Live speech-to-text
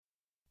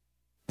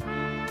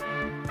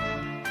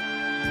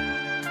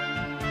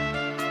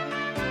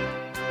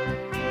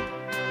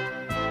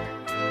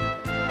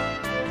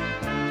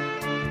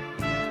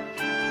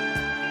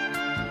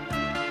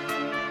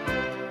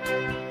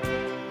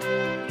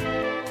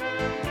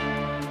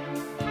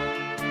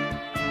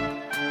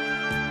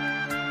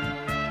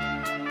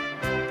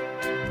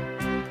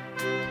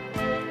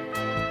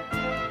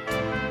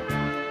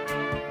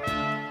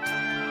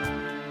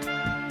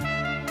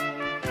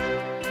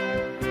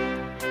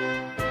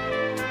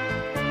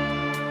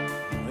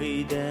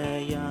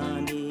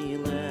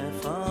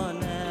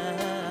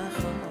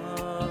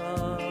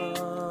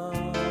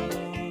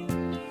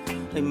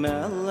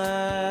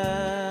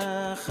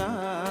Melech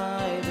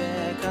Chai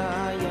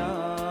v'kayam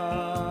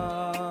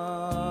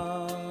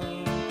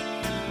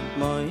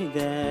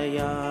Moidei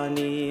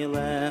ani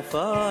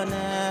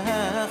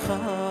lefanecha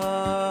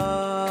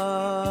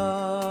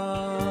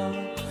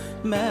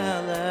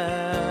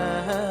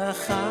Melech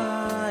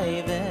Chai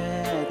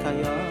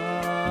v'kayam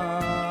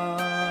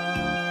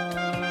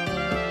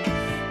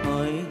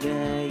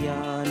Moidei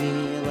ani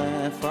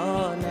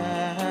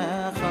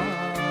lefanecha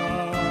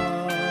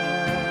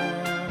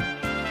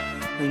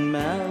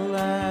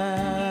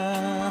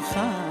Melech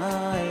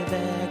Chai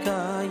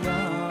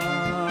v'kayam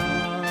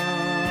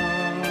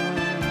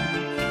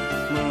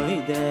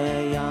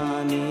Moidei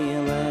ani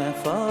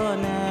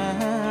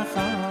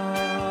lefanecha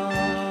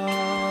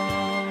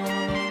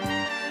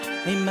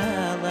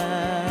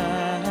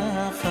Melech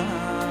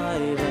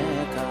Chai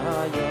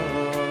v'kayam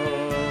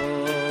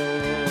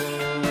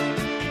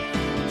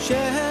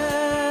Shechazart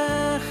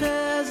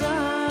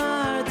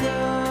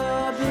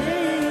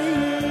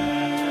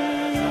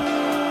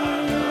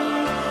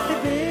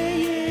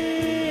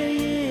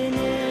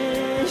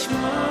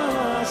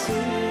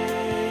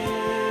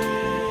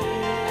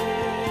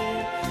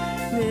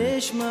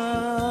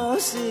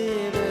Nishmasi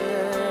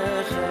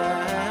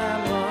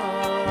b'chema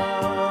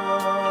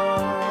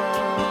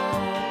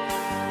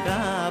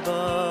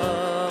Rabbi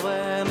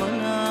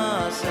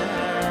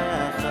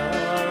v'munasecha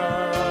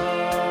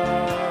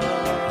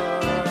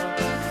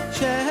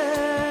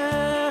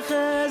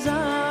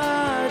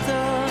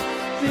Shechazarta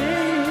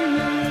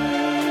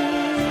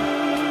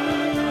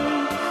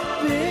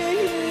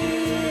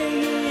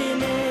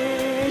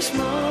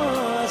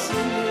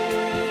Nishmasi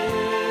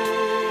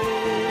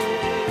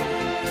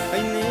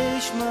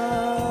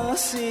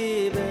Nishmasi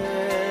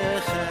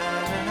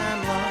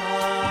b'chema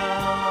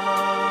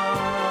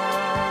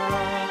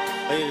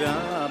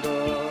Rabbi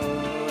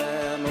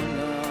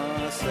v'munasecha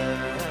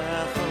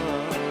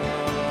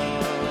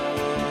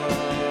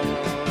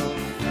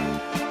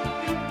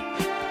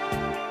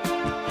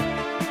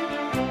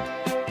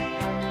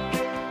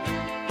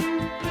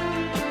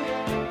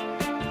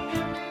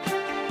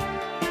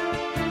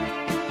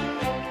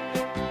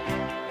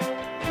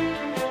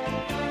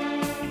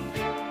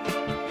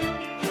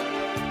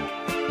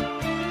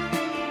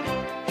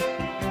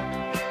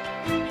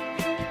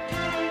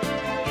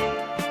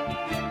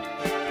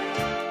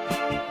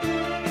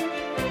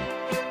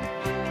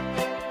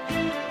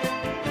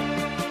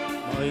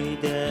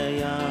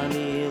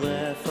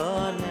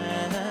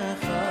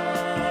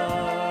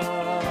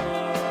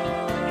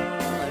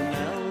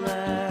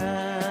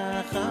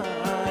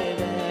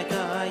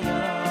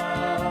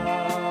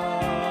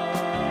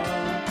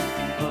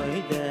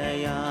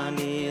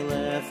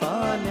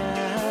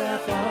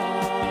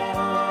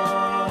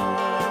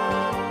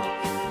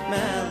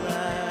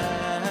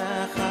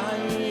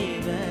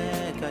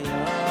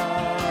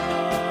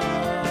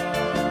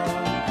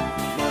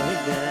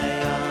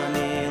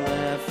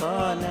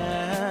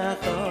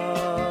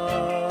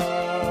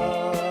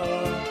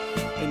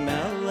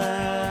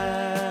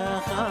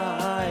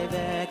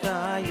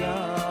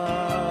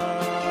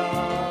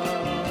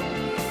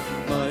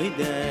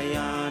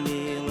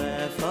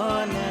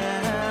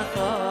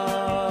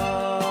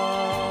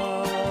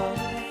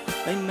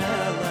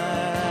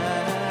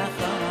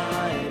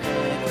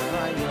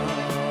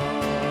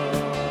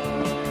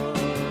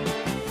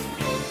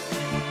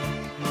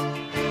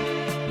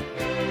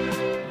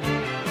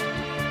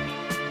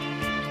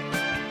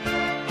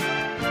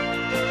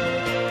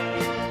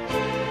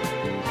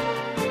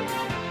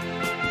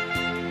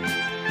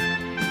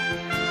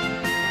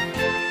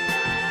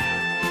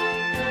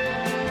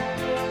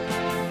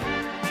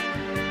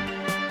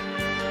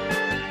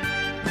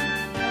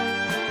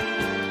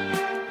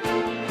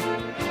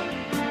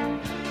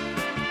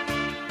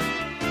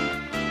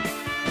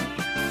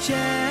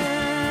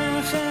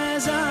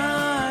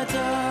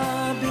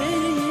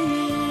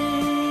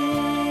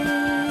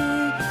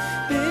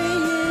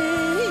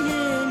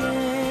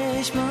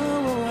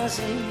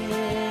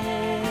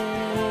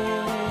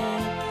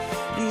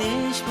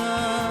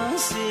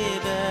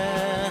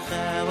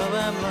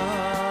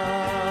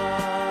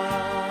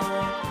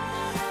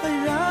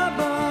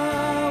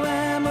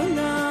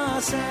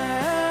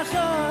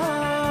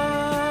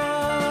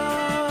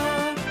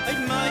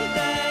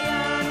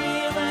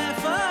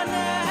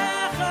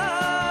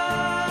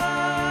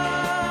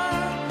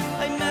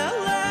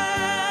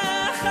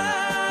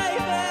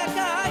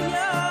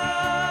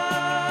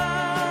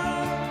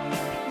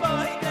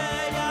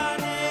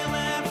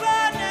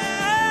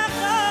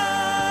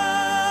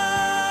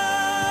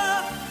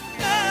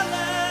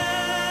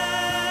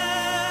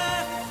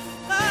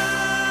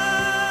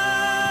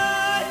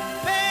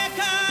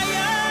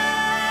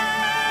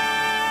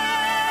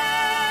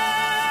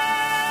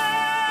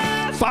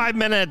 5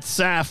 minutes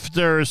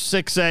after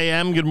 6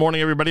 a.m. Good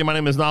morning, everybody. My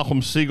name is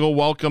Nachum Siegel.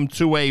 Welcome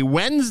to a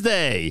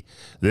Wednesday.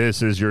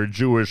 This is your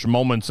Jewish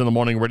Moments in the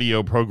Morning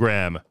radio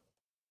program.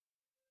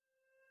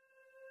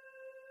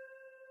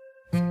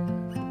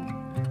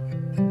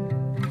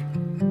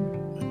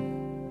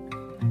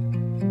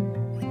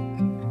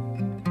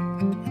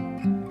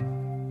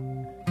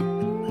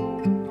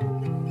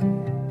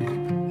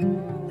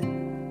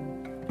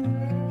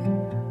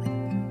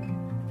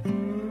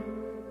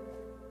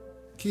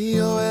 כי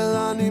יואל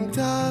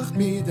הנמתח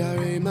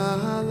מדרי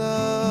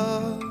מעלה,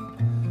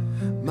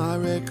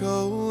 מראה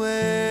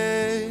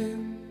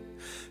כהן,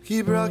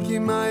 כי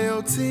ברקים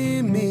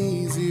היוצאים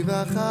מזיו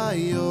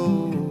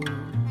החיו,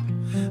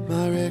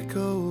 מראה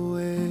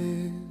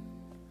כהן,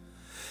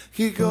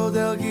 כי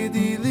גודל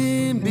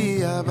גידילים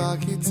ביאבה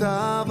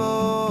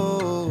כצבו,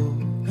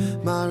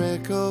 מראה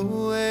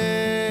כהן,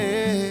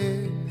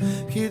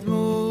 כי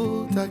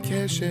דמות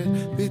הקשת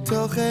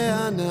בתוך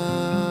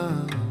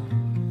הענן,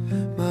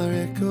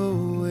 מראה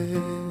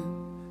כהן,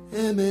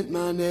 אמת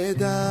מה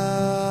נדר,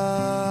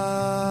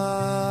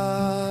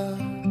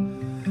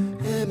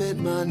 אמת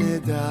מה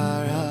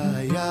נדר,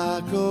 היה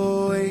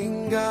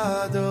כהן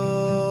גדול,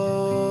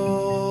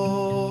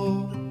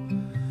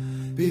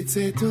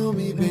 בצאתו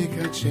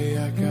מבקדשי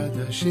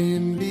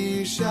הקדשים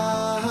בשלום,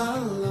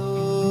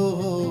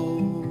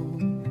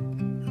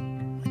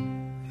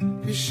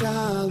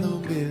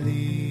 בשלום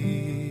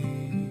בלי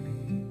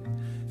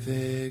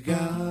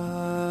וגם.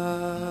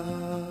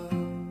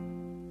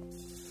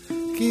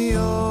 כי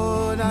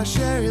עוד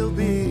אשר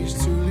ילביש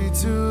צולי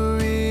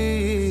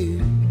צורי,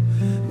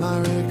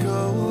 מראה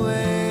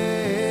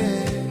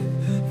כהן,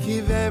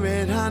 כי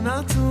ורד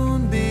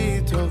הנתון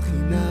בתוך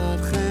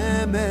עינת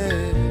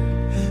חמד,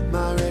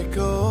 מראה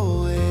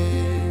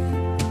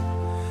כהן,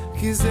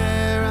 כי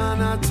זרע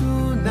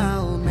נתון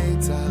על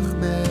מצח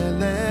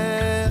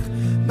מלך,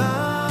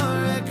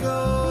 מראה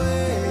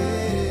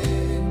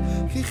כהן,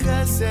 כי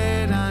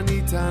חסד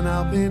הניתן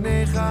על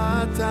פני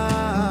חטא,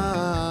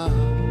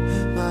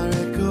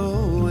 מראה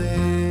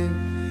כהן,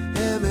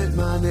 אמת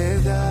מה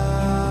נדר,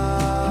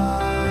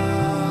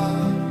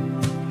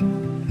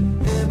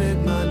 אמת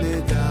מה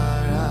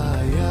נדר,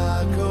 היה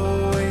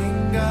כהן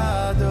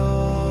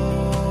גדול,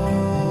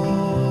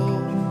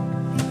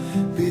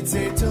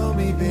 בצאתו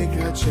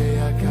מבקדשי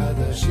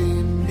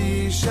הקדשים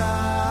בשלום,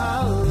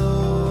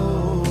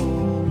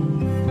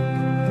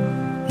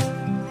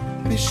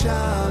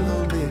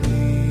 בשלום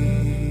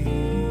בלי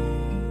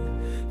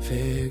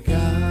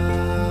וגם.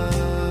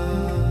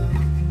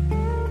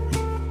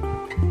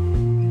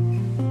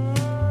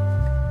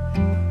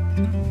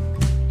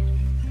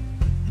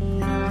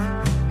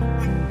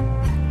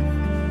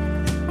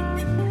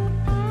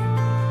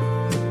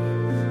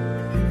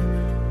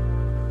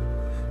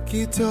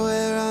 כי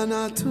תואר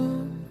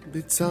הנתון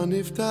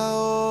בצניף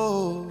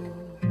טהור,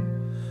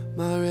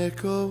 מראה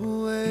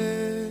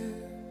כהן,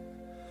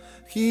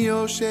 כי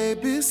יושב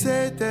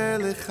בסתר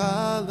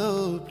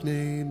לחלות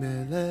פני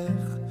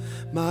מלך,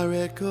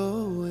 מראה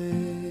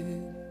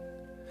כהן,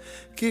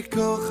 כי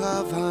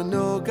כוכב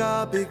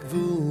הנוגע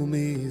בגבול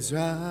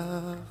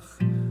מזרח,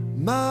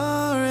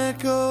 מראה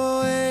כהן,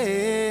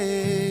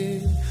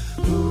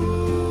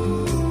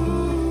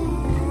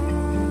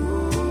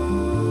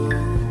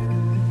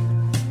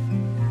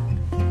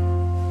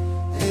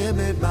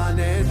 אמת מה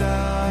נדר,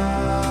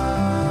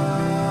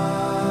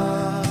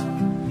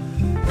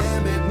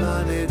 אמת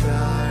מה נדר,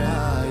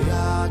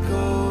 היה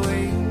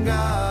כהן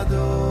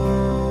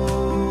גדול,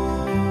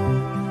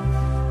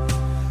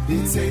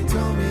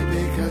 בצאתו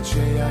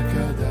מבקדשי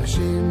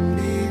הקדשים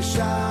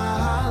בשלום,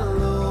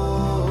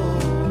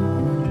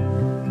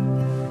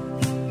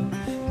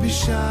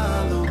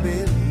 בשלום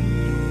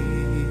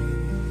בלי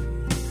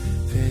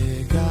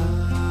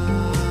וגם.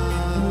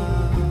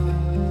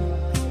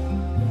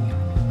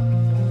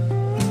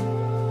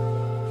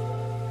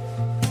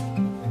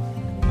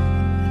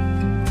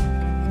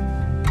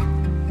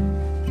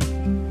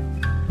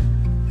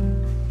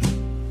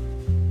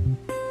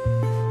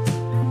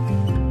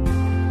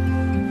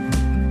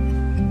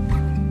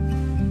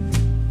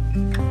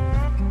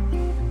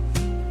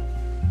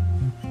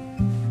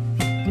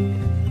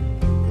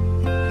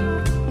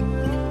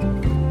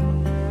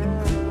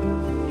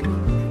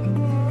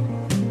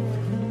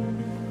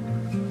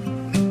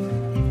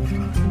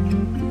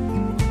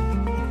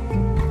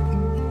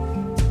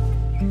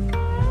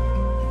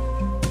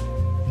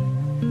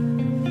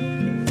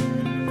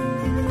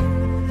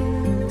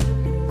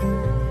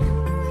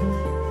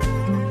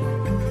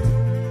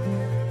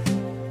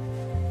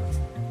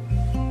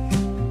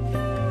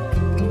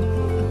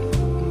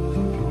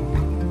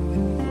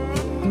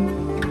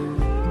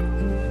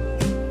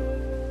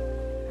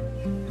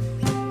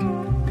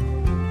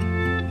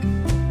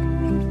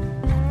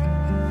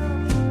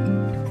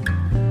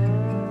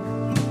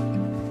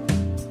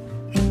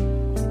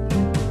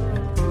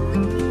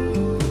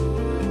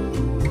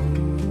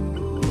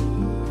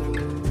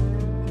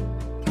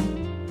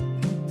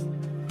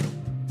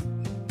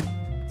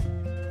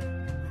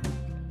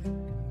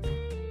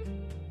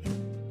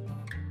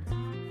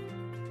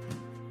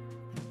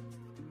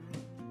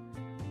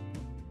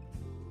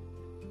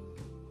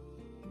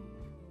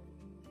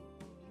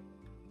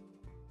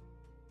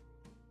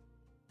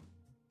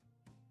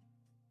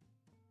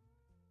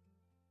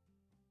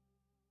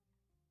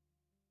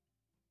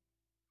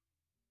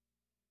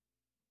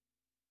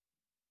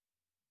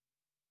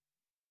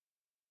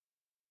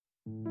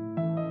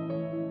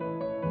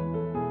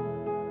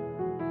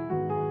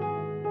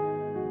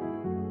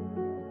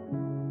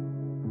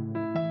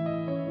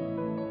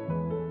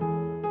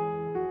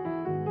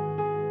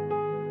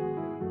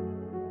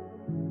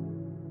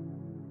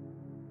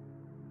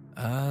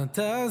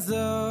 אתה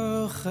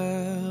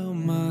זוכר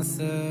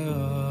מעשה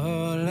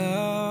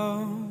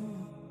עולם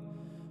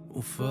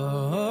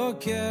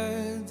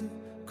ופוקד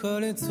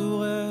כל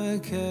יצורי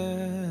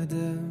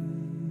קדם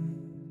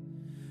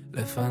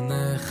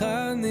לפניך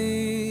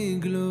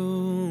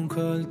נגלו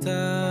כל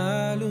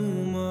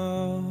תעלומות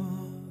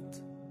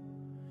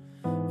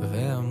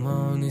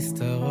והמון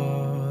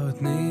נסתרות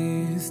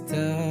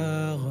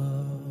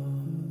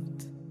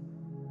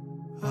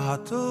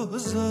אתה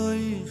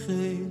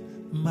זוכר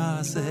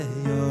מעשה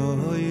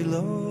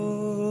עולם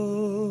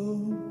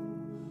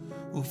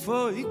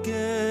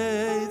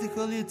ופוקד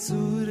כל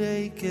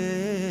יצורי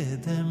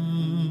קדם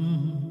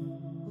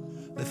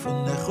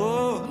לפניך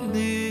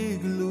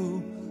נגלו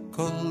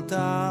כל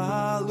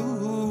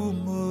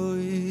תעלומות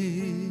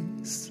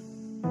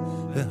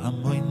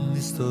והמון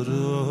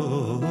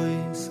נסתרות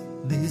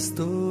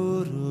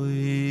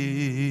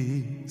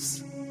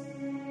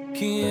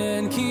כי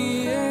אין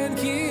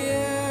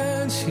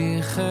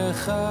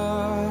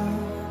שכחה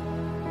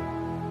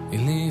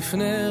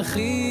לפני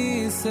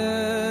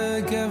כיסא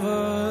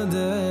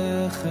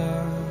כבודך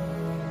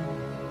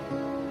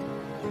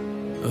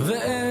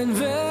ואין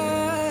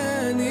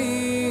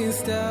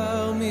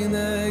נסתר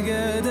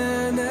מנגד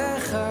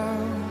עיניך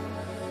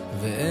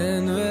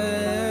ואין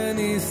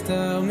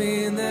נסתר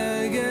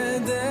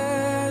מנגד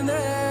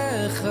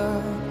עיניך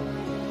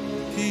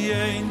כי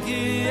אין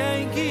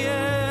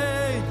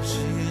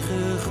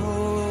שכחה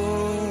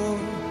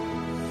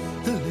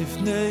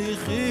לפני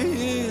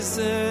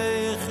כיסא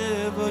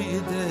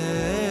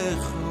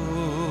כבודך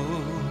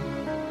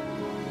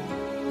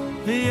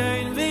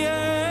ואין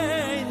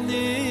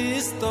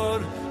נסתר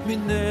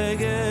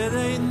מנגד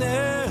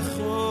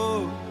עיניך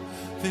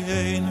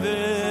ואין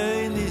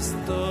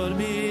נסתר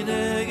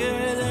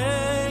מנגד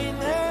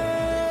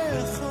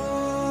עיניך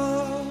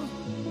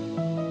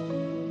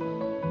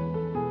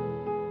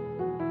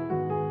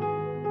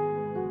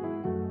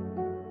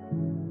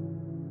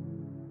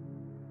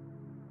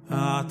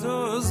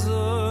אתה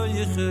זוכר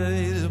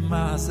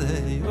מעשה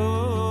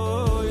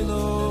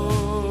עולם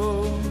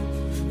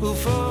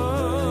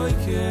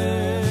ופוקד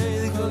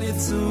כל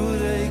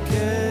יצורי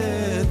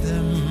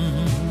קדם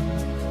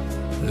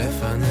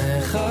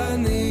לפניך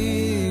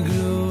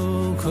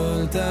נגלו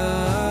כל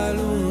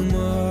תעלומות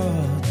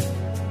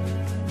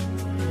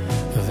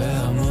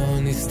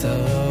והמון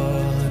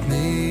נסתרות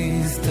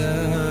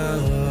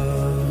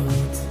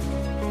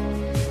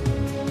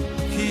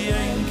כי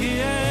אין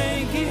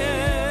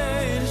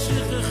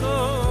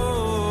שכחה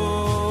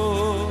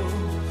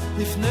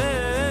לפני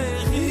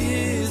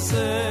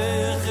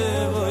כיסא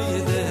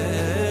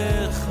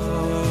כבודך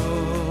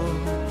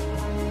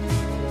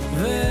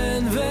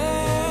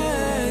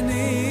ואין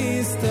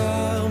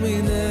נסתר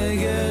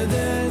מנגד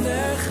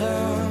עיניך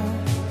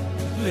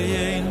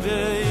ואין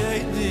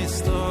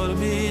נסתר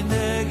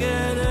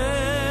מנגד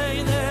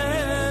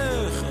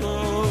עיניך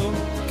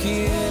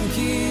כי אין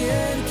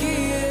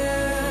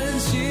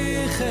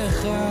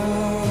שכחה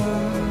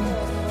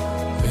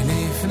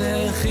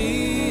ולפני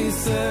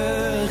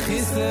כיסא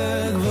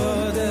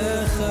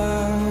כבודך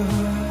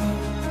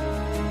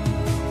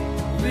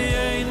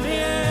ואין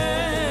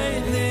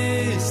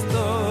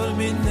נסתר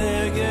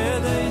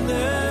מנגד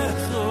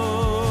עיניך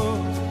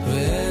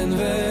ואין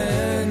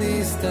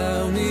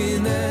נסתר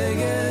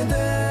מנגד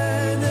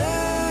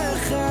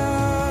עיניך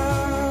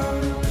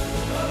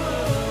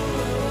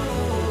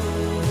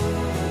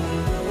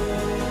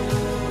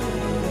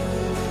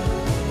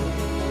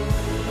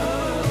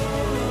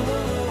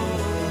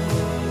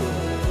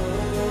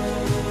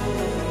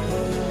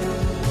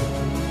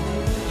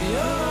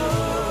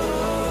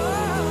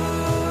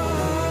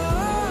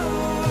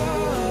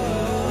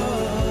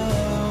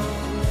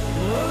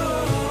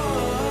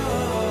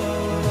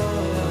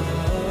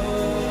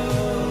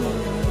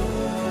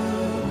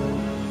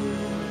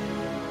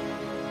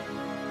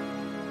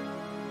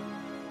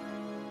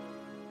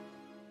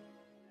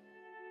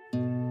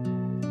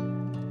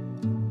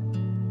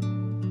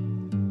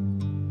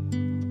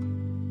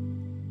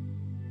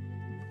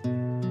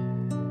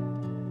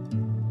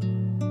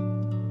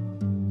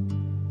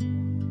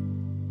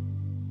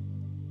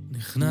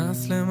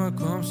נכנס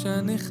למקום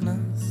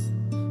שנכנס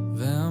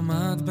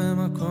ועמד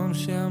במקום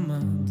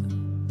שעמד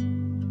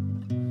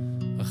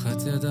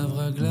רחץ ידיו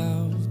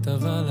רגליו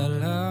טבל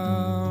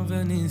עליו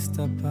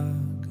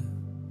ונסתפק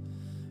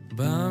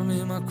בא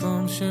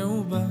ממקום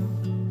שהוא בא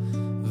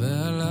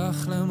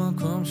והלך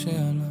למקום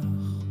שהלך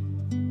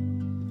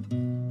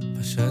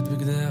פשט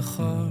בגדי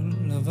החול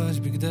לבש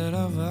בגדי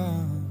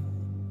לבן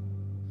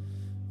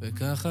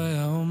וכך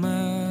היה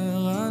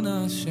אומר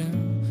אנא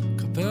השם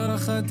כפר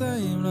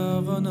לחטאים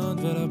לעוונות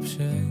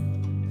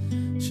ולפשעים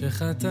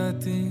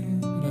שחטאתי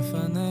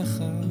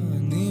לפניך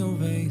אני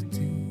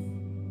וביתי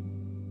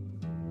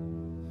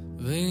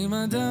ואם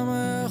אדם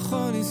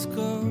יכול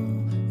לזכור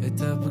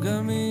את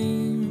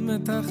הפגמים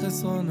את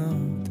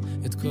החסרונות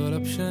את כל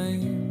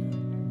הפשעים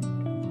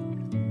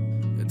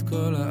את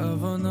כל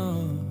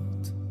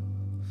העוונות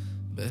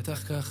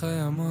בטח כך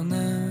היה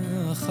מונה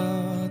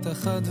אחת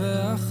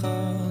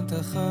ואחת,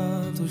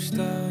 אחת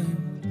ושתיים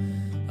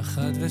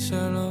 1 ו3,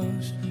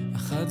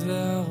 1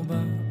 ו4,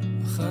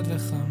 1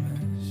 ו5.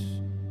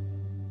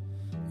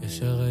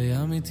 ישר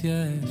היה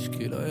מתייאש,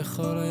 כי לא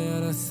יכול היה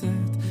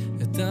לשאת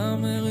את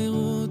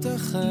המרירות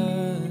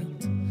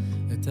החטא,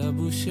 את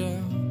הבושה,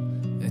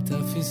 את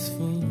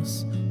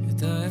הפספוס,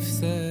 את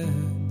ההפסד.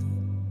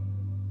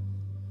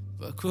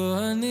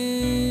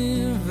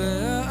 והכהנים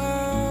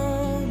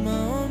והעם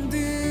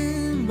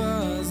העומדים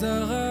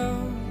בעזרה,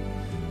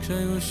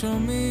 כשהיו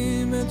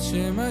שומעים את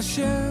שם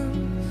השם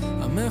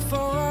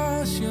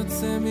המפורש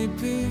יוצא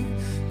מפי,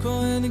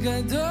 כהן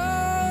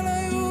גדול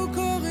היו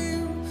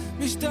קוראים,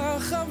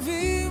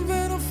 משתחווים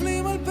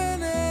ונופלים על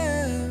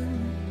פניהם.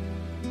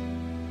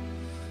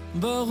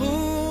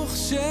 ברוך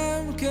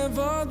שם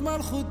כבוד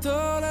מלכותו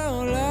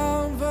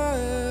לעולם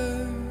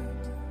ועד.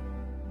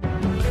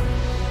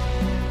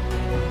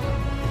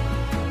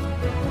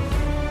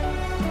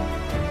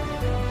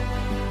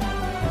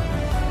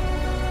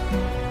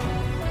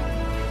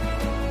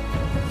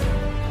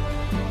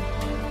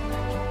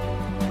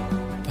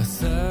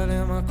 פסע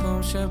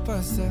למקום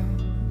שפסע,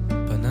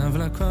 פניו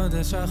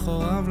לקודש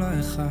אחוריו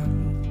להיכל,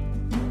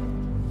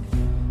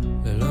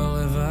 ללא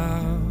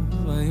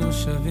רבב היו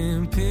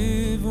שווים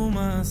פיו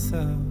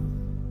ומעשיו.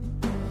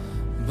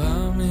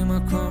 בא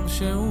ממקום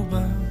שהוא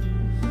בא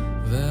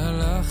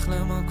והלך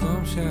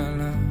למקום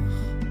שהלך,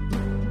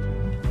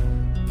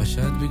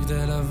 פשט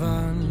בגדי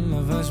לבן,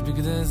 לבש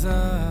בגדי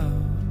זהב,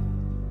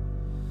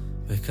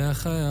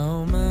 וכך היה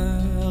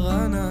אומר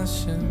ענה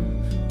השם,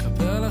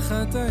 כפר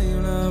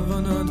לחטאים,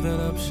 לעוונות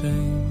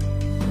ולפשעים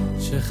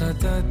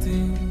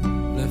שחטאתי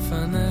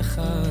לפניך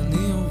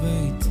אני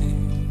וביתי.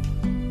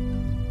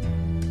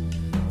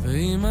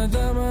 ואם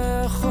אדם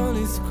היה יכול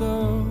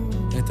לזכור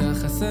את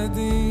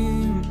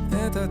החסדים,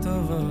 את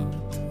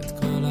הטובות, את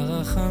כל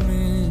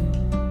הרחמים,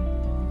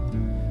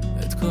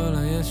 את כל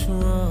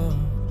הישועות,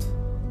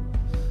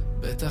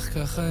 בטח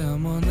כך היה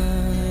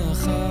מונה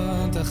 1,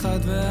 1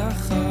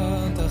 ו1,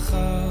 1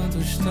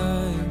 ו2,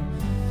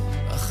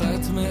 1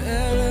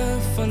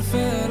 מ1,000 אלפי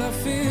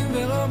אלפים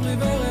ורוב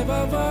ריבי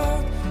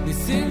רבבות,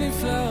 ניסים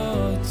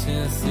נפלאות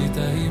שעשית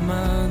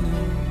עמנו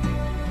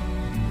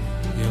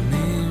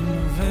ימים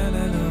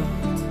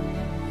ולילות.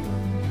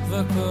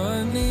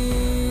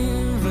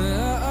 והכהנים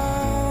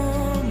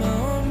והעם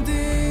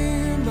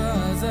העומדים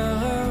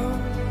בעזרה,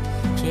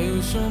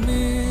 כשהיו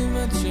שומעים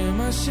את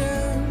שם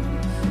השם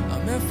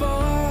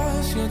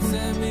המפורש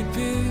יוצא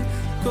מפי,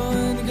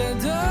 כהן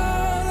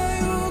גדול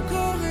היו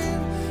קוראים,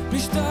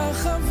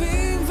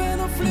 משתחווים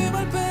ונופלים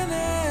על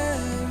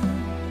פניהם.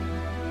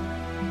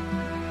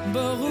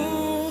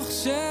 ברוך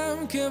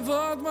שם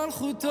כבוד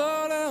מלכותו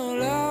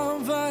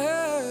לעולם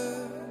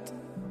ועד.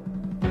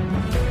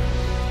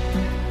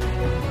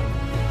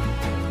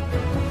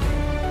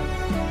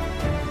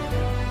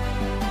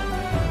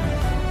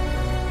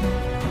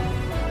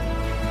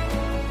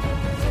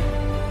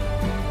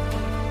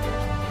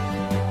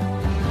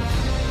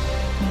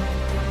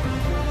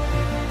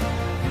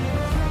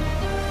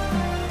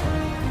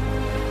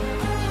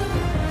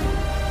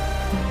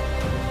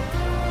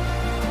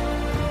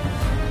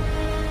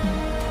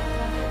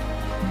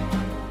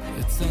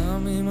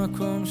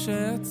 ממקום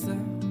שיצא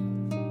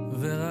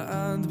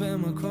ורעד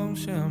במקום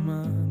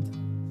שעמד,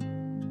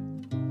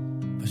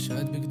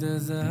 פשט בגדי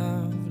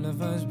זהב,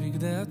 לבש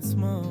בגדי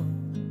עצמו,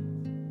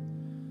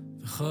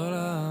 וכל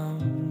העם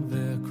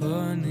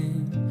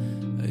והכהנים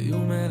היו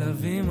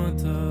מלווים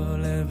אותו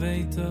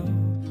לביתו,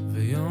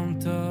 ויום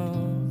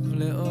טוב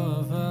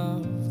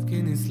לאוהביו,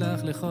 כי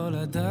נסלח לכל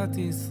עדת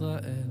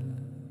ישראל.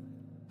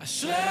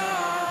 אשרי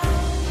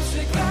העם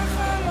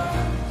שככה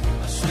לו,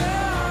 אשרי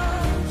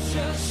העם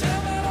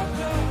שהשם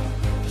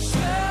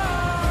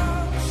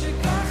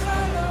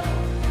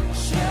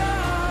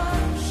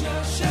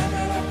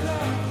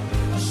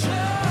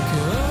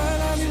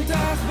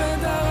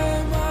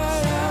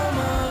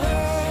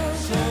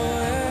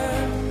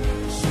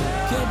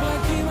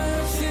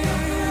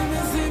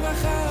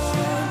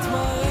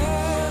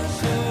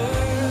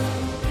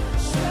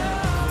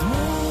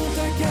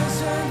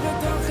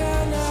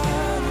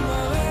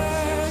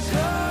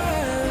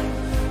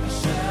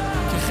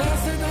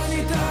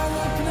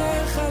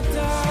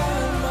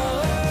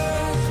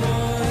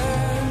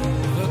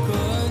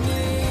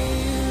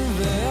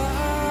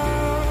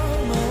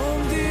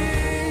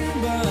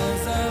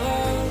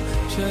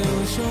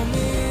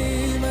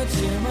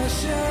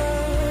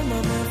השם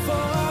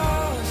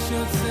המפורש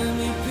יוצא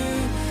מפי,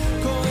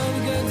 כהן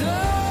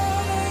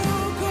גדול היו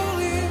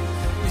קוראים,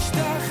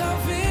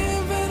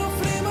 משתחווים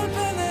ונופלים על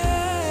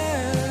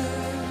פניהם.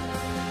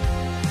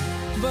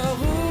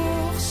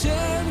 ברוך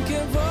שם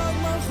כבוד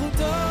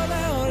מלכותו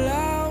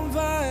לעולם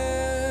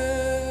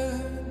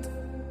ועד.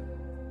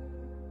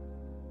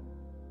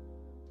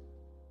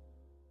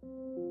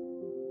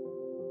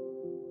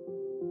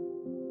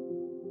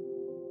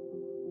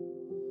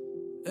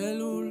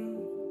 אלול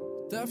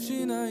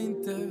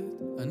תשע"ט,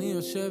 אני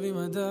יושב עם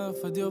הדף,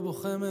 הדיו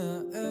בוכה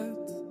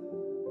מהעת.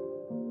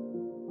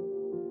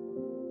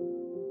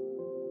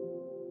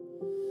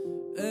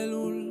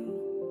 אלול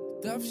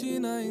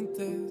תשע"ט,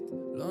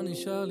 לא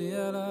נשאר לי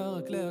אלא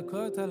רק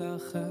להכות על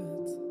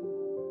החטא.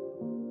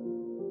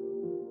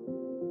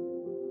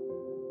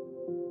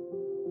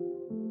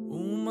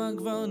 ומה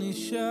כבר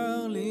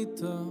נשאר לי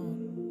טוב,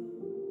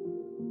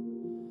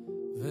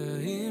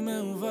 והיא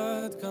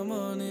מעוות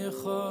כמוני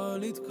יכול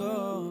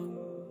לתקון.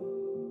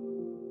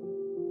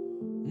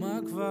 מה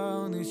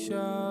כבר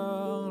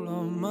נשאר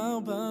לומר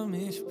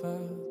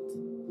במשפט,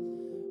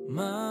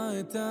 מה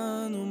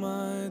איתן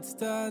ומה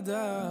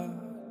אצטדק.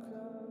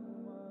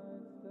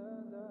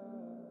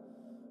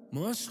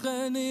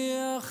 מושכני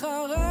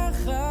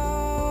אחריך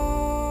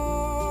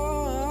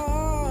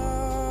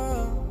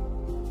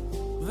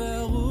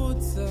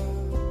ורוצה,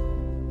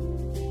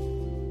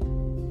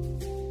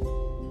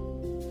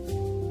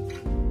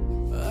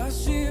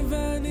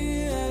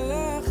 אשיבני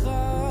אליך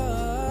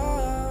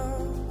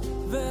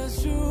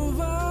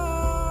ושובה.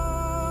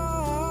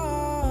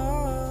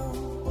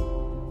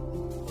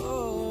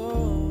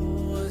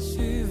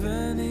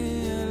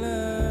 אשיבני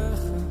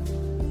אליך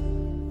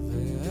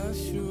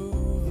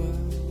ואשובה.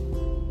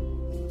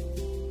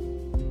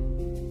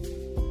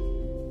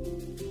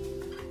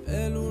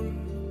 אלול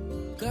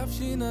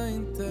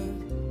תשע"ט,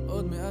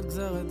 עוד מעט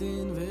גזר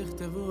הדין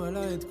ויכתבו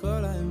עליי את כל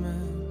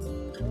האמת.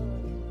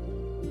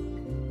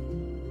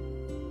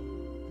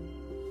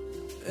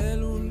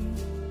 אלול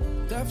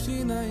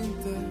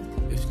תשע"ט,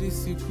 יש לי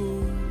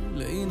סיכוי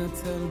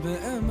להינצל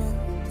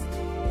באמת.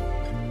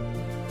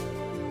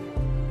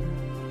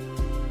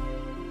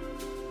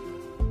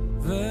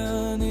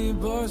 ואני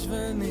בוש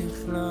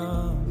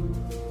ונכלם,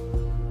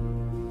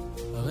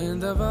 הרי אין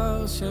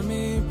דבר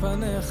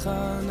שמפניך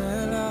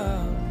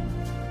נעלם,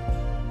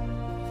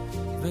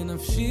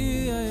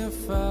 ונפשי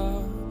היפה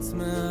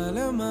צמאה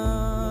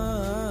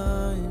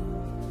למים,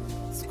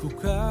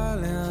 זקוקה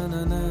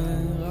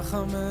לענני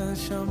רחמי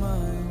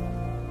שמיים.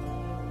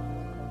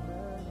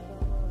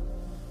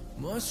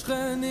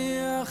 מושכני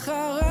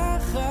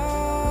אחריך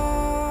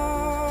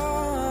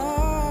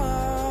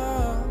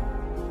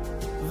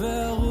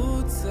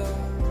ורוצה,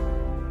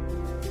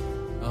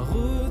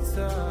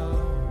 ארוצה,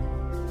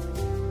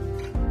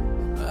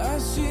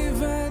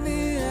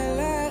 אשיבני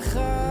אליך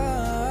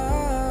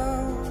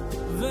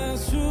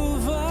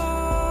ושובה.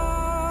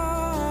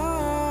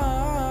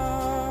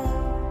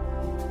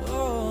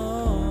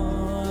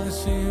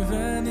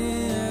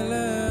 אשיבני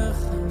אליך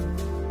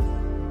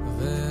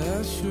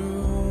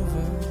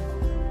ואשובה.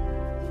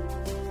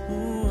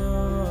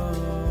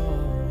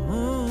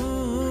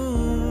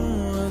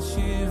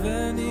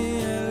 אשיבני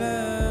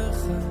אליך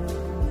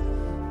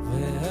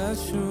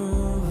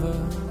ואשובה,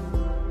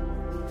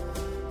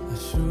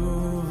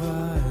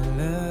 אשובה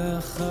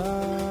אליך.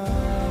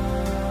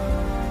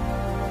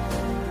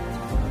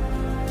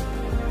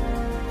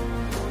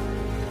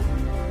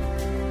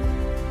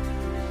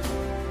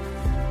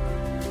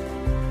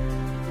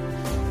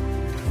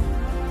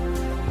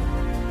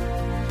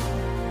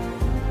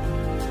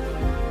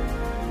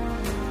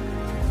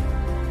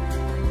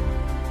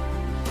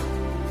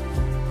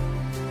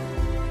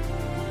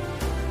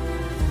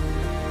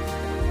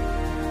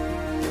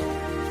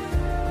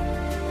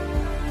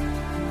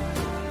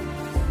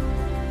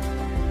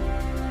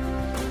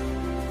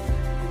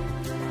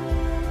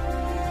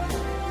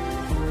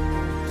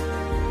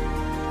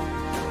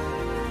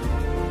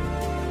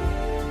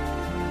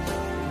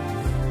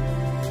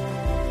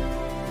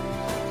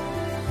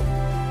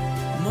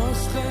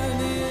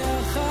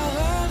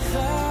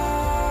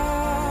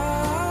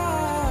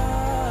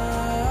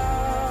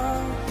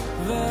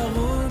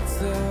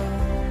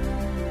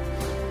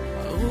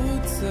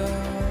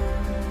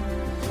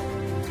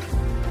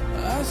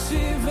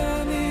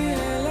 אשיבני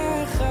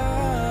אליך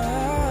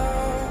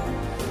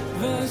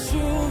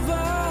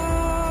ושובה.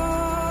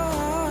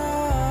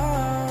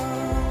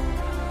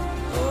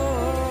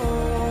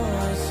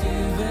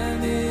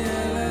 אשיבני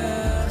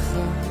אליך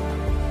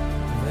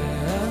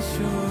ואשובה.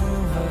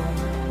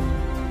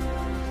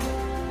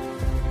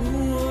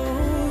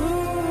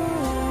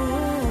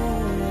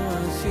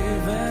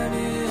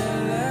 אשיבני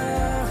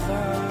אליך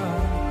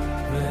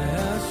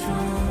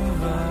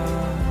ואשובה,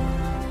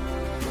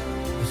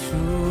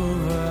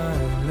 אשובה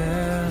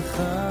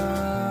אליך.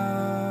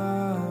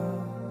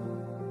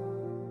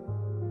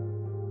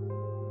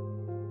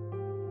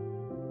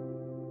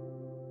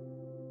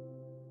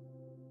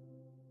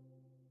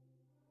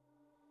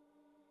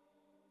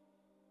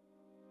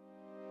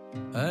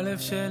 הלב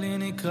שלי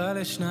נקרא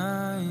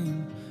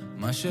לשניים,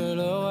 מה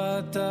שלא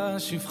ראתה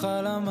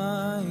שפחה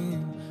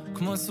למים,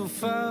 כמו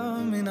סופה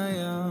מן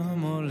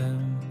הים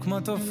עולם, כמו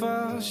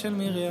תופעה של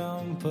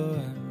מרים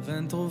פועם,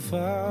 ואין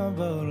תרופה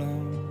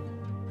בעולם.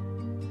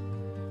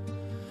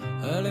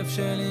 הלב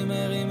שלי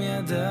מרים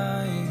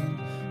ידיים,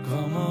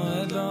 כבר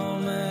מועד לא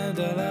עומד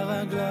על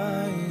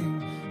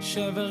הרגליים,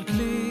 שבר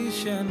כלי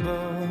שאין בו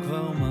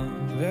כבר מה,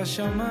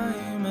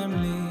 והשמיים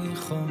הם לי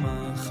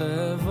חומה,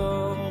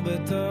 חבור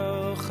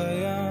בתוך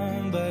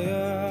הים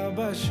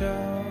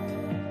ביבשה,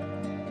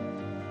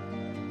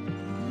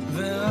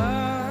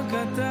 ורק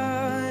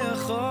אתה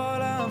יכול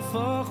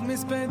להפוך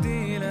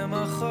מספדי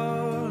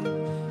למחול,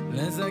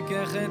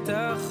 לזכך את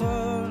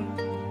החול,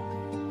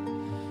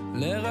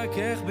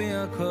 לרכך בי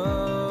הכל,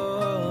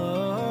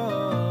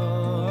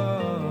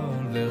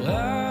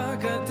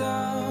 ורק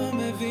אתה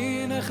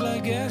מבין איך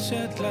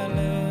לגשת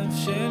ללב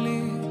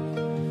שלי,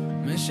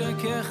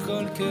 משכך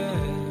כל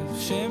כאב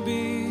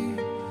שבי,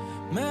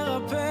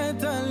 מרפא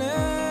את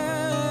הלב.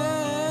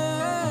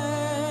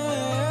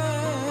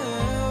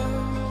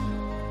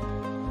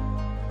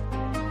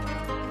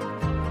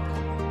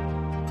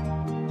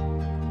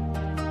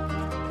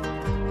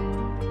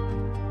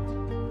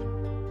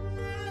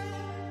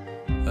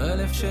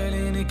 הלב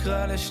שלי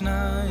נקרא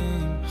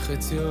לשניים,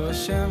 חציו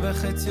השם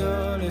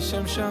וחציו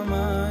לשם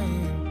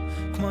שמיים,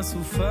 כמו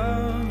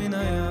סופה מן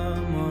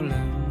הים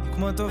עולם,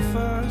 כמו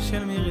תופעה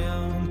של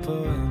מרים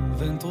פועם,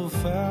 ואין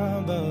תרופה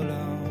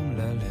בעולם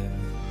ללב.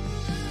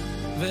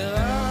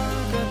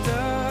 ורק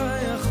אתה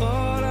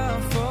יכול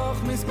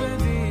להפוך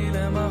מספדי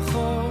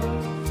למחול,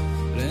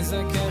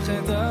 לזכך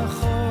את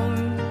החול,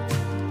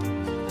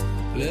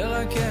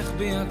 לרכך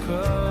בי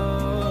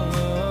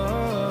הכל.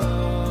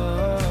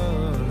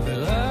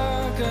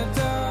 ורק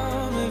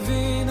אתה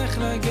מבין איך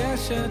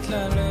לגשת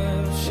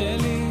ללב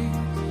שלי,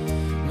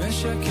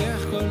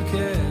 משכך כל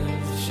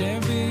כאב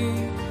שבי,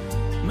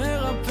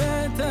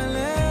 מרפא את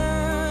הלב.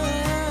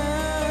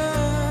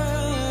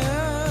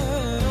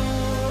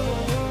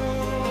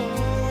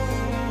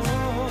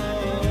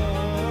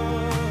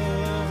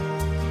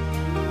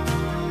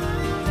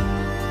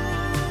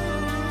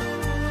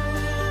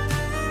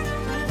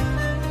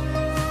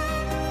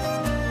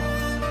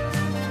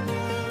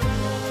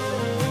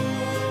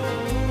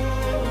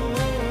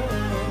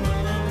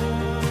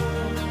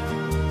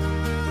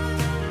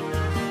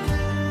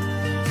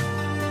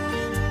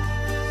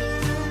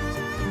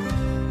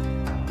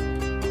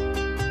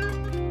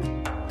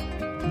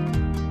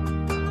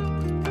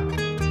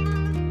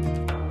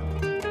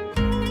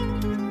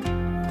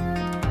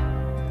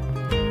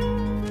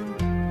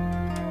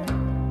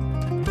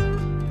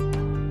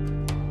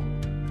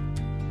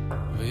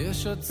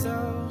 יש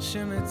אוצר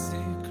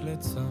שמציק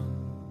לצום,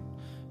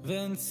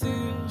 ואין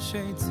ציר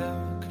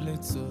שיצק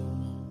לצור,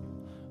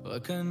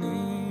 רק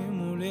אני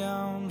מול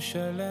ים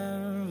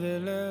שלם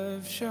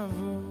ולב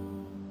שבור.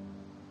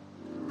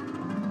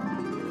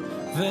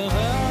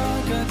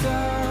 ורק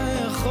אתה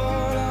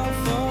יכול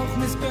להפוך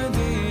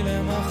מספדי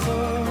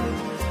למחול,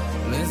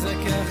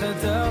 לזכך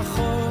את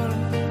החול,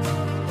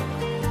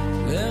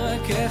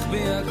 לרכך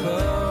בי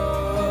הכל.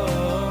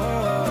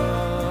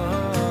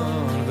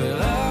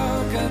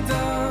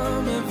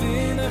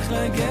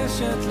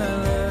 לגשת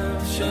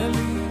ללב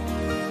שלי,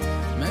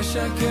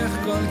 משכך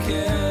כל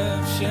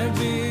כאב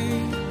שבי,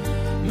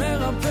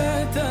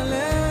 מרפא את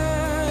הלב.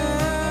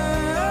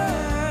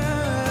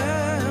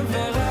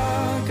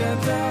 ורק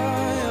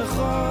אתה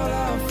יכול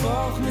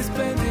להפוך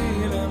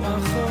מספדי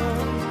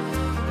למחול,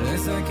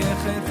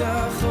 לזכך את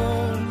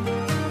החול,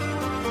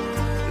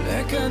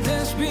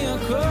 לקדש בי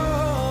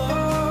הכל.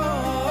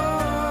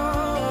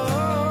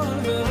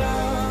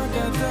 ורק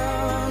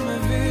אתה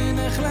מבין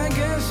איך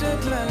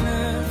לגשת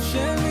ללב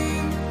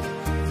שלי,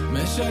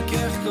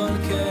 משכך כל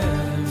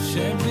כאב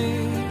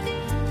שבי,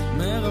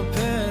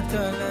 מרפא את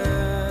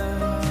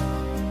הלב,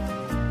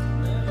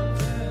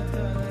 מרפא את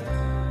הלב.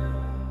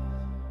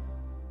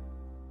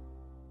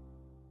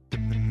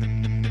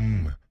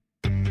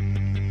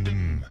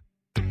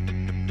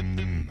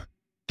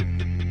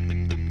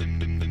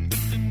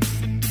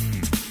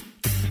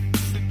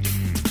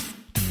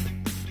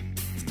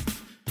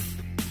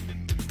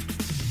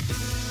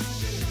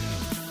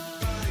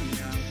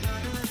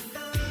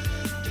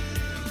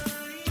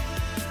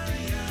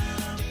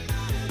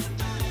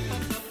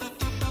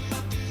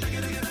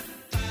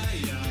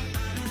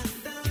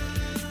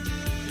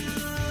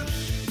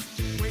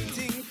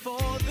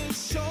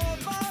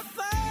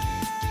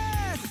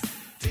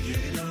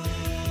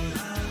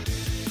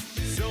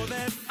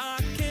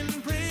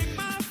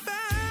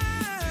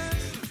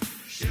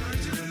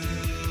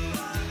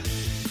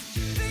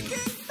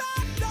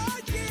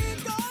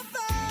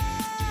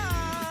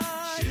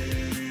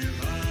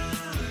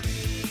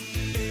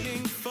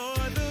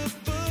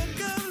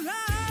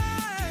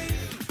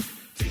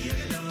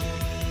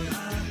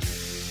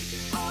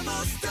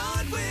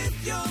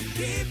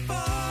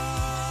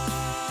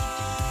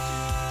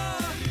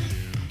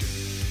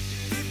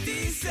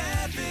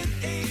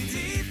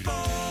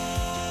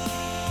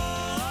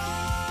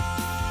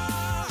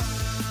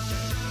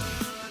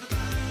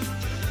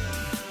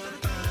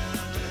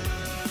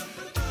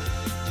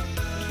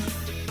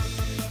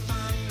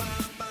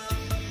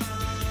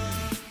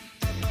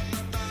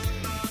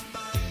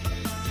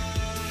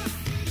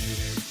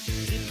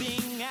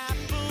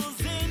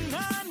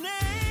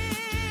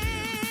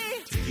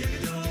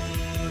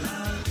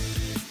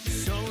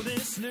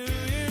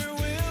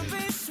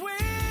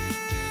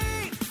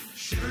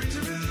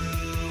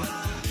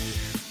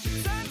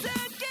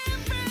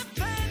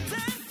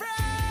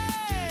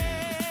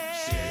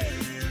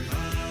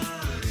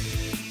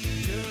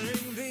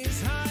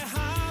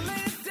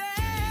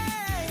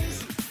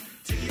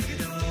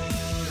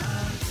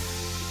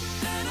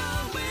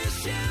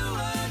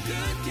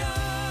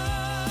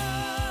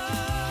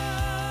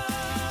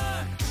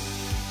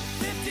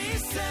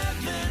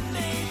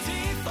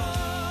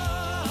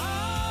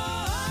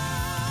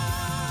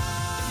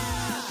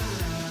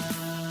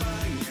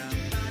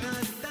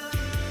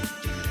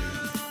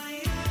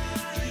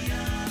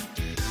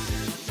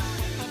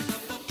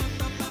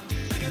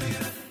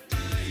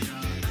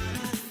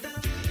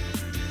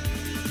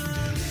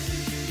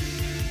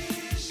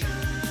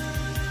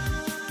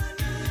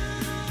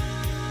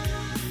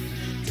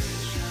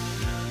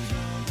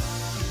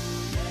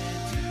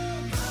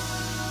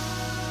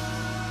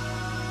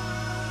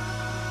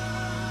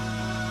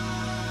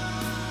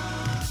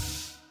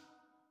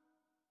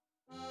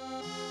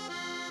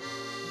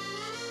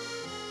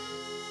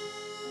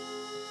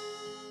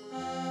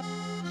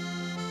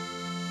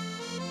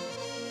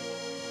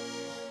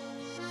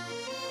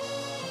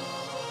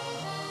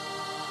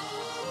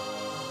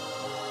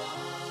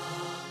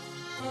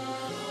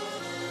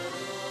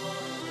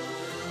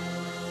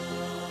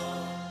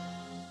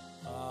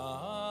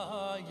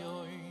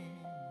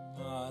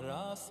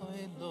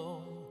 הרסוי לו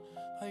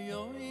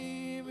היום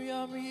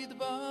ימיד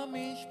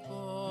במשפט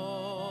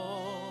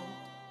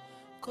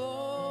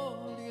כל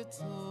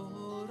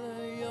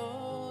יצורי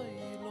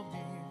אלוהים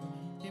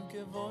עם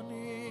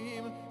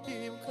כבונים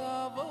עם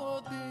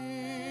כבודים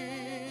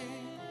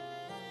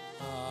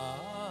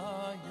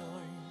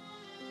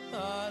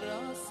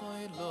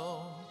הרסוי לו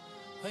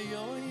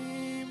היום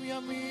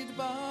ימיד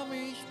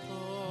במשפט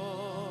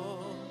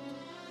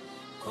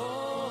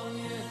כל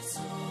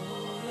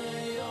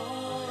יצורי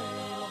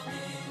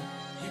אלוהים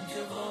עם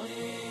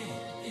כבונים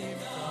עם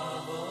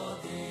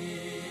כבודים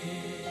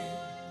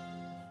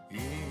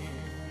עם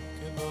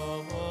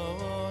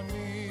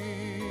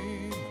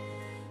כבונים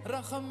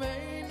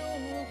רחמנו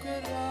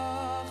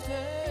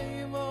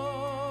כרחמו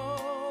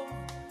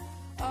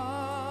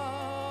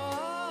הבונים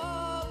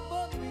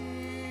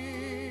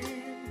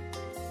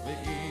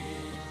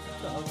ועם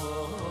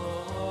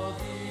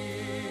כבודים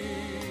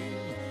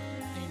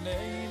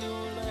עינינו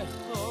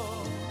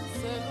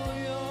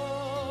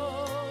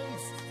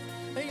לחוסלויוס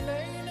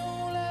עינינו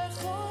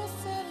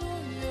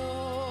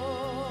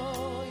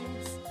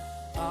לחוסלויוס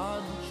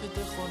עד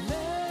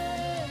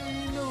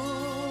שתכוננו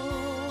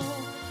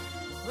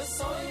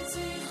וסוי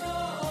צריכה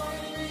אוי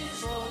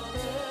משפטנו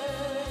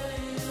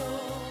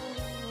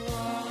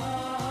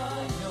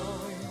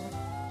איוי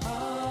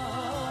איוי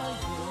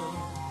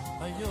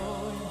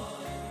איוי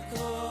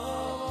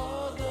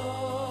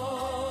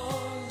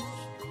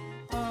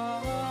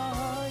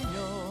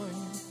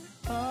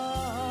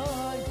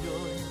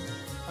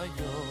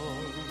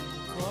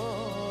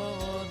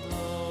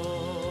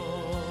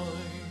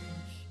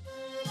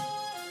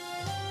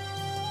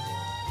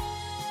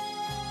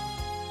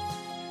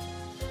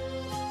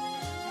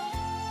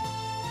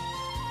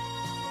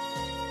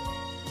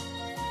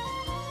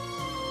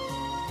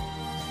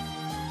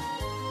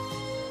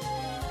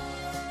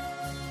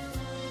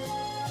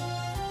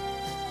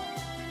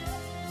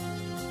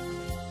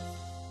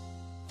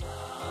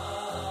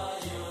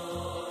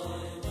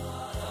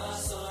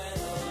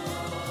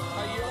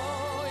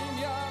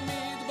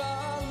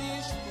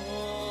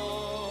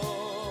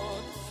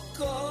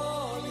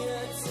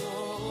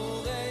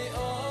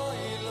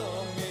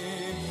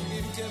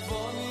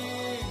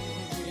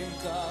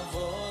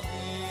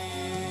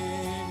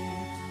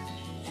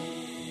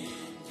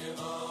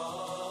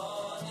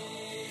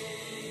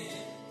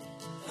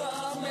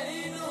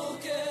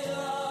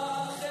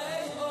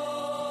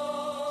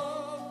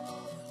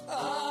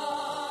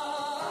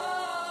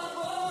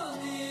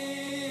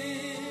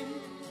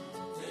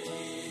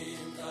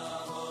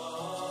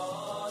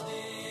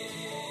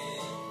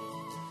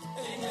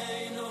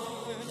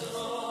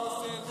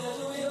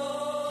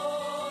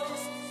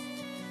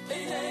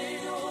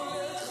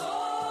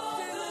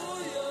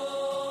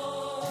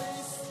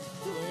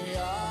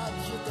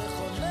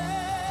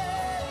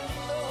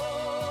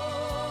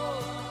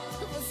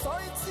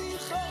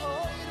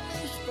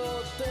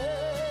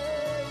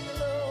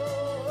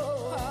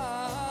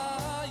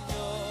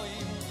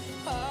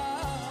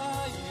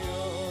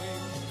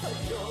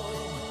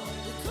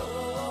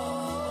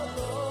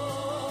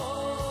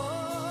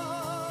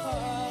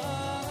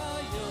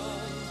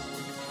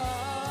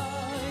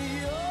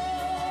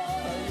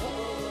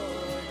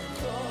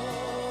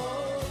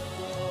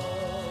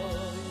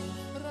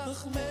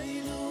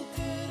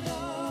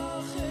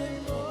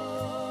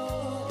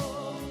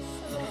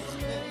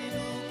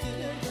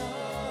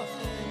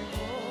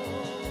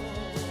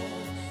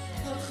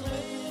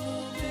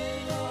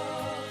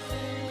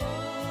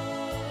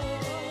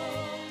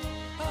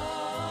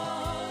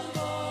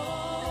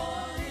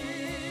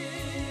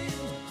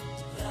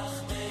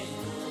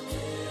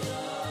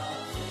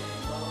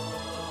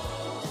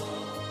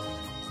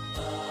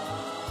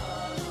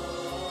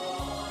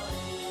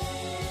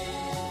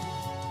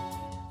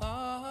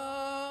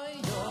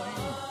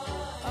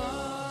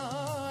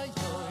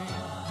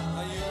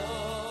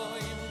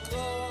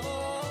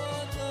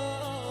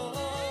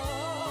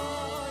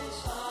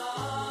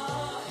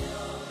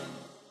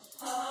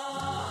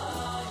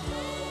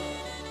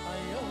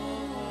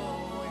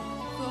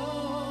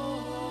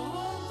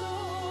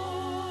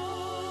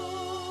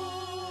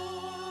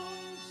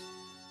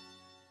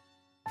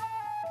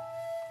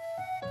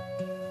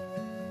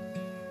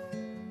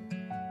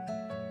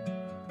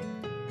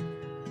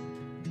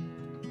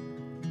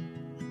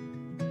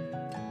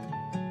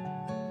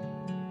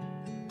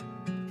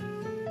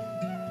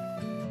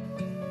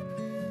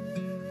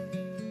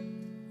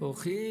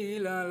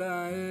אוכיל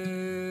עליהם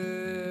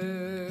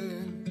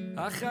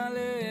אכל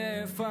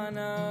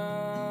לפניו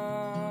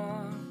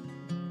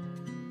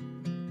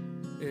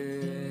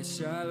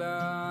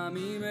אשאלה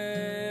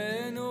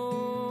ממנו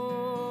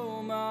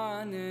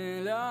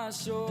מענה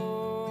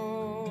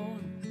לשון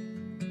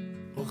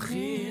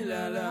אוכיל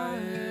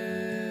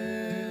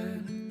עליהם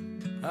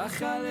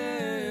אכל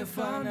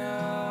לפניו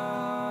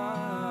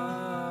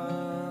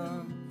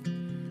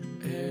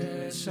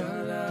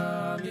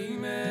אשאלה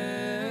ממנו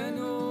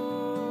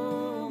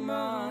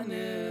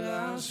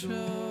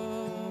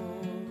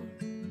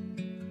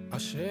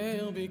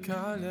אשר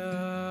בקלה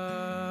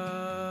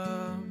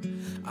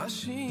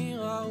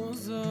אשיר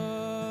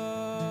העוזר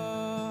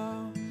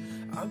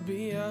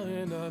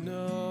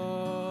הרננות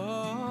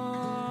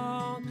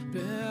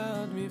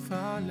בעד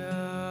מפעלה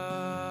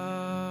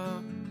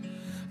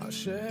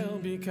אשר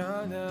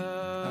ביקלה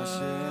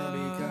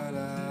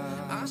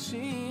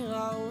השיר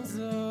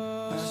העוזו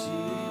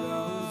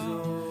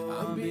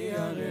אבי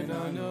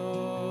הרננות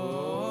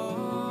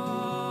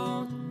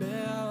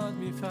בעד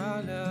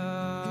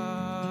מפעלה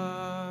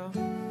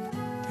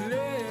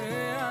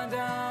לאדם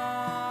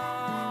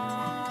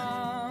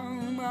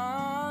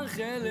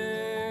החלק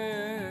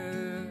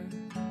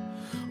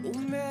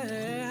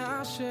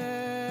ומהשם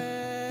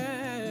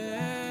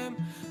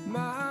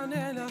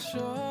מענה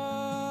לשון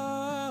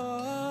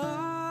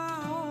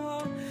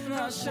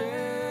השם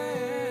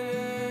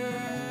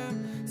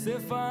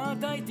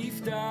שפתי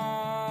תפתח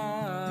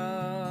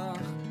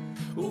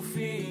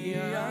ופי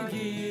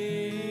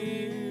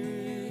יגיד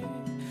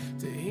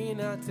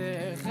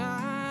תהינתך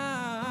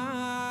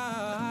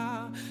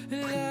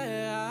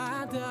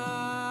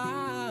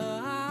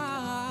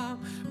לאדם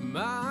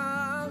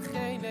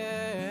מחנה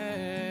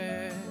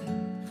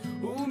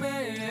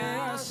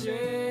ומהשם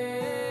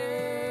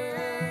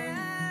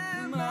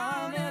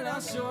מענה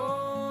לשון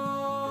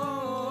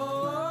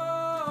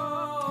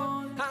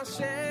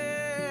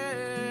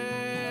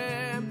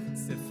השם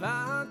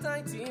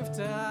שפתי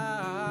תפתח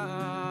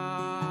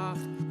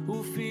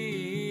ופי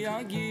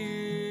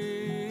יגיד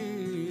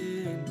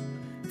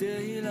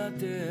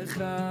תהילתך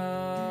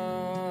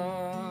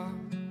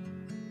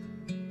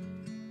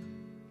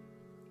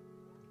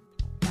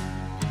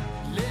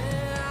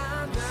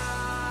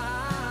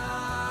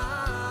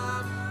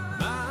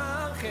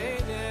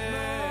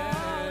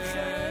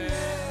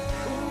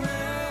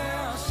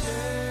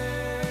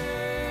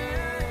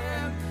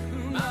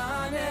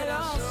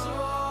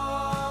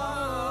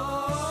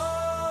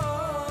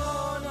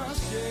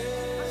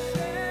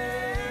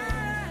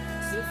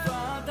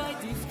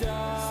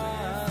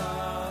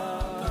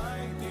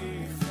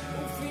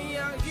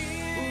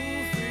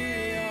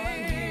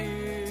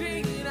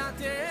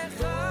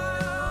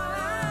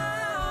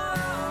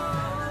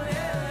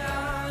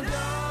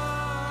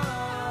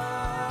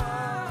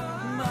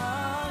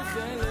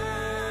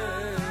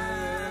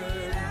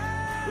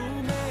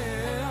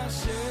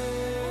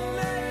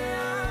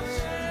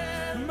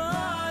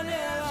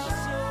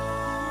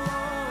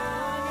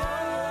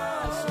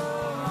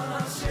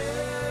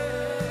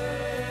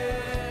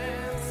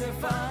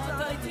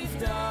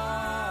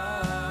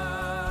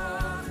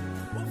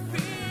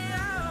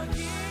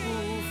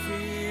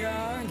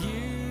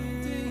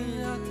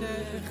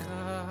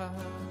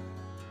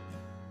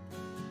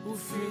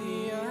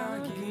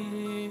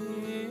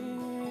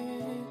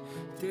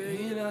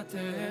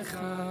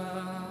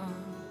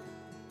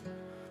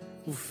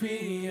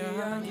ופי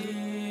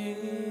יגיד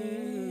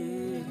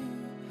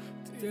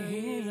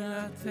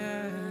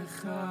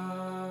תהילתך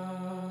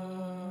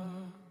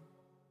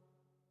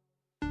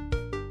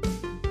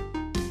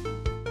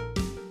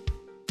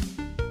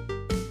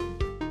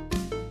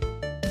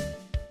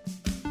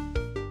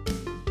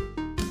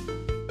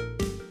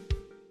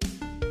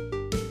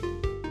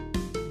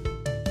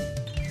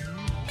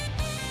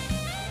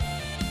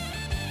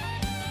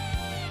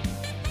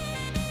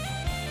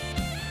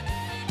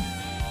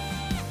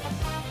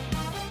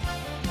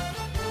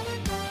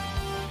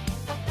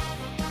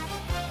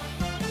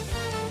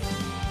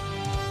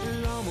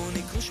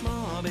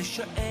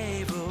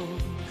בשאיבו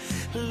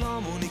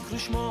למה נקרא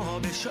שמו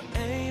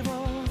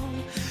בשאיבו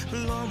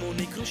למה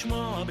נקרא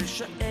שמו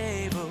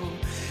בשאיבו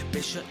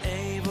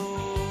בשאיבו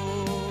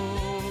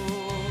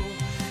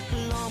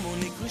למה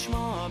נקרא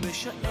שמו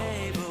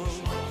בשאיבו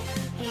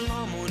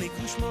למה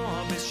נקרא שמו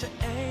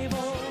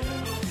בשאיבו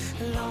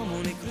למה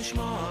נקרא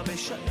שמו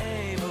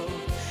בשאיבו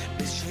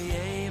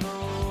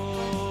בשאיבו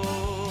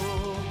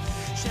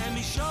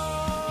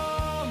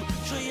שמשום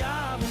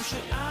שיאבים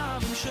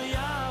שיאבים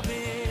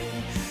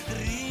שיאבים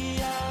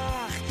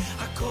ריח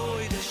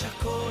הקוידש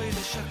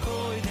הקוידש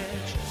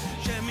הקוידש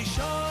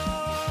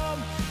שמשום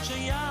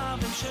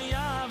שיאבים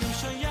שיאבים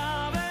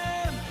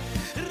שיאבים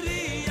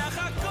ריח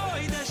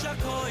הקוידש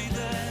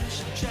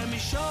הקוידש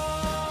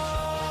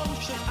שמשום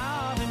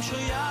שיאבים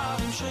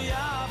שיאבים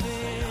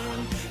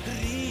שיאבים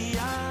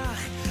ריח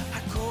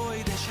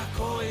הקוידש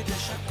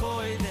הקוידש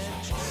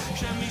הקוידש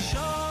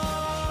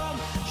שמשום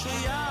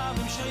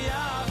שיאבים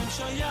שיאבים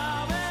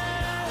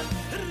שיאבים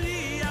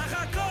ריח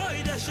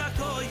הקוידש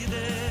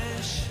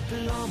הקוידש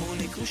למה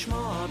נקרא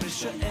שמו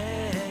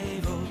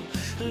בשאיבו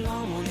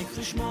למה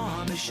נקרא שמו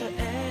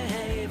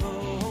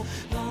בשאיבו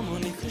למה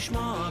נקרא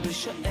שמו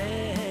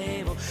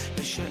בשאיבו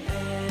בשאיבו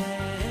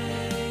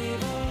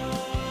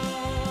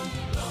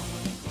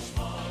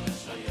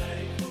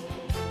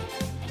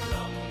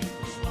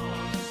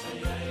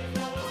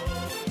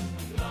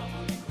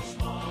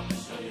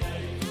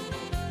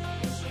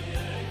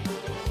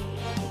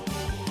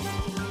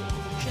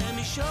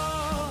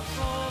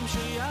שום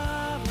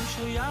שיאבים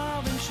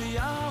שיאבים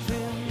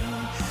שיאבים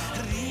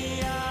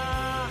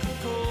ריח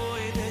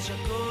הקוידש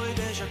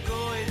הקוידש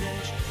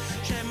הקוידש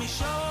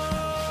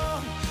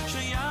שמשום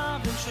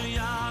שיאבים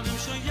שיאבים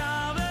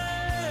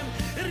שיאבים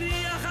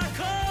ריח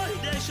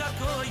הקוידש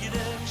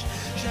הקוידש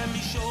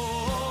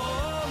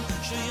שמשום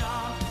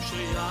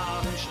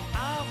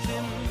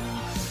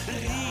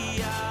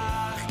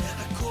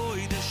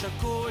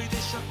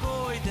הקוידש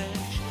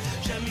הקוידש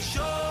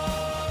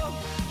שמשום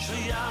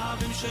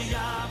שייבים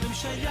שייבים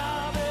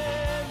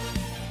שייבים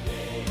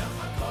ריח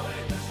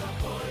הקוידש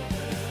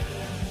הקוידש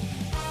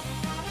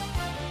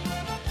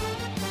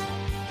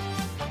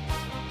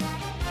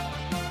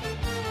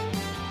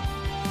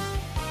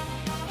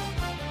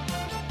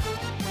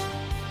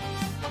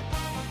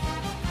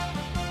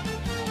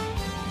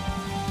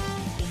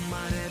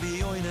ומרבי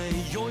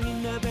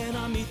יוינה בין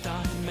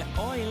המיטה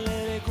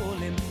מאוילה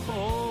לגולם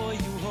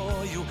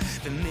hoyu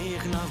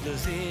ונך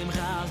נבלזים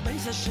רז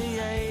בייזה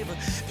שייב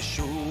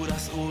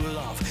ושוras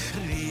ulov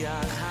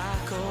riach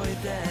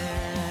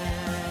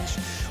hakoidesh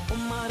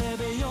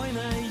ומרבי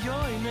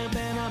יוינה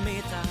בין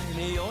המיטה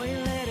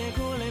מאוילה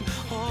לגולם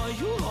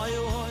hoyu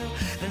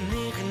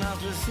ונך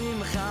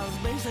נבלזים רז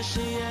בייזה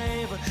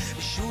שייב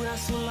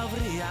ושוras ulov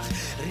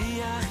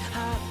riach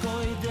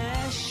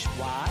hakoidesh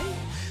why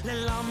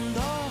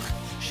ללמדוך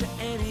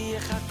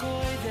שאריח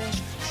הקוידש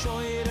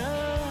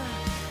שוירה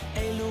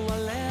אלו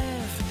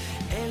הלב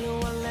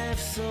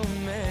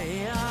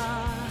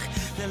סומח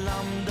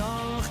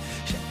ללמדוך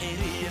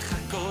שאריח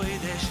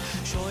הקוידש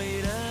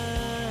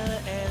שוירה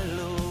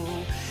אלו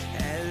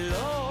על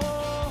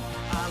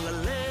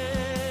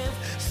הלב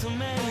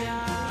סומח.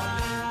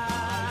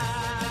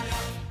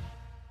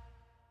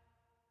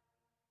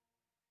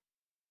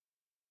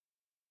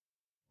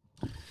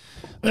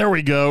 There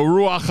we go.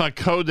 Ruach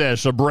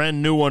HaKodesh, a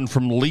brand new one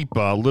from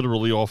Lipa,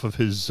 literally off of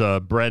his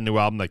brand new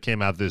album that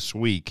came out this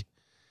week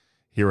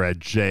here at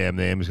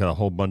JM. He's got a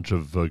whole bunch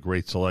of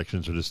great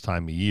selections for this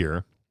time of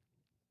year.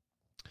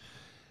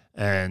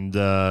 And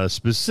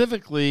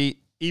specifically,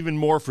 even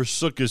more for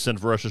Sukkot and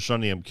for Rosh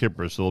Hashanah Yom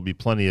Kippur. So there'll be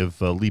plenty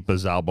of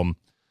Lipa's album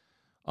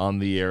on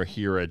the air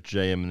here at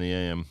JM in the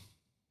AM.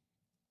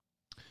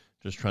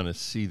 Just trying to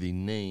see the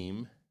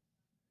name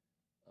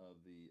of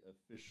the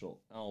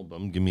official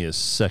album. Give me a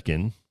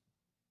second.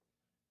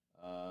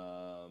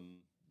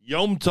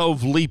 Yom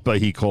Tov Lipa,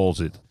 he calls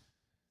it.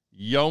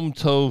 Yom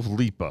Tov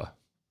Lipa.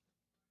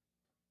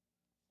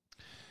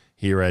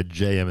 Here at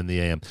JM in the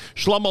AM.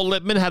 Shlomo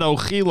Lippman had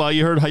Ochila.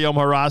 You heard Hayom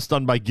Haras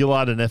done by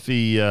Gilad and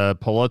Effie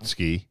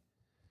Polotsky.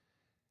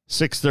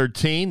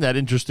 613, that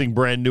interesting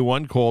brand new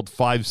one called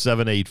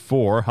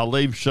 5784.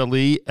 Halev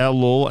Shali,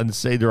 Elul, and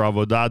Seder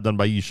Avodah done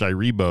by Yishai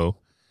Ribo.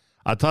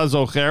 Ataz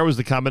Ocher was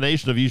the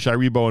combination of Yishai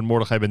Ribo and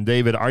Mordechai Ben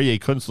David. Aryeh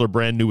Kunstler,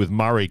 brand new with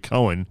Mari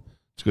Cohen.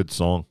 It's a good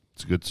song.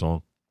 It's a good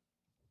song.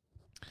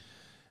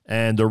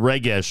 And the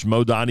Regesh,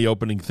 Modani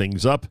opening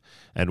things up.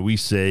 And we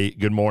say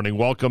good morning.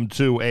 Welcome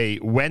to a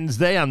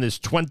Wednesday on this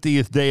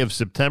 20th day of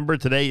September.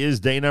 Today is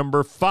day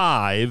number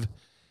 5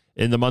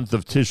 in the month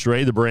of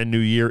Tishrei. The brand new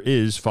year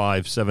is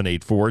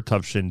 5784,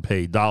 Tavshin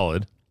Pei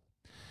Daled.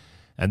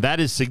 And that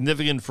is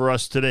significant for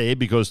us today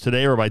because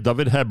today Rabbi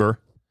Dovid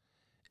Heber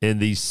in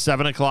the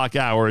 7 o'clock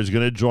hour is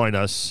going to join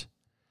us.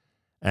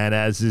 And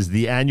as is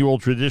the annual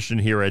tradition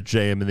here at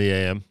JM in the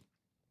AM,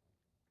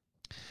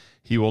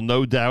 he will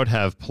no doubt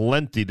have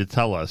plenty to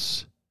tell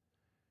us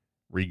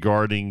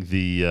regarding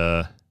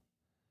the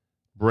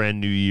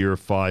brand new year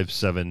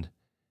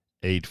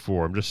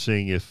 5784. I'm just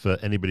seeing if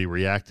anybody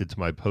reacted to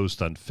my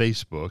post on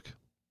Facebook.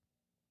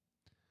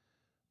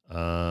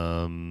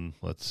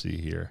 Let's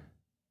see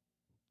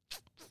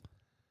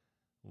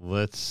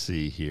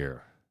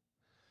here.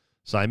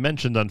 So I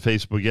mentioned on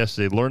Facebook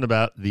yesterday, learn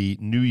about the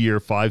New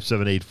Year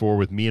 5784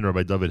 with me and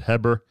Rabbi Dovid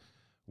Heber.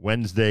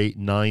 Wednesday,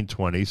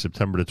 9/20,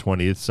 September the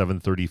 20th,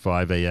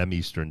 7:35 a.m.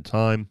 Eastern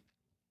Time.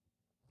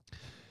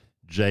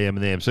 JM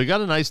and AM. So he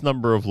got a nice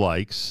number of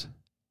likes.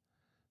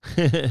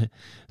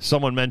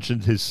 Someone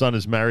mentioned his son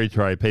is married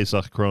to Rabbi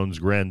Pesach Kron's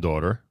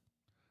granddaughter.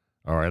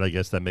 All right, I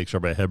guess that makes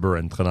Rabbi Heber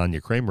and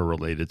Chananya Kramer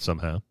related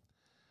somehow.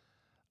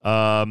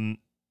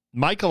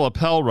 Michael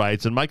Appel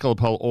writes, and Michael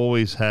Appel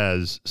always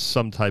has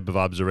some type of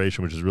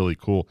observation, which is really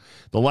cool.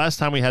 The last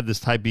time we had this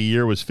type of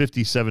year was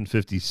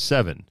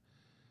 5757.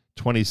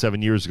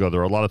 27 years ago.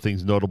 There are a lot of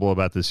things notable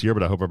about this year,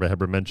 but I hope Rabbi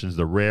Heber mentions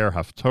the rare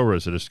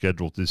Haftorahs that are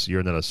scheduled this year,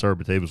 and then Asar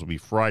B'Tevis will be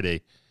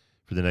Friday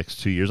for the next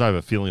 2 years. I have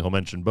a feeling he'll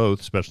mention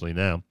both, especially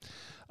now.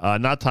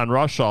 Natan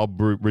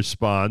Rashal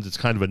responds, it's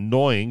kind of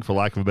annoying, for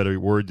lack of a better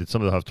word, that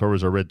some of the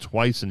Haftorahs are read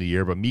twice in a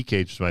year, but Miketz,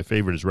 which is my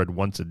favorite, is read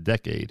once a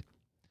decade.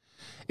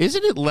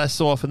 Isn't it less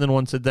often than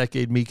once a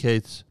decade,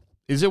 Miketz?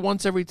 Is it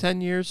once every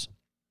 10 years?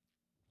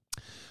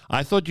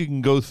 I thought you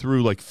can go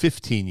through like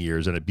 15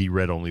 years and it be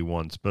read only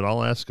once, but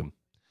I'll ask him.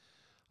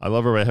 I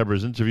love Rabbi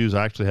Heber's interviews.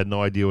 I actually had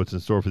no idea what's in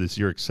store for this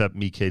year except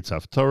Miketz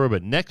Haftorah,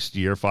 but next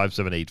year,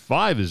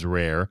 5785 is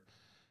rare.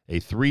 A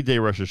 3-day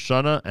Rosh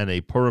Hashanah and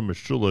a Purim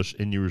Meshulosh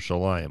in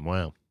Yerushalayim.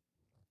 Wow.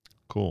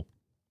 Cool.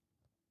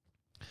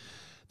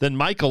 Then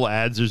Michael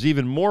adds, there's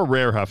even more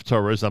rare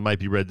Haftorahs that might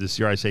be read this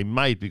year. I say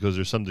might because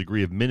there's some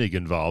degree of minig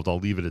involved. I'll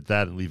leave it at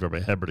that and leave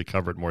Rabbi Heber to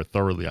cover it more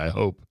thoroughly, I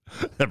hope.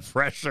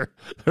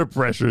 The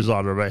pressure's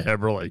on Rabbi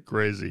Heber like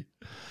crazy.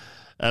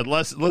 And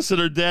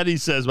listener Danny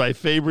says, my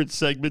favorite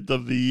segment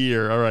of the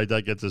year. All right,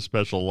 that gets a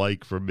special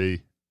like from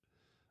me.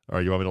 All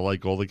right, you want me to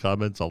like all the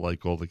comments? I'll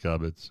like all the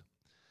comments.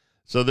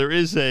 So there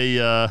is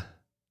a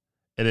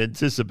an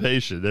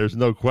anticipation. There's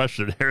no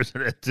question. There's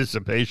an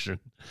anticipation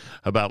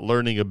about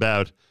learning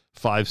about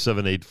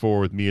 5784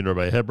 with me and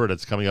Rabbi Heber.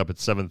 That's coming up at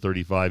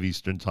 7:35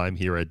 Eastern Time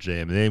here at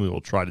JMA. We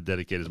will try to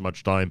dedicate as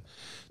much time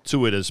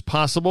to it as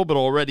possible, but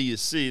already you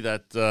see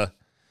that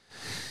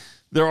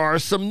there are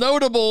some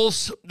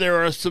notables.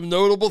 There are some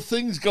notable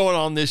things going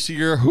on this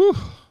year. Whew.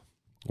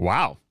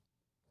 Wow.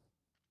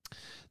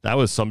 That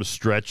was some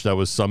stretch. That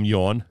was some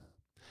yawn.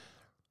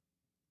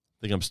 I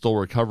think I'm still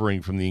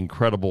recovering from the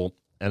incredible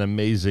and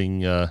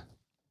amazing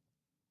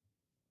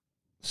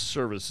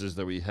services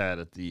that we had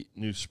at the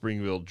New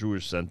Springville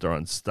Jewish Center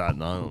on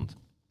Staten Island.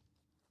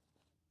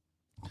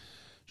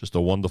 Just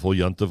a wonderful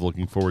yontiv.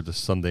 Looking forward to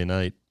Sunday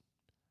night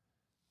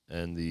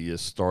and the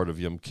start of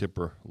Yom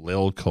Kippur,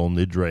 Leil Kol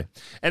Nidre.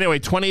 Anyway,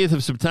 20th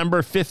of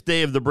September, 5th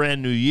day of the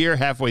brand new year,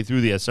 halfway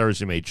through the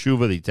Aseres Yemei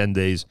Tshuva, the 10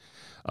 days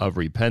of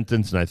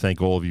repentance, and I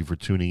thank all of you for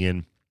tuning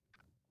in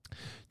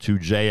to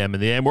JM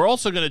in the AM. We're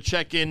also going to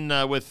check in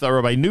with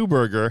Rabbi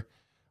Neuberger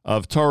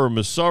of Torah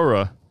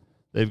Umesorah.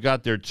 They've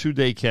got their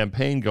 2-day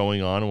campaign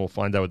going on, and we'll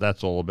find out what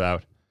that's all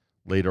about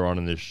later on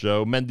in this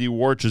show. Mendy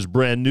Warch's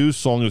brand new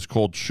song is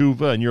called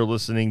Tshuva, and you're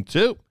listening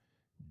to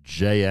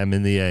JM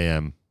in the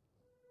AM.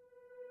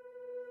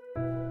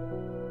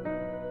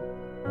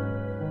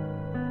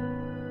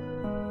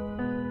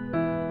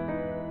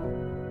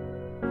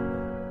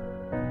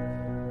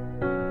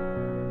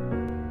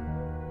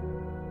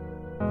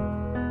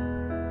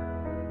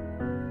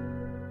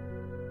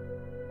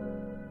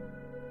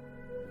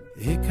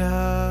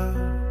 Ikar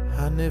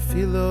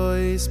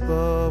hanefilois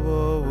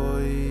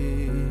bovois,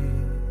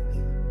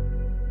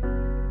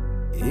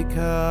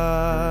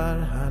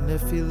 Ikar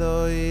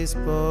hanefilois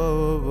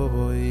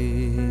bovois,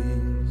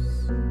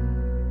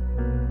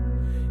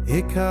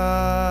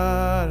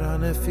 Ikar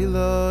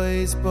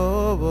hanefilois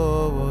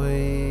bovois,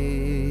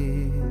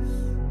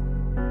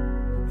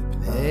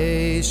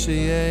 B'nei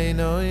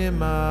sheyeino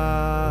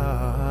imamin,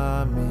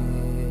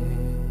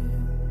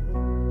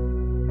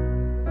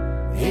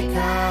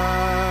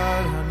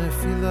 Ikar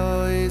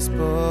hanefilois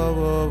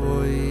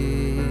bovois,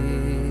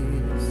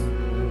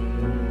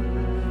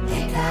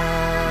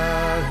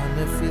 Ikar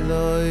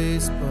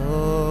hanefilois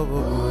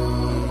bovois,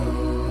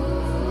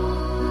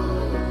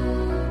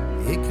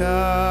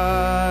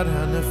 Ikar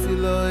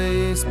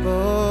hanefilois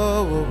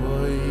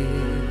bovois,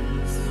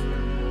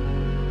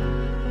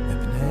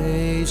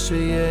 Epnei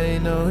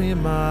sheyeino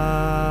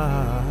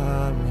imamin,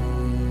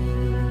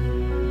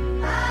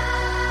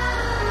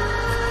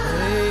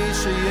 Epnei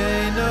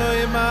sheyeino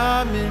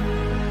imamin,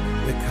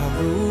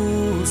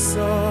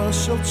 Bekaluso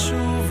shel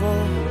tshuva,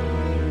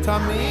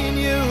 Tamin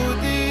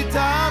Yehudi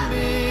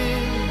tamin,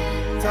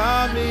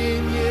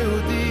 Tamin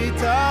Yehudi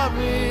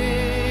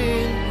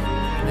tamin,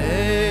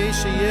 Pnei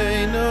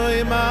sheyeino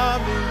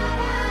imamin,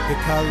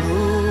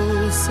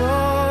 Bekaluso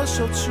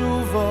shel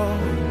tshuva,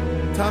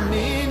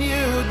 Tamin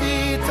Yehudi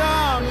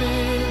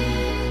tamin,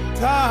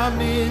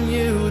 Tamin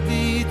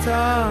Yehudi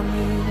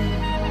tamin.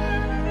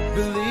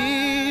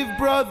 Believe,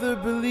 brother,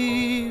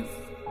 believe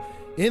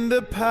in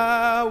the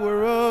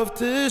power of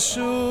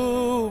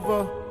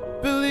Teshuvah.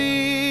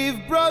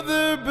 Believe,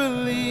 brother,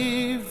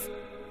 believe.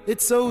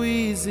 It's so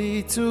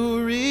easy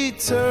to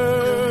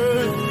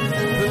return.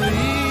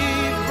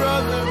 Believe,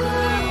 brother,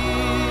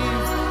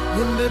 believe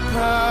in the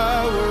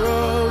power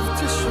of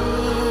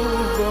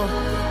Teshuvah.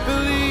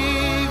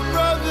 Believe,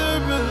 brother,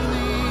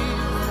 believe.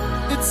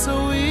 It's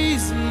so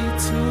easy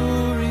to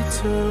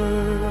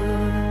return.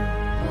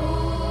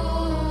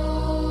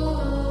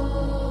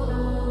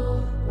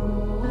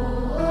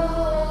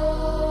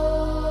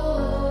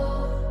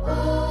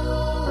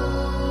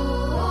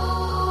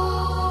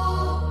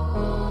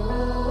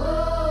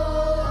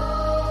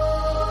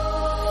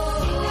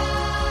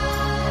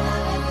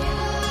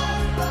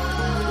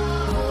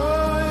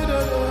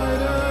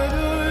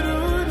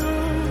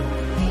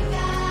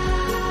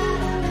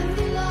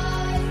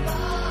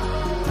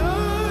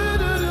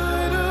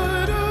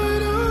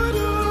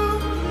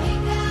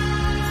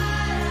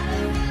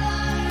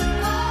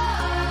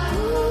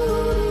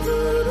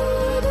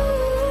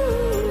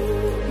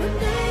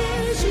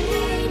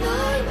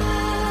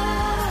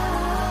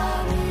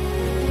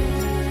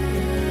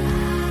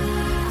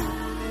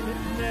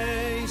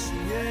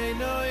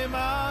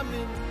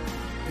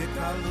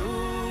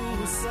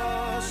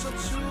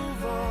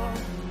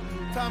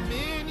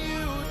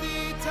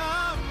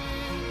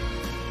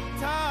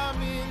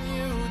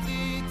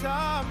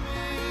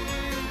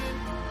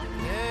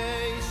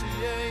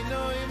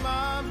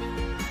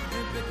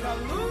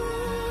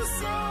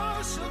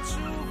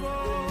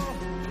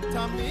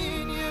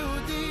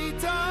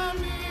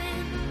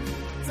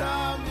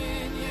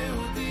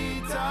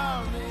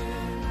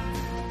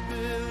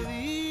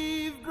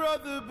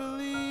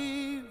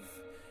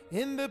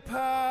 In the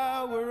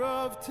power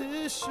of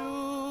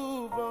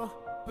Teshuvah,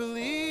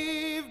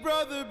 believe,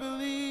 brother,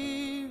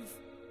 believe.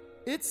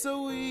 It's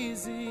so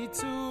easy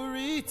to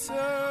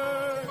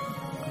return.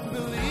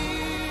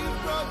 Believe,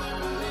 brother,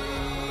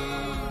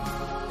 believe.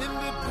 In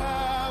the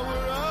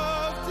power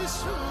of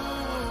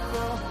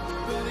Teshuvah,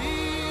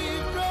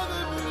 believe,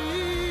 brother,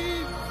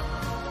 believe.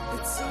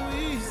 It's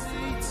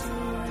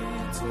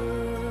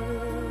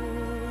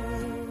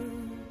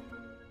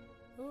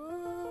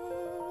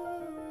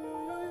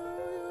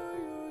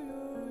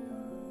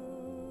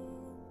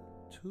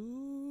to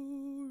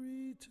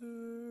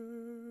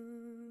return.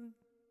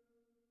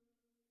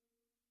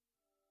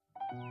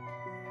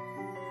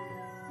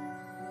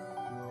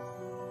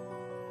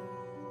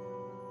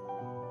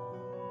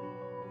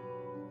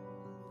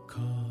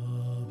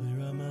 Kol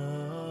b'rama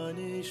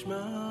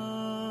nishma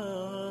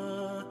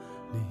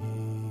lihi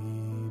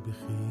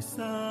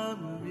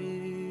b'chisarim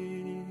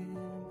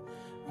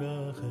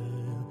Rachel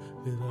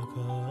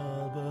mivaka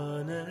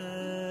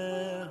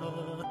baneha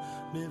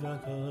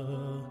mivaka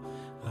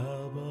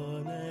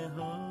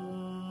abaneha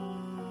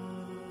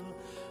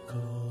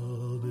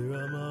Kol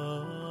b'rama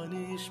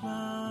nishma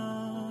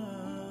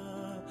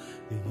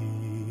lihi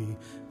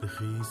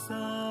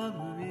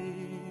b'chisarim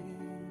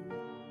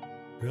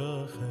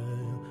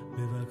Rachel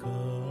mivaka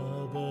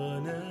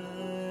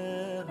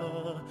baneha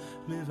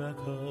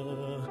mivaka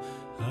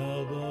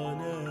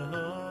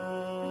abaneha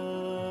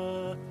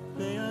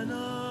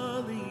me'ana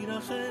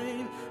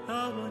linachem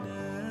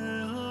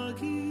abaneha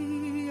ki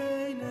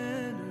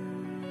einenu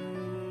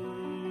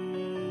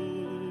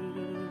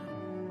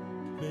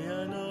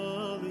me'ana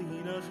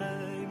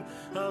linachem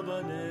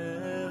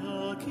abaneha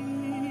ki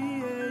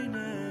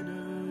einenu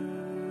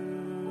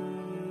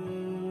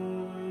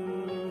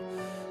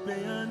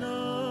me'ana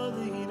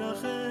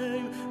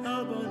linachem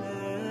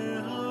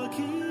abaneha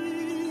ki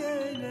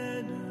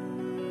einenu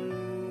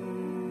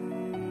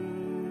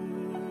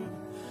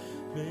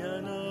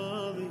me'ana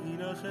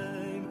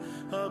linachem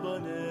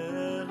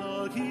abaneha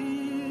ki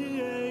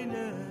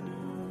einenu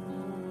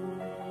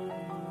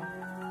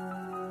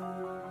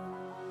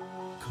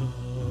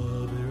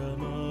Kol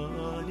b'rama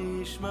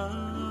nishma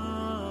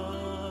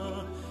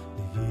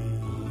lihi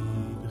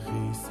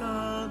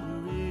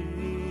b'chisarim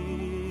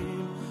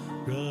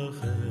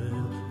Rachel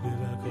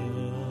mivaka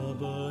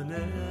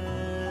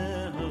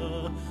baneha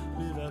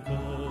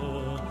mivaka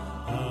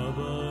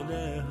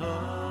abaneha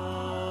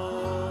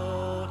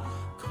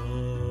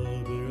Kol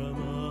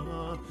b'rama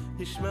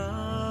nishma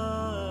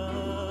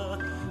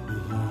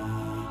lihi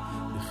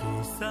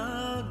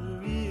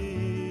b'chisarim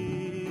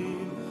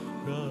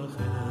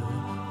Rachel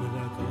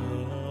mivaka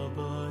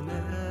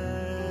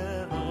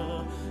baneha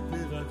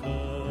mivaka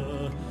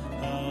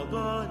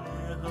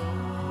abaneha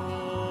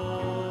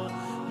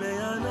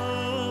me'ana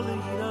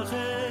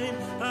linachem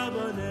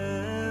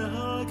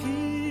abaneha ki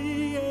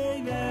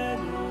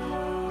einenu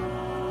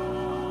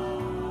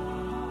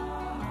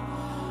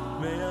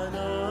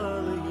me'ana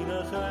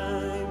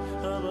linachem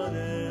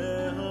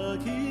abaneha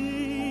ki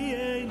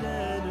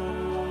einenu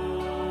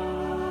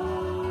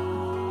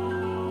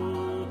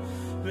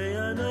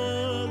me'ana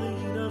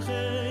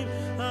linachem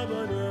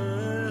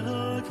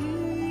abaneha ki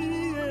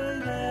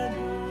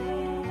einenu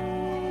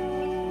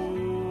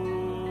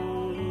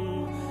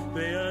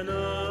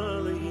me'ana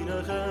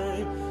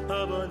linachem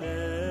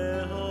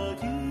abaneha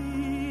ki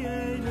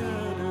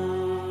einenu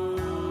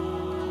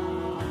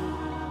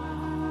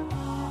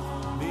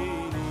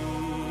mini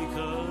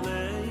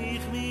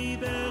koleich mi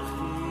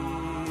bechi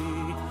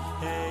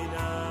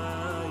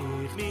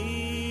einayich mi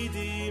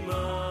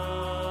dima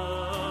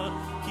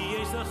ki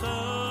yesh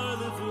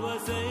lachal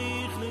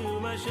v'laseichnu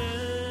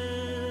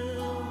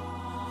Hashem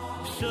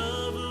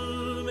shavu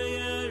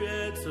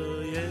me'eretz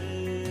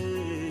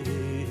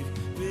oyev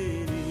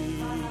mini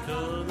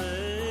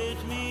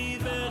koleich mi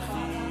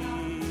bechi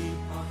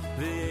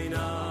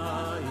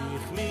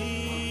ve'einayich mi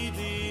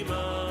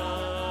dima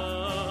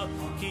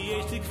ki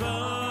yesh tikva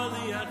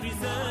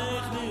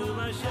li'achrizechnu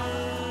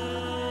Hashem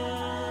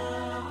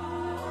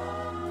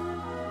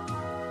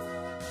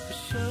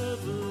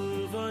shavu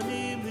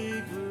vanim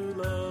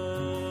ligvulah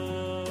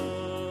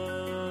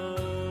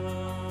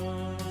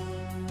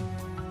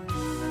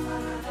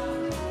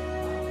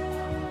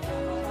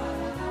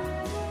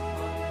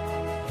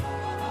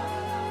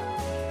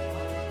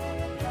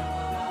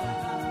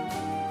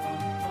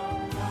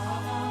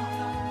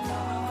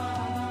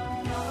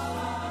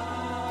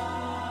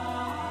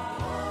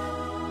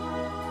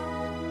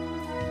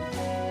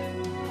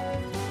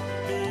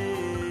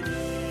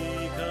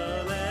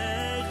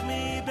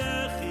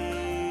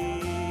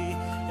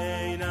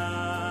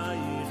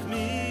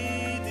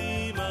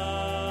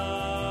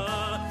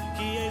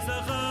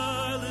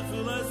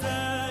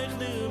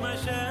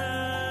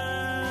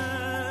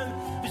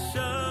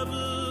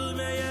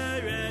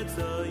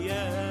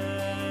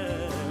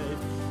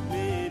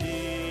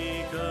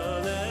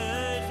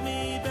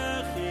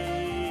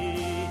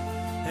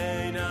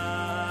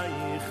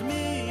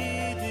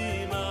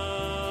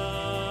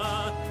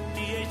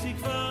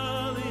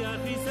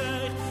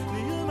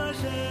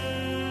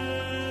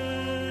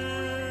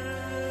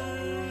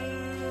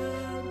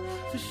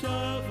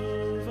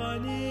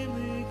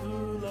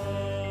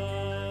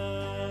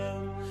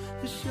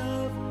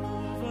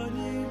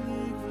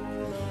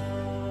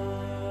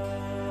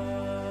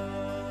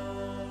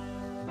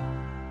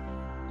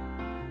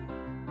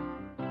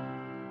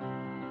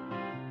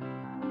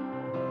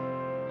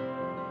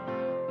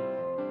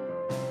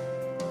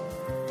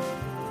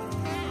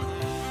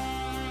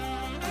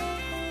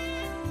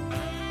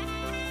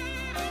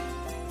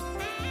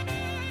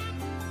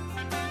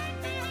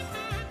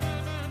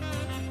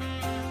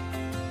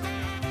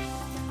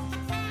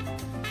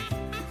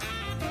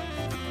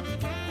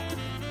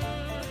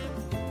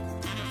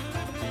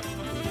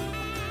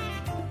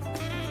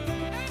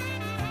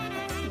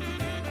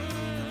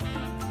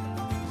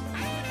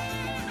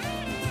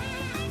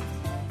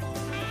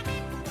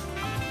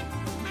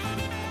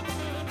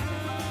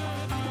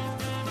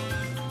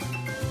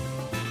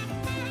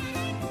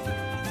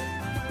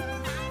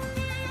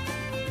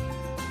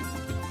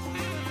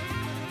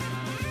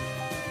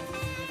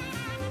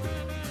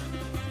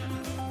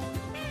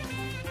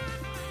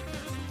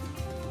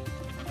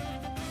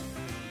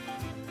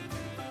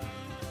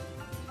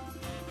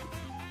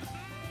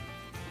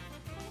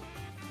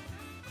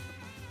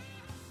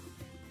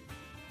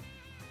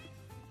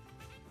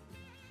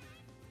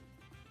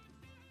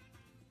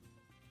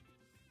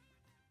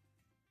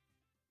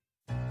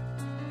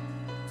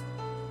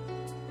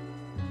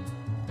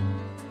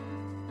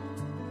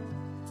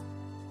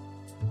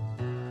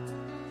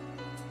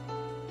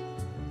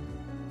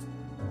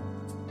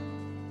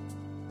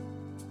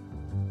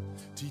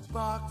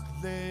תדבק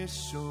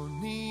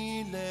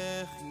לשוני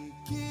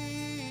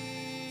לחיקי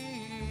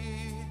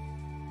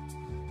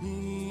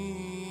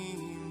אם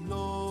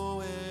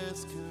לא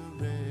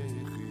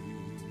אזכרכי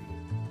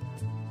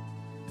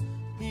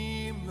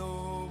אם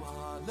לא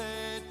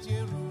אעלה את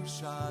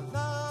ירושלים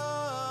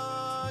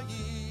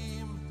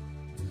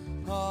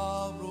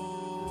על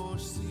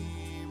ראש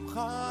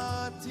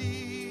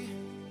שמחתי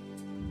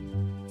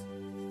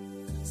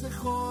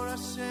זכור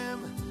השם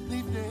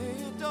לבני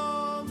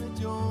אדום את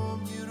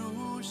יום ירושלים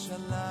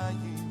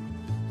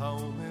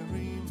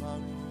האומרים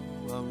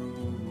ארו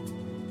ארו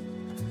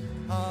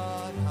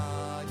עד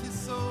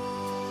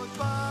היסוד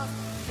בה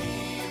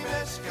אם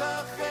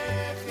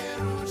אשכחך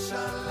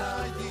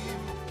ירושלים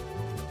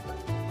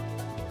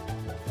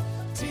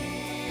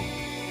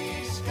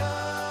תשכח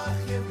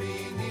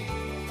ימיני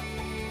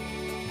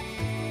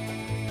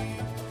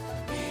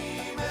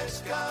אם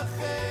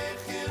אשכחך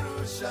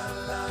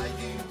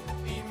ירושלים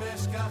אם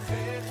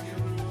אשכחך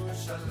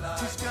ירושלים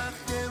תשכח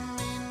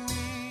ימיני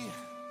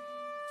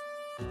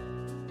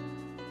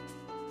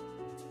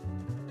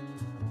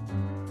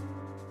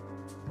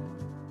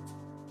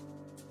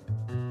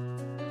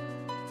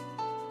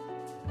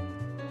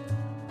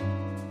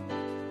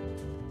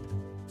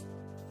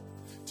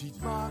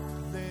תדבק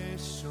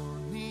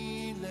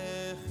לשוני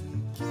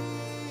לחיקי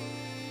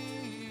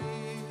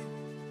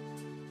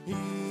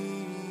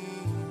אם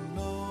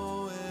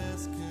לא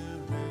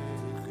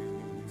אזכרכי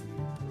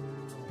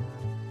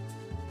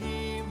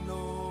אם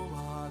לא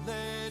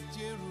אעלה את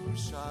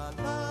ירושלים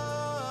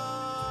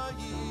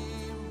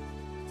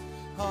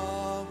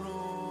על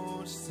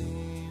ראש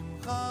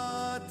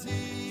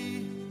שמחתי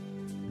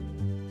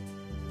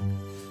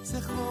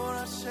זכור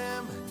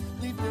השם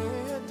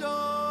לבני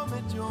אדום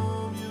את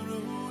יום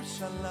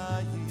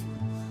ירושלים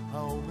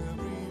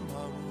האומרים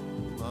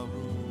ארו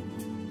ארו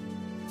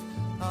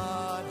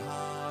עד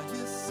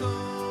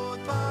היסוד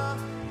בה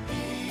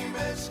אם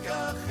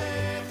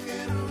אשכחך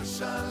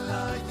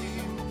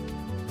ירושלים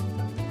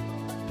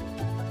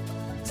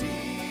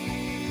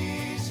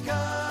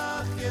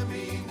תשכח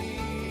ימיני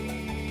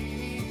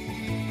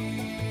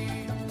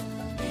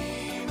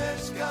אם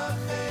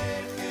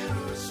אשכחך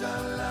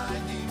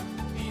ירושלים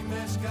אם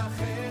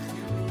אשכחך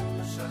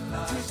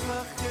ירושלים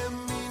תשכח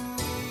ימיני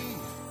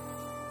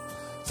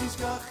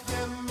תשכח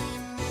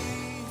ימיני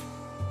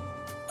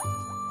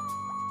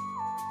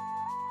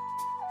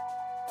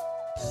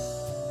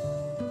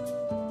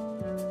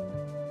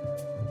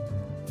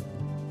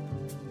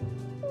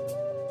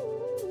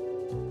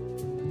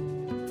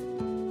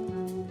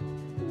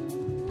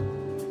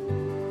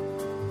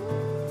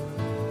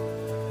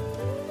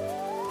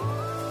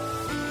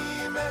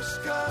אם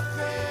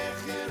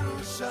אשכחך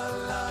ירושלים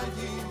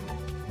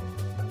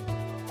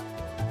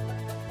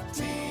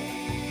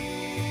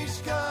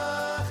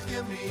תשכח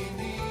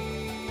ימיני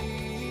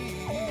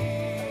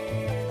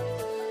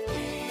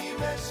אם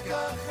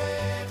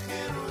אשכחך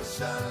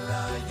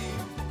ירושלים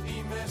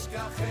אם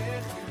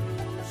אשכחך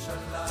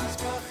ירושלים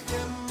תשכח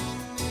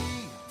ימיני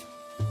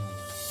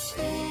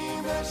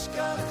אם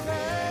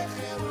אשכחך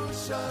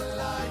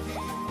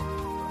ירושלים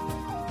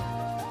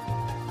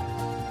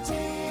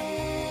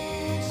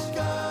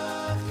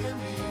תשכח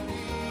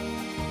ימיני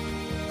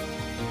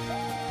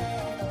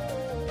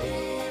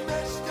אם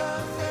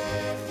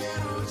אשכחך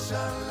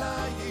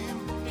ירושלים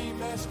אם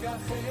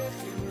אשכחך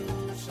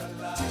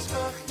ירושלים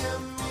תשכח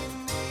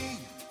ימיני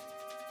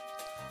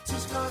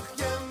תשכח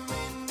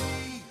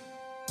ימיני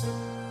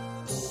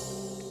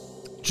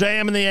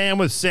JM in the AM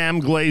with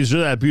Sam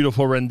Glazer, that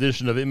beautiful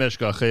rendition of Im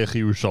Eshkachech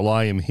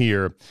Yerushalayim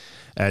here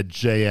at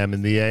JM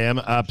in the AM.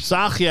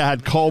 Psachia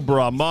had Kol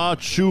Brahma,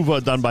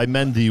 Tshuva done by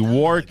Mendy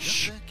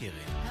Warch.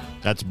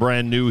 That's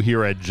brand new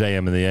here at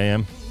JM in the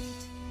AM.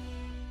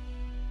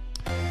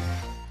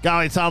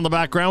 Guys, on the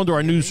background to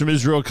our news from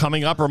Israel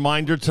coming up.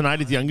 Reminder tonight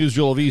at the Young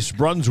Israel of East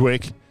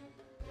Brunswick,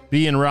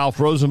 B and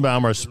Ralph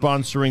Rosenbaum are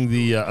sponsoring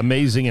the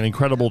amazing and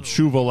incredible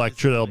Tshuva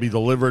lecture that will be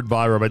delivered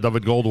by Rabbi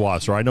Dovid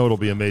Goldwasser. I know it'll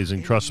be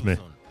amazing. Trust me.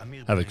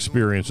 Have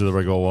experience with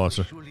Rabbi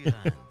Goldwasser.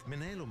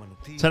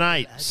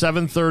 Tonight,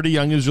 7:30,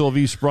 Young Israel of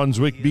East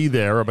Brunswick. Be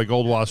there. Rabbi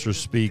Goldwasser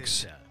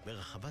speaks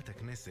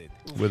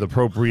with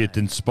appropriate,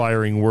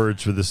 inspiring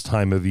words for this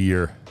time of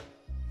year.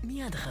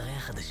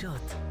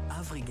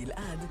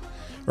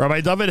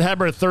 Rabbi Dovid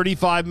Heber,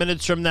 35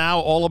 minutes from now,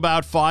 all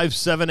about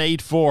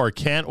 5784.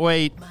 Can't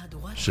wait.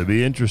 Should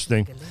be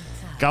interesting.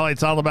 Galei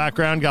Tzal in the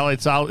background. Galei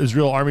Tzal,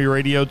 Israel Army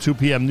Radio. 2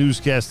 p.m.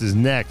 newscast is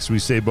next. We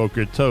say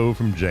Boker Tov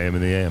from JM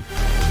in the AM.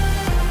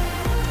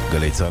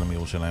 גלי צהל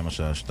מירושלים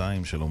השעה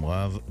 2, שלום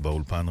רב,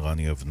 באולפן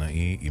רני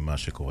אבנאי עם מה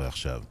שקורה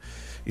עכשיו.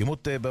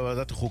 עימות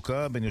בוועדת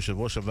החוקה בין יושב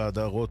ראש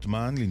הוועדה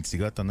רוטמן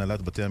לנציגת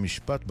הנהלת בתי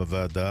המשפט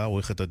בוועדה,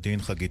 עורכת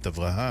הדין חגית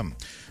אברהם.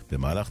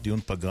 במהלך דיון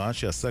פגרה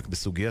שעסק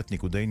בסוגיית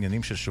ניגודי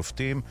עניינים של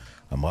שופטים,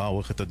 אמרה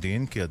עורכת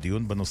הדין כי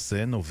הדיון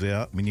בנושא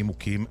נובע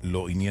מנימוקים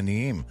לא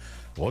ענייניים.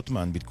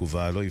 רוטמן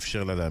בתגובה לא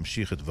אפשר לה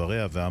להמשיך את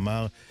דבריה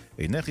ואמר,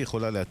 אינך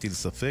יכולה להטיל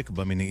ספק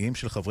במניעים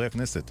של חברי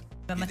הכנסת.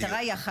 והמטרה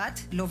היא אחת,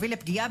 להוביל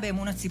לפגיעה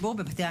באמון הציבור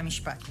בבתי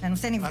המשפט.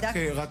 הנושא נבדק...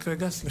 רק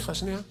רגע, סליחה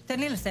שנייה. תן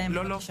לי לסיים.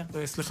 לא,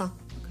 סליחה.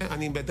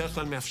 אני בדרך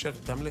כלל מאפשר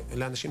גם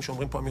לאנשים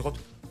שאומרים פה אמירות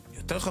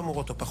יותר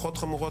חמורות או פחות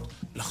חמורות,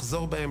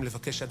 לחזור בהם,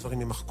 לבקש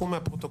שהדברים ימחקו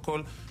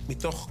מהפרוטוקול,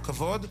 מתוך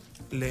כבוד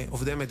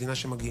לעובדי המדינה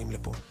שמגיעים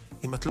לפה.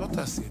 אם את לא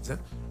תעשי את זה,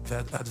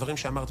 והדברים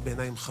שאמרת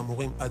בעיניים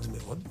חמורים עד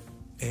מאוד,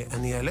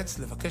 אני אאלץ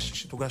לבקש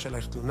שתוגש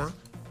עלייך תלונה.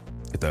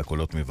 את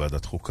הקולות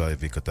מוועדת חוקה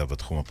הביא כתב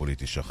התחום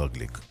הפוליטי שחר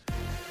גליק.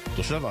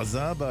 תושב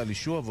עזה בעל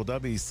אישור עבודה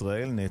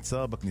בישראל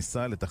נעצר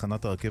בכניסה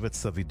לתחנת הרכבת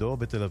סבידור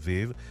בתל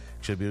אביב,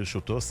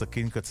 כשברשותו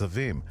סכין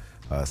קצבים.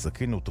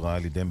 הסכין נותרה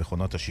על ידי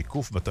מכונת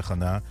השיקוף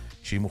בתחנה,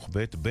 שהיא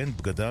מוחבאת בין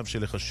בגדיו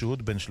של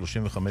החשוד בן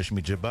 35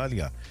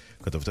 מג'באליה.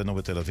 כתבתנו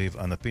בתל אביב,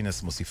 אנה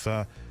פינס,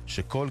 מוסיפה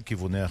שכל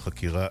כיווני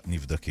החקירה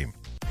נבדקים.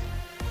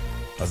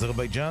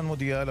 אזרבייג'אן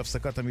מודיעה על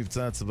הפסקת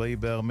המבצע הצבאי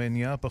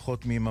בארמניה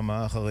פחות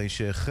מיממה אחרי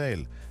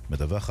שהחל.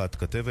 מדווחת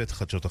כתבת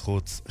חדשות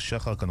החוץ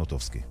שחר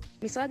קנוטובסקי.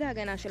 משרד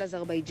ההגנה של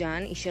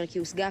אזרבייג'אן אישר כי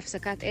הושגה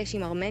הפסקת אש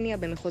עם ארמניה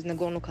במחוז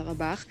נגורנו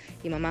קרבאח,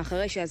 יממה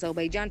אחרי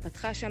שאזרבייג'אן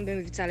פתחה שם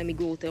במבצע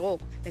למיגור טרור.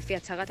 לפי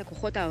הצהרת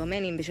הכוחות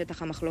הארמנים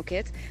בשטח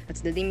המחלוקת,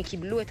 הצדדים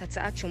קיבלו את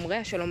הצעת שומרי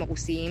השלום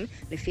הרוסיים,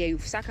 לפי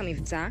יופסק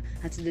המבצע,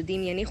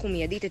 הצדדים יניחו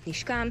מיידית את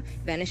נשקם,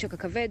 והנשק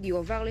הכבד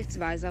יועבר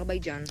לצבא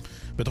אזרבייג'אן.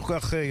 בתוך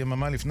כך,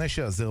 יממה לפני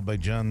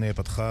שאזרבייג'אן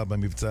פתחה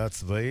במבצע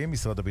הצבאי,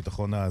 משרד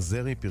הביטחון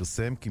האזרי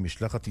פרסם כי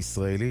משלחת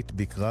ישראלית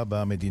ביקרה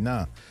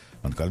במדינה.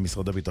 מנכ"ל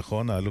משרד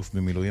הביטחון, האלוף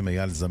במילואים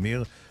אייל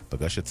זמיר,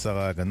 פגש את שר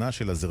ההגנה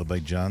של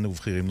אזרבייג'אן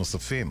ובכירים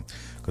נוספים.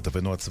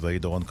 כתבנו הצבאי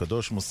דורון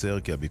קדוש מוסר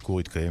כי הביקור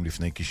התקיים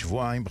לפני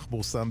כשבועיים, אך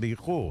פורסם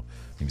באיחור.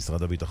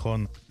 ממשרד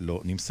הביטחון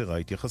לא נמסרה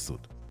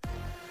התייחסות.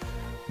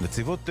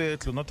 נציבות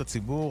תלונות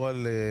הציבור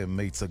על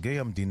מיצגי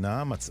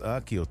המדינה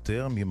מצאה כי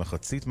יותר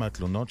ממחצית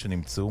מהתלונות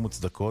שנמצאו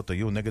מוצדקות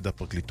היו נגד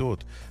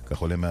הפרקליטות, כך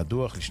עולה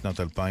מהדוח לשנת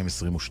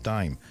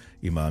 2022.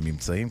 עם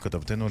הממצאים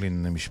כתבתנו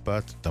לענייני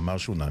משפט תמר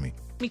שונמי.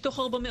 מתוך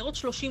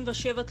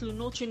 437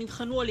 תלונות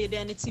שנבחנו על ידי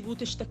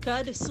הנציבות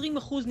אשתקד,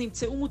 20%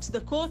 נמצאו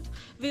מוצדקות,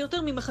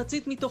 ויותר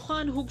ממחצית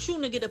מתוכן הוגשו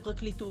נגד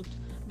הפרקליטות.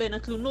 בין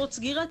התלונות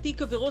סגירת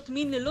תיק עבירות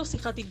מין ללא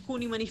שיחת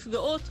עדכון עם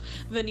הנפגעות,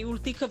 וניהול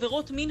תיק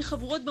עבירות מין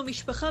חבורות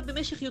במשפחה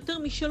במשך יותר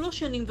מ3.5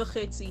 שנים.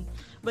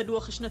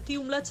 בדוח השנתי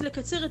הומלץ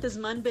לקצר את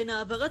הזמן בין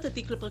העברת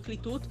התיק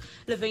לפרקליטות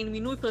לבין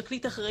מינוי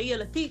פרקליט אחראי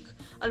על התיק,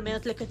 על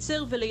מנת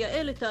לקצר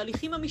ולייעל את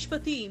ההליכים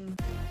המשפטיים.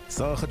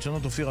 שר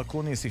החדשנות אופיר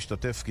אקוניס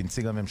השתתף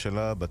כנציג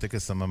הממשלה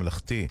בטקס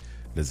הממלכתי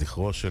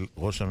לזכרו של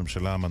ראש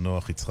הממשלה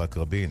המנוח יצחק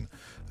רבין.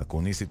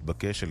 אקוניס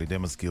התבקש על ידי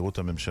מזכירות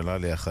הממשלה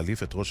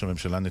להחליף את ראש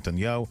הממשלה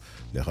נתניהו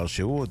לאחר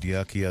שהוא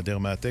הודיע כי ייעדר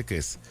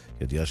מהטקס,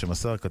 ידיעה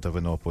שמסר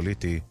כתבנו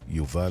הפוליטי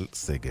יובל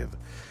סגב.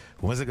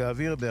 ומזג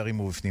האוויר בערים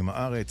ובפנים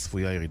הארץ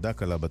צפויה ירידה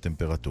קלה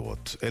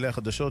בטמפרטורות. אלה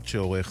החדשות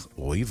שעורך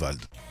רועי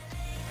ולד.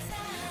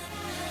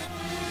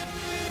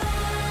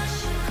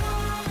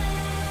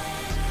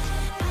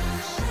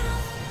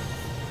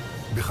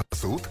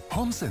 בחסות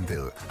הום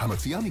סנטר,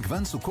 המציע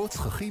מגוון סוכות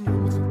צחכים.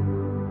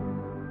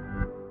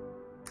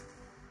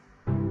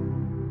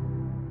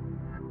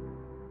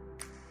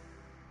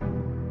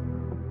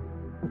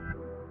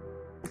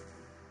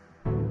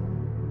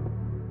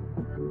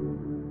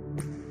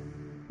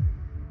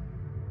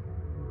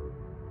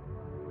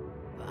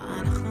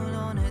 ואנחנו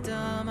לא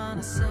נדע מה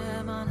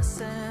נעשה, מה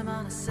נעשה,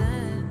 מה נעשה,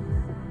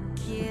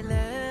 כי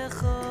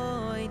ילך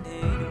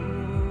עינינו.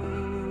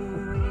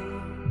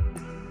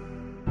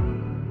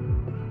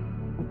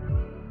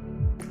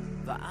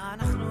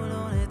 ואנחנו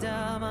לא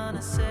נדע מה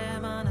נעשה,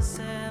 מה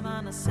נעשה,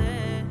 מה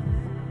נעשה,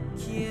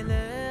 כי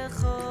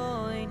ילך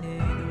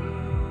עינינו.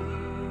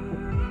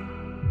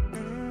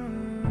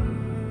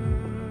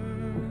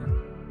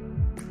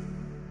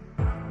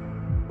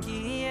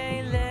 כי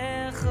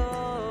ילך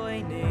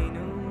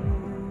עינינו.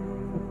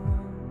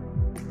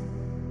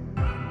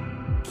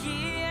 כי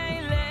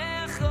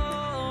ילך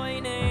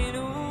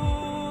עינינו.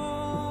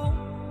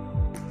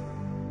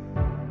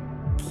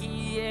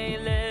 כי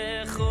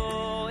ילך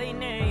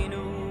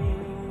עינינו.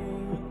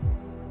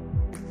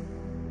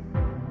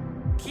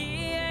 כי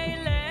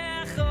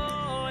ילך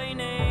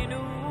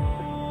עינינו.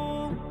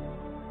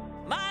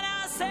 מה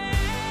נעשה?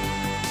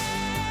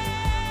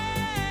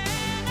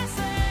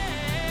 נעשה.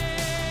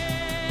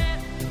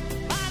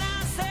 מה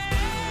נעשה?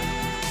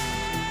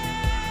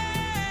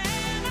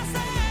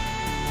 נעשה.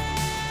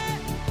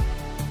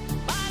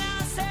 מה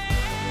נעשה?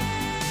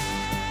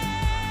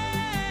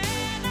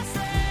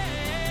 נעשה.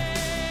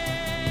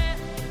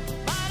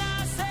 מה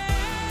נעשה?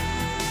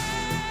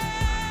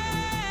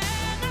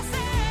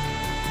 נעשה.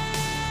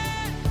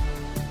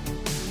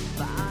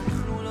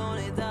 ואנחנו לא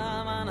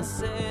נדע מה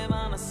נעשה,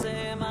 מה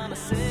נעשה, מה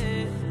נעשה,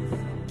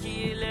 כי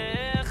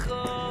ילך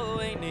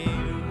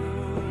עינינו.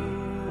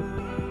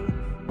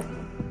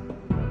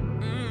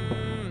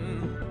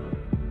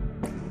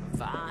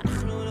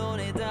 ואנחנו לא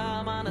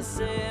נדע מה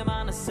נעשה,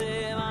 מה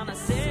נעשה, מה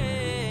נעשה,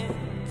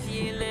 כי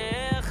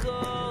ילך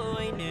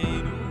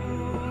עינינו.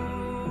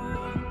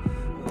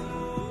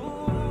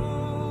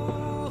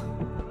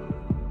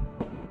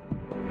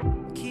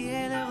 כי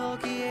ילך,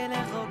 כי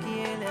ילך, כי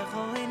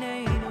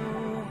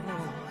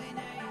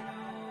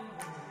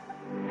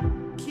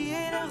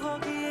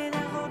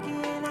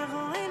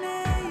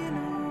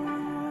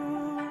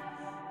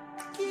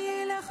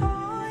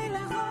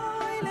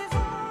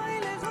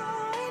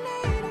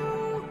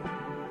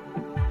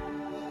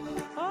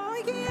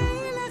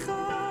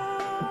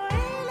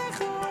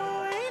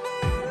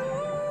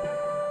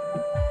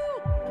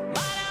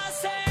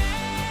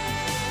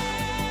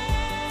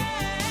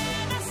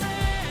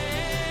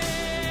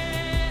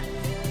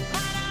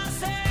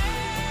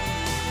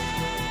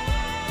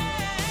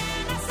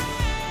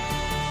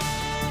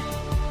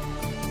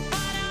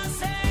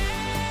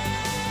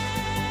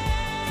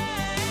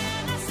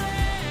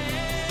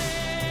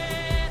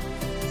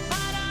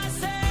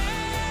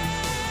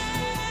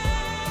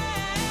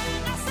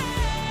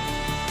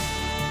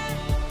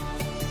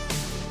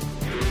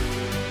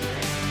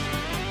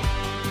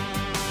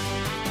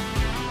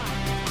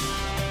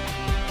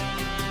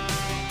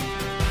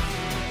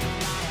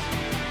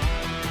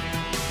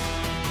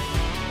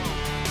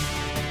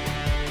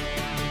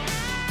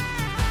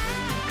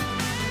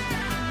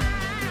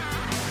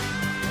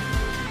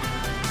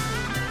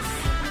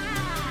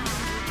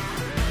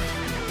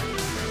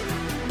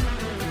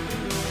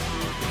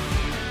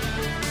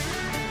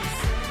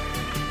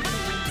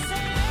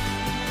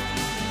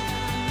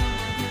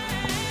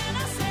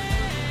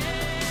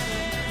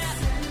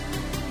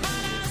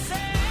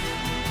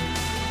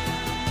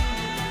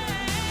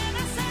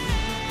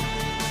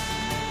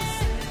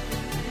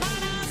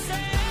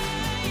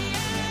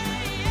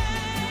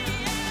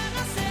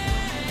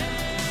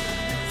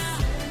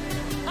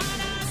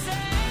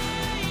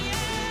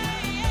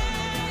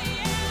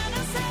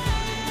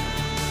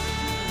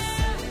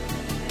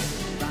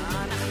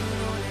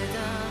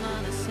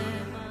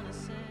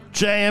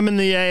JM in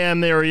the AM,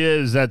 there he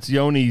is. That's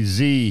Yoni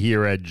Z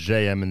here at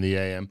JM in the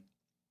AM.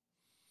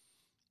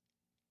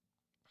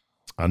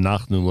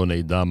 Anachnu lo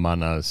neida ma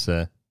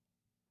na'aseh.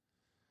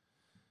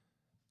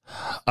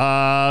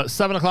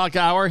 7 o'clock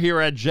hour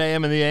here at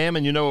JM in the AM,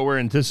 and you know what we're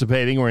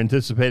anticipating. We're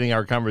anticipating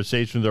our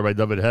conversation with Rabbi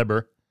Dovid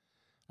Heber,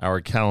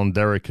 our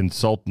calendaric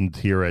consultant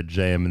here at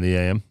JM in the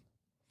AM.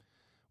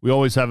 We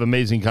always have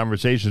amazing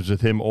conversations with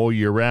him all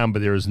year round,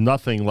 but there is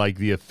nothing like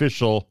the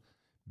official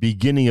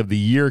beginning of the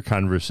year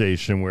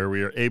conversation where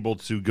we are able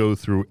to go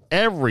through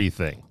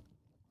everything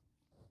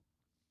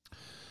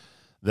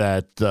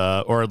that,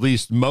 or at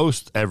least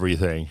most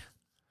everything,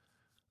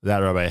 that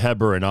Rabbi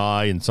Heber and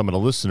I and some of the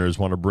listeners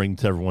want to bring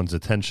to everyone's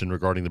attention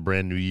regarding the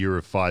brand new year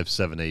of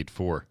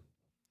 5784.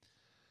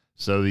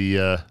 So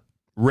the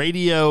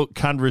radio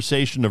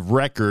conversation of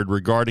record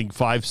regarding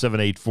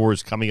 5784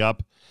 is coming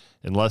up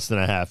in less than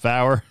a half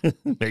hour.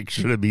 Make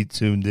sure to be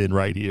tuned in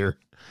right here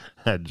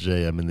at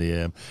JM in the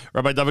AM.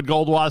 Rabbi David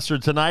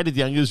Goldwasser tonight at the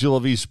Young Israel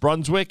of East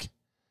Brunswick.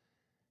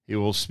 He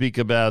will speak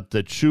about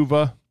the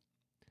tshuva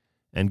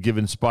and give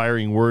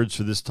inspiring words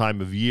for this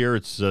time of year.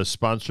 It's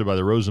sponsored by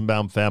the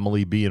Rosenbaum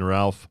family, B and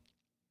Ralph.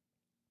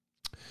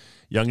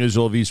 Young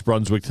Israel of East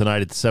Brunswick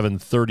tonight at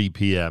 7:30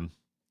 p.m.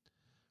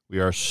 We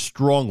are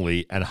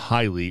strongly and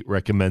highly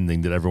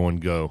recommending that everyone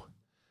go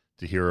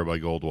to hear Rabbi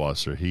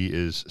Goldwasser. He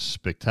is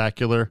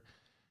spectacular,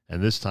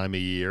 and this time of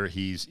year,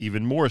 he's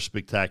even more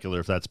spectacular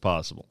if that's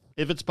possible.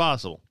 If it's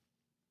possible.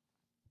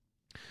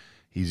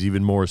 He's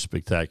even more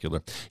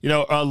spectacular. You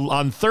know,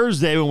 on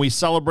Thursday, when we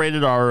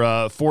celebrated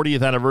our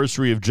 40th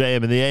anniversary of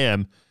JM in the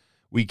AM,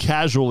 we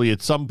casually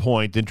at some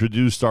point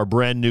introduced our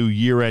brand new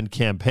year-end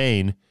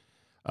campaign,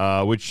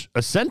 which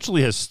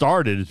essentially has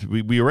started.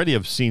 We already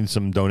have seen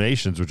some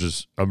donations, which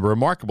is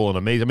remarkable and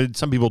amazing. I mean,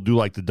 some people do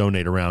like to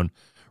donate around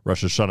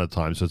Rosh Hashanah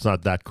time, so it's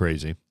not that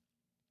crazy.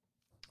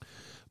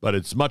 But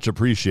it's much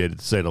appreciated,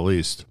 to say the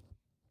least.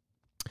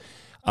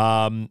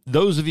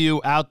 Those of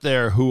you out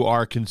there who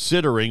are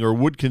considering or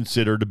would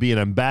consider to be an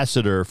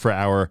ambassador for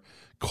our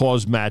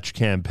Cause Match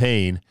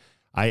campaign,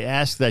 I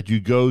ask that you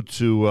go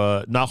to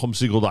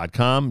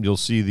NachumSiegel.com. You'll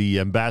see the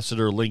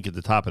ambassador link at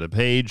the top of the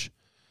page.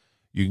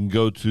 You can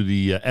go to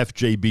the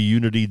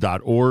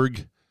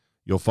fjbunity.org.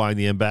 You'll find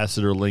the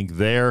ambassador link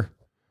there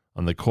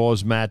on the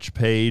Cause Match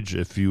page.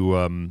 If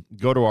you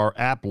go to our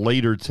app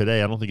later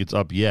today, I don't think it's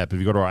up yet, but if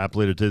you go to our app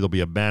later today, there'll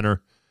be a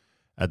banner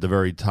at the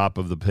very top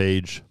of the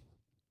page,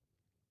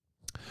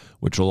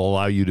 which will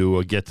allow you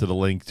to get to the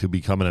link to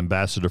become an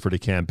ambassador for the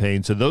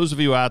campaign. So those of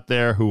you out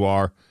there who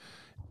are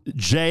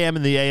JM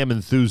and the AM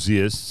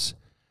enthusiasts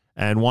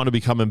and want to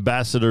become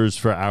ambassadors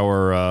for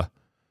our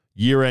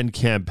year-end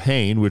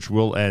campaign, which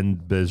will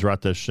end,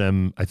 Bezrat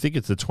Hashem, I think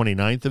it's the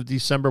 29th of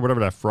December,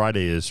 whatever that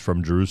Friday is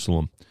from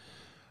Jerusalem.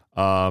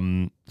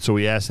 So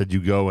we ask that you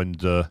go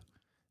and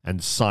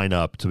sign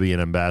up to be an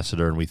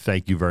ambassador, and we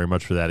thank you very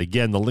much for that.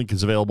 Again, the link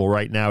is available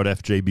right now at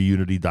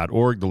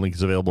fjbunity.org. The link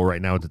is available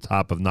right now at the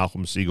top of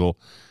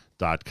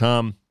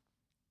NachumSiegel.com.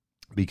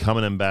 Become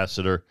an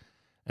ambassador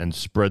and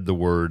spread the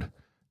word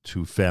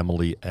to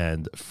family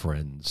and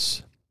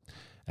friends.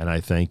 And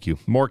I thank you.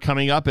 More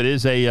coming up. It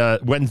is a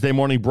Wednesday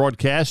morning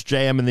broadcast,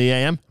 JM in the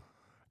AM,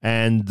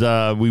 and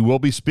we will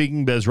be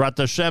speaking Bezrat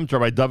Hashem to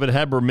Rabbi Dovid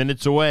Heber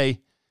minutes away.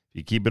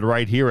 You keep it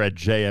right here at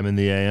JM in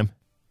the AM.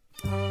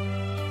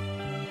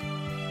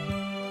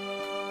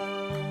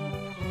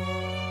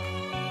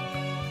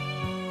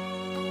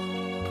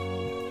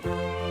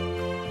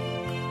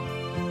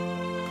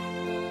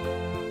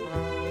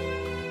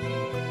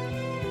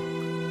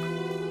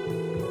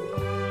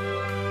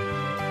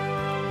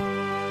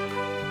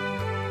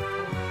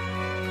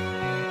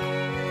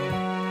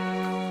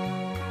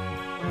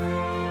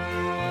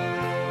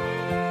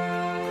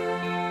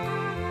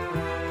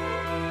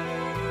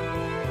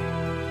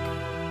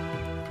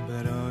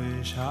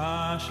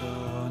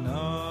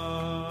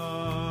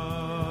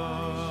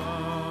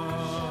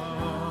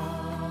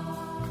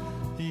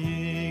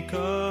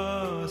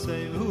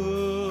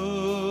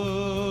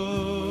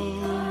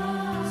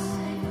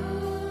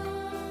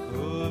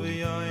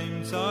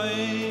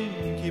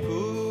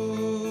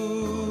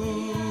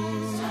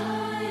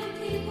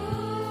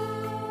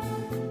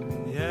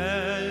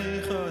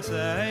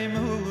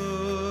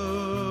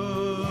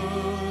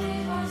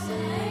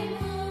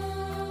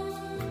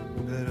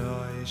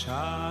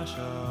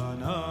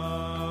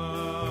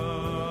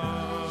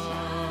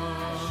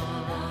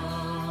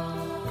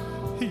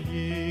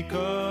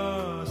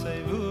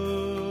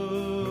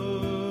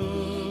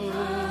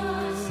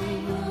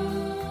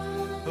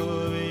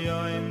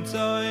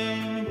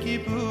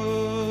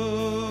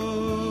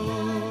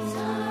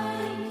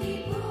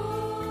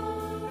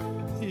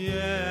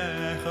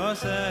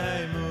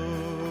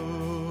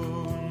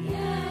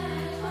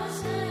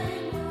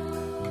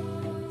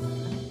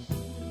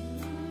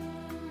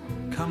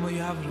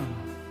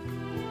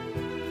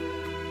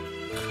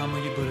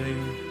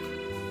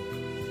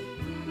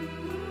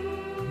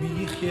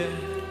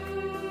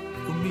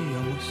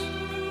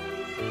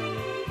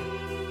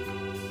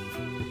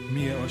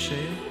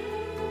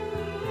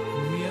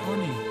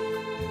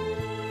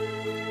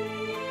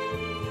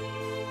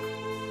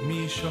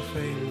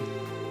 שופל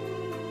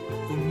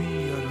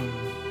ומי ירום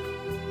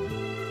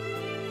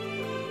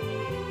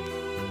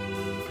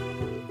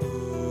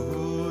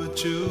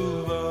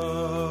ותשובה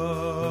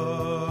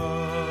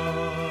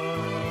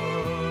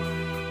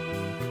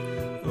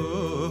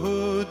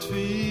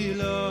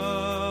ותפילה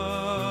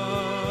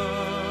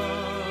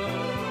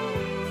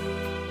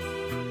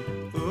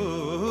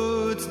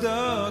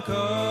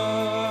וצדקה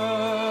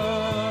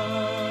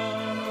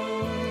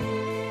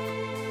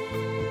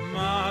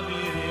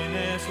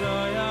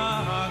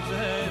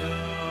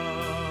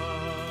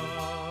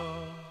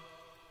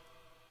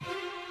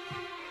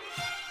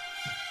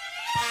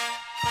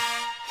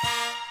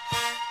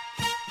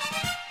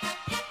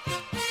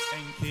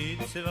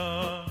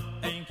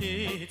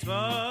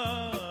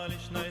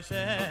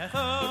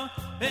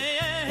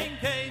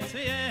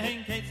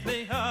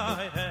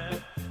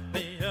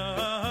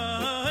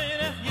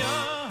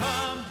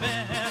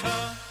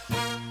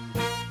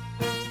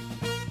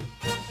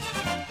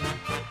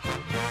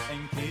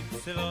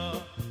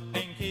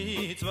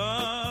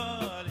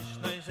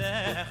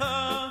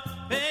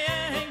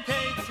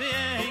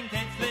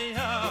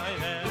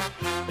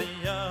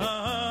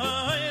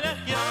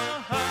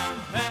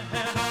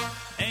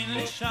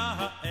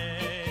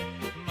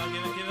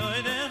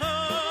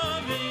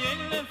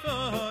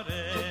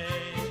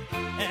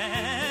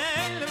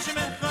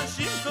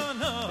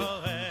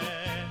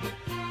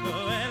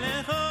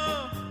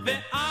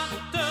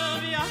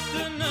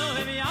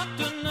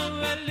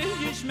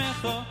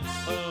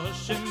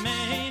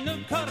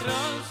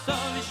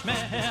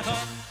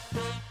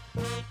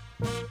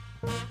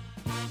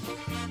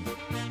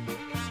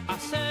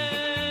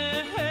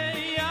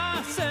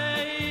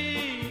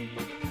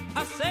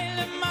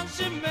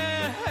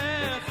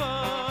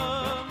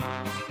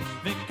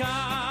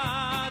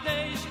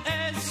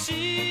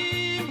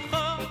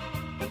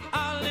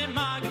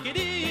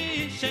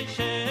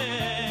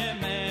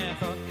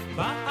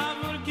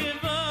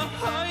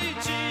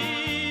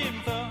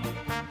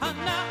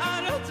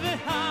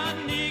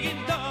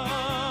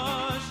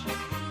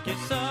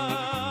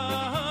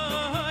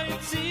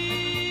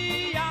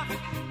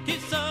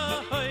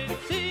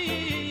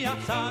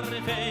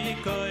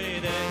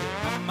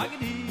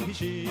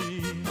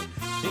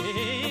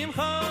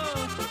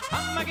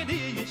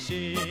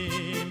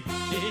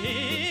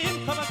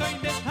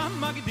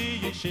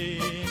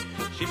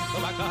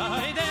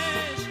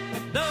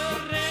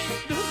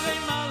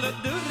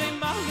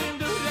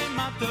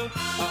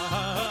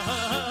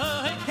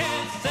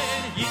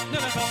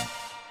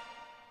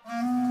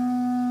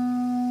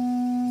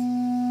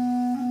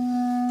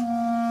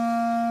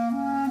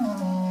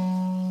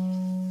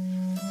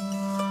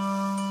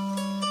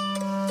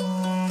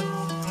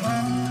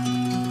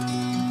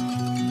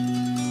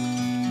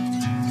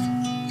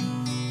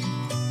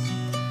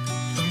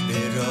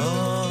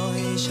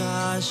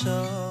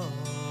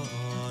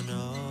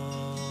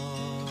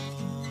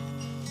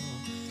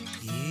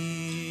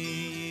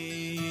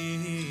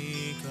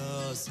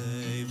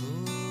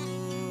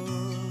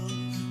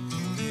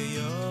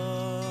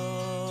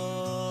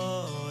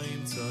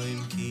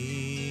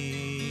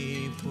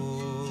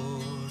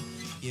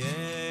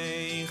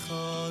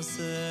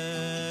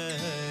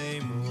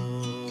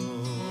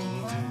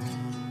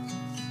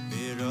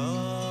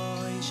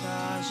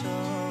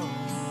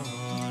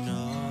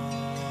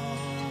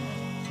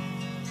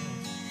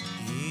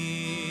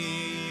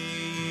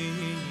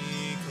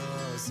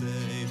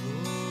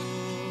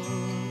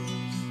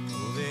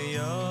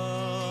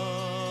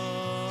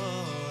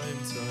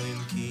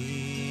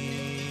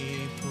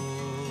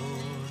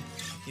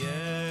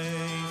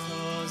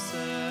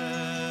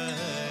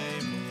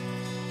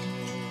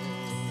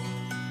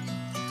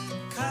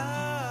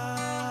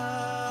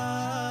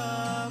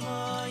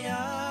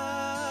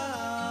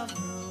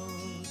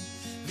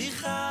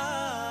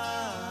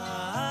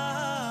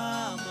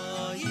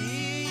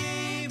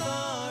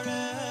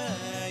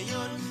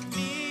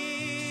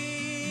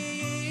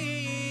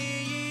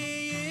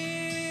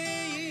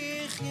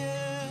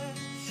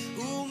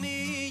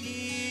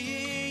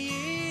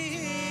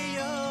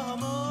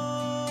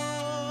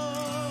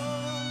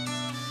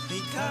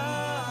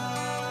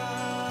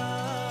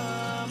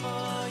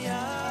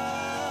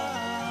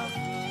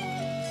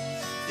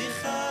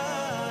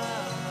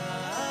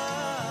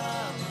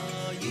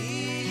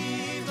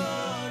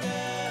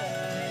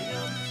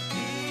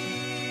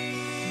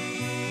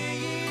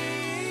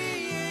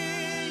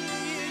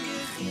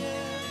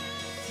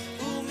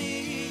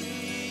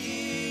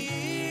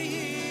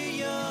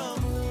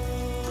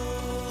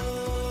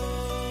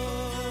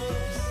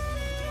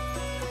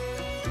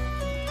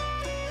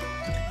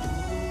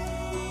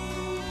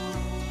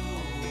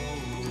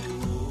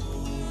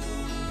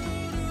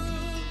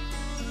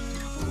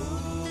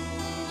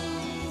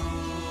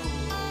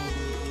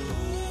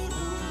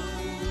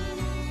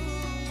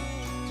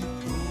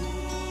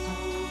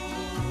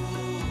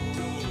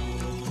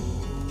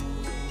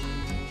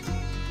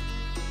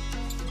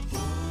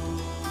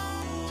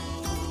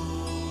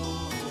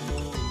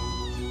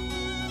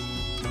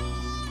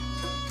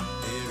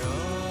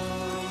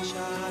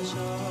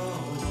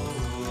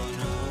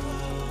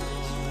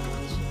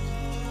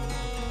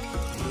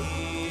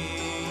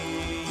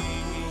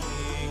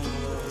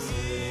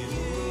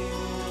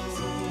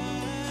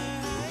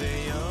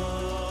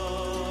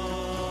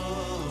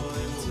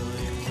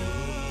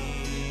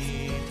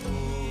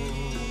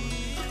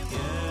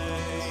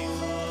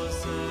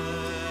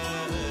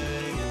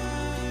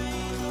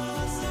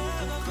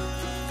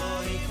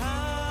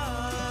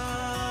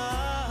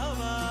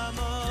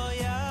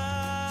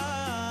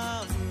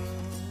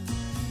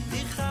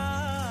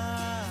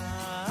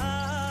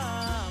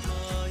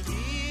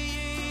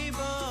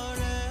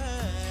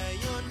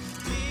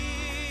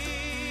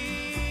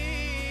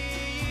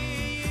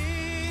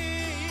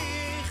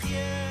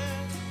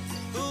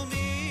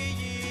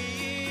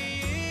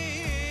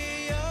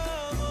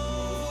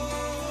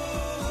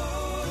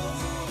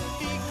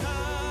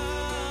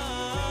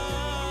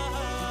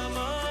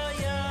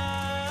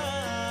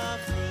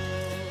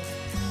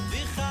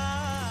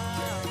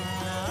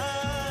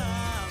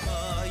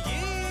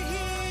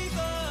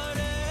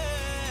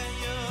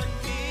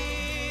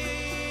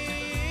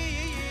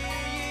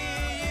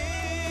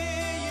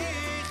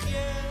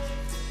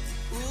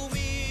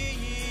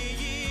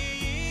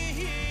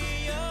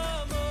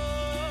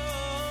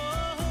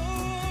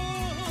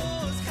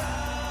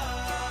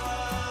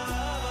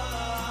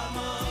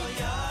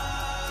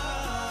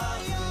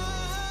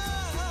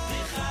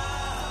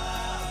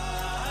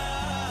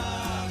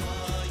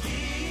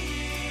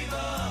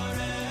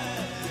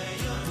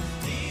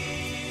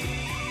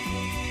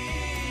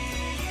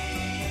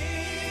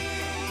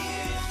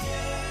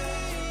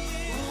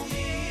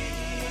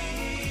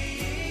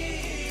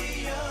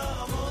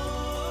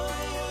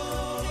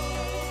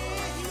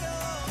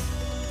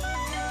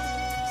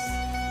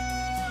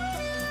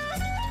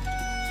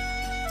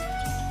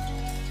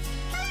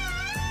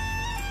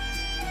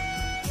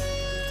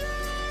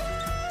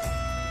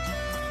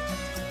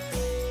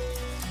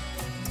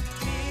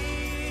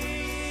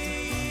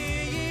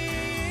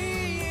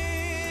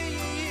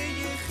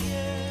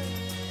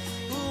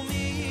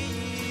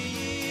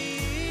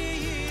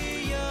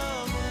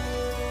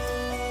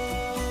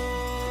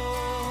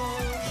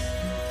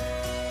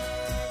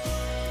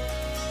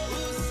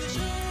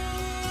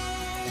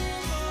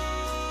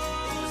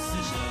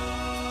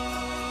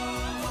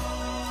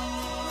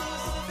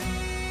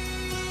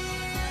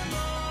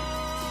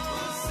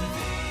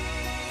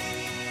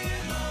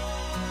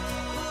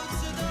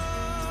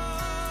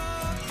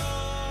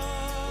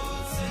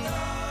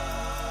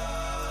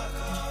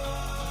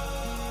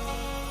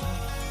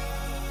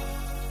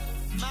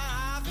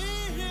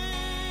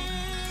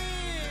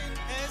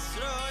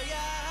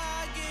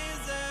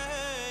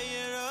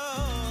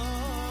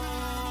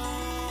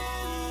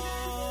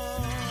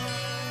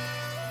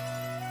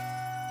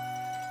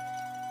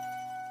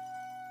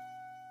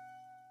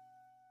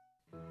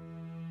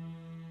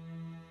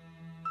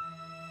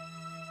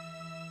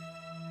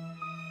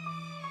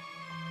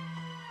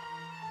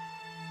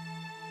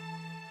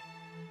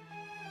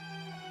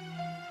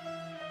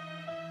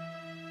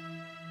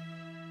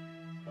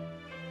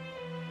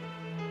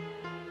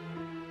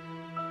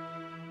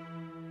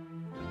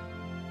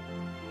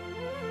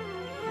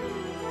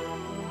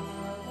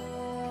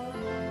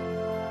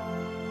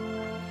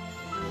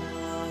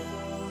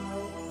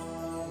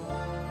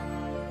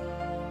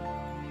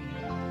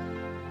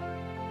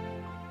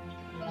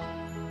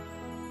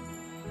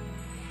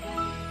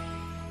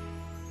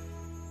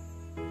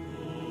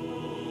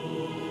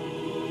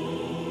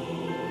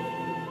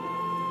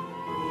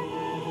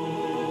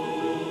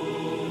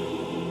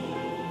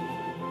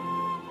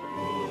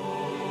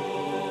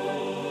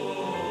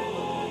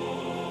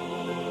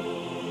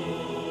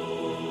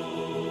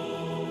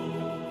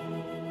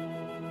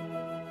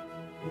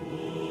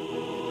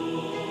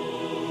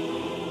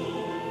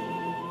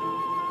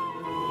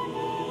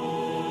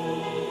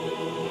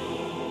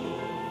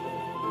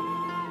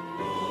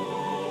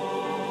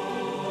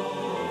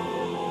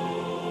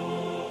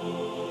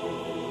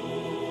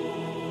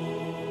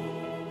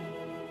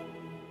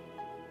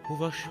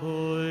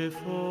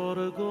ובשויפור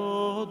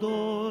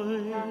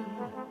גדול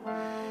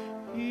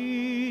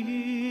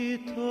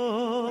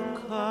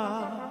יתוקע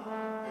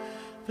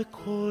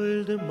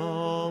וכל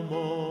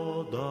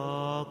דממו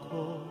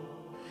דקו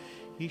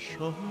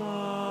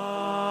ישמע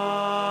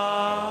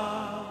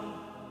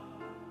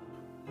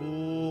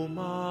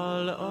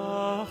ומלאכים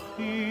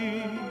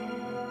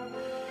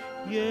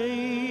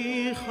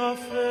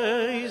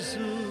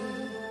יחפזו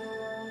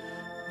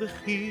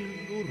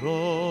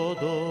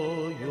וחירודו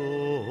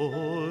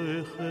יחזו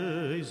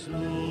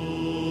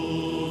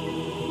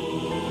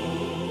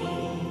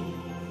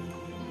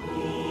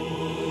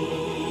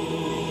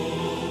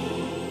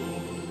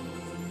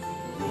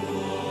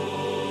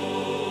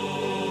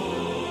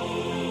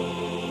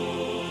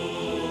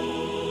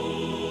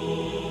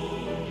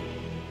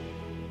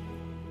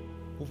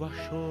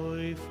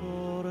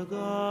ובשויפור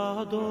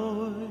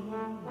גדול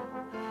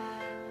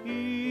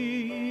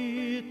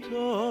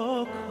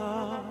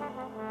יתוקע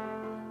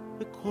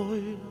וכל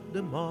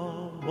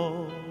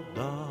דממו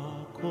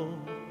דקו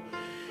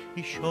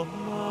ישמע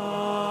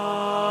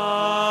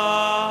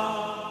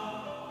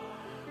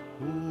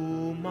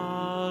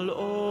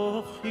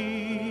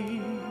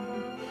ומלאכים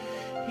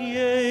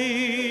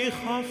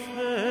יחפזו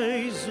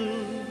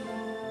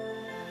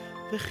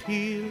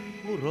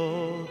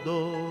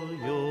וחירודו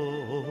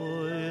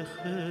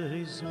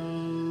יחזו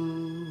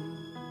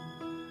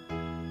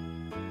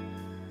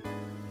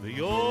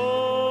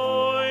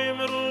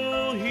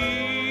ויאמרו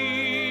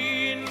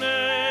הנה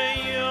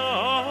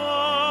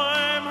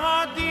יום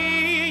הדין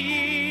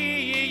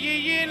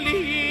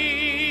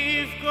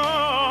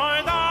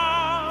לפקוד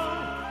על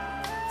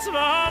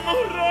צבא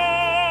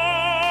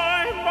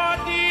מורוי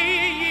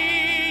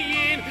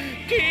בדין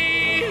כי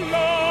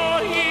לא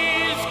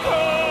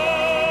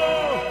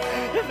יזכור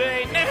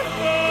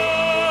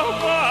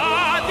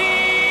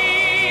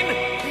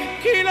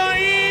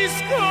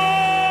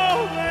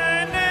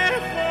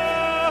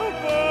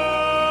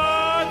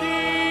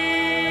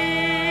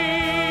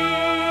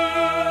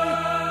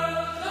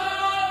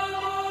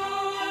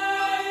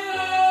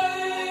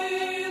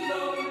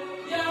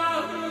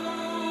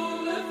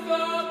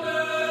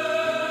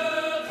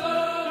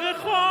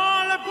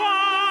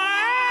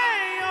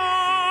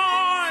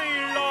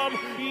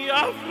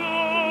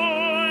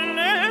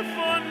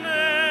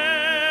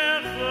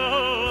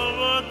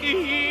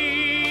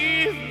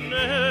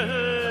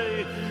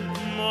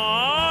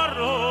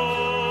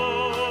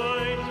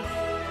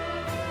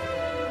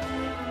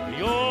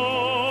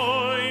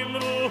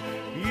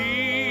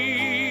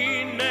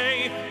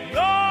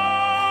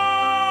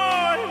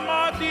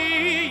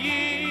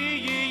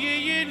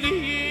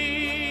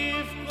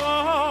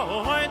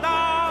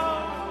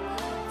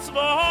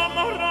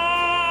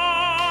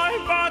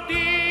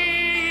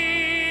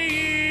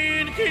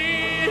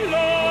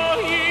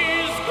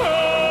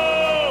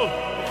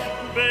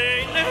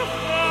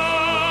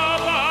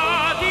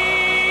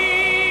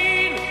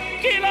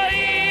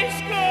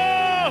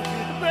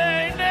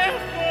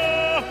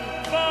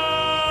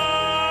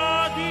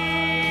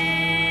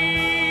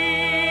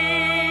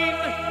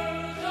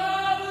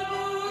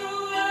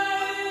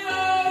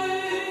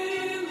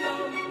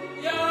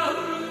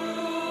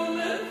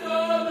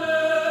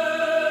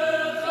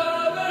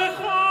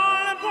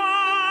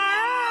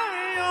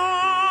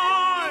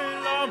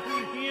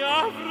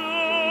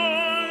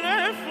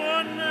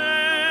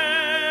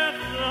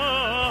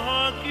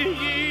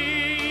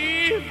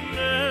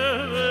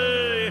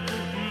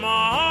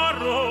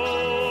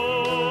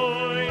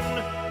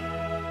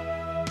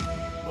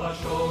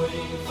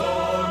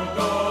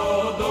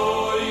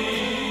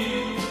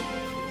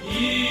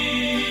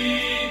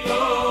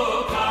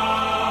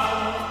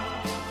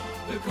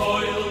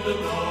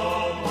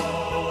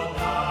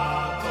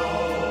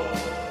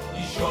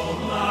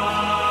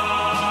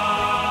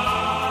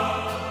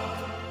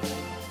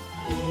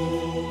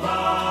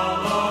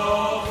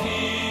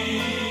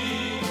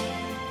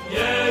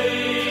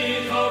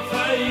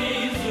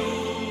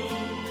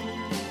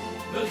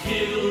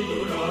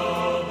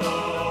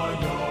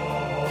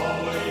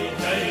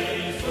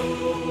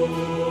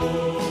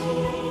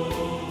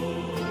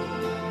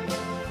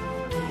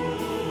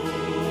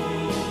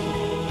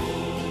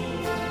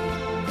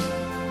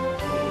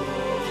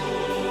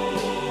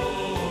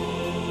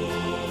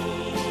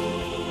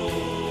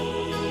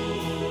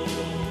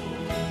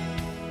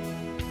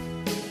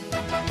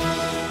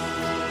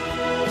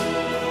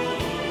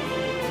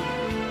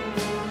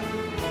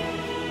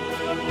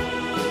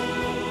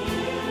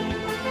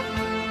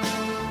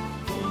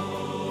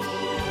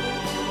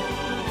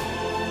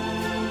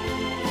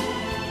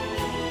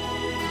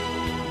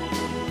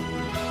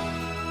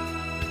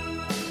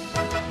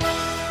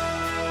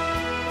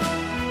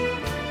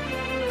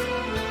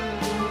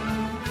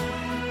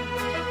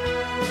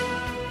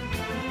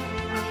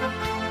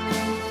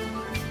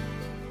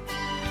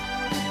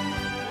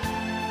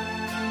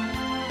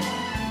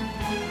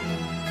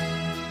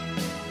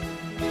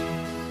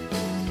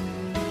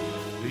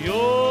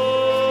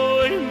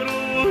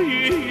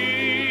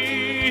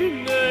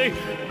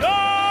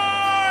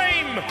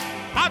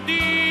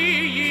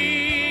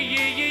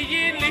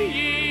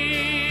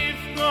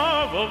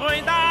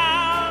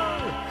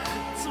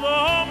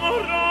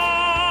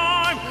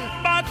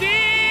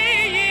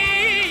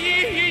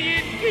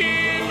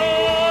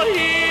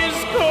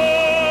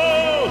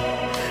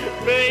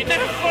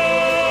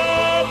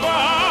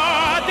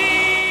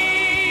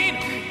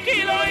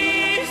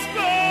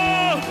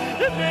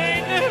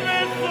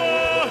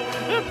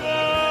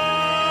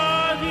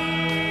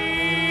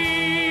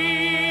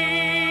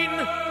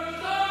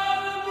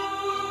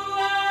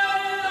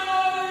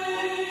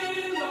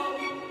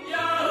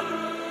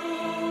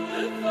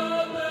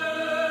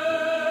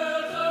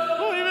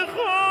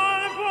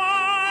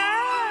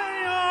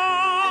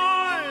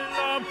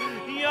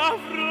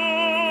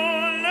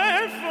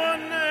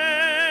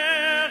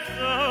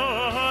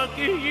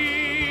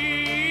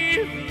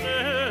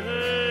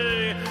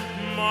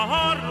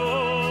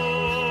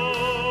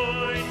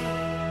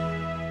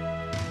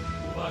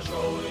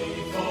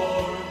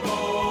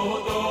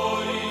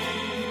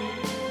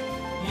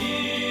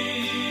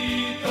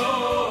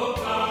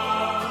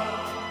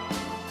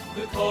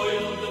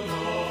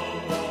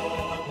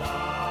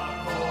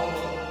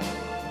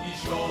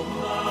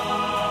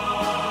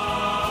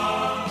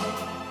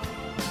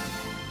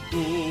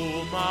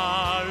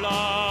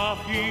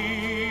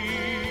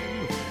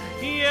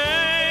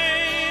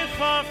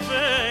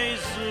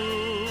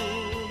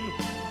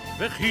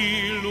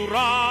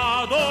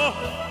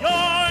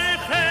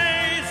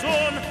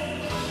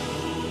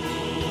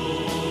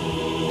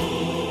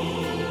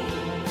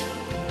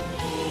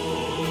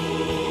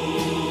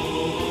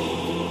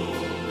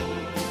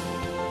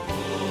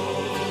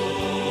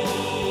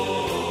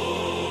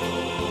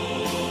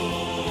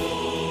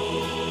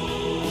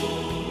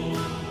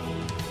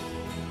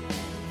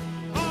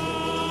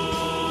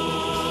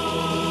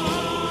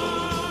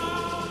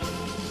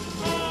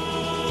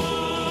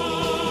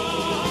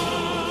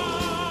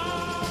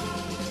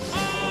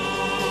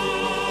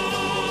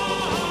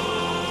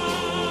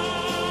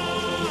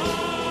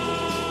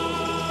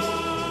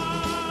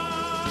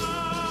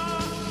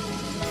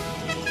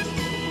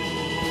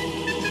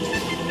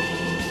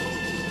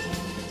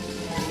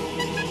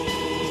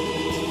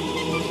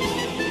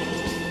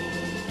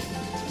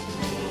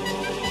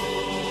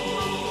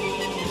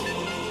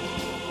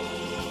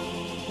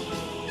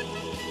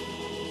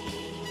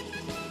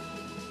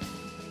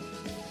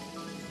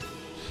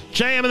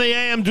JM and the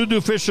AM, Dudu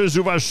Fisher,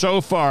 Zuba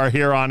Shofar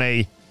here on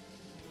a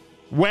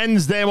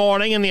Wednesday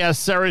morning in the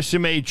Aseret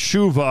Yemei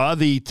Tshuva,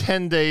 the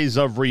 10 days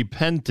of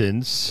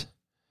repentance,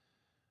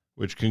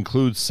 which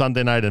concludes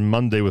Sunday night and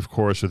Monday, of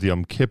course, with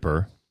Yom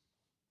Kippur.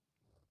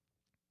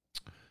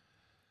 A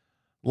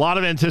lot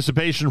of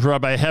anticipation for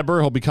Rabbi Heber.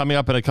 He'll be coming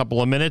up in a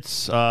couple of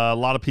minutes. A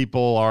lot of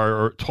people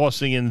are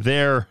tossing in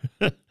their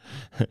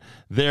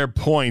their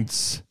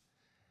points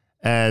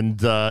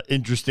and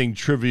interesting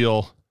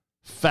trivial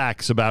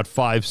facts about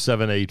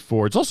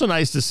 5784. It's also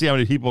nice to see how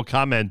many people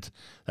comment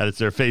that it's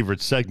their favorite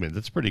segment.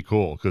 That's pretty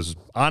cool because,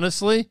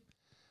 honestly,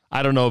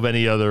 I don't know of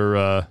any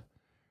other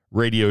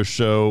radio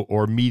show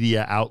or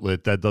media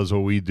outlet that does what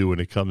we do when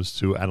it comes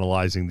to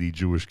analyzing the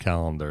Jewish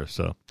calendar.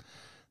 So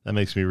that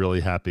makes me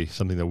really happy.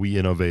 Something that we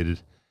innovated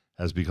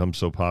has become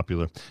so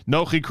popular.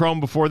 Nochi Chrome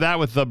before that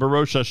with the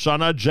Barosh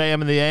Hashanah,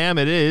 JM and the AM.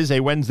 It is a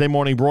Wednesday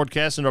morning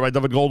broadcast, and Rabbi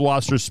Dovid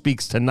Goldwasser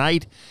speaks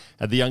tonight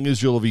at the Young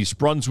Israel of East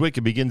Brunswick.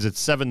 It begins at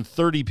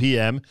 7:30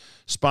 p.m.,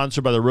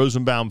 sponsored by the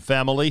Rosenbaum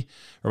family.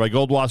 Rabbi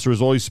Goldwasser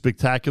is always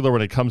spectacular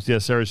when it comes to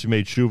Aseret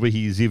Yemei Tshuva.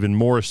 He's even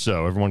more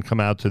so. Everyone come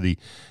out to the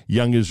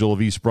Young Israel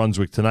of East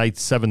Brunswick tonight,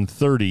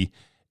 7:30.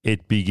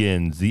 It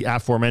begins. The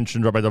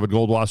aforementioned Rabbi Dovid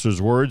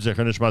Goldwasser's words, Zecher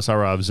Nishmas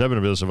Harav Zevin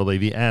Rabbi Yosef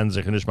Alevi, and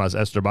Zecher Nishmas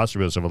Esther Bas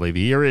Rabbi Yosef Alevi.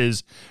 Here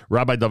is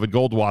Rabbi Dovid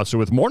Goldwasser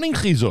with Morning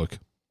Chizuk.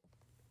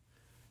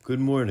 Good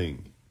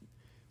morning.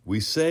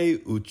 We say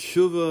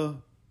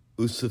Utshuva,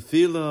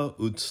 Usafila,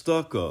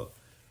 Utstaka,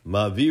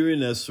 Mavirin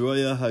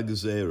Esroya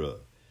Hagzera.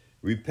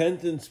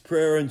 Repentance,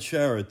 prayer, and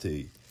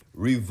charity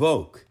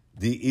revoke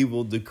the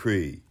evil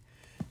decree.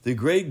 The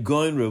great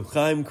Goin Reb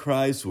Chaim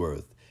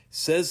Kreisworth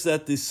says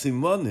that the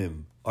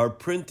Simonim are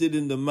printed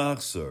in the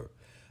Machzor.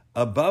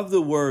 Above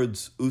the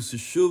words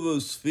Useshuva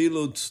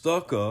Usfilo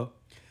Tztaka,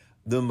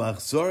 the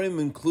Machzorim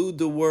include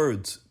the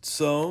words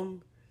Tzom,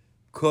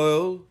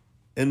 Koil,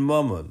 and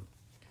Mammon.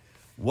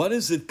 What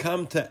does it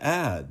come to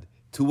add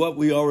to what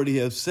we already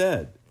have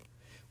said?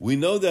 We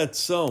know that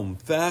Tzom,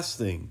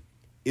 fasting,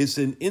 is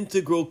an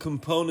integral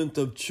component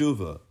of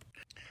tshuva.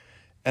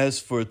 As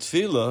for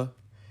Tefillah,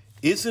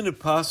 isn't it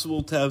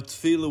possible to have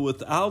Tefillah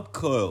without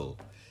Koil?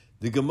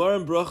 The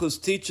Gemara in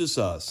Brachos teaches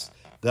us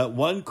that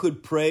one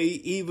could pray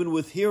even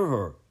with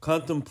hirur,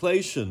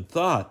 contemplation,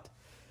 thought.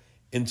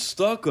 In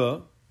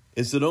tzedakah,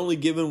 is it only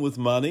given with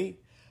money?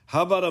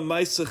 How about a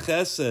ma'aseh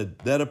chesed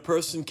that a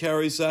person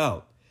carries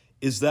out?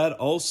 Is that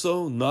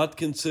also not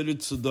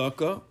considered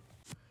tzedakah?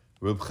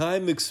 Reb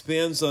Chaim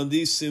expands on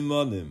these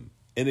simonim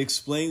and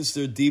explains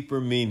their deeper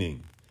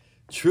meaning.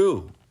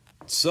 True,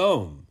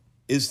 tzom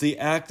is the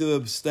act of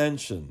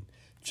abstention.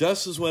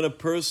 Just as when a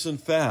person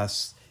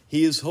fasts,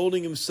 he is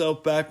holding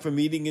himself back from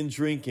eating and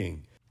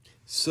drinking.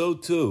 So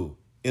too,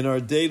 in our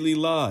daily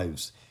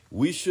lives,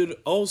 we should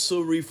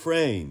also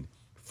refrain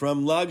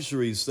from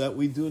luxuries that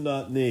we do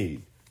not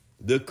need.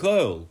 The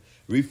koil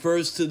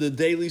refers to the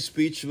daily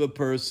speech of a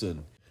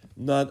person,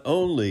 not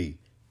only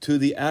to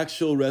the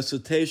actual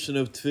recitation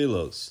of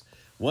tefillos.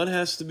 One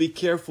has to be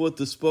careful with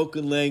the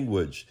spoken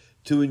language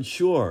to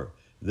ensure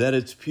that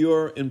it's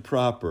pure and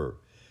proper.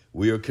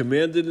 We are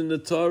commanded in the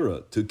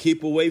Torah to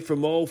keep away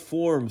from all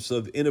forms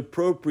of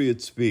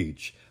inappropriate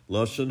speech,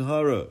 Lashon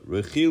Hara,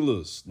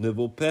 Rechilus,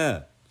 Nivul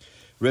Peh.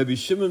 Rabbi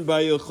Shimon Bar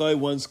Yochai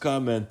once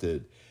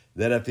commented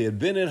that if he had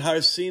been at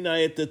Har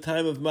Sinai at the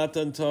time of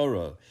Matan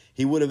Torah,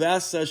 he would have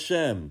asked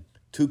Hashem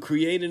to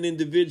create an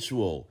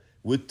individual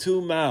with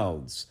two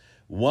mouths,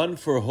 one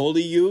for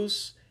holy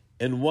use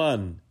and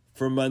one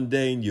for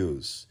mundane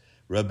use.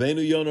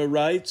 Rabbeinu Yonah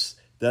writes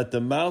that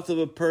the mouth of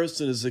a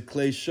person is a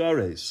klei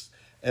shares,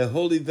 a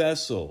holy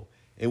vessel,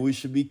 and we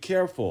should be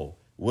careful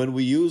when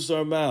we use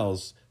our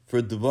mouths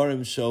for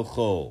Devarim Shel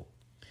Chol.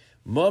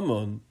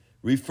 Mammon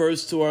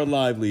refers to our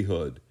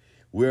livelihood.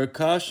 We are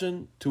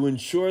cautioned to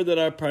ensure that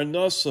our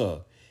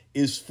parnasa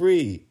is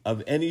free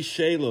of any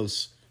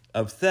shelos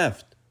of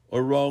theft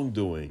or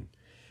wrongdoing.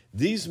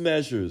 These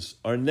measures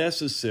are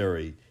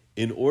necessary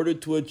in order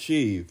to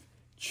achieve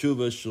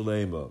tshuva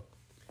shalema.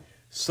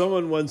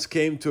 Someone once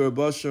came to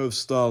Rabbi of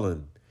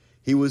Stalin.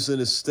 He was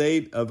in a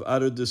state of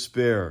utter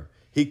despair.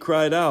 He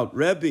cried out,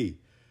 "Rebbe,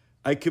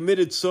 I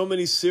committed so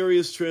many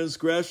serious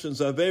transgressions,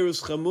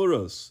 averos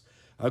chamuros.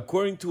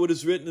 According to what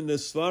is written in the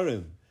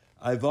Svarim,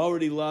 I've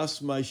already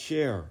lost my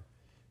share.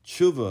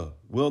 Tshuva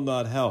will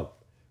not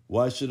help.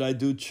 Why should I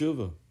do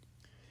tshuva?"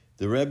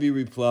 The Rebbe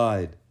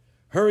replied,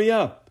 "Hurry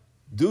up,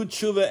 do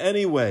tshuva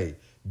anyway.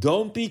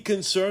 Don't be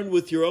concerned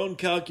with your own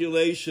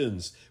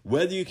calculations,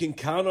 whether you can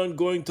count on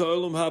going to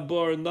Olam Haba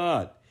or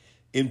not.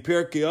 In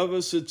Pirkei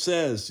Avos it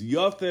says,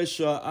 Yofeh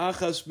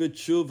sha'achas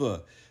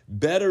b'tshuva.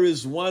 Better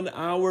is 1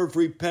 hour of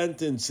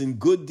repentance and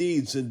good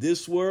deeds in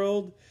this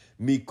world,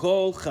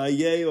 mikol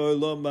chayei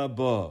olam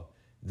haba,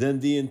 than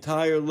the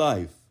entire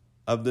life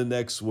of the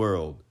next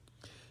world."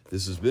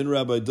 This has been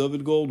Rabbi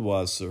Dovid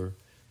Goldwasser,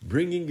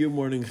 bringing you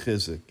Morning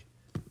Chizuk.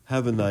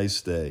 Have a nice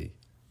day.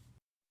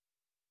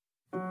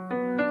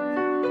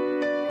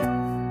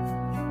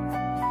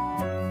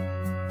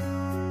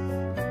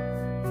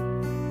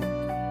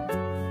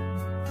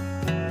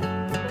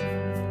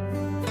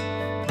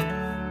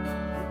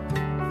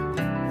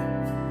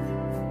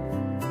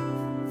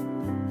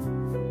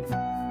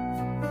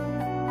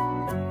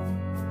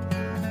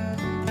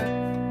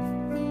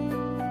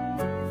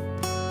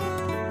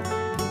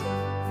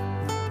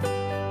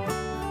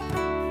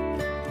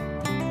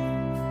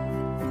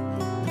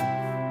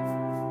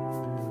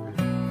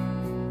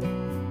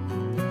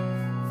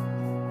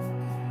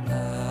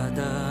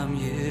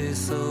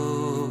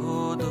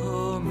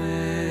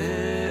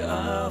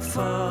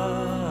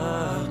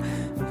 לעפר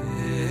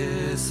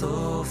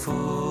וסופו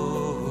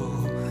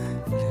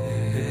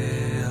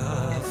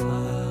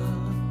לעפר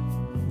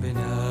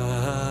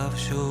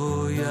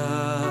בנפשו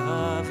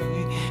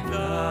יביא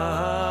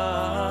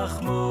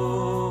לחמו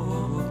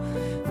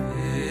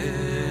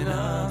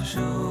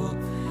בנפשו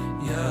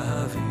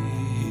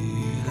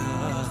יביא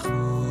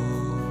לחמו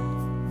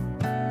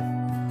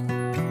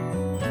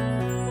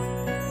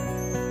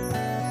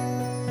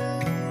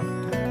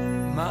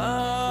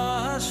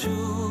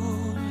משול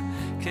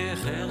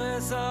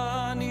כחרס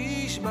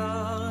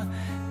הנשבר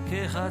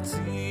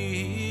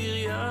כחציר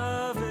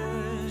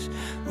יבש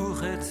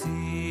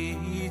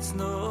וכציץ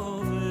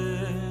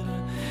נובר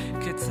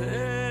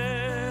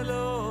כצל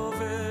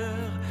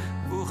עובר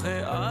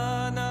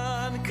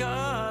וכענן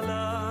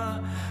קלה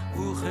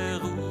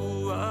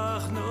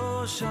וכרוח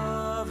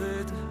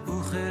נושבת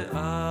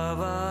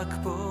וכאבק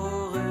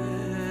פורח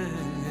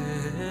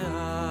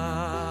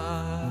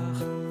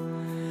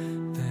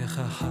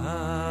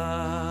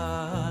וכחלום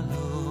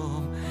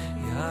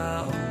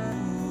יעוף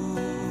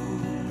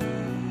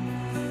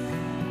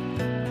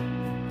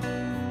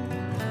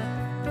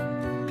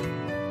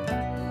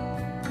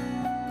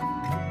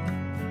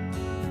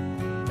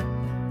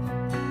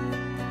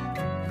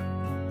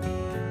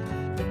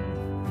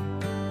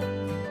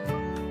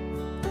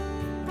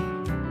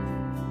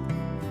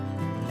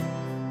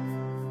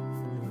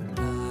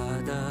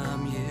אדם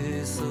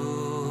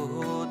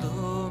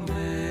יסודו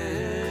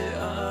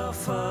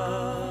מעפר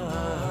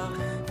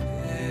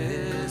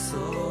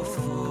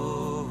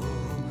וסופו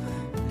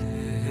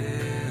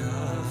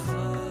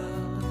לעפר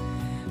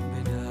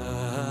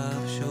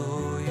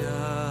בנפשו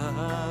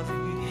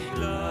יביא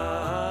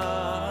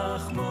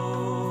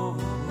לחמו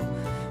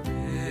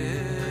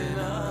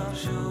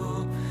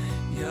בנפשו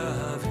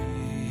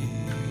יביא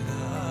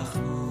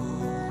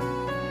לחמו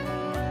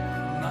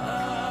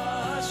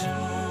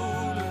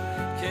משול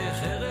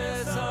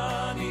כחרס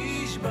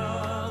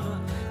הנשבר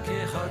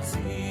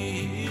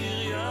כחציר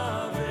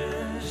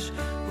יבש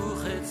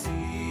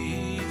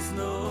וכציץ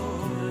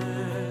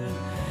נובר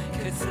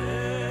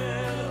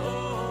כצל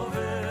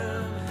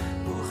עובר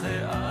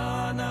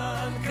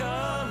וכענן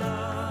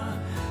קלה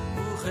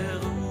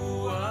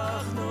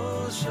וכרוח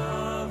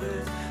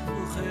נושבת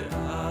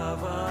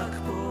וכאבק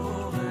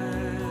פורח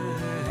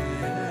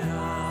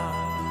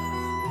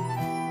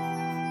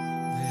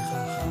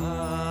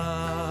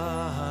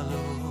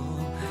וכחלום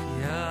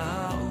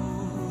יעוף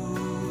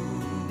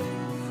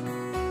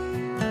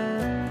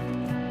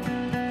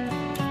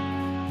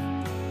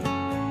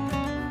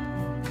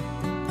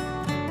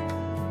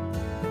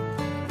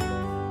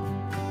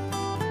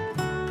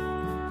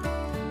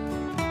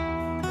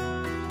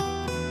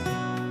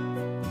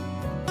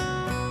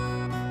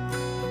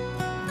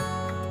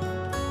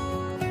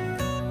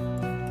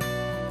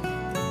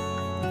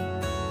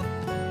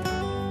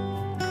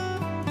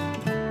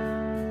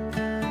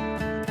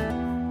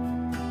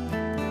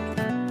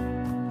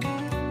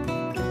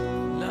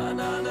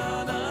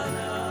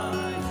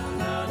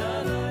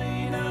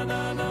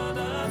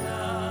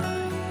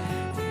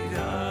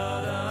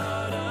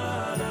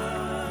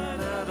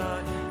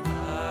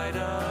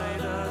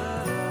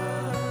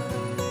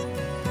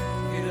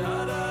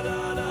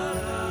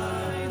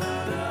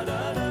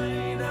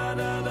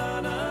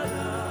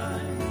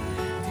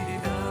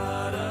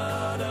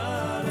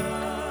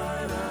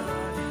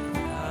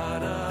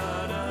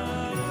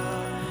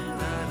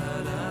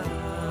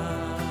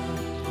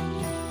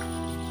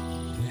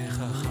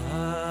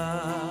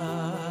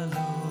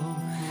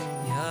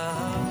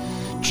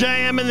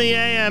JM in the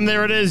AM.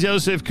 There it is.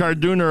 Yosef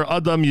Karduner,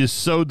 Adam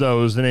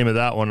Yesodo is the name of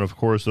that one. Of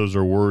course, those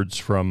are words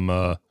from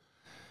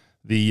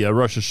the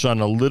Rosh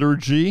Hashanah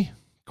liturgy,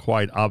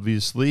 quite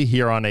obviously,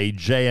 here on a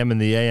JM in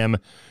the AM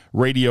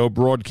radio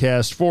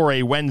broadcast for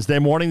a Wednesday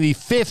morning, the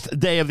 5th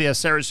day of the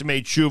Aseret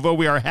Yemei Tshuva.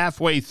 We are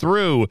halfway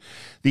through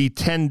the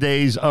 10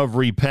 days of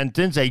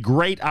repentance, a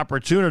great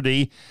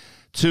opportunity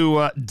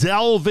to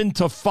delve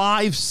into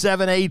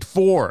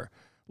 5784.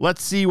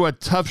 Let's see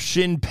what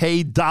Tufshin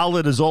Pei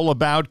Dalet is all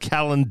about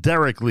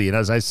calendarically. And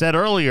as I said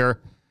earlier,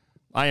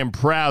 I am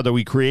proud that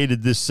we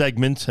created this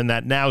segment and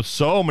that now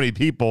so many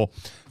people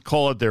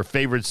call it their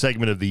favorite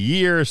segment of the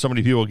year. So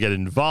many people get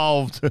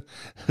involved.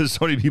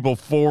 So many people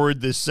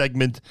forward this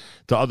segment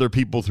to other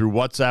people through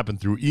WhatsApp and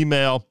through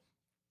email.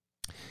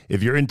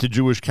 If you're into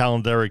Jewish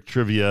calendaric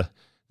trivia,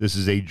 this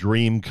is a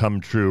dream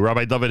come true.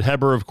 Rabbi Dovid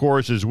Heber, of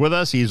course, is with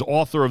us. He's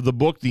author of the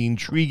book, The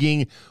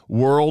Intriguing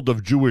World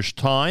of Jewish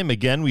Time.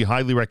 Again, we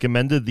highly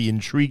recommended The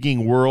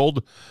Intriguing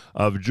World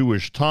of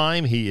Jewish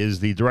Time. He is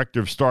the director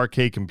of Star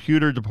K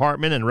Computer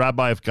Department and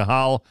rabbi of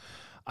Kahal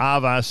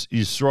Avas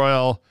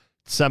Yisrael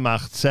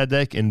Tzemach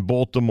Tzedek in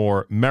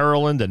Baltimore,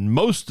 Maryland. And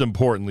most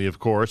importantly, of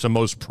course, and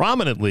most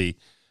prominently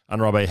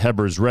on Rabbi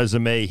Heber's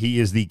resume, he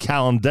is the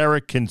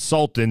calendaric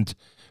consultant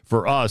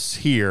for us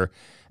here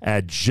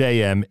at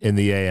JM in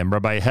the AM.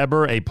 Rabbi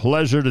Heber, a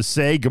pleasure to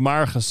say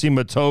Gemar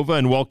Chasima Tova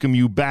and welcome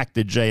you back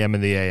to JM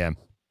in the AM.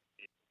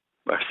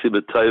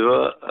 Chasima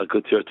Tova, a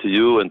good year to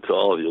you and to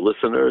all of your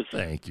listeners.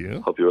 Thank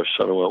you. Hope your Rosh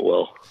Hashanah went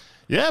well.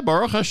 Yeah,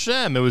 Baruch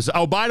Hashem. It was.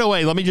 Oh, by the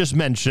way, let me just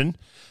mention,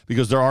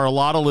 because there are a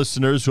lot of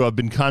listeners who have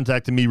been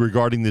contacting me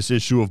regarding this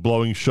issue of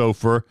blowing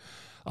shofar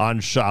on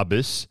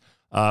Shabbos.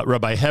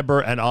 Rabbi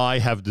Heber and I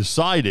have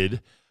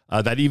decided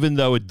that even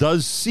though it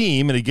does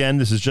seem, and again,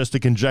 this is just a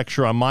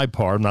conjecture on my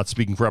part, I'm not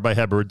speaking for Rabbi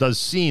Heber, it does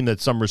seem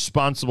that some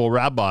responsible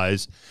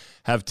rabbis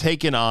have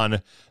taken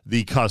on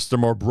the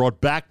custom or brought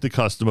back the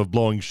custom of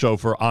blowing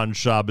shofar on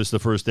Shabbos, the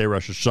first day of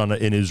Rosh Hashanah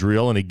in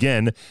Israel. And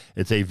again,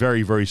 it's a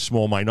very, very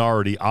small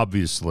minority,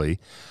 obviously.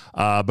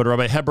 But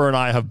Rabbi Heber and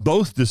I have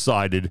both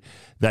decided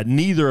that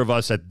neither of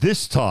us at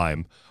this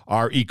time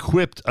are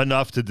equipped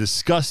enough to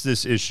discuss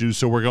this issue,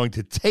 so we're going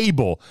to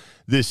table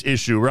this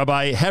issue.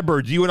 Rabbi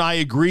Heber, do you and I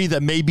agree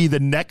that maybe the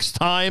next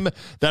time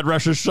that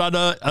Rosh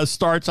Hashanah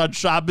starts on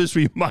Shabbos,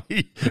 we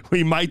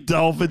might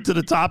delve into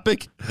the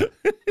topic?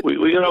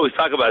 we can always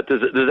talk about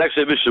this. There's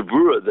actually a Mishnah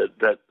Berurah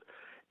that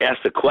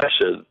asked a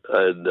question,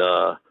 and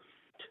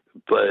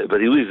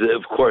but he leaves it.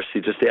 Of course,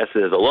 he just asked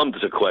it as a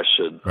lumdish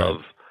question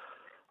of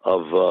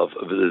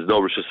there's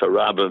no Rosh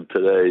Hashanah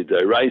today,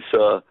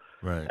 Deraisa.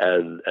 Right.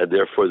 And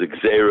therefore the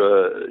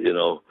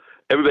Gzeira,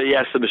 everybody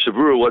asks the Mishnah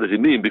Berurah, what does he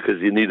mean? Because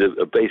you need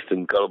a base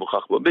in Gadol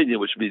B'Chachma Minyan,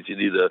 which means you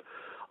need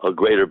a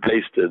greater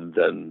base than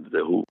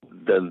the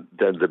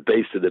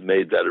base that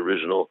made that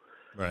original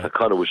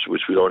Hakana,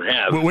 which we don't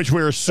have. Which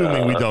we're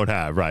assuming we don't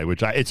have, right?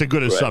 It's a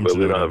good assumption.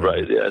 Right, we don't have,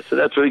 right, yeah. So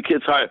that's what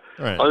it's hard.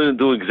 Right. Other than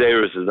doing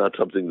Gzeiros is not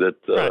something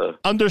that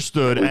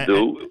understood. we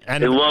do.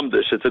 And in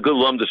Lumdish, it's a good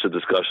Lumdish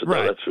discussion,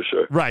 right. Though, that's for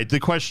sure. Right. The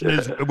question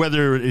is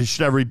whether it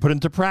should ever be put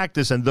into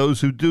practice, and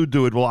those who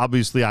do it will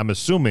obviously, I'm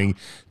assuming,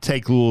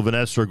 take Lulav and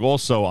Esrog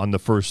also on the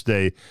first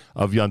day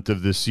of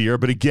Yontiv this year.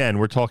 But again,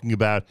 we're talking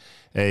about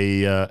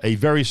a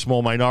very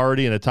small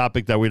minority and a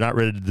topic that we're not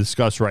ready to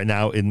discuss right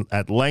now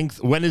at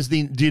length. When is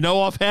do you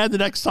know offhand the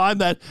next time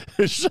that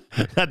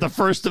at the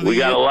first of the year? We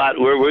got a lot.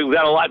 We've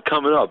got a lot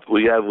coming up.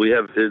 We have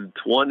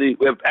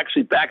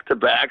actually back to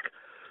back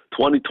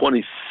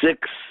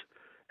 2026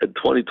 and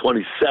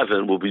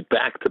 2027 will be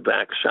back to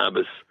back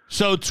Shabbos.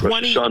 So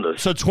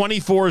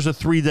 24 is a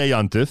 3-day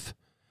Yontif.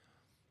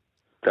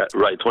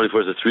 Right,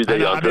 24 is a 3-day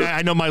Yontif.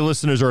 I know my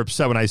listeners are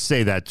upset when I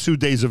say that. 2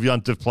 days of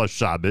Yontif plus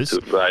Shabbos.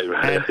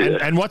 Right.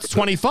 And what's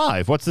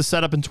 25? What's the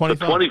setup in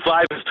 25? So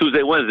 25 is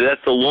Tuesday, Wednesday.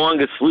 That's the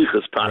longest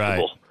slichas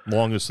possible. Right.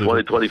 Longest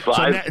slichas.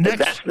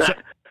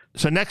 2025.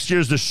 So next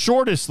year's the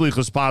shortest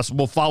slichas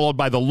possible, followed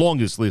by the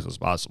longest slichas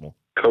possible.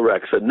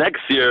 Correct. So next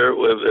year,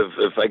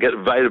 if I get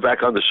invited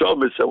back on the show,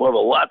 we'll have a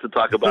lot to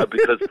talk about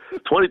because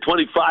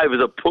 2025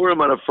 is a Purim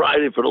on a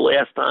Friday for the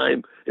last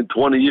time in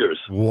 20 years.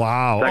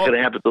 Wow. It's not going to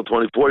happen until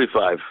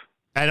 2045.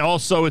 And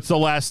also, it's the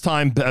last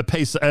time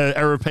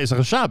Erev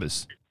Pesach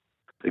Shabbos.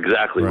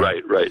 Exactly.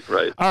 Right.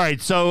 All right.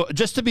 So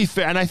just to be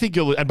fair, and I think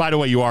and by the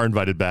way, you are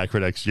invited back for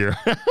next year.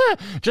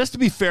 Just to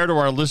be fair to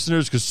our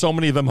listeners, because so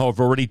many of them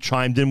have already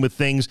chimed in with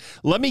things,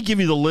 let me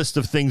give you the list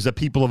of things that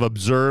people have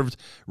observed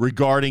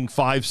regarding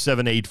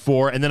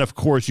 5784. And then, of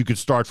course, you could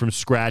start from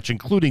scratch,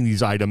 including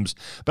these items.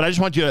 But I just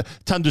want you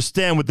to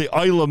understand with the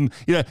Olam,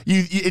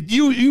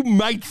 you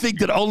might think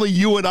that only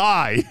you and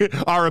I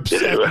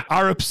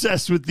are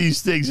obsessed with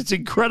these things. It's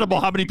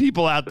incredible how many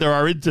people out there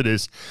are into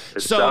this.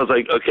 It sounds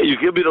like, okay, you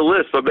give me the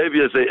list. But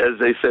maybe as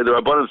they say, the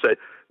Rabbanim say,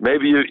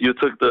 maybe you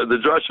took the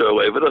drasha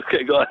away. But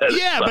okay, go ahead.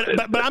 Yeah,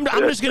 but I'm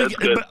just going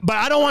to. But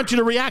I don't want you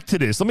to react to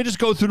this. Let me just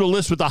go through the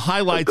list with the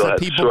highlights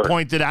that people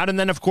pointed out, and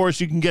then of course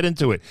you can get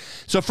into it.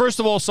 So first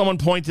of all, someone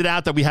pointed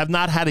out that we have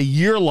not had a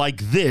year like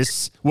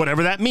this,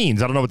 whatever that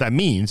means. I don't know what that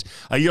means.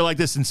 A year like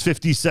this since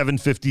 57.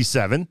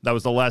 That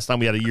was the llast time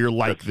we had a year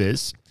like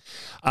this.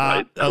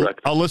 Right,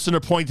 a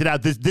listener pointed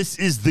out this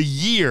is the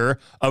year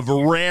of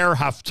rare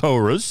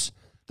haftorahs.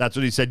 That's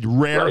what he said,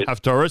 rare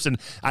haftorahs, and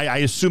I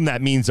assume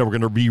that means that we're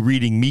going to be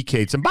reading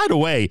Mikates. And by the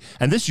way,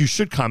 and this you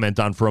should comment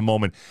on for a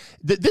moment,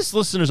 this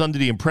listener's under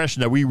the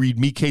impression that we read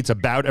Mikates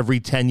about every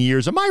 10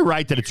 years. Am I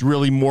right that it's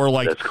really more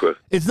like... That's correct.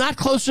 It's not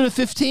closer to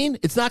 15?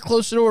 It's not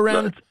closer to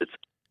around...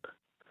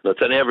 No,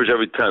 it's an average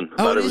every 10.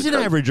 Oh, it is an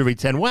average every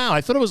 10. Wow,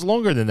 I thought it was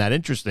longer than that.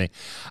 Interesting.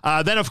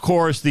 Then, of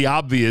course, the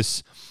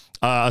obvious...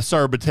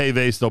 Asar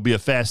B'Teves, there'll be a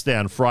fast day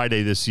on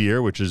Friday this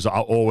year, which is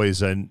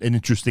always an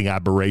interesting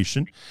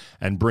aberration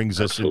and brings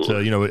us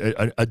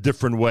into a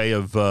different way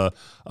of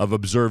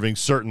observing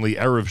certainly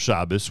Erev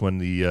Shabbos when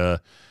the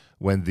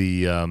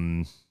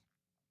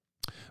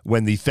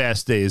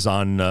fast day is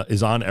on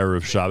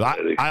Erev Shabbos.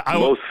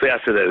 Most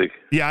fascinating.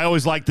 Yeah, I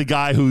always like the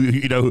guy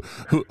who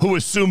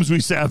assumes we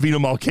say Avinu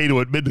Malkeinu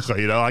at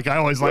Mincha. Like I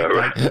always like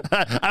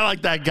I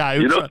like that guy.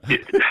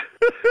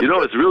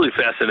 It's really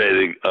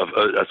fascinating of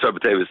Asar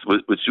B'Teves,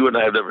 which you and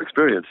I have never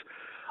experienced.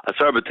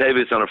 Asar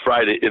B'Teves on a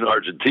Friday in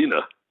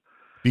Argentina.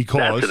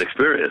 That's an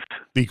experience.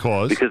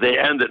 Because they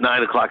end at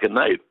 9 o'clock at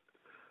night.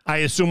 I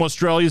assume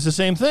Australia is the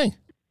same thing.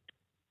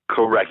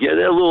 Correct. Yeah,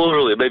 they're a little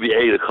earlier, maybe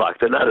 8 o'clock.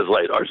 They're not as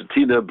late.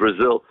 Argentina,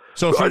 Brazil.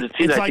 So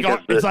Argentina,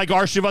 it's like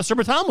our Shiva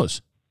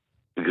Tammuz.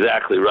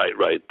 Exactly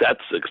right.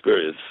 That's the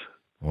experience.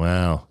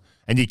 Wow.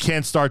 And you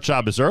can't start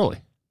Shabbos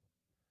early.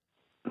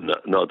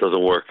 No, it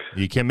doesn't work.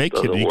 You can't make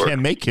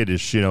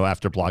Kiddush,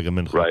 after Plaga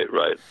Mincha.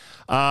 Right.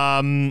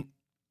 Right.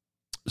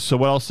 So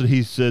what else did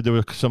he say? There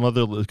were some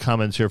other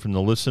comments here from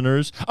the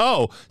listeners.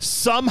 Oh,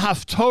 some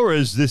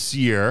haftorahs this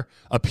year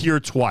appear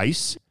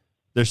twice.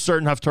 There's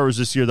certain haftorahs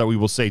this year that we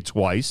will say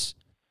twice.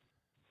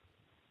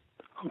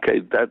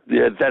 Okay,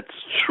 that's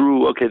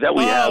true. Okay, that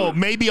we have. Oh,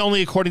 maybe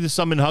only according to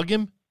some in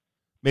Hagim?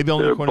 Maybe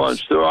only There are a according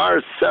bunch. to... There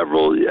are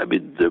several. I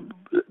mean,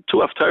 two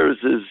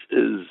haftarahs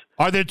is.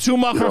 Are there two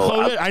Machar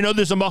Chodesh? I I know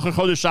there's a Machar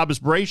Chodesh Shabbos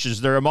Breish.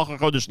 Is there a Machar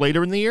Chodesh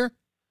later in the year?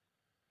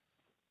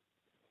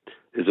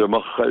 Is there a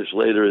Machar Chodesh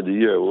later in the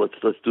year? Well,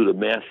 let's do the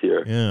math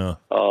here. Yeah.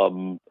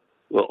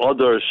 Well,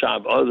 Adar is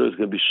going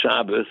to be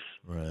Shabbos.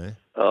 Right.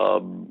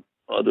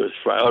 Adar is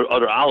Friday.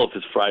 Adar Aleph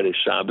is Friday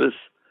Shabbos,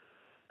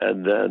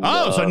 and then.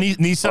 So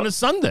Nisan is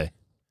Sunday.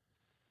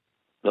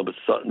 No, but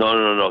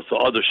no. So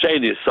Adar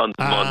Sheni is Sunday,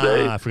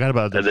 Monday. I forgot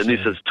about that. And then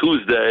Nisan's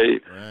Tuesday,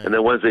 and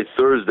then Wednesday,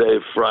 Thursday,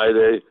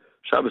 Friday,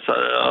 Shabbos.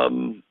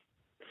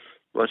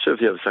 I'm not sure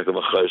if you have a second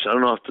Machar. I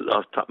don't know off the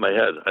top of my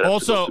head.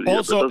 Also,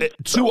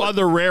 two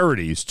other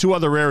rarities.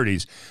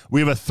 We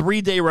have a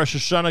 3-day Rosh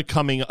Hashanah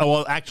coming. Oh,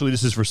 well, actually,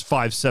 this is for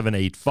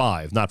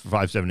 5785, not for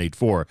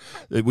 5784,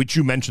 which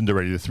you mentioned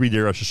already. The 3-day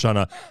Rosh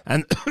Hashanah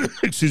and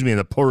excuse me, and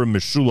the Purim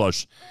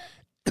Meshulash,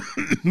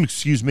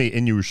 excuse me,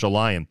 in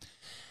Yerushalayim.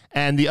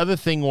 And the other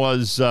thing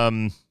was,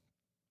 what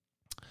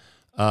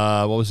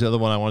was the other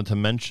one I wanted to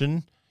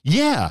mention?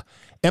 Yeah,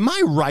 am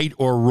I right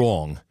or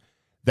wrong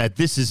that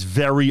this is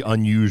very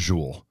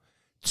unusual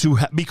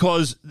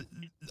because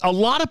a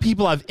lot of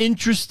people have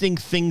interesting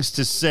things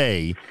to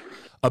say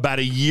about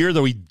a year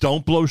that we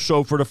don't blow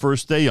shofar the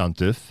first day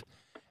Yontif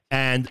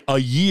and a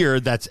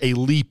year that's a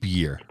leap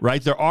year,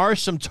 right? There are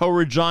some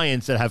Torah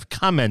giants that have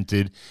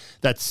commented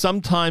that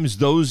sometimes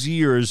those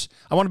years,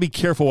 I want to be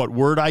careful what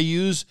word I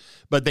use,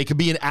 but they could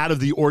be an out of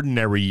the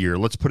ordinary year.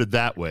 Let's put it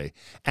that way.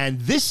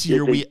 And this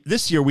year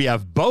we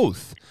have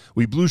both.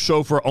 We blew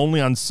shofar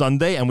only on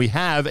Sunday, and we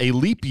have a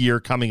leap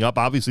year coming up.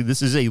 Obviously,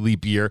 this is a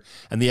leap year,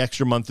 and the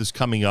extra month is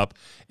coming up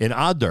in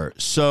Adar.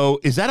 So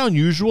is that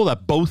unusual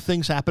that both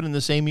things happen in the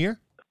same year?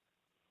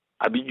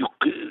 I mean,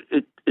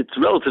 it's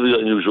relatively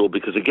unusual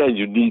because, again,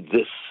 you need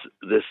this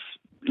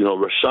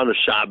Rosh Hashanah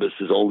Shabbos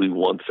is only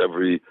once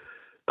every,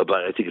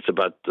 I think it's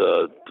about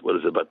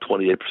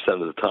 28% of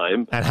the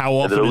time. And how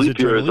often and then is a leap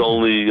it? year is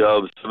only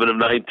 7 of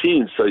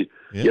 19, so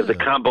you have the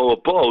combo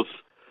of both.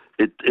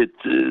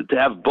 To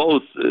have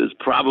both is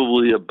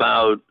probably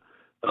about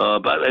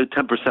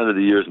 10% of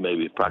the years,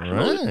 maybe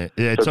approximately. Right.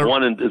 Yeah, so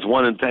it's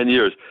 1 in 10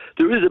 years.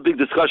 There is a big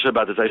discussion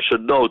about this. I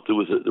should note there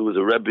was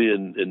a Rebbe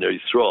in Eretz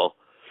Yisrael,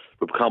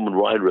 Reb Kalman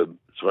Weinreb.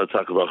 So I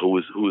talk about who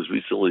was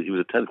recently. He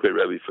was a 10th grade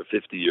Rebbe for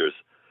 50 years,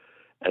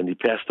 and he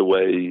passed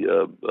away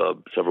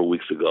several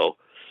weeks ago.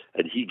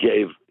 And he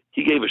gave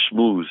a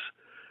shmooze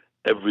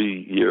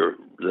every year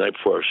the night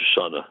before Rosh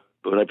Hashanah,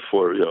 the night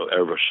before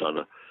Erev Rosh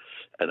Hashanah.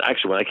 And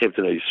actually, when I came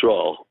to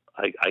Yisrael,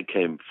 I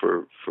came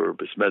for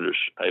Bris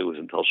Medrash. I was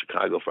in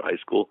Chicago for high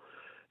school,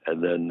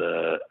 and then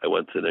I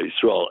went to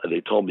Yisrael, and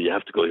they told me you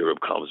have to go hear Reb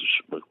Kalman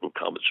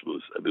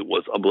shmooze. I mean, it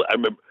was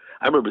unbelievable.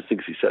 I remember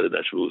things he said in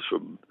that shmooze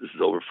this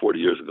is over 40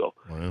 years ago.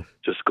 Wow.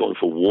 Just going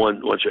for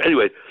one year.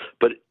 Anyway,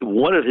 but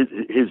one of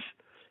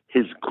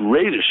his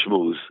greatest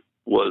shmooze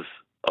was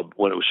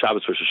when it was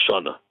Shabbos Rosh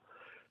Hashanah.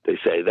 They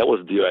say that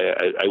wasn't the year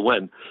I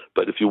went,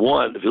 but if you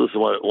listen to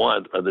what I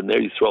want on the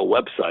Ner Yisrael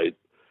website.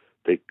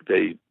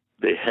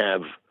 They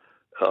have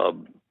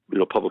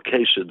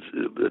publications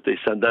that they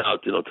send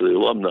out to the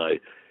alumni,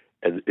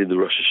 and in the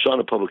Rosh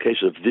Hashanah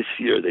publication of this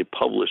year they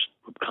published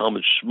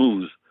Kalman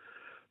shmooze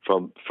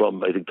from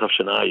I think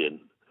Tafshin Ayin,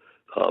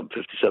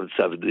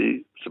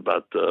 5770. It's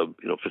about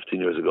 15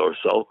 years ago or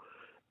so,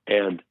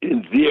 and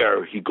in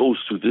there he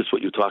goes through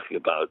what you're talking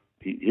about.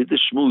 The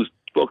shmooze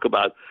spoke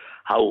about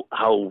how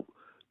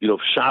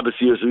Shabbos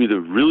years are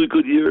either really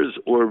good years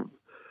or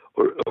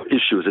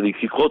issues, and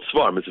he quotes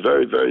Svarm. It's a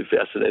very, very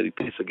fascinating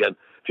piece. Again,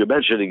 if you're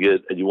mentioning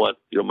it and you want,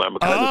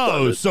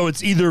 so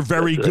it's either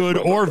very good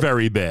or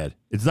very bad.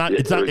 It's not.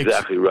 It's not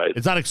exactly right.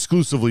 It's not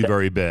exclusively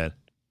very bad.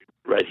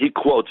 Right. He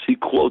quotes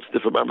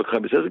different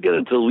Marmakim. He doesn't get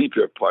into the leap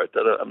year part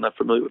that I'm not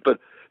familiar with. But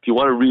if you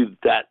want to read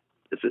that,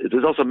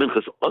 there's also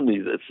Minchas Oni.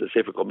 It's a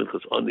sefer called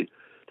Minchas Oni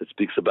that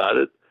speaks about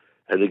it.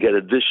 And again,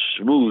 at this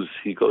shmooze,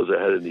 he goes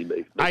ahead and he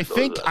makes I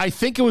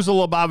think it was a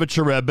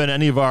Lubavitcher Rebbe, and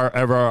any of our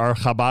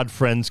Chabad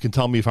friends can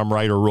tell me if I'm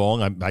right or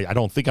wrong. I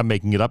don't think I'm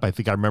making it up. I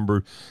think I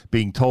remember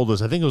being told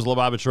this. I think it was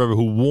Lubavitcher Rebbe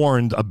who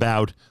warned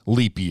about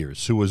leap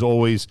years, who was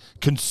always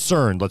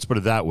concerned, let's put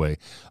it that way,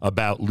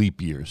 about leap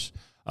years.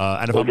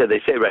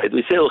 They say, right,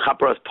 we say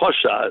Chaparas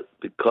Pasha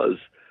because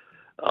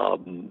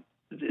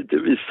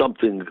there is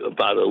something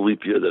about a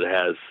leap year that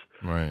has...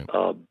 Right.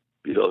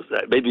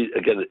 Maybe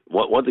again,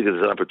 one thing is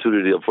an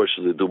opportunity,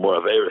 unfortunately, to do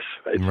more Averis,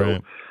 right?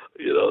 Right.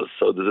 So,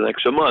 so there's an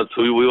extra month.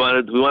 So we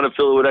want to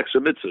fill it with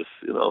extra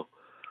mitzvahs,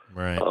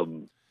 Right.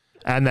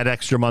 And that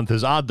extra month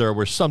is Adar,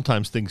 where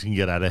sometimes things can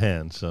get out of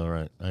hand. So,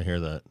 right, I hear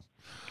that.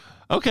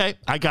 Okay,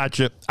 I got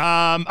you.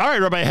 All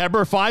right, Rabbi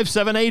Heber,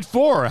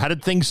 5784. How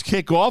did things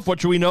kick off? What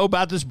should we know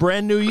about this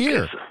brand new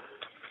year?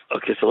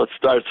 Okay, so let's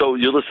start. So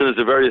your listeners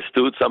are very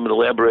astute, so I'm going to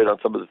elaborate on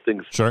some of the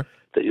things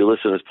that your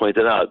listeners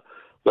pointed out.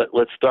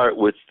 Let's start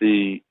with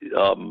the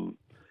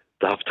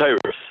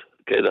haftarahs.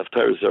 Okay, the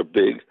haftarahs are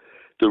big.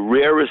 The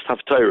rarest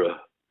haftarah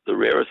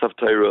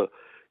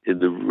in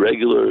the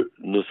regular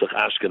Nusach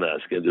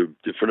Ashkenaz. Again, there are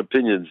different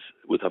opinions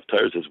with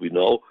haftarahs, as we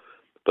know,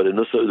 but in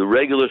Nusach, the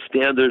regular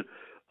standard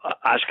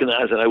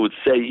Ashkenaz, and I would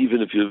say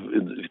even if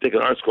you take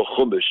an art school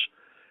Chumash,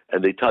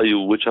 and they tell you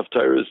which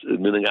haftarah is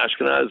meaning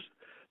Ashkenaz,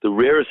 the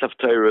rarest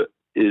haftarah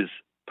is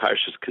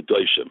Parshas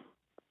Kedoshim,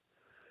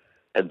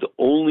 and the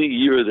only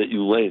year that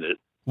you lane it.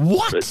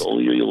 What? Right, the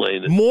only year you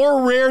lane it.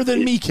 More rare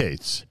than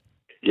Mikates.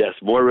 Yes,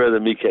 more rare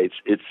than Mikates.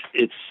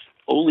 It's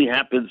only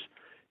happens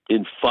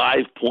in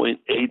 5.8%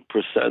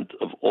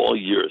 of all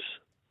years.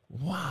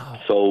 Wow.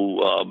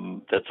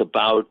 So that's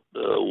about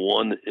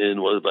one in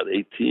about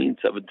 18,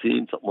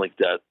 17, something like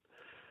that.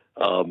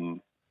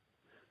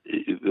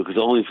 Because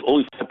only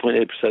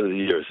 5.8% of the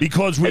years.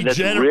 Because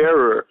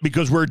rarer.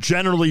 Because we're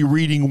generally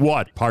reading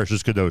what?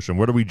 Parshas Kedoshim.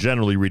 What are we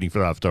generally reading for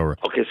the Haftarah?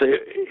 Okay, so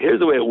here's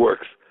the way it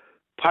works.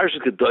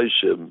 Parshas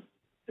Kedoshim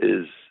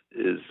is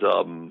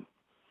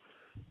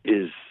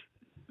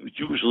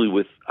usually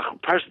with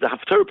the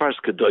Haftarah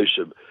Parshas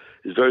Kedoshim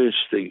is very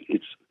interesting.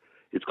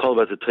 It's called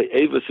about the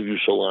Te'evas of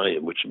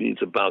Yerushalayim, which means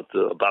about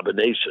the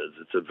abominations.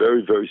 It's a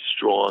very, very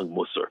strong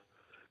Musar,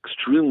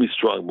 extremely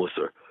strong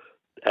Musar.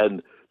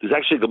 And there's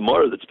actually a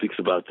Gemara that speaks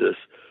about this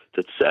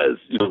that says,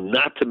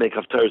 not to make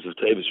haftarahs of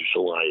Te'evas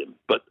Yerushalayim.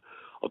 But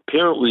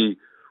apparently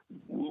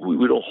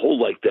we don't hold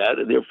like that,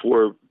 and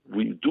therefore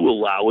we do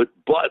allow it,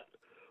 but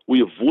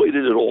we avoid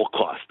it at all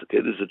costs.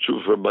 Okay, this is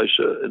true for Moshe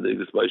and the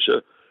Igros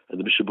Moshe, and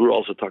the Mishabur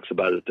also talks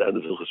about it at the end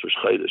of Hilchos Rosh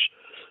Chodesh.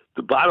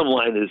 The bottom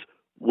line is,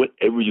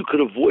 whatever you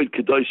could avoid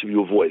Kedoshim,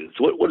 you avoid it.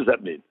 So what does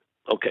that mean?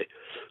 Okay,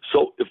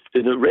 so if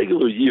in a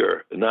regular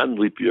year, a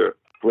non-leap year,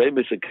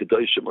 Remes and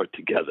Kedoshim are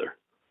together.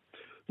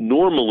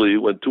 Normally,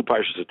 when two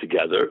parshas are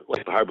together,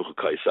 like the Harbuch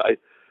Kaisai,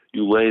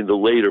 you lane the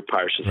later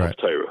parshas of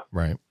Torah.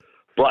 Right.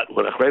 But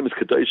when Achremes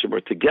Kedoshim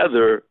are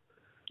together,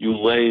 you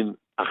lane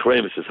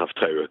Achremes'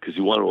 Haftarah because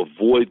you want to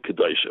avoid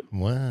Kedoshim.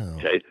 Wow.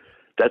 Okay,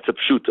 that's a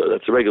pshuta.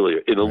 That's a regular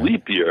year. In a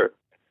leap year,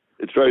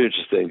 it's very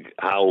interesting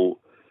how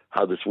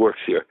this works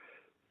here.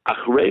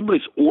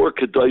 Achremes or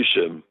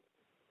Kedoshim,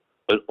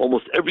 in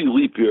almost every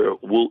leap year,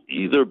 will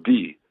either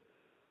be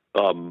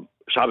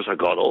Shabbos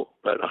HaGadol,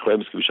 right?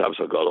 Achremes can be Shabbos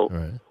HaGadol,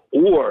 right,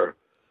 or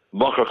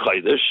Machar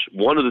Chodesh.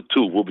 One of the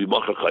two will be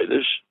Machar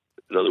Chodesh.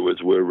 In other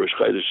words, where Rosh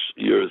Chodesh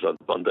year is on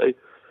Monday,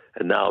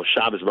 and now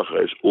Shabbos Machar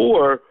Chodesh,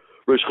 or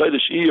Rosh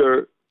Chodesh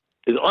year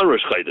is on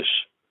Rosh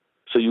Chodesh.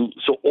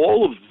 So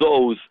all of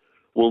those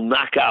will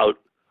knock out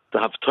the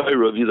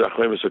Haftarah of either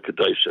Achremes or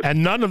Kedoshim.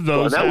 And none of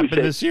those happened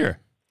this year.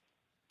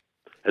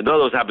 And none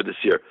of those happened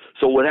this year.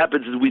 So what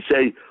happens is we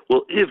say,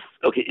 well, if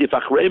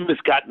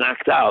Achremes got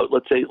knocked out,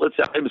 let's say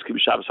Achremes can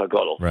be Shabbos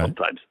HaGadol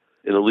sometimes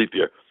in a leap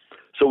year.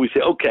 So we say,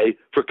 okay,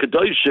 for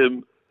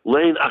Kedoshim,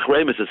 lane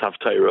Achremes'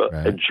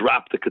 Haftarah and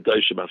drop the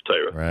Kedoshim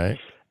Haftarah. Right.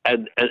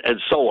 And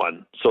so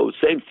on. So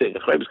same thing,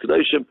 Achremes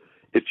Kedoshim,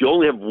 if you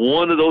only have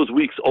one of those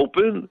weeks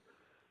open,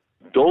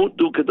 don't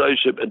do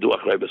Kedoshim and do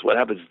Achremes. What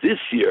happens this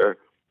year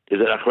is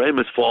that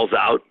Achremes falls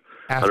out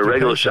on a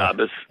regular Pesach.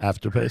 Shabbos.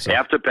 After Pesach.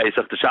 After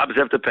Pesach. The Shabbos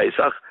after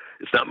Pesach.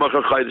 It's not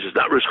Machar Chodesh, it's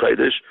not Rosh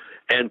Chodesh.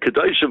 And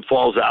Kedoshim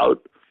falls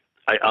out,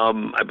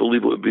 I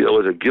believe it would be a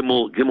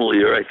Gimel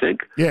Ear, I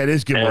think. Yeah, it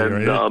is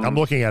Gimel Ear. I'm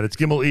looking at it. It's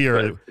Gimel Ear.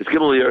 Right. It's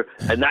Gimel Ear.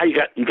 And now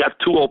you got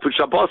two open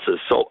Shabboses.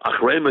 So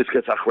Achremes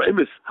gets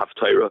Achremes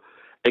Haftarah,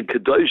 and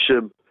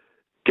Kedoshim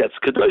gets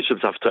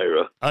Kedoshim's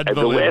Haftarah. And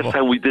the last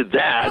time we did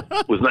that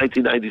was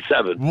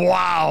 1997.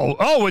 Wow.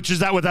 Oh, which is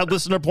that what that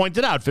listener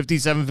pointed out,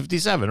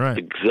 57-57, right?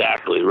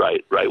 Exactly,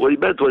 right. What he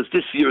meant was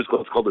this year is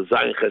what's called the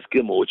Zayin Ches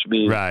Gimel, which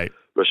means Rosh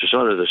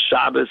Hashanah is a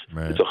Shabbos.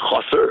 Right. It's a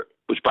Chaser,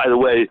 which, by the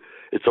way,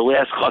 it's the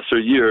last Chaser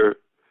year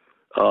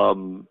for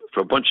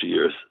a bunch of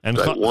years. And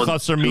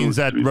Chaser means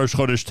that Rosh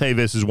Chodesh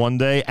Teves is one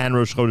day, and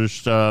Rosh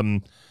Chodesh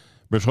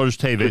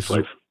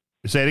Teves.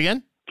 Say it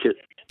again?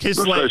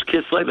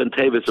 Kislev and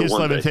Teves are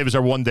one day. And Teves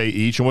are one day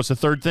each. And what's the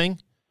third thing?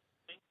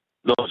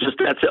 No, just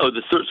that's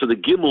it. So the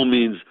Gimel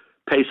means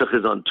Pesach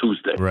is on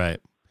Tuesday.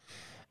 Right.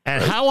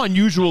 And how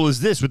unusual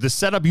is this with the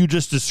setup you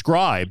just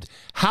described?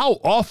 How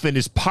often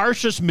is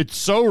Parshas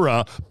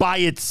Umesorah by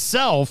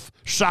itself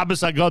Shabbos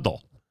HaGadol?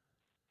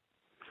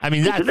 I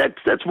mean,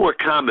 that's more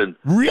common.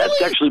 Really?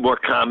 That's actually more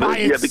common. By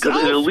itself?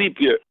 Because in a leap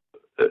year,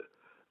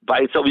 by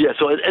itself, yeah.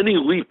 So in any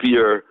leap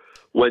year,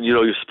 when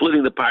you're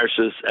splitting the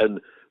parshas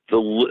and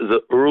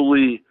the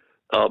early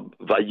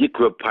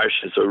Vayikra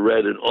parshas are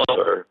read in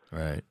order.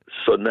 Right.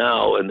 So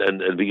now and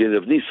beginning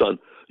of Nisan,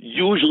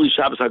 usually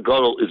Shabbos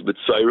HaGadol is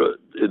Umesorah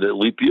in a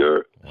leap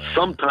year. Wow.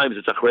 Sometimes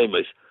it's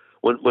Achremes.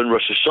 When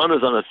Rosh Hashanah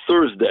is on a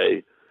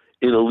Thursday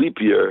in a leap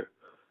year,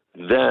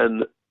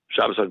 then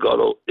Shabbos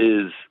HaGadol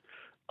is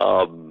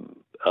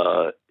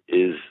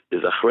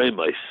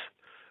Achremes,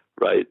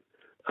 right?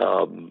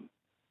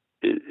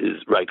 Is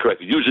right,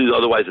 correct. Usually,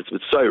 otherwise, it's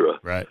Umesorah.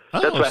 Right.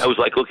 That's why I was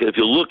like, okay, if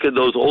you look in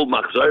those old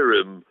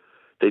Machzorim,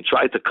 they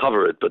tried to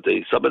cover it, but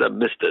some of them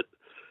missed it.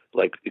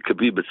 Like it could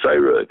be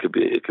Mitzayra, it could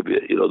be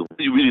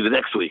really the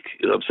next week.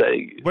 You know what I'm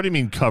saying? What do you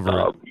mean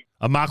cover?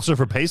 A machzor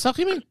for Pesach,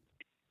 you mean?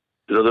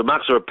 The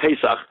machzor of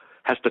Pesach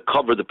has to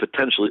cover the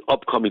potentially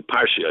upcoming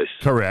parshiyos.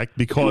 Correct,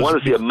 because if you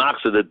want to see a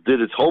machzor that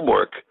did its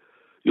homework,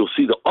 you'll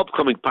see the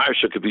upcoming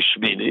parsha could be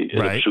Shmini in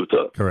right.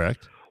 Pshuta.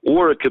 Correct.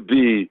 Or it could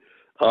be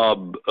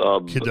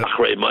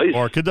Achrei Mais,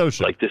 or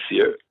Kedoshim, like this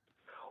year.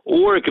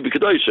 Or it could be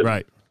Kedoshim.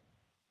 Right.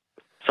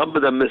 Some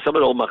of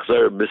the old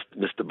machzor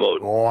missed the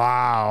boat.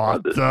 Wow,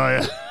 I'll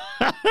tell you.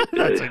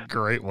 That's a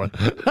great one.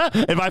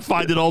 If I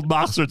find an old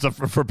machzor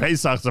for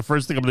Pesach, it's the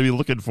first thing I'm going to be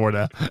looking for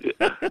now.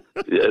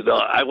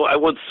 I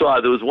once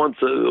saw, there was once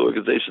an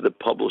organization that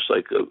published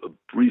like a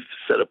brief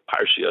set of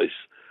parshiyos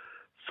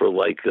for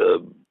like a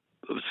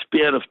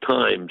span of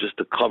time just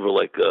to cover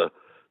like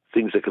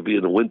things that could be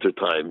in the winter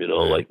time,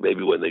 like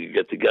maybe when they could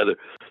get together.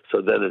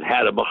 So then it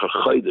had a Machar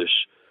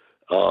Chodesh,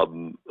 for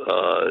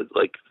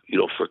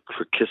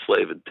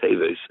Kislev and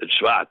Teves and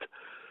Shvat.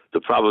 The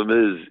problem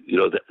is,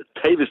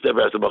 Teves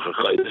never has a Machar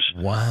Chodesh.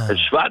 Wow. And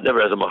Shvat never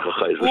has a Machar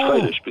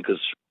Chodesh because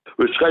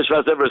Rosh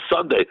Shvat's never a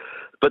Sunday.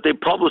 But they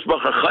published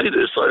Machar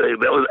Chodesh, so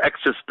there was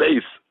extra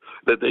space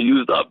that they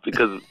used up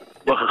because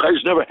Machar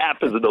Chodesh never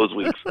happens in those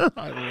weeks.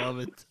 I love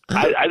it.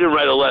 I didn't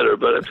write a letter,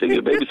 but I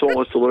figured maybe someone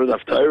wants to learn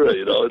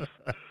Torah,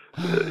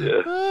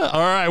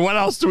 All right, what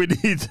else do we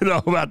need to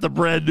know about the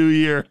brand new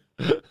year?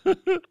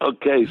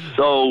 Okay,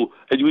 so,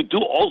 and we do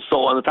also,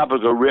 on the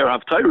topic of rare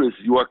Haftarahs,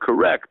 you are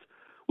correct.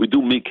 We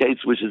do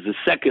Miketz, which is the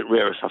second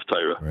rarest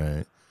Haftarah.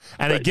 Right.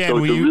 And right. again, so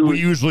we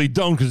usually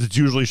don't because it's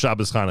usually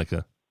Shabbos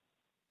Hanukkah.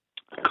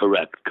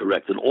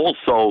 Correct. And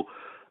also,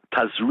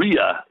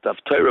 Tazria, the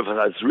Haftarah of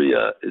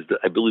Tazria is,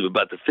 I believe,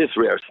 about the fifth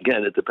rarest.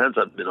 Again, it depends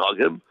on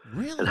Minhagim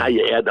and how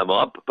you add them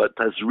up, but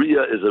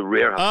Tazria is a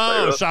rare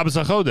Haftarah. Oh, Shabbos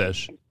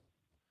HaChodesh.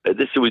 And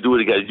this year we do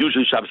it again.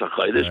 Usually Shabbos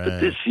HaChodesh, right.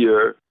 But this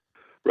year,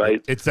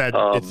 right? It's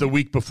it's the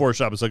week before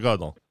Shabbos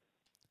HaGadol.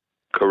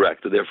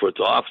 Correct, and therefore it's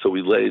off. So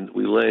we then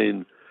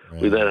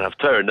have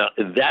Torah. Now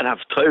in that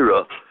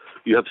Haftarah,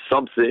 you have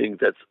something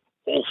that's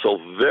also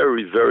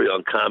very, very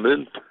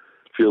uncommon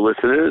for your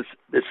listeners.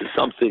 This is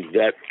something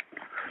that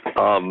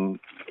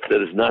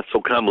that is not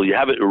so common. You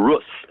have it in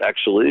Rus,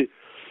 actually.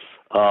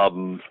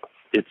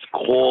 It's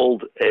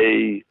called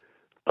a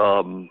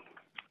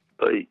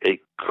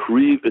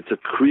kriv. It's a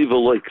kriva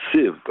like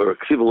siv or a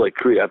ksiva like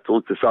kri. I have to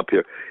look this up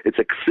here. It's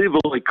a ksiva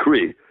like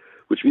kri,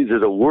 which means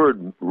there's a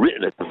word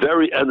written at the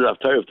very end of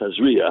the Haftarah of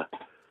Tazria.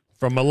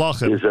 From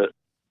Malachim.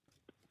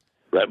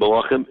 Right,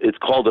 Malachim. It's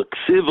called a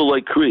ksiva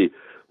like kri,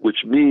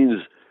 which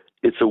means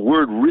it's a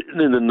word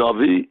written in the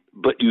Navi,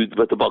 but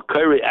the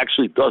Balkari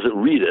actually doesn't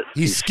read it.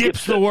 He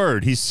skips the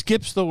word. He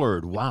skips the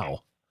word.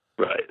 Wow.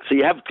 Right. So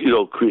you have,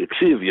 kri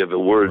ksiv. You have a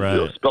word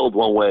spelled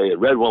one way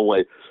and read one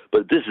way.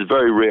 But this is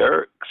very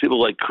rare. Ksiva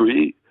like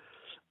kri.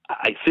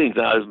 I think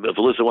now, if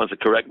a listener wants to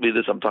correct me,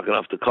 I'm talking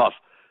off the cuff.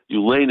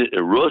 You lane it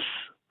in Rus,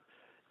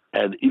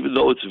 and even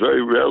though it's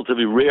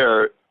relatively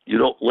rare, you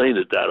don't lane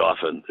it that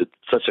often. It's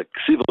such a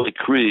ksiva like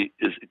kri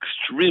is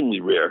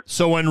extremely rare.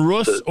 So when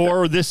Rus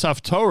or this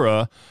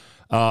Haftorah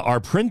are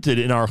printed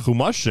in our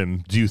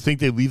Chumashim, do you think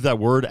they leave that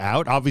word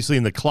out? Obviously,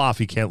 in the Klaf,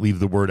 you can't leave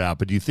the word out,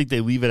 but do you think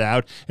they leave it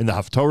out in the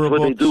Haftorah books?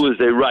 What they do is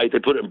they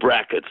put it in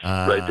brackets,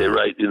 right? They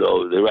write, they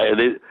write,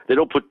 and they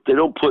don't put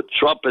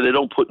Trump and they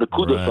don't put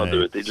Nakudas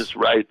under it. They just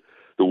write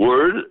the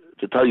word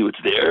to tell you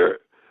it's there,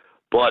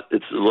 but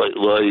it's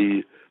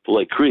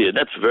like Kriya, and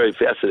that's very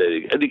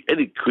fascinating.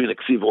 Any Kriya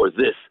Ksiva or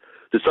this,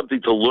 there's something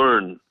to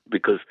learn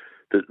because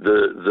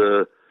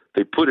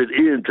they put it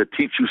in to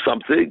teach you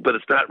something, but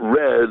it's not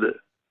read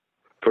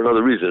for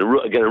another reason.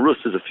 Again, in Rus,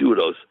 there's a few of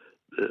those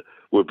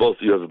where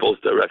you have both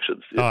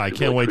directions. I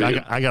can't wait.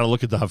 I got to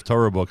look at the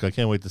Haftarah book. I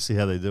can't wait to see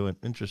how they do it.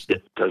 Interesting.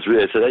 Yeah, that's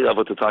really. I said I have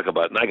what to talk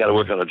about, and I got to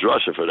work on a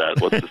drasha for that.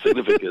 What's the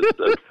significance?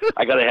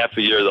 I got a half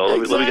a year though.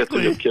 Let me get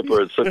to Yom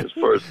Kippur and Sukkot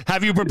first.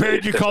 Have you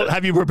prepared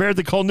Have you prepared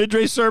the Kol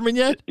Nidre sermon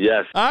yet?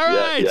 Yes. All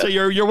right. Yes, so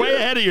you're way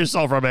ahead of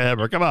yourself, Rabbi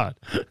Heber. Come on.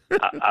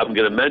 I'm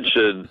going to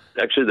mention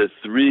actually the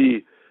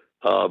three.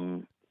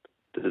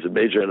 There's a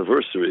major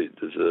anniversary.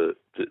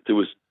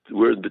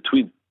 We're in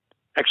between.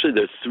 Actually,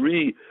 there's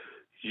three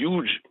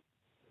huge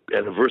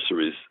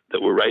anniversaries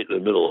that we're right in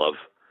the middle of.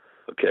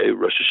 Okay,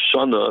 Rosh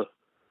Hashanah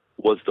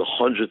was the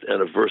 100th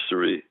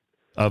anniversary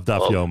of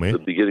Daf Yomi, the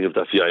beginning of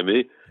Daf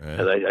Yomi,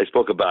 and I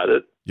spoke about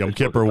it. Yom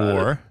Kippur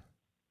War.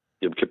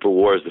 Yom Kippur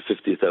War is the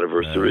 50th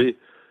anniversary,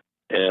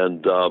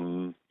 and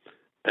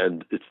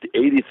it's the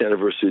 80th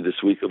anniversary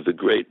this week of the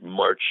Great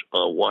March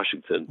on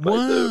Washington by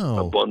the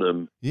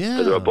Rabbanim.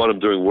 Yeah, the Rabbanim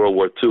during World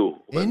War II.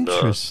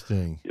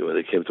 Interesting. When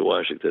they came to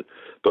Washington.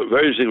 But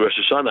very interesting, Rosh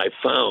Hashanah, I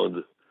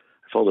found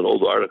an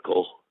old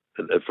article,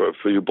 and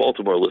for you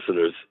Baltimore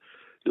listeners,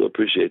 you'll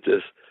appreciate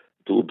this.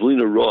 The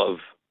Lublina Rav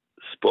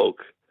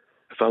spoke.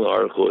 I found an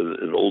article in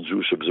an old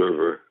Jewish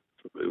Observer.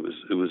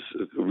 It was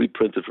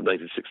reprinted from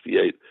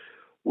 1968,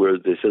 where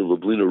they said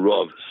Lubliner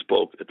Rav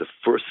spoke at the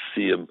first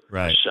Siyum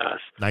Shas,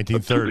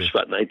 1930,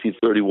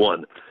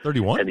 1931.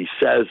 31, and he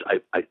says,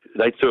 "I as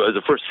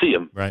the first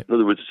Siyum." Right. In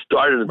other words, it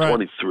started in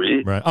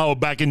 23. Right. Oh,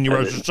 back in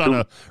Rosh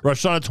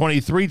Hashanah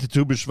 23 to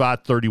Tu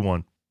B'Shvat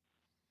 31.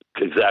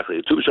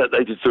 Exactly. Tu B'Shvat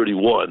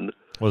 1931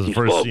 was the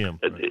first Siyum.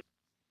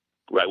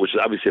 Right, which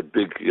is obviously a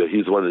big.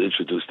 He's the one that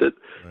introduced it.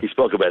 Right. He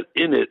spoke about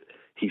in it.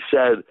 He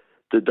said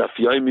the Daf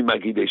Yomi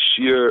Magidei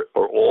Shir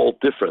are all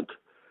different.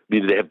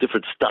 Meaning they have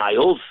different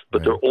styles,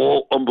 but they're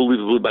all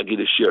unbelievably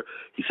Magidei Shir.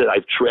 He said,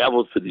 I've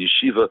traveled for the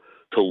yeshiva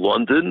to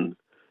London,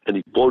 and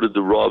he quoted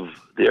the Rav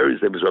there.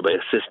 His name is Rabbi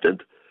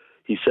Assistant.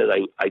 He said,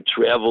 I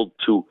traveled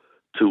to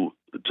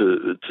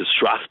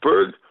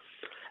Strasbourg,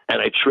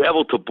 and I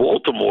traveled to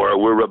Baltimore,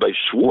 where Rabbi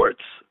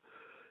Schwartz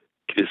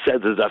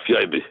said the Daf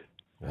Yomi.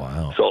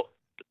 Wow. So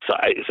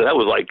that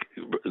was like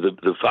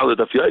the founder of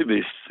Daf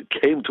Yomi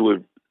came to a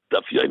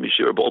Daf Yomi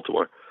Shir in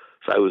Baltimore.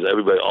 So I was that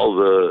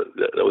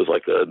was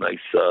like a nice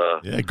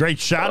great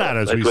shout out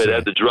as nice we way say. to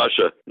end the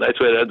drasha. Nice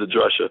way to end the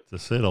drasha. To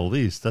say the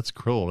least. That's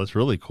cool. That's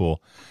really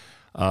cool.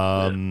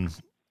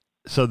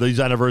 So these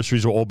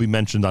anniversaries will all be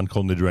mentioned on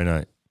Kol Nidrei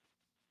Night.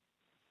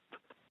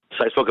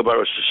 So I spoke about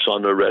Rosh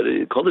Hashanah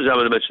already. Kol Nidrei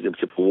Night, I mentioned Yom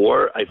Kippur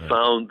War. I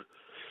found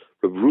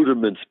Rav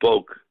Ruderman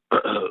spoke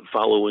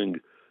following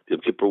the Yom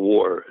Kippur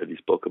War, and he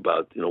spoke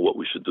about what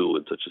we should do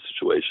in such a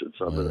situation.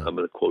 So I'm going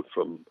to quote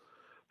from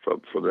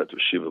that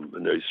Shimon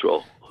and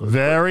Yisrael.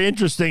 Very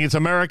interesting. It's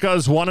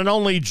America's one and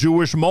only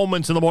Jewish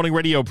Moments in the Morning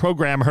radio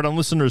program, heard on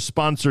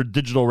listeners-sponsored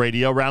digital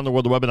radio around the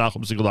world, the web at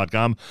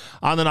NachumSegal.com,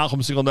 on the Nachum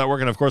Segal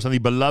Network, and, of course, on the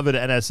beloved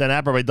NSN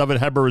app. Rabbi Dovid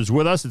Heber is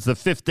with us. It's the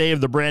 5th day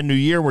of the brand new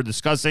year. We're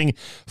discussing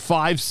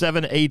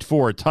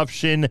 5784,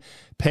 Tufshin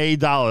Pei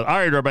Dalet. All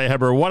right, Rabbi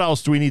Heber, what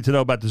else do we need to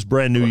know about this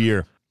brand new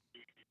year?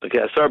 Okay,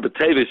 I started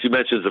B'Tevis. You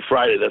mentioned it's a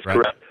Friday. That's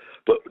correct.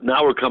 But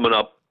now we're coming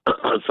up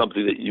on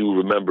something that you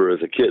remember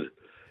as a kid.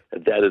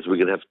 And that is, we're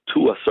going to have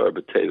 2 Asar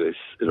B'Teves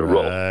in a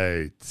row.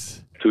 Right.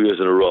 2 years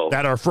in a row.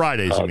 That are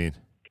Fridays, you mean?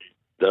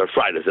 That are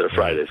Fridays.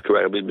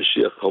 Correct. I mean,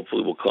 Mashiach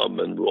hopefully will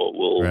come and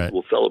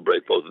we'll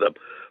celebrate both of them.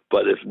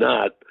 But if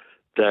not,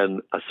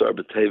 then Asar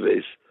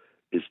B'Teves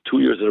is 2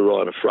 years in a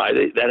row on a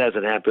Friday. That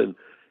hasn't happened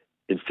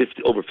in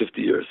over 50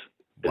 years.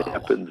 It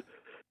happened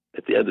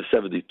at the end of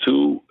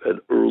 72 and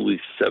early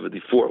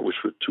 74, which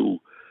were two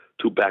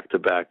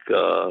back-to-back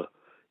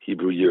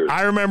Hebrew years.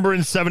 I remember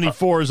in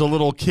 74 as a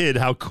little kid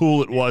how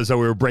cool it was that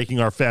we were breaking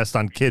our fast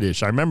on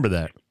Kiddush. I remember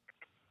that.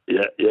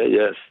 Yeah.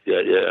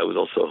 I was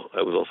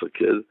also a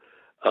kid.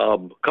 A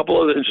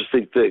couple other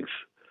interesting things.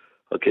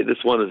 Okay,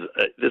 this one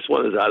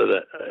is out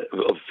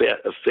of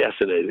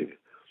fascinating.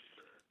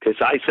 Okay,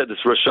 so I said this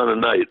Rosh Hashanah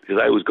night because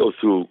I always go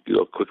through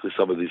quickly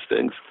some of these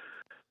things,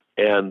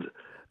 and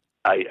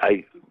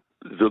in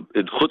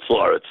Chutz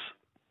La'aretz,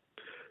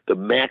 the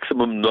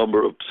maximum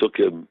number of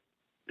psukim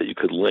that you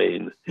could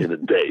lane in a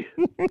day,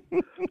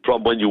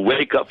 from when you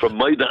wake up, from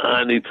Maida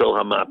Ani till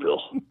Hamapil.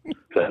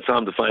 That's how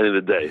I'm defining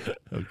the day.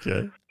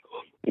 Okay.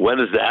 When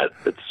is that?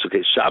 It's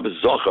okay. Shabbos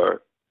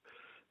Zohar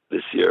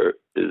this year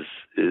is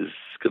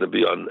going to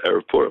be on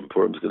Erev Purim.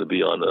 Purim is going to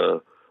be on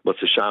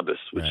Motzei Shabbos,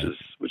 which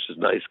is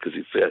nice because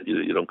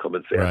you don't come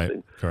in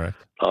fasting. Right. Correct.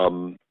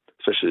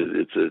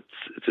 Especially it's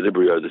an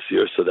Ibriyar this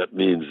year, so that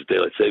means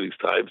daylight savings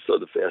time. So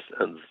the fast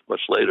ends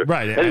much later.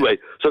 Right. Anyway,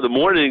 so in the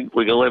morning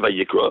we're going to learn by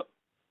Yikra.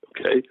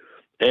 Okay,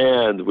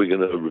 and we're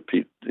going to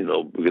repeat. Then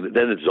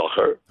it's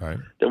Zohar. Right.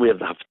 Then we have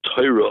the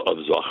Haftarah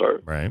of Zohar.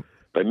 Right.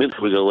 By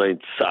Mincha we're going to learn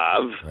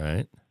Tzav.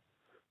 Right.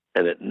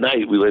 And at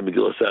night we learn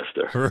Megillas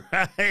Esther.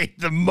 Right.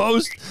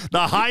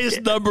 The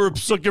highest number of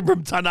psukim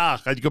from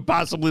Tanakh that you could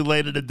possibly lay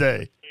in a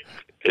day.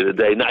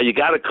 Now you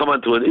got to come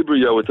onto an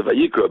Ibriyah with the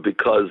Vayikra,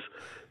 because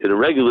in a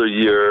regular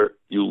year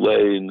you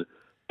lane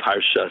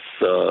Parshas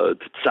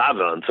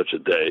Tzav on such a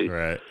day.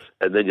 Right.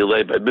 And then you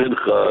lay by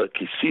Mincha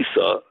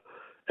Kisisa.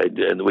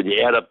 And when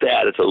you add up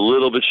that, it's a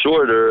little bit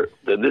shorter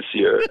than this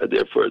year, and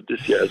therefore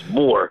this year has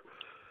more.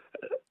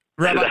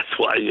 Rabbi, and that's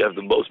why you have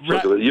the most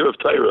the year of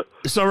Torah.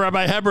 So,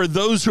 Rabbi Heber,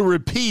 those who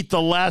repeat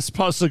the last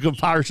pasuk of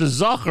Parshas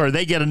Zohar,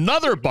 they get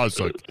another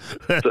pasuk.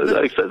 So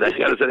that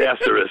got us an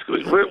asterisk.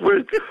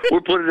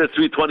 We're putting it at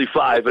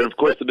 325, and of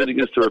course the meaning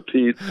is to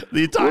repeat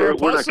the entire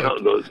pasuk. We're not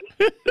counting those.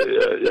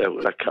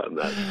 We're not counting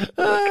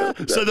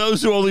that. So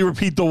those who only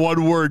repeat the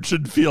one word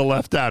shouldn't feel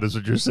left out, is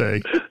what you're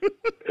saying.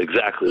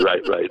 Exactly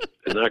right.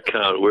 In our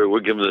count, we're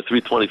giving it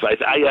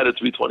 325. I added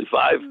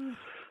 325.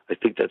 I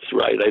think that's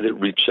right. I didn't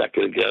recheck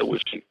it again,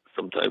 which I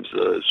sometimes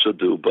should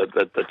do, but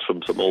that's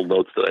from some old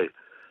notes that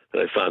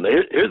I found.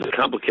 Here's a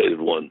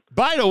complicated one.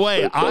 By the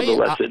way,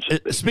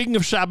 speaking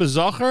of Shabbos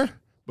Zohar,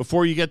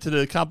 before you get to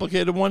the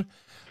complicated one,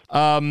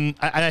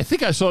 I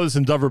think I saw this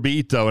in Dover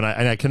Be'ito, and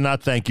I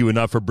cannot thank you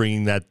enough for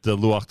bringing that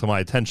luach to my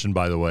attention,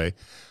 by the way.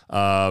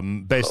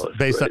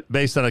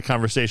 Based on a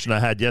conversation I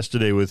had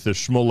yesterday with the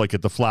Shmulik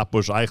at the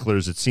Flatbush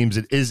Eichlers, it seems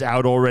it is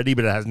out already,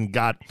 but it hasn't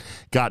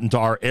gotten to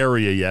our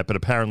area yet. But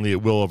apparently,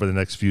 it will over the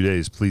next few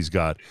days. Please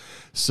God.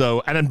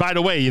 So, and then by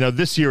the way,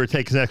 this year it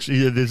takes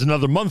there's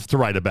another month to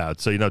write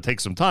about. So it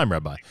takes some time,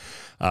 Rabbi.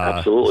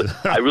 Absolutely.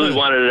 I really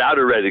wanted it out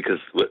already because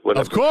when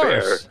of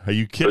course. Are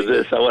you kidding? For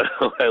this,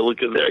 I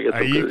look in there.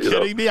 Are you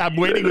kidding me? I'm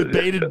waiting with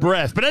bated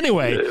breath. But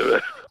anyway,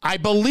 I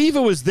believe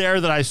it was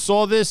there that I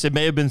saw this. It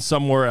may have been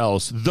somewhere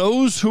else.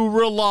 Those who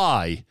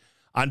rely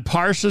on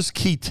Parshas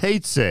Ki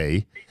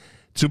Teitzei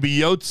to be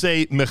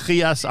Yotzei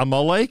Mechias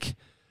Amalek,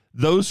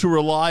 those who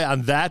rely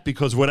on that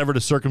because whatever the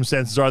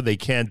circumstances are, they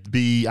can't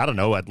be, I don't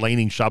know, at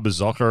laning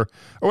Shabbos Zocher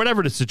or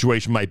whatever the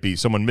situation might be.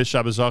 Someone missed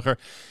Shabbos Zocher.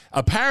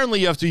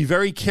 Apparently, you have to be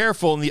very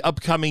careful in the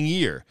upcoming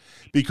year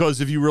because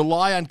if you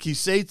rely on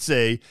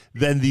Kiseitze,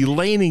 then the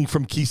laning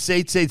from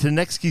Kiseitze to the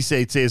next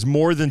Kiseitze is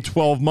more than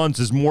 12 months,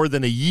 is more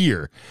than a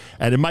year.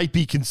 And it might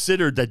be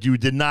considered that you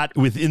did not,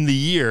 within the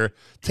year,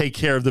 take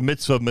care of the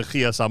mitzvah of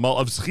Mechias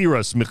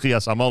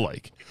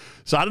Amalek.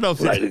 So I don't know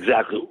if... Right,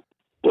 exactly.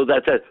 Well,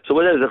 that's it. So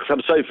what is I'm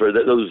sorry for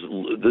that?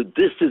 The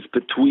distance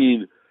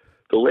between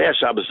the last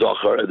Shabbos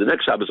Zocher and the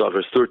next Shabbos Zocher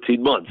is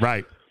 13 months.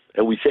 Right.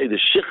 And we say the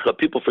Shichha,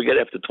 people forget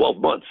after 12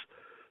 months.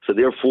 So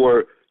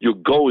therefore, you're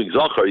going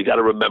Zocher, you got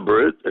to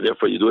remember it, and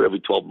therefore you do it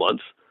every 12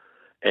 months.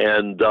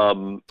 And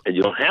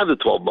you don't have the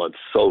 12 months,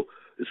 so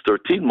it's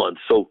 13 months.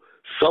 So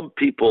some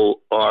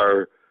people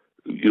are...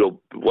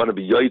 want to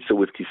be yaitza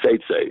with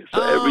kiseitze.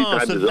 So every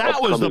time so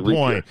that was the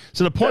point.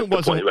 So the point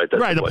wasn't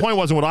right. The point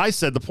wasn't what I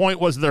said. The point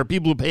was there are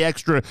people who pay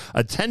extra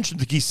attention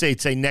to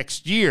kiseitze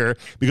next year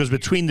because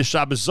between the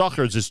Shabbos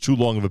Zochers is too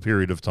long of a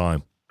period of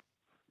time.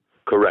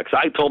 Correct. So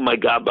I told my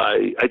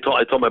gabbai, I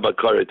told my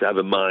bakari to have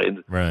in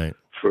mind, right,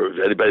 for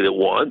anybody that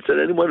wants, and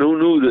anyone who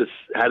knew this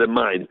had in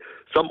mind.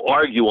 Some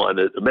argue on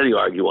it, many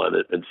argue on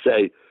it, and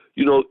say,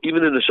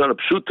 even in the Shana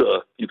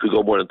Pshuta, you could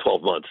go more than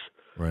 12 months,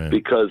 right?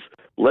 Because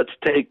let's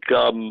take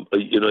a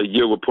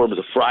year where Purim is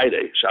a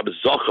Friday, Shabbos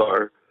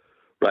Zochar,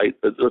 right?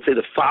 Let's say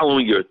the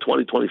following year,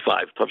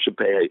 2025, Tavshin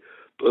Pei,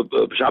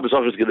 Shabbos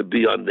Zochar is going to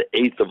be on the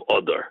 8th of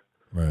Adar,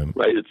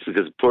 right? It's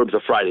because Purim is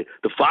a Friday.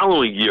 The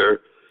following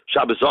year,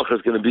 Shabbos Zochar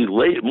is going to be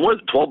late, more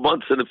than 12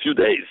 months in a few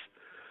days.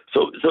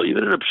 So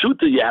even in a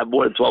Pshuta, you have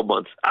more than 12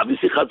 months.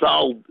 Obviously,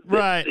 Chazal,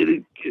 right?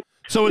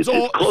 So it's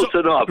close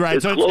enough. Right.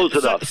 It's close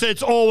enough. So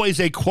it's always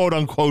a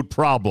quote-unquote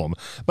problem.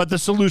 But the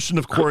solution,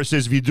 of course,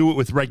 is if you do it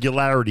with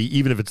regularity,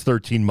 even if it's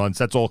 13 months,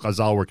 that's all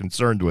Chazal were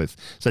concerned with.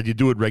 So that you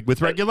do it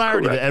with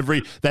regularity.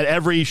 That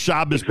every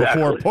Shabbos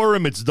before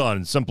Purim, it's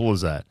done. Simple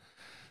as that.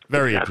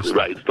 Very interesting.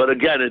 Right. But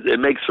again, it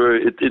makes for,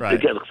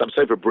 again, some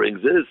Sefer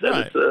brings this,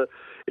 and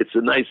it's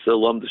a nice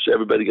alum to show.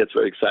 Everybody gets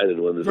very excited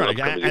when there's an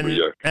upcoming every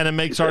year. And it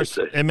makes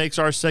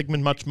our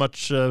segment much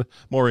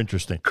more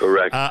interesting.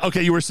 Correct.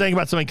 Okay, you were saying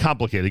about something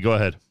complicated. Go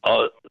ahead.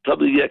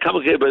 Something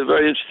complicated, but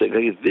very interesting. I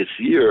think this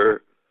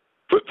year,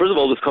 first of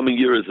all, this coming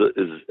year is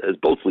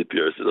both leap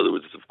years. In other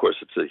words, of course,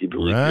 it's a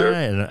Hebrew leap year,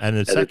 and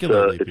a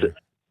secular leap year.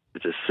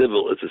 It's a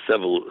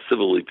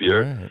civil leap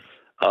year.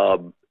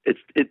 Right.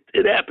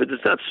 It happens.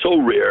 It's not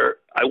so rare.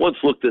 I once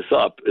looked this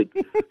up.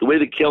 The way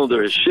the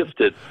calendar has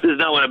shifted. This is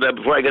not what I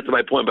before I get to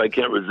my point, but I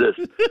can't resist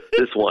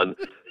this one.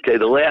 Okay,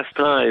 the last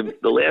time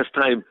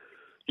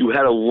you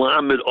had a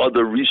Lamed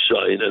Adar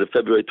Rishon on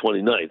February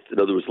 29th.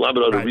 In other words, Lamed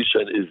Adar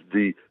Rishon is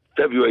the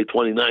February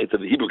 29th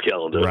of the Hebrew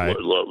calendar. Right.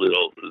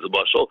 The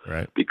bushel,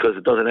 right? Because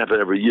it doesn't happen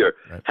every year.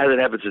 Right. Hasn't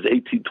happened since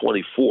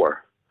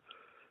 1824.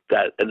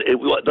 And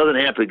it doesn't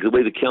happen because the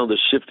way the calendar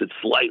shifted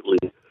slightly.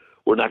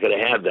 We're not going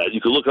to have that. You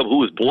can look up who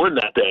was born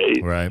that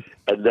day, right?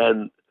 And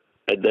then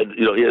he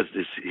has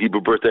this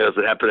Hebrew birthday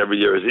doesn't happen every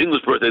year. His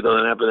English birthday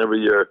doesn't happen every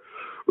year,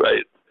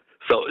 right?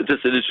 So it's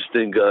just an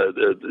interesting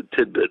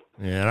tidbit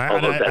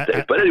of that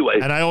day. But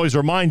anyway, and I always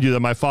remind you that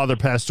my father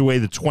passed away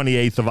the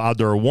 28th of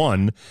Adar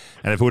 1,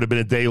 and if it would have been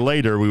a day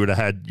later, we would have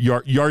had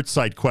yard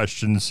site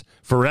questions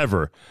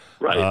forever,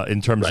 right? In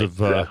terms of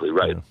exactly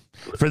right.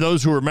 For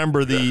those who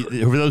remember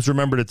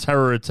the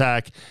terror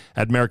attack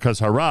at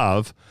Merkaz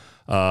Harav.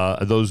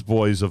 Those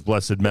boys of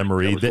blessed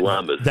memory.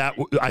 That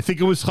I think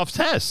it was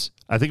Chavtes.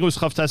 I think it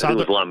was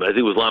Lamed. I think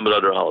it was Lamed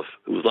Adar Aleph.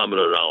 It was Lamed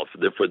Adar Aleph.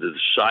 Therefore,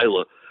 there's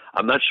Shaila.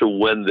 I'm not sure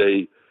when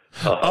they.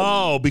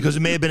 Because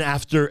it may have been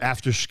after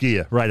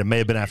Shkia, right? It may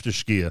have been after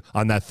Shkia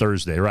on that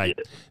Thursday, right?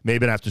 Yeah. May have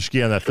been after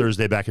Shkia on that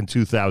Thursday back in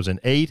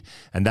 2008,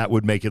 and that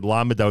would make it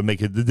Lamed. That would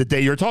make it the day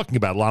you're talking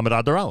about, Lamed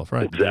Adar Aleph,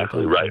 right?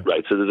 Exactly, right.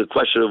 So there's a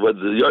question of whether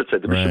the yard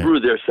site. The Mishnah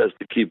Berurah there says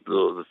to keep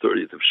the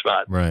 30th of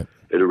Shvat, right,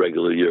 in a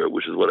regular year,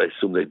 which is what I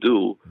assume they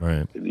do,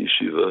 right, in the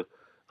yeshiva.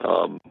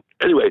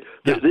 Anyway,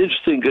 the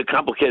interesting,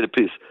 complicated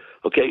piece.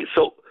 Okay,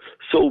 so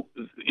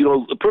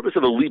the purpose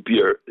of a leap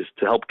year is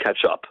to help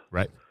catch up,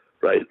 right?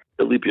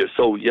 A leap year.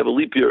 So you have a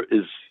leap year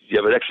you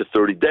have an extra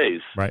 30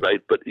 days,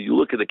 right? But you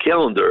look at the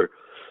calendar.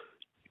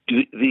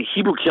 The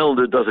Hebrew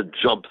calendar doesn't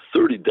jump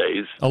 30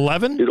 days.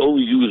 11? It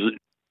only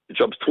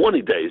jumps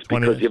 20 days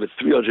because you have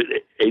a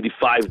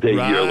 385-day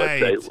year,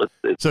 let's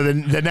say. So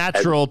the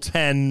natural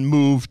 10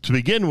 move to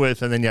begin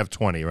with, and then you have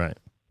 20, right?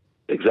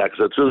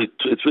 Exactly. So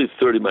it's really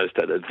 30 minus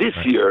 10. And this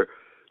year,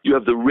 you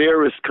have the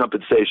rarest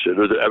compensation,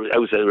 or I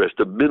would say the rarest,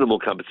 the minimal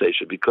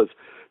compensation, because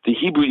the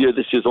Hebrew year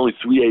this year is only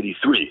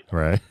 383,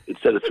 right,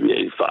 instead of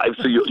 385.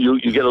 So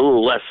you get a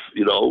little less,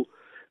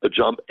 a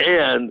jump,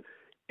 and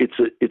it's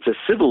a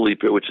civil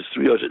leap year, which is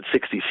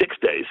 366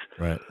 days.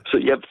 Right. So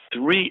you have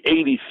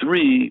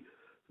 383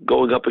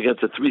 going up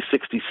against a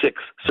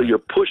 366. So your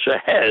push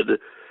ahead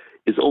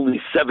is only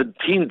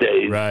 17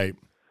 days, right,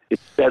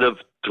 instead of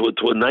to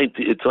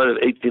 19. It's not of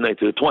 18,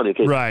 19 to 20.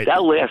 Okay, right.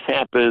 That last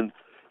happened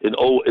in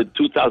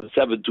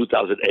 2007,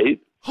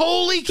 2008.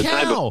 Holy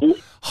cow!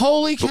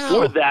 Holy cow!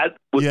 Before that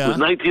was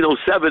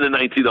 1907 and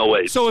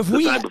 1908. So if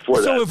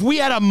we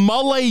had a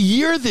Mullah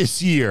year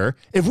this year,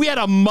 if we had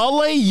a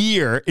Mullah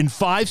year in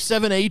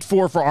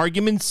 5784 for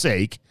argument's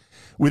sake,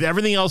 with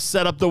everything else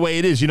set up the way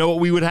it is, you know what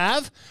we would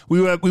have?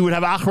 We would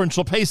have Achron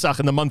Shel Pesach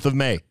in the month of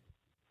May.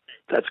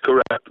 That's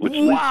correct. Which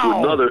leads to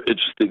another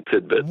interesting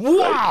tidbit.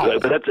 Wow!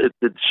 Right? But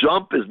the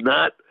jump is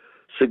not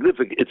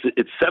significant.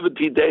 It's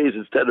 17 days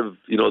instead of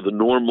the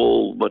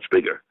normal, much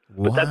bigger.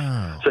 But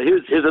so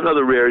here's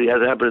another rarity. It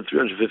hasn't happened in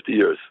 350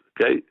 years.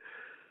 Okay,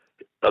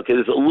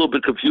 it's a little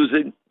bit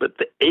confusing, but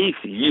the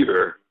 8th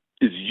year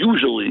is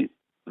usually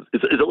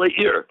is a late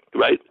year,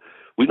 right?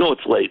 We know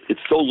it's late.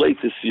 It's so late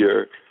this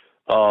year.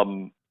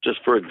 Just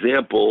for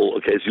example,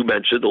 as you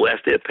mentioned, the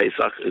last day of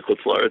Pesach in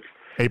Chutz La'aretz,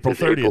 April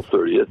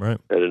 30th, right?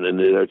 And in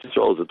Eretz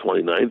Yisrael is the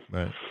 29th.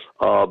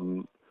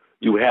 Right.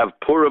 You have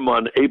Purim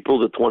on April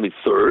the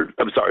 23rd.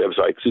 I'm sorry.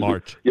 Excuse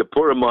March. me. You have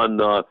Purim on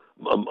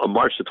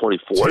March the 24th.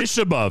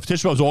 Tisha B'Av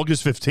is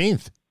August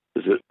 15th.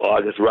 Is it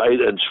August,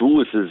 right? And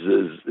Shavuos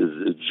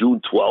is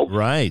June 12th.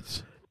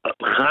 Right.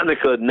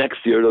 Hanukkah next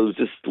year,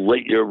 this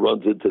late year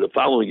runs into the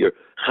following year.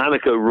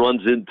 Hanukkah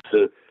runs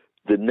into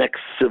the next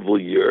civil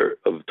year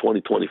of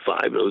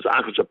 2025. It was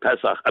Achron Shel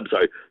Pesach. I'm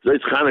sorry.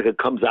 Hanukkah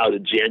comes out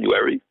in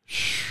January,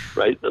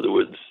 right? In other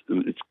words,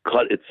 it's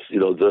cut. It's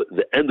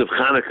the end of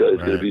Hanukkah is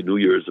going to be New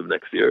Year's of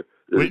next year.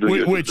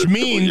 Which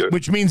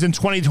means in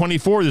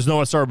 2024 there's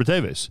no Asar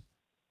B'Teves.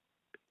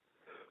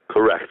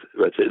 Correct.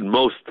 Right. So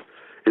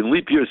in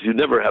leap years you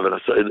never have an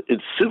Asar.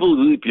 In civil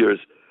leap years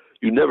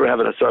you never have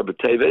an Asar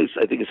B'Teves.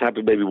 I think it's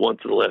happened maybe once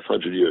in the last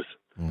 100 years.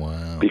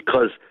 Wow.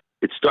 Because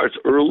it starts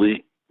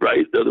early.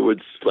 Right. In other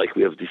words, like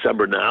we have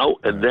December now,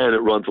 and then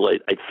it runs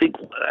late. I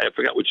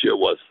forgot which year it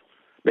was.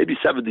 Maybe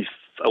 70.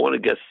 I want to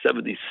guess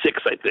 76.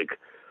 I think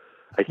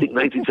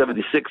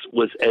 1976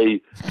 was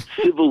a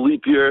civil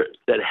leap year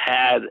that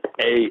had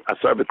a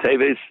Asar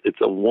B'Teves.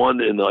 It's a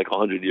one in like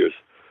 100 years.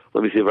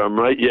 Let me see if I'm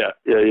right. Yeah.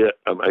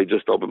 I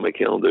just opened my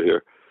calendar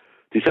here.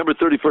 December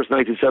 31st,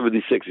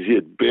 1976. You see,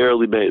 it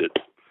barely made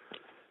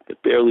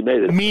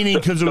it. Meaning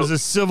because it was a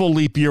civil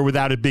leap year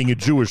without it being a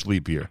Jewish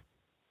leap year.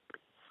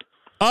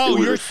 Oh,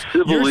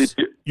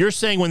 you're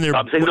saying when they're...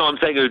 I'm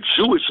saying a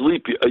Jewish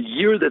leap year, a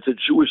year that's a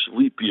Jewish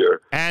leap year.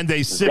 And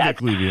a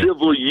civic leap year.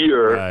 Civil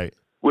year, right.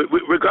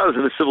 Regardless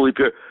of the civil leap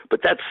year,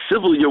 but that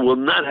civil year will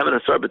not have an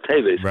Asar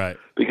B'Teves. Right.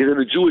 Because in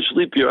the Jewish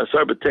leap year,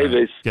 Asar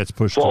B'Teves gets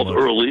pushed falls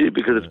early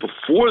because it's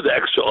before the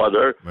extra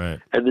Adar,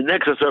 and the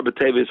next Asar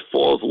B'Teves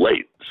falls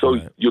late. So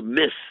you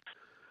miss,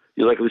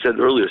 like we said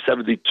earlier,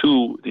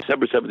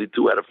 December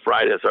 72 had a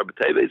Friday Asar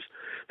B'Teves.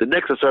 The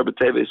next Asar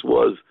B'Teves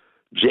was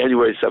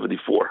January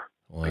 74.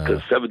 Wow.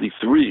 Because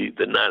 73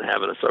 did not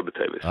have an Asar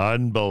B'Teves.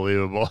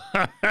 Unbelievable.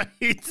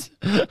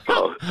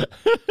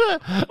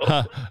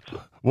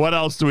 What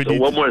else do we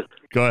need? One more.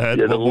 Go ahead.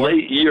 Yeah, the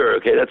late year.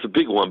 Okay, that's a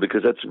big one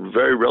because that's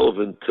very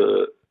relevant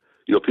to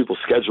people's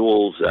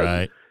schedules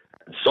and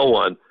so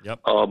on. Yep.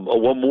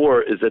 One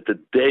more is that the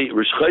day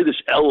Rosh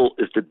Chodesh Elul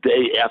is the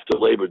day after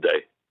Labor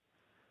Day.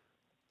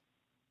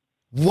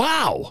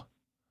 Wow.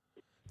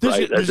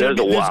 There's going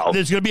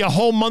to be a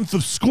whole month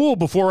of school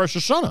before Rosh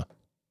Hashanah.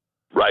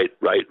 Right,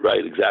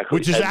 exactly.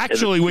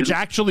 Which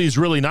actually is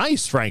really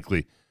nice,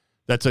 frankly.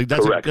 That's a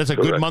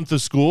good month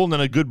of school and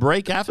then a good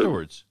break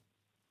afterwards.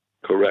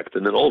 Correct,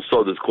 and then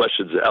also there's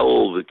questions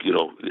Elul,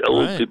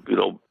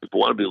 people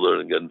want to be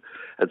learning and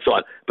so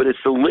on. But it's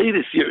the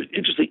latest year.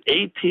 Interesting,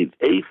 the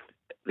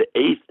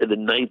 8th and the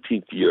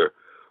 19th year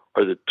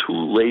are the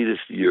two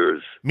latest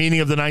years.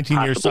 Meaning of the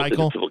 19-year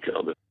cycle. Civil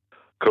calendar.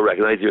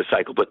 Correct, 19-year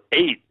cycle. But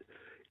 8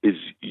 is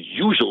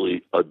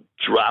usually a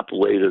drop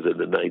later than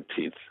the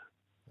 19th.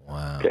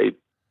 Wow. Okay,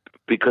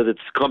 because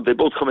they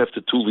both come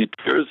after 2 leap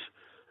years.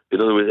 In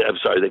other words,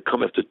 they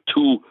come after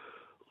 2.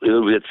 In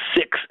other words,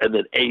 6 and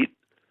then 8.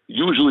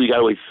 Usually, you got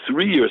to wait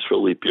 3 years for a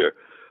leap year,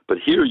 but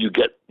here you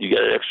get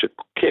an extra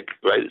kick,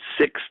 right? It's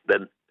 6,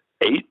 then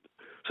 8,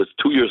 so it's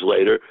 2 years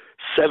later.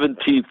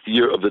 17th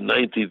year of the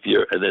 19th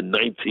year, and then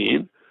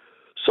 19.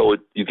 So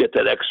you get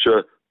that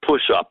extra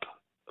push up.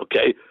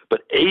 Okay,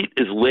 but 8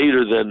 is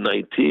later than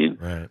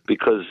 19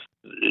 because.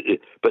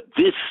 But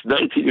this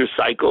 19-year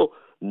cycle.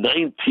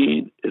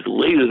 19 is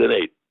later than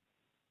 8,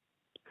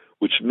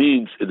 which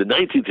means in the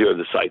 19th year of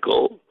the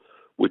cycle,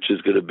 which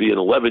is going to be in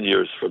 11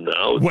 years from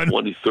now,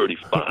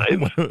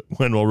 2035.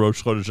 When will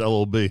Rosh Chodesh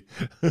Elul be?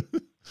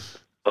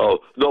 Oh,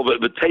 no,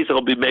 but Pesach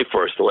will be May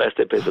 1st. The last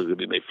day of Pesach is going to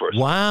be May 1st.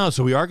 Wow,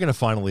 so we are going to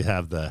finally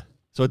have that.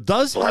 So it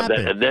does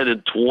happen. And then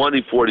in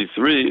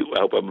 2043, I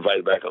hope I'm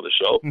invited back on the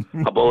show.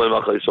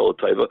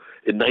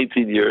 In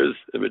 19 years,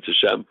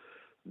 Hashem,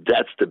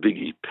 that's the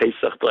biggie.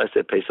 Pesach, the last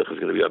day of Pesach is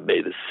going to be on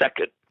May the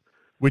 2nd.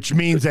 Which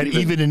means that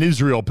even in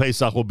Israel,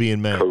 Pesach will be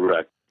in May.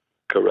 Correct.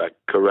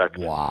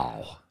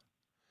 Wow.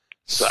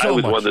 So I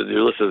always wondered,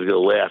 your listeners are going to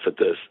laugh at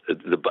this.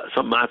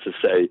 Some matzahs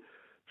say,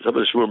 some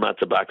of the Shmur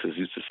matzah boxes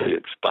used to say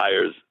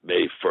expires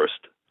May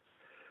 1st.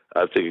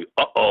 I'm thinking,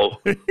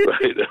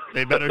 right?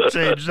 They better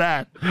change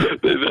that.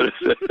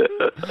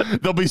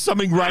 There'll be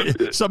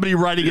somebody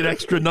writing an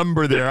extra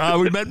number there.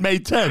 We meant May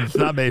 10th,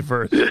 not May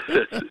 1st.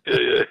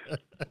 Yeah.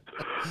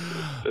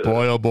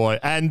 Boy, oh boy.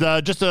 And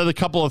just another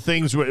couple of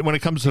things when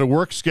it comes to the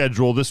work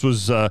schedule. This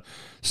was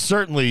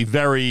certainly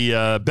very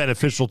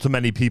beneficial to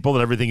many people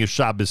that everything is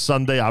Shabbos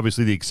Sunday,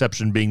 obviously the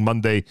exception being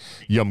Monday,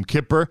 Yom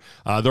Kippur.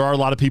 There are a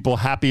lot of people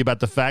happy about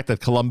the fact that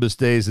Columbus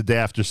Day is the day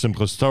after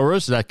Simchas Torah,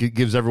 so that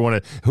gives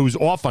everyone who's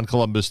off on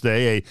Columbus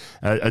Day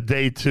a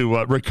day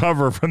to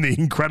recover from the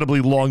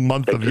incredibly long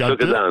month of Yom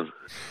Kippur.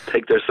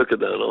 Take their sukkah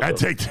down also. And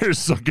take their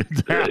sukkah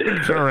down,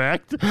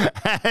 correct.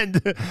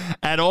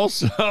 And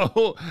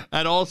also,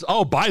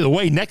 oh, by the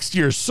way, next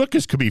year's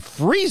sukkahs could be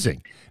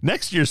freezing.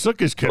 Next year's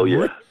sukkahs could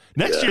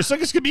Next year,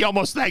 sukkahs could be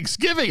almost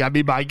Thanksgiving. I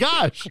mean, my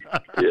gosh.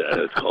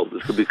 It's cold.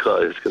 It's going to be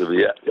cold. It's going to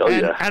be,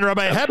 And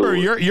Rabbi Heber,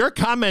 your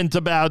comment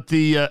about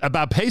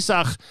about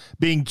Pesach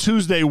being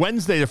Tuesday,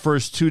 Wednesday, the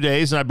first 2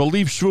 days, and I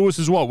believe Shavuos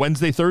is what,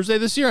 Wednesday, Thursday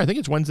this year? I think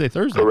it's Wednesday,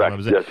 Thursday.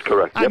 Correct. Yes,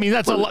 correct. I mean,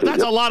 that's a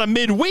lot of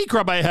midweek,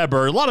 Rabbi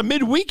Heber. A lot of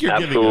midweek you're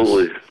giving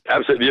us.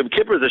 Absolutely. Yom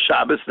Kippur is a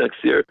Shabbos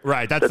next year.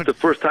 Right. That's the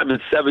first time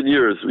in 7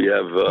 years we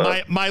have.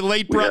 My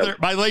late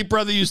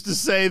brother used to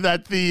say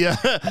that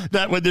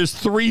that when there's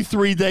 3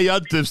 3-day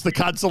yontifs, the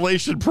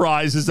consolation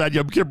prize is that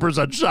Yom Kippur's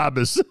on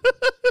Shabbos.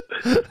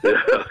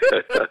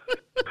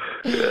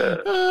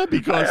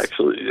 Because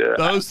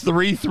those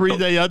 3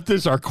 3-day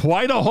yontifs are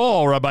quite a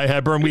haul, Rabbi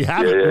Heber, and we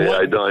have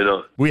I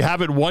know. We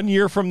have it 1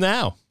 year from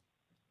now.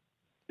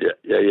 Yeah.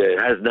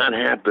 It has not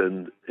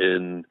happened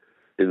in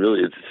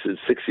really, it's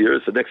 6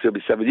 years, so next year will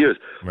be 7 years.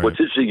 Right. What's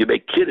interesting, you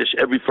make Kiddush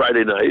every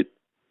Friday night.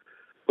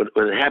 When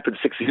it happened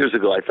 6 years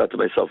ago, I thought to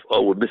myself,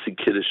 we're missing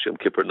Kiddush Yom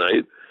Kippur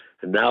night.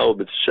 And now,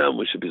 B'tz Shem,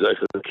 we should be doing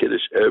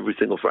Kiddush every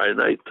single Friday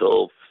night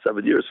till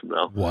 7 years from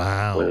now.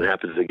 Wow. When it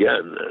happens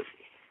again.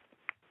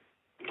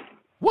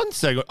 1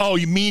 second. Oh,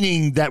 you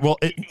meaning that,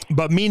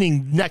 but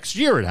meaning next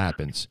year it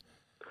happens.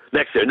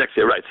 Next year,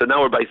 right. So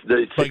now we're by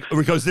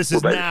because this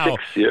is now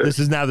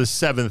the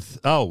 7th.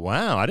 Oh,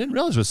 wow. I didn't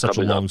realize it was such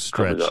a long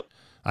stretch.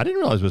 I didn't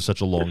realize it was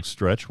such a long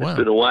stretch. Wow. It's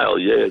been a while,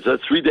 yeah. So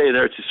 3 day in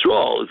Eretz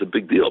Yisrael is a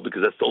big deal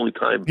because that's the only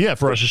time. Yeah,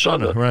 for Rosh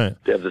Hashanah, right.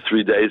 They have the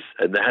 3 days,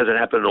 and that hasn't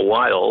happened in a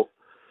while.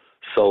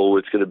 So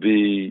it's going to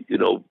be, they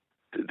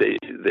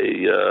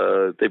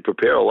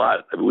prepare a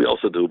lot. I mean, we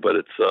also do, but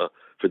it's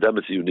for them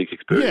it's a unique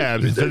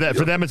experience. Yeah,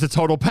 for them it's a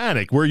total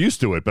panic. We're used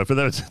to it, but for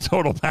them it's a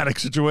total panic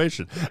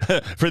situation.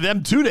 For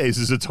them, 2 days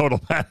is a total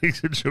panic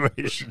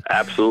situation.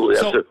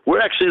 Absolutely.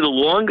 We're actually the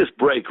longest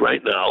break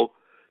right now.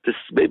 This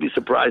may be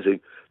surprising.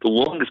 The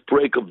longest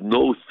break of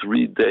no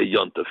 3-day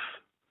yontif.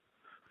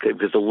 Okay,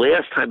 because the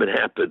last time it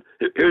happened,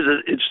 here's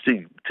an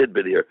interesting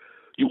tidbit here.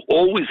 You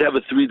always have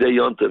a 3-day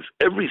yontif.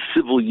 Every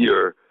civil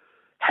year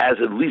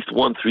has at least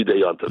one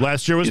 3-day yontif.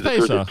 Last year was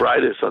Pesach. Thursday,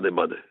 Friday, Sunday,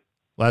 Monday.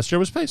 Last year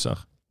was Pesach.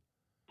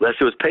 Last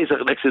year was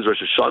Pesach. Next year is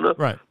Rosh Hashanah.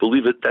 Right.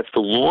 Believe it, that's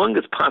the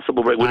longest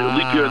possible break with a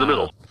leap year in the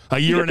middle. A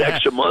year and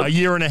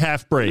a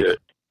half break. Yeah.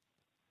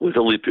 With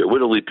a leap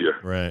year.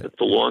 Right. It's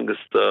the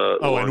longest.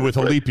 And with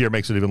a leap year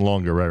makes it even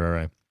longer.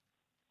 Right.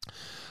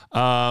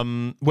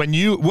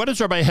 What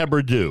does Rabbi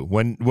Heber do?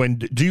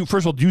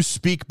 First of all, do you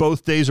speak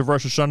both days of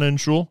Rosh Hashanah in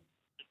shul?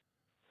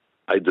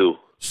 I do.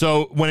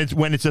 So when it's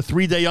a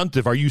 3-day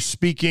yontif, are you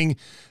speaking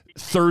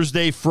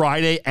Thursday,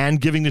 Friday,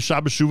 and giving the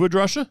Shabbos Shuvah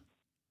drasha?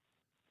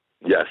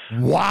 Yes.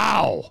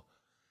 Wow.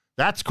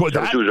 That's quite.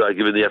 Shabbos Shuvah I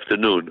give in the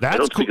afternoon. I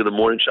don't speak in the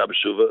morning Shabbos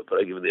Shuvah, but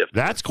I give in the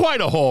afternoon. That's quite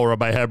a haul,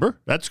 Rabbi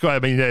Heber. That's quite. I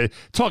mean,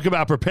 talk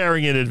about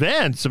preparing in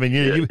advance. I mean,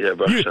 you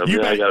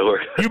I got to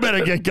work. You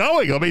better get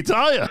going. Let me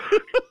tell you.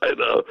 I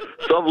know.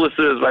 Some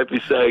listeners might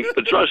be saying,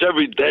 "But Drush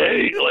every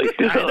day."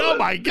 I know.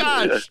 My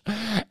gosh.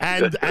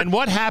 Yeah. And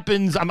what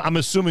happens? I'm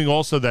assuming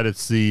also that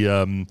it's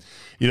the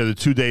the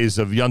 2 days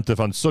of Yontif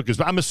on Sukkot.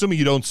 But I'm assuming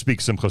you don't speak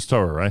Simchas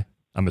Torah, right?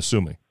 I'm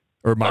assuming.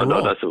 Or am I wrong? No,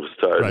 not Simchas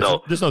Torah. Right, no,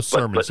 so there's no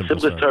sermon. But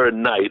Simchas Torah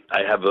night,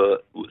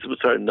 Simchas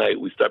Torah night.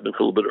 We start a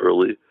little bit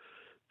early,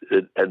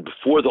 and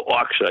before the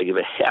auction, I give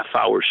a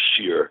half-hour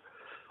shiur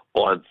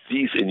on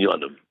these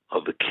inyanim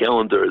of the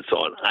calendar and so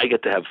on. I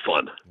get to have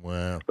fun.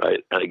 Wow!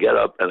 Right, and I get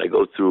up and I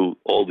go through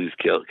all these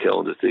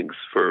calendar things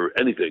for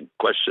anything,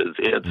 questions,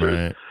 answers.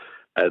 Right.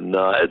 And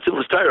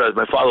Simchas Torah, as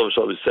my father would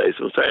always say,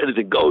 Simchas Torah,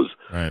 anything goes.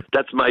 Right.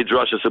 That's my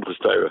drush of Simchas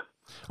Torah.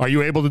 Are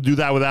you able to do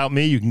that without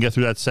me? You can get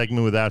through that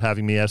segment without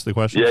having me ask the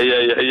question? Yeah.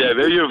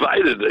 Maybe you're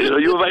invited.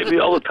 You invite me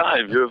all the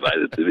time. You're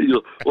invited to me.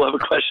 We'll have a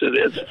question and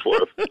answer for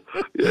him.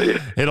 Yeah.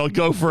 It'll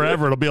go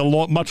forever. It'll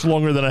be much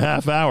longer than a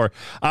half hour.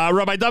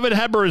 Rabbi Dovid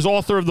Heber is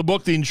author of the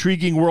book, The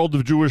Intriguing World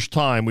of Jewish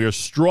Time. We are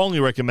strongly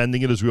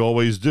recommending it, as we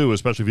always do,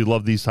 especially if you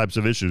love these types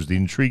of issues. The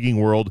Intriguing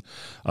World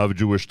of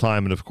Jewish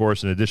Time. And, of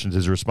course, in addition to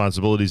his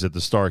responsibilities at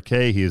the Star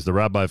K, he is the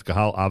Rabbi of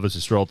Kahal Avos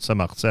Yisrael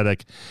Tzemach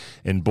Tzedek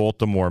in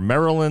Baltimore,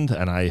 Maryland.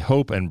 And I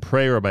hope and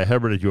pray, Rabbi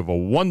Heber, that you have a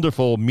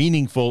wonderful,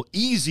 meaningful,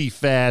 easy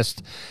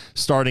fast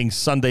starting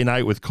Sunday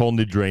night with Kol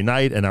Nidrei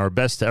Night, and our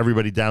best to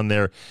everybody down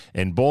there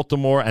in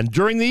Baltimore. And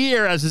during the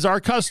year, as is our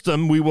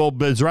custom, we will,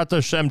 Bezrat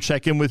Hashem,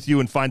 check in with you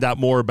and find out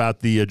more about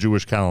the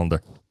Jewish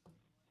calendar.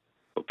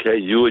 Okay,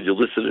 you and your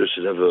listeners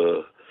should have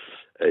a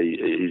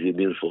easy,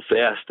 meaningful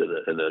fast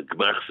and a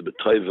Gemach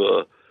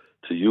B'Toiva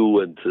to you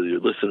and to your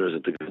listeners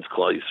and to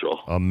Klal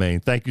Yisrael.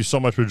 Amen. Thank you so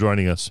much for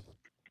joining us.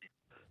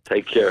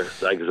 Take care.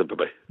 Thanks.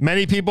 Bye-bye.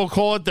 Many people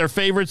call it their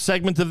favorite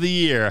segment of the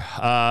year.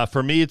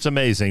 For me, it's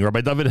amazing. Rabbi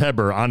Dovid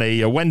Heber on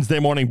a Wednesday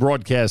morning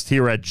broadcast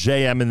here at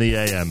JM in the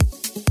AM.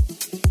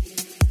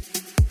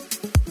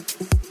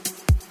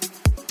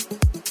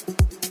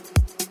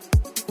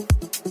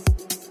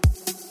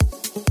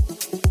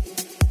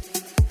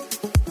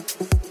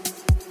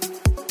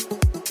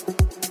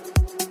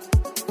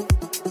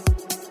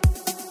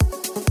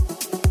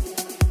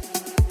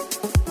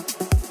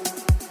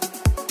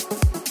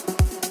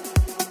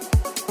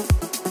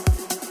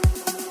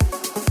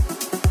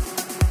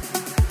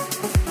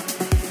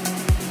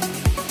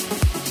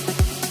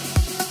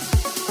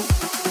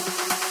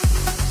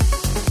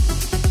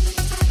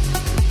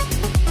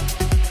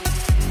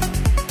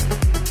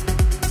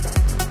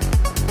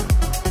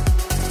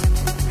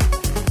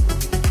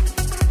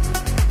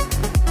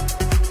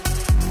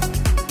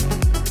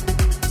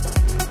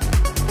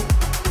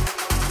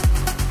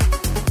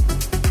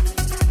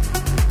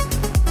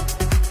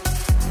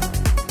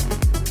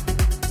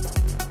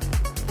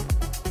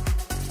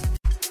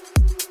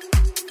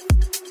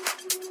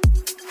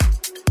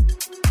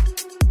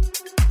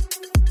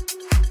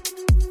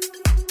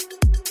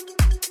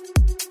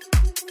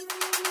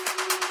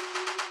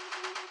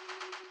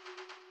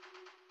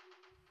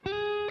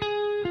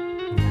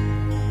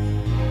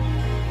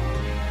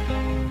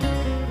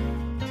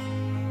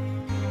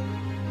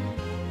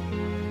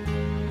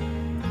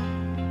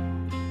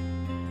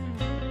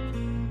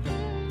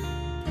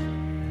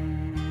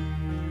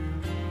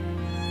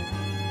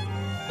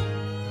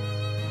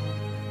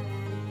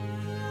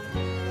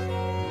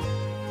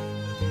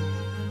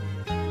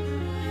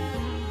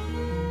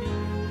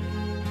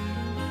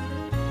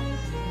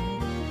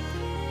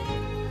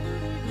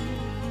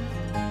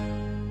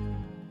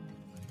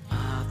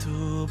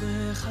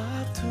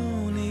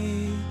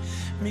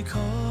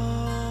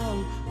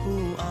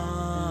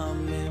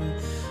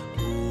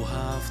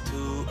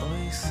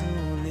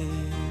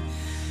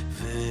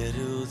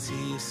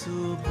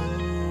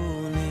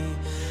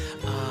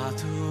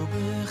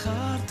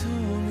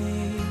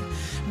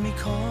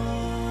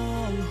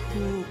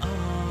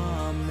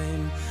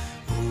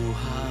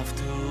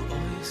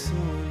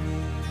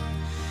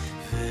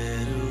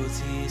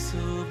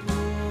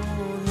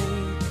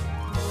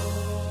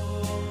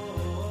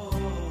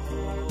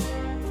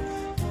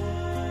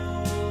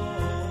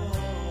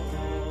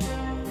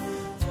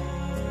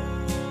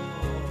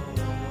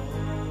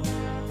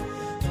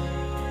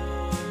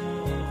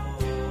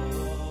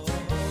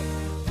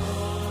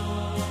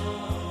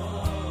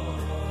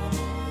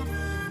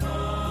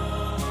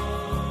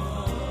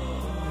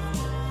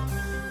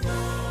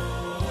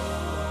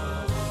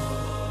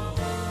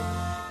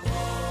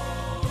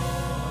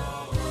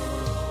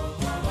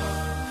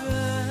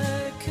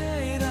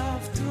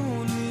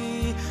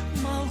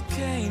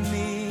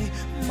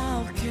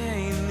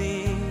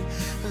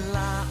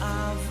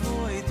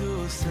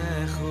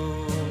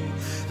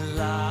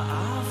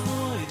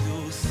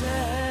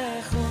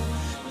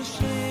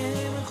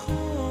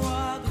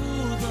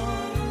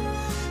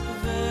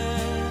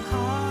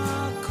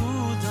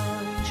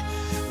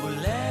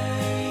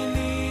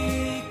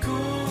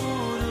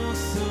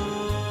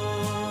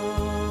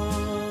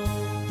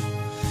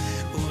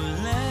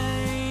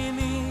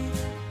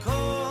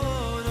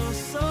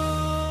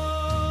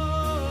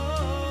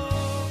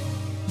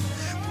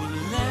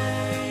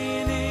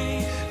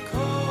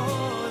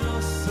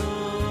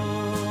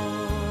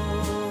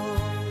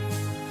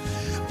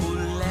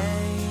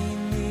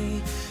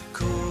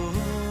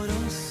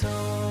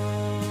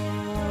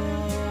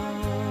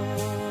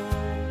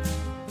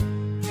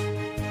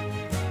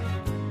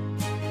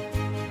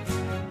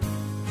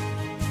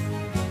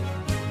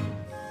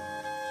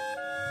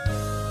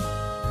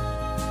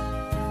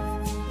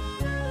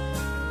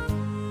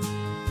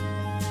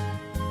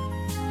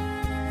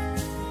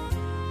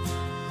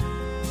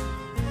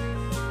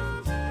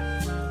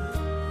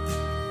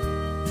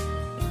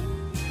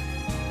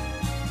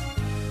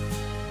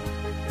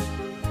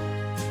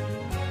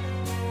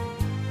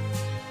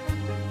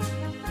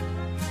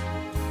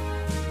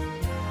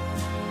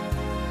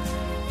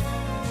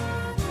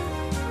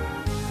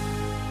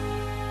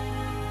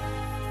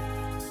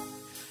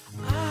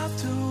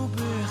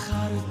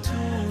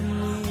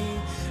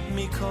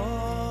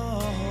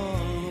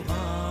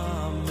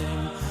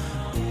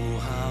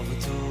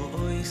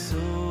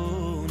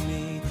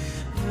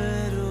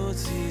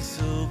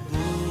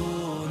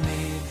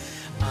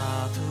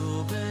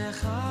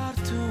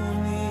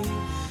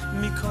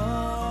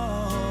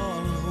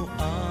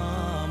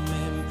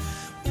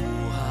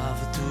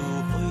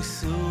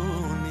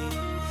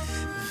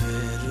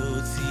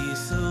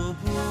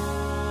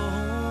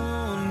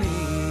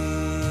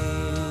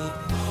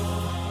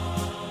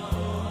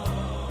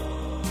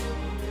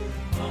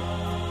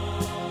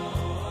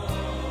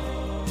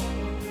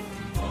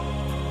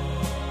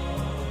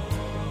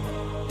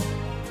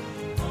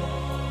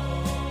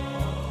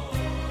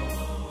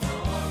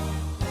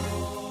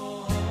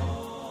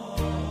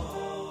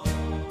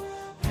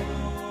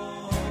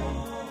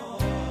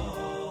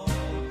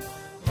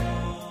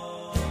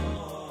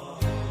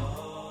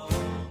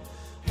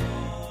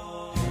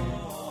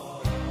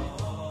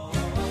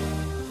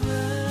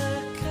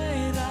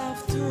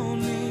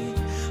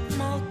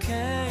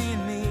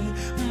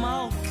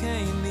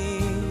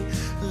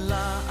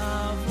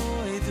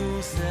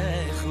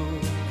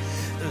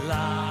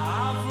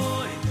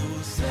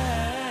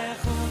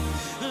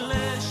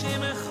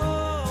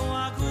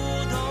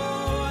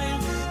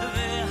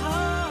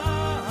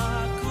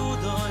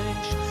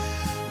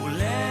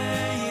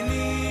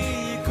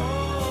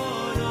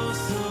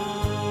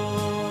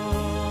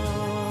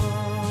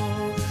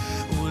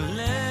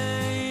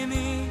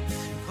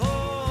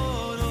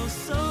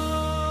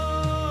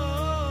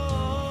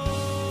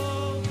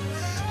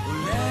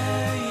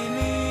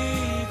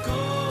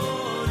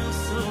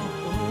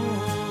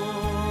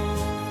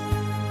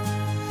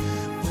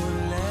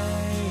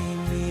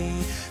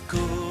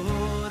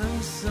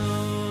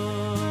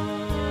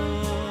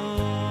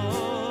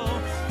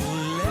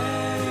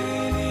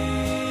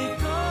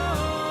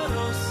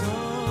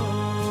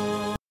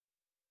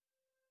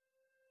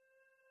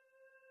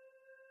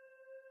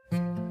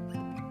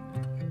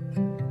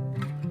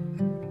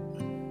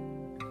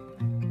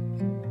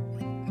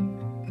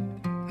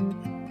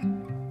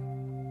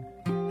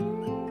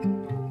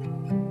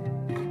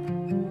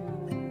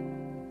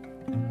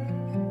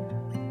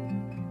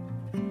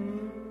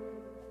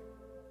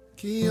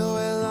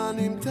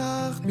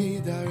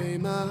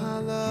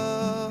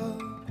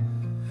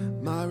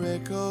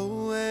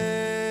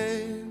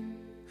 Kohen,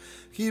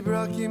 ki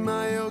brakim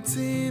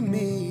ayoti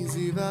mi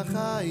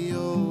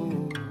zivachayo,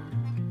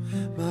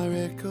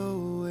 Mare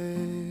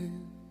Kohen,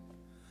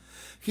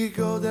 ki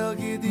godel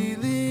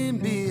gidilim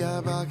bi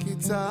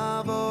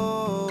abakitavo,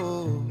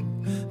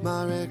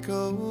 Mare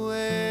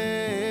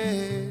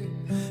Kohen,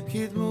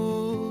 ki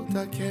dmut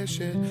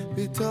הקשת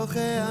בתוך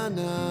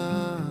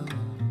הענן,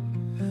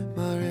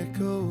 מראה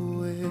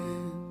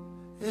כהן,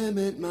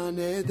 אמת מה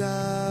נהדר,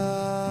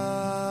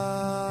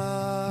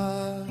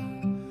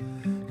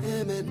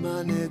 אמת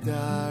מה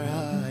נהדר,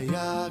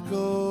 היה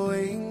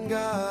כהן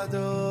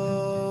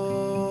גדול,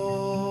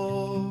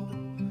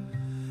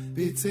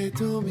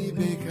 בצאתו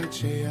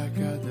מבקדשי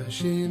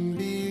הקדשים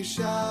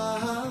בשלום,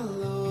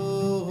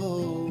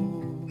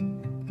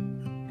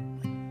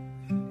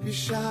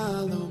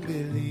 בשלום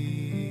בלי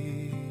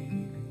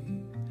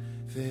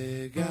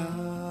וגם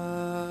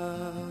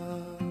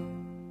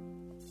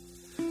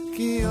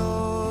כי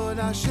עוד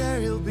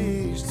אשר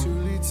ילביש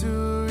צולי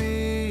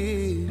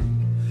צורי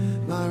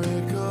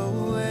מראה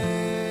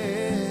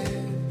כהן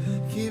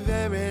כי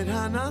ורד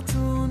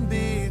הנתון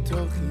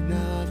בתוך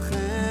עינת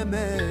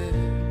חמד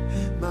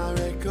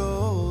מראה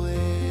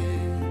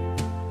כהן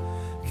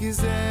כי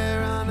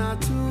זרע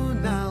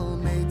נתון על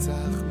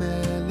מצח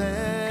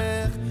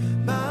מלך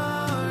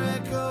מראה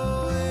כהן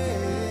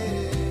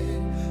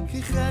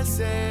כי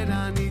חסד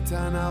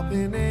הניתן על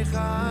פני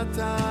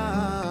חטא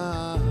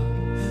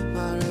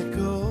מראה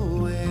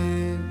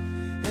כהן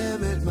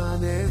אמת מה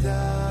נהדר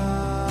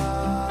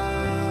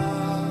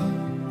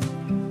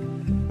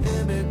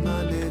אמת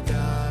מה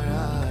נהדר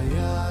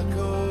היה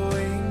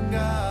כהן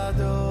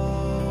גדול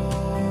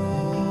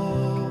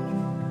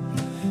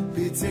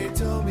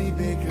בצאתו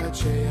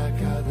מבקדשי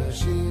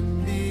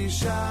הקדשים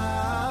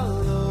בשלום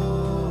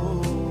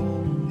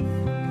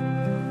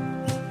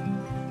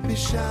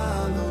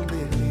בשלום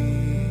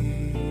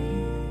בלי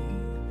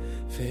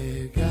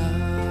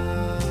וגם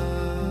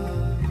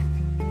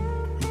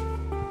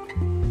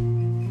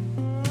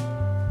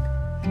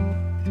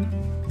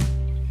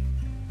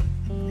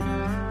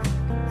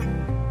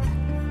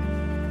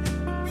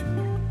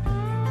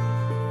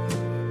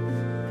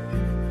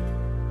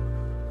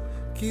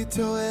כי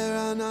תואר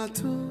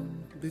הנתון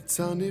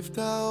בצניף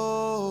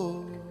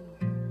טהור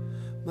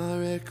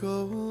מראה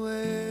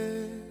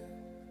כהן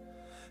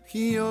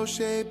כי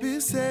יושב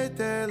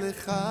בסתר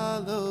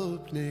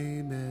לחלות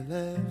פני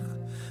מלך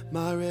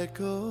מראה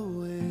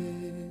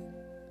כהן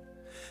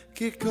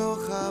כי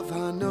כוכב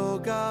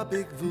הנוגע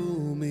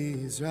בגבול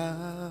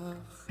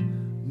מזרח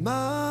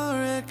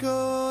מראה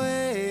כהן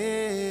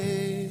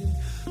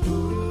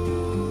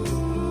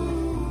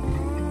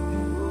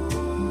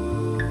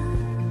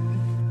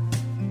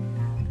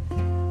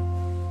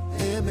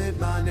אמת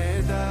מה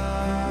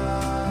נהדר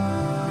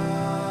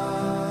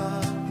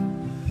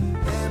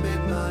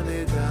אמת מה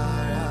נהדר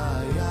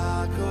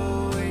היה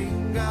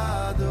כהן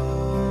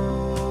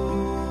גדול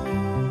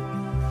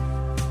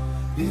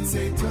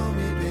בצאתו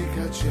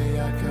מבקדשי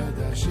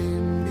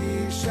הקדשים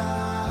בשלום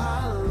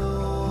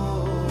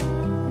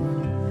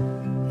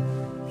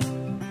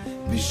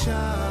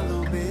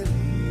בשלום בלי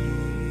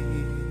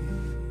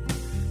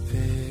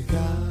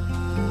וגם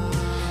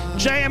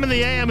JM in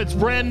the AM, it's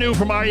brand new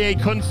from Aryeh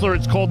Kunstler.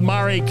 It's called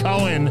Mare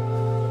Cohen.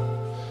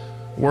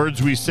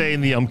 Words we say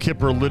in the Yom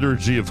Kippur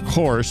liturgy, of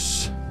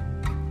course,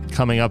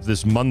 coming up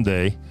this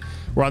Monday.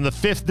 We're on the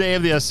 5th day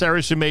of the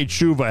Aseret Shemei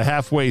Tshuva,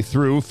 halfway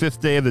through, 5th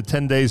day of the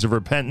 10 days of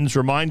repentance.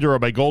 Reminder,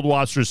 Rabbi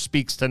Goldwasser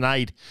speaks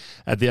tonight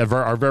at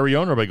our very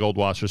own Rabbi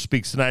Goldwasser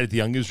speaks tonight at the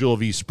Young Israel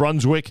of East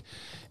Brunswick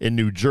in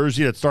New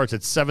Jersey. That starts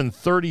at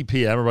 7:30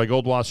 p.m. Rabbi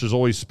Goldwasser is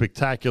always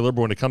spectacular,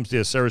 but when it comes to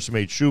the Aseret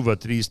Shemei Tshuva,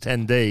 to these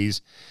 10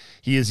 days,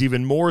 he is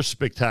even more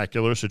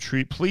spectacular, so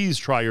please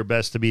try your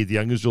best to be at the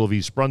Young Israel of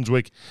East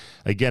Brunswick.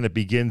 Again, it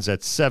begins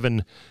at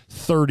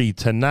 7:30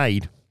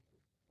 tonight,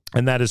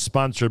 and that is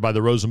sponsored by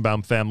the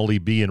Rosenbaum family,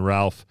 B and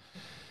Ralph,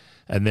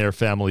 and their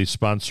family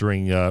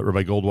sponsoring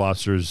Rabbi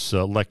Goldwasser's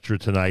lecture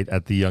tonight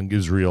at the Young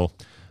Israel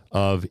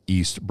of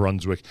East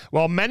Brunswick.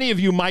 Well, many of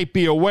you might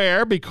be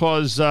aware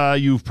because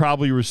you've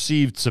probably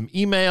received some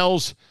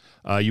emails.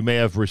 You may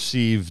have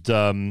received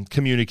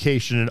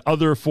communication in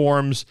other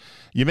forms.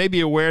 You may be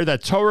aware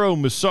that Torah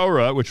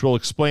Umesorah, which we'll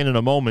explain in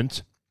a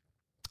moment,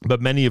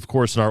 but many, of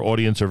course, in our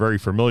audience are very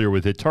familiar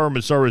with it. Torah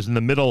Umesorah is in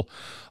the middle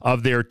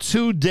of their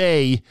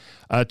 2-day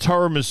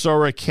Torah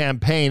Umesorah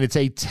campaign. It's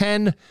a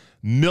 $10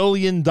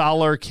 million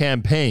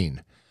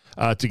campaign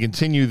to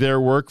continue their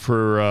work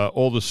for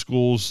all the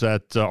schools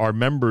that are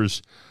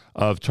members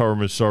of Torah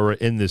Umesorah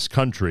in this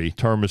country.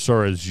 Torah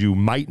Umesorah, as you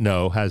might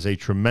know, has a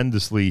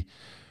tremendously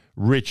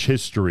rich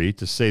history,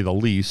 to say the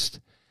least,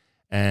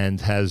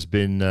 and has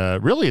been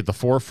really at the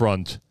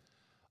forefront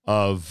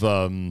of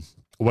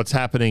what's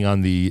happening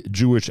on the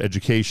Jewish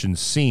education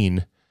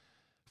scene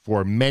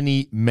for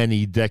many,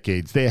 many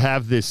decades. They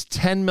have this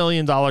 $10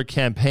 million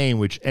campaign,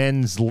 which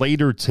ends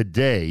later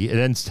today. It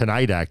ends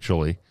tonight,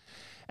 actually.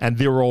 And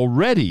they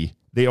already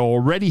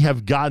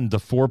have gotten to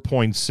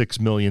 $4.6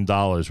 million,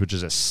 which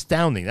is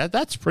astounding.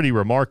 That's pretty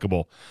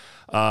remarkable.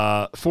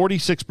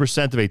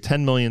 46% of a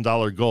 $10 million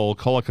goal.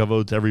 Kol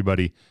hakavod to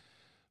everybody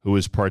who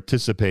is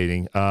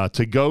participating.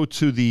 To go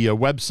to the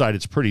website,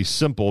 it's pretty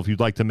simple. If you'd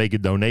like to make a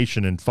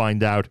donation and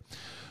find out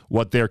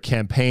what their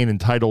campaign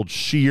entitled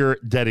Sheer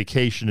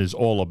Dedication is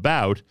all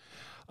about,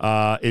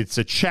 it's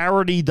at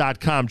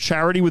charity.com,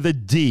 charity with a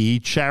D,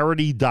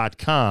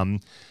 charity.com/TU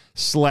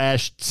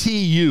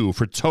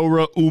for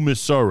Torah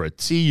Umesorah,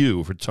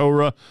 TU for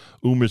Torah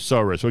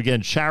Umesorah. So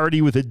again,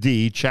 charity with a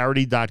D,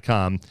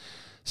 charity.com/Torah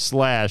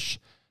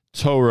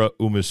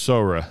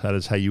Umesorah. That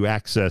is how you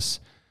access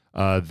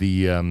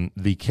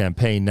the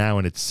campaign now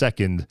in its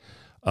second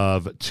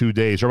of 2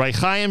 days. Rabbi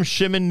Chaim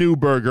Shimon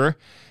Neuberger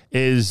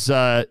is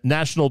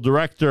National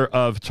Director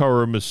of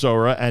Torah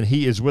Umesorah, and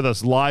he is with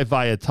us live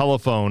via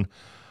telephone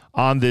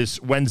on this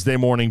Wednesday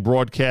morning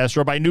broadcast.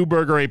 Rabbi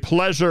Neuberger, a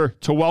pleasure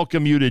to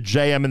welcome you to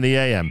JM in the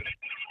AM.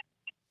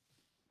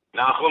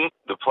 Nachum,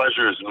 the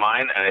pleasure is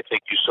mine, and I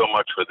thank you so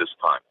much for this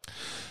time.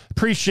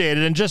 Appreciate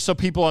it. And just so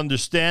people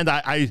understand,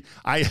 I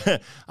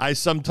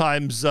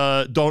sometimes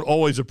don't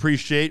always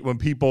appreciate when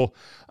people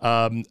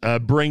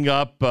bring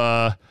up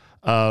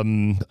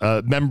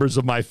members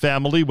of my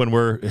family when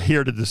we're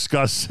here to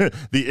discuss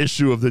the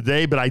issue of the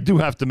day. But I do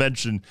have to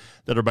mention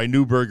that Rabbi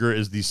Neuberger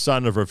is the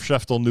son of Rav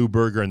Sheftel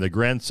Neuberger and the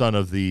grandson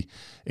of the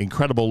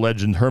incredible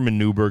legend Herman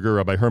Neuberger,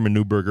 Rabbi Herman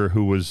Neuberger,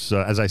 who was,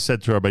 as I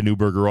said to Rabbi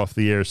Neuberger off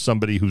the air,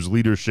 somebody whose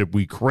leadership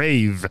we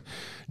crave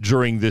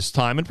during this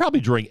time and probably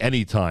during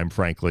any time,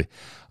 frankly.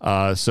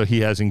 So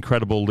he has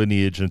incredible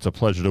lineage, and it's a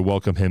pleasure to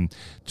welcome him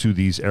to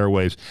these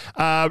airwaves.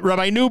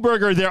 Rabbi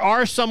Neuberger, there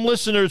are some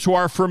listeners who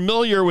are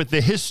familiar with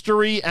the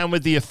history and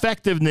with the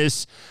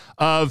effectiveness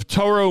of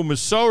Torah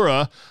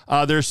Umesorah.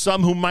 There's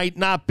some who might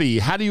not be.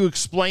 How do you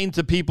explain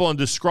to people and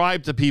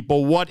describe to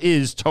people what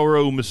is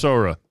Torah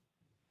Umesorah?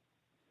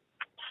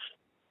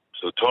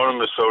 So Torah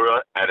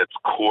Umesorah, at its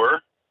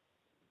core,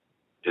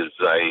 is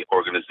an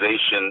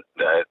organization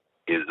that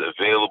is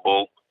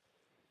available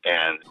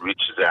and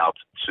reaches out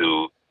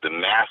to the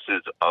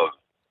masses of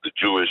the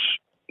Jewish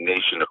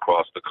nation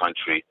across the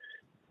country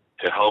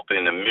to help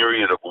in a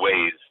myriad of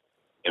ways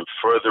in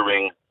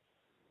furthering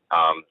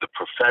the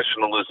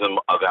professionalism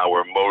of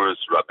our Moras,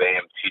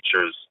 Rabbeim,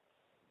 teachers,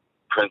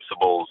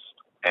 principals,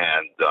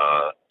 and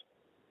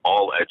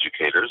all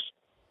educators.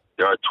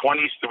 There are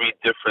 23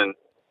 different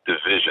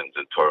divisions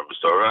in Torah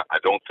Umesorah. I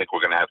don't think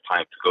we're going to have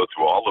time to go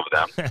through all of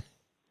them,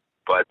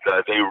 but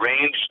they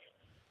range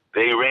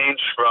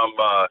from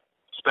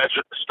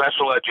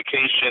special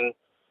education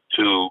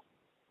to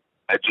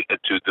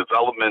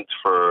development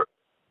for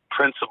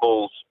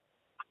principals,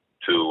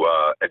 to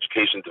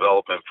education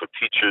development for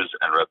teachers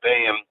and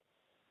Rabbeim,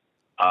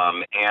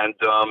 and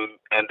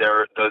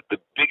the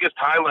biggest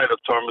highlight of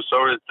Torah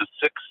Umesorah is the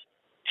 6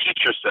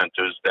 teacher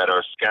centers that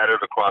are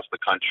scattered across the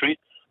country,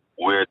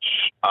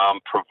 which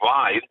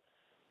provide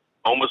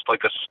almost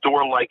like a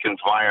store-like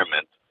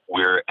environment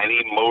where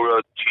any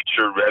Mora,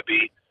 teacher,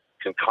 Rebbe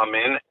can come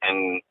in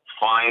and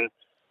find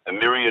a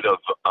myriad of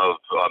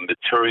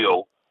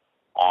material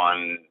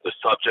on the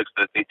subjects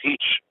that they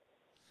teach.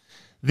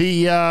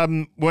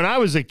 When I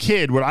was a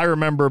kid, what I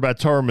remember about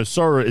Torah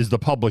Umesorah is the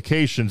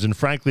publications, and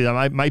frankly,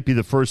 that might be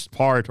the first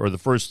part or the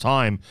first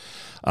time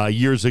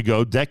years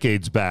ago,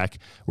 decades back,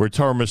 where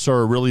Torah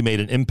Umesorah really made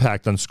an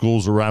impact on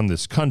schools around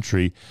this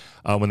country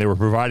when they were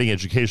providing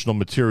educational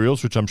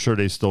materials, which I'm sure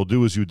they still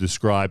do, as you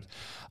described,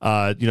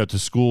 to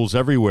schools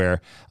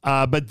everywhere.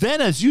 But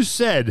then, as you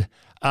said,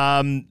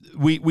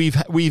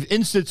 we've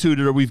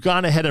instituted, or we've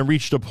gone ahead and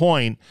reached a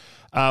point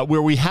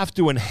where we have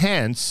to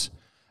enhance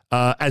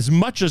as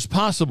much as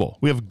possible.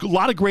 We have a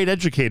lot of great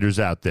educators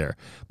out there,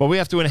 but we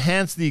have to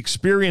enhance the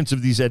experience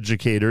of these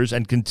educators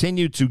and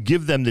continue to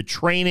give them the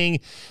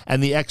training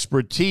and the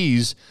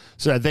expertise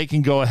so that they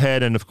can go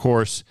ahead and, of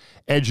course,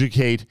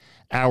 educate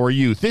our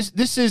youth.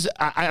 This is,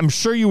 I'm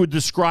sure you would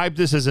describe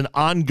this as an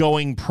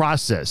ongoing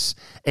process,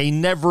 a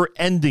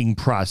never-ending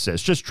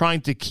process, just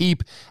trying to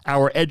keep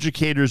our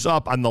educators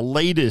up on the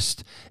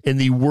latest in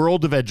the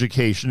world of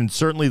education, and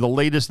certainly the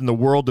latest in the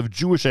world of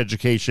Jewish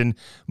education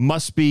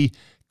must be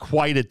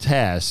quite a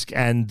task.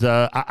 And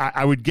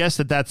I would guess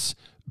that that's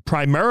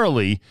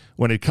primarily,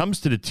 when it comes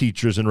to the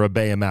teachers and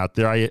Rabbeim out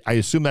there, I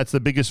assume that's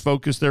the biggest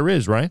focus there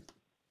is, right?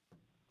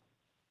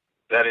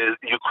 That is,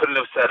 you couldn't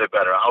have said it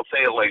better. I'll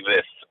say it like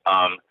this.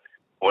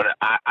 When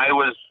I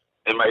was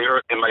in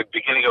my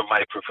beginning of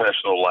my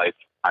professional life,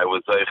 I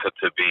was able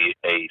to be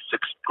a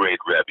 6th grade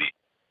Rebbe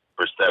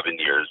for 7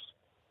 years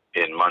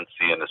in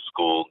Muncie in a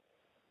school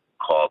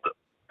called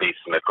Beis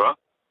Mikra.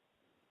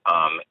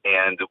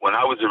 And when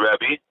I was a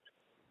Rebbe,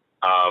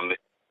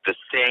 the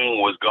saying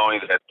was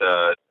going that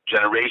the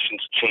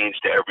generations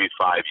changed every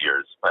 5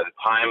 years. By the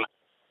time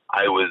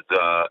I was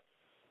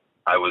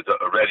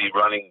already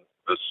running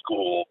the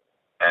school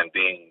and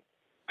being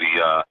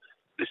the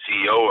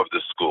CEO of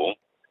the school,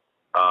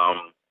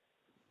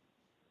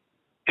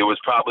 it was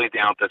probably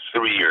down to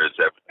 3 years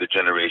that the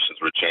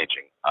generations were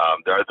changing.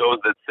 There are those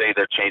that say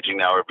they're changing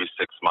now every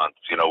 6 months,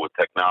 with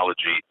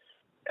technology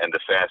and the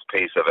fast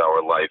pace of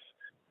our life.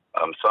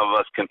 Some of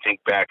us can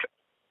think back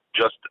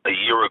just a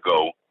year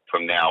ago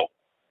from now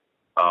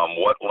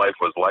what life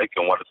was like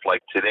and what it's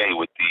like today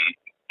with the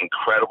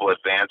incredible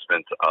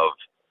advancement of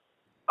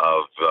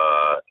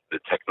the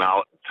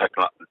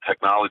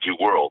technology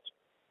world.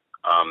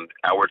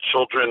 Our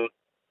children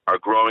are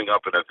growing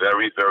up in a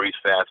very, very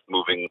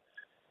fast-moving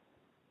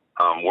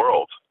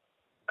world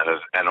and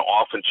an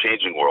often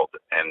changing world,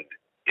 and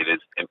it is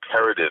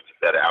imperative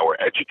that our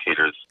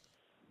educators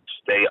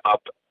stay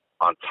up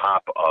on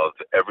top of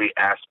every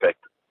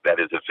aspect that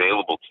is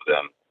available to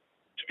them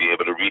to be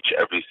able to reach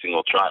every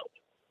single child.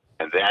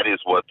 And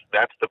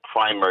that's the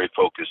primary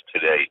focus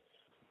today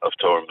of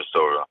Torah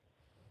Umesorah.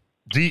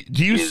 Do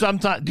you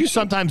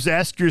sometimes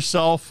ask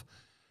yourself,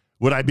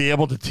 would I be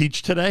able to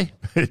teach today?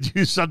 Do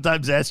you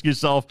sometimes ask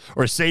yourself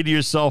or say to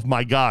yourself,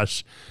 my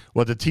gosh,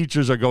 what the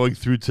teachers are going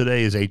through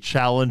today is a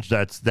challenge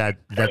that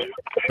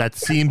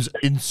seems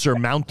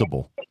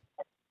insurmountable?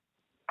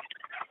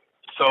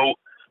 So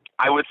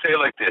I would say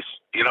like this,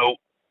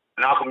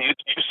 Malcolm, you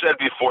said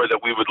before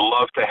that we would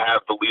love to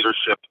have the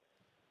leadership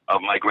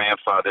of my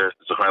grandfather,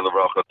 Zichron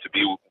Livracha, to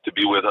be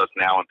with us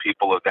now, and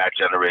people of that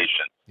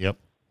generation. Yep.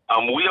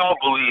 We all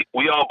believe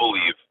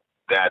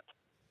that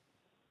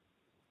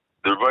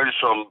the Rebbe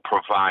Shalom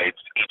provides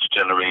each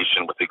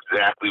generation with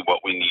exactly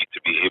what we need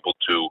to be able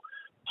to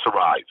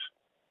survive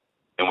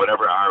in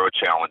whatever our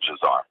challenges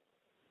are.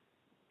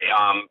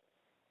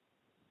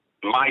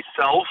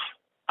 Myself,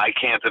 I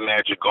can't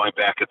imagine going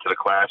back into the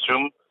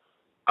classroom,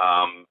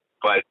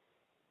 but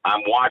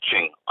I'm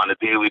watching on a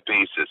daily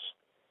basis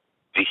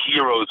the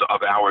heroes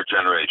of our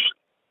generation,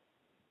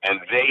 and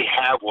they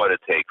have what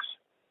it takes,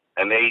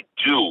 and they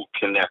do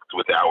connect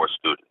with our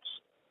students.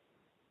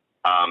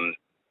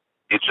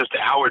 It's just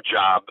our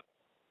job,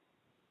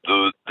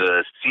 the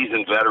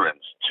seasoned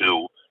veterans,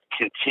 to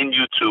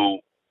continue to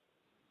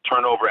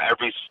turn over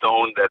every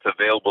stone that's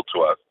available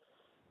to us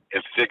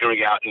in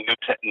figuring out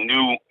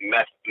new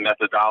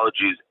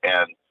methodologies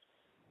and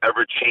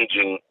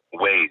ever-changing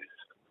ways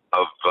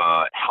of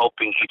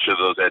helping each of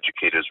those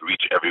educators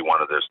reach every one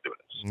of their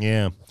students.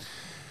 Yeah.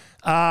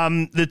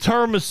 The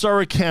Torah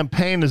Umesorah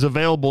campaign is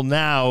available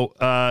now,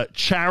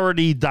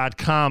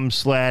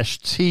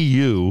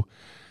 charity.com/TU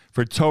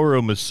for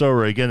Torah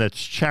Umesorah. Again,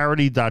 that's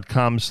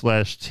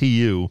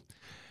charity.com/TU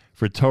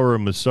for Torah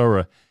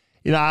Umesorah.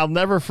 I'll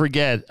never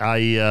forget,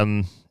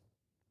 I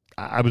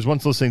was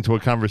once listening to a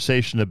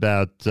conversation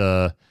about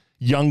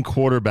young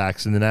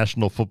quarterbacks in the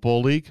National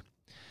Football League,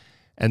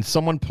 and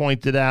someone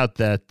pointed out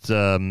that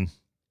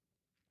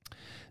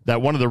that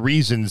one of the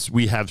reasons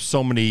we have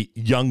so many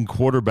young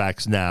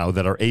quarterbacks now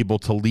that are able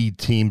to lead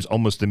teams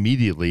almost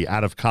immediately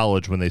out of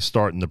college when they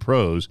start in the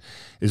pros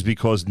is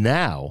because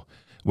now,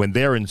 when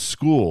they're in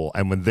school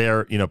and when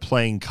they're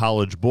playing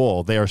college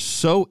ball, they are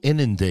so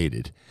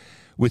inundated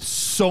with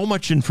so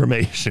much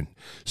information,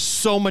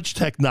 so much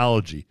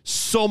technology,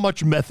 so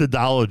much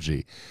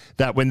methodology,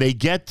 that when they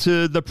get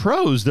to the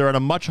pros, they're at a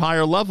much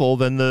higher level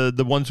than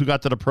the ones who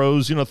got to the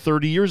pros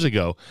 30 years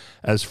ago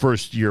as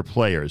first-year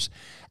players.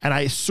 And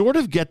I sort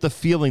of get the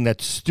feeling that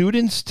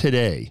students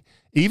today,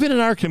 even in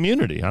our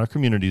community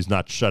is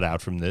not shut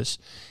out from this,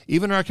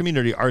 even our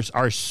community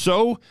are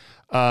so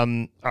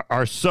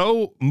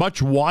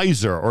much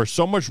wiser or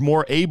so much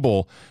more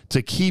able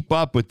to keep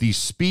up with the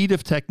speed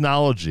of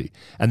technology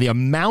and the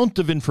amount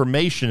of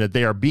information that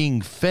they are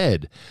being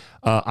fed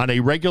on a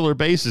regular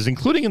basis,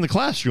 including in the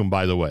classroom,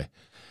 by the way,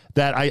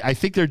 that I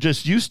think they're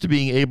just used to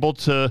being able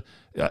to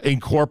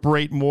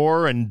incorporate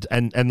more and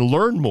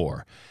learn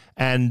more.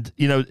 And,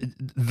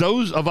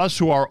 those of us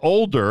who are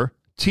older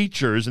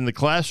teachers in the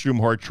classroom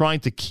who are trying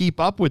to keep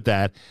up with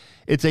that,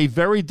 it's a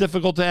very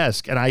difficult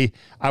task. And I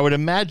would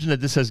imagine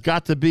that this has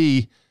got to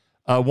be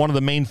one of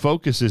the main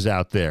focuses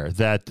out there,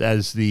 that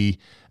as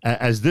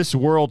this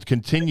world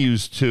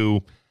continues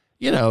to,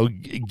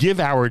 give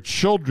our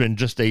children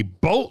just a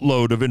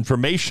boatload of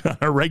information on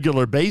a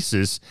regular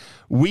basis,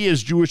 we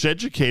as Jewish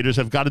educators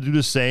have got to do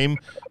the same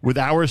with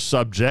our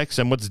subjects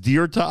and what's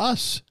dear to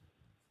us.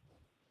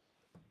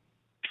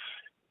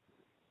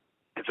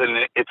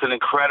 It's an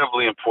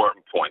incredibly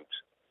important point.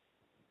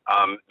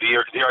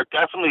 There are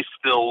definitely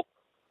still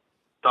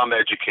some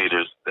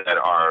educators that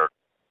are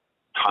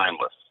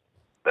timeless,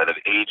 that have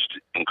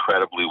aged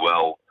incredibly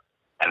well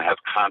and have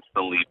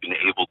constantly been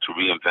able to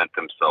reinvent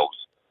themselves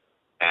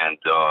and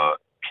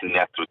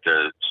connect with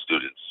their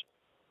students.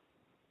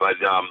 But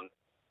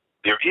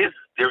there is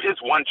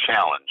one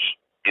challenge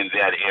in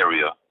that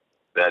area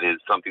that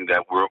is something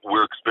that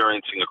we're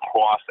experiencing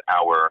across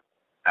our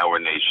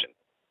nation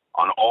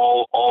on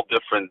all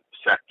different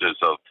sectors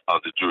of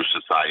the Jewish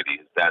society,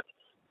 is that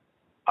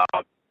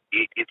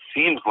it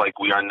seems like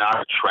we are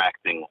not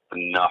attracting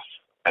enough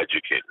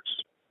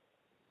educators.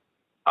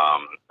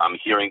 I'm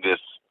hearing this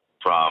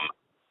from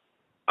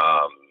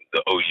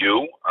the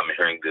OU. I'm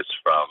hearing this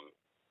from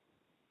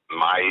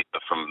my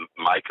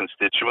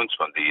constituents,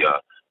 from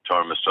the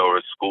Torah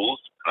Umesorah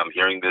schools. And I'm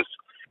hearing this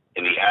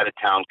in the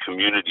out-of-town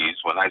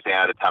communities. When I say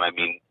out-of-town, I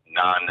mean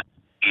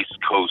non-East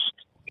Coast,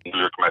 New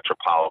York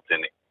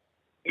metropolitan,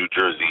 New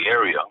Jersey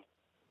area.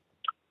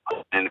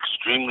 An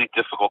extremely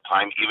difficult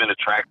time even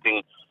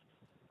attracting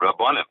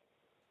Rabbanim.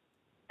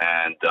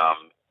 And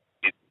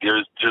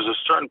there's a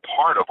certain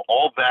part of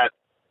all that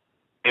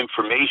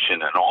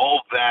information and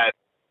all that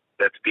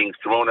that's being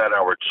thrown at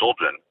our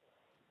children.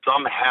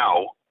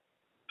 Somehow,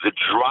 the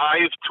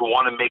drive to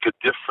want to make a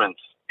difference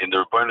in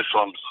the Rebbeinu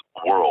Shalom's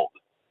world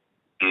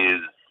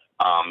is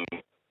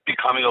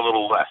becoming a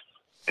little less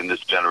in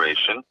this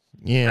generation.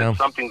 Yeah. And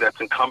something that's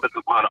incumbent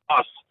upon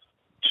us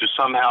to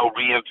somehow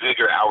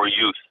reinvigorate our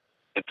youth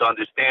into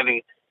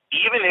understanding,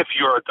 even if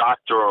you're a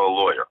doctor or a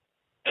lawyer,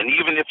 and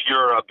even if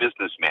you're a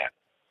businessman,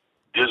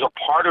 there's a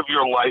part of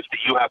your life that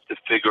you have to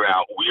figure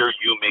out where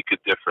you make a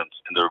difference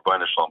in the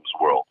Rebbeinu Shalom's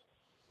world.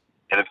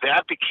 And if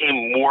that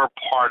became more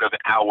part of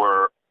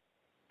our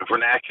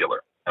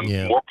vernacular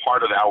and more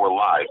part of our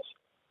lives,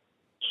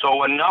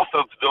 so enough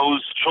of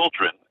those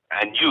children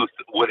and youth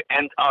would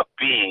end up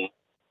being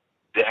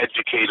the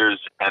educators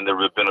and the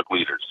rabbinic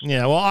leaders.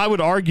 Yeah, well, I would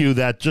argue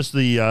that just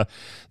the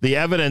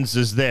evidence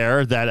is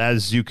there that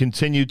as you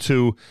continue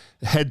to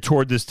head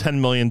toward this $10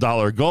 million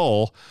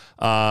goal,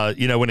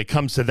 when it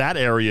comes to that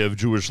area of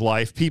Jewish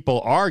life,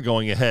 people are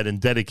going ahead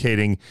and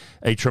dedicating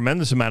a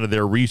tremendous amount of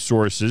their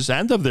resources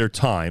and of their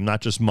time,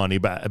 not just money,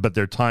 but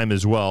their time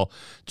as well,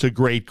 to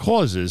great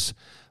causes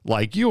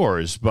like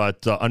yours.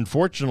 But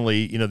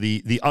unfortunately,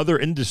 the other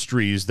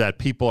industries that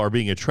people are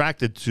being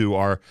attracted to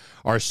are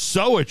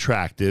so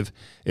attractive.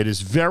 It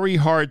is very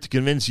hard to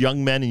convince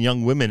young men and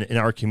young women in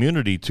our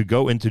community to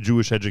go into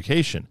Jewish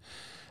education.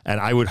 And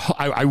I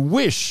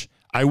wish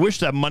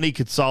that money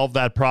could solve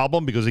that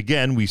problem, because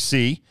again, we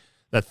see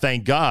that,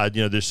 thank God,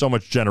 there's so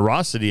much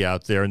generosity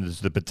out there, and there's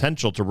the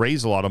potential to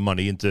raise a lot of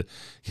money and to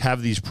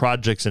have these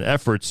projects and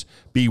efforts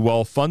be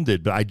well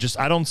funded. But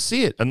I don't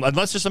see it,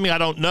 unless there's something I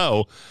don't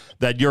know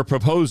that you're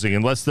proposing,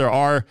 unless there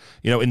are,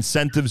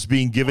 incentives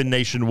being given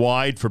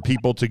nationwide for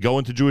people to go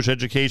into Jewish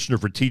education, or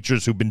for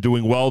teachers who've been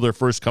doing well their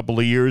first couple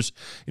of years,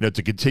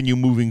 to continue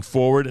moving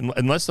forward. And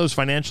unless those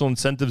financial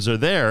incentives are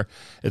there,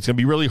 it's going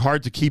to be really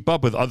hard to keep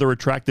up with other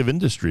attractive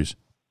industries.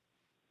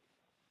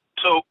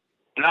 So,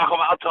 Nachum,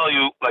 I'll tell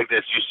you like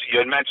this. You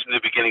had mentioned in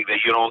the beginning that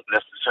you don't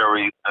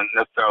necessarily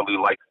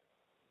like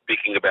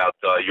speaking about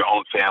your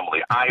own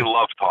family. I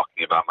love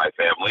talking about my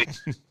family.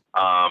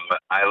 I'm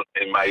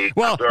very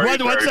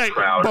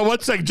proud. But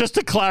one second, just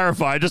to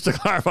clarify,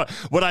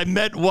 what I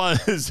meant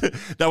was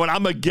that when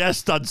I'm a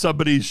guest on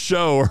somebody's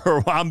show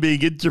or while I'm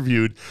being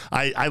interviewed,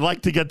 I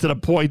like to get to the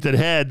point at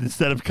hand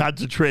instead of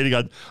concentrating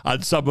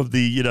on some of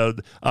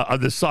the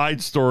on the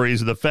side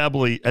stories and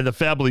the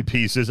family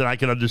pieces. And I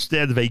can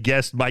understand if a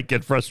guest might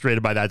get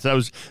frustrated by that.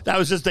 So that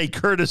was just a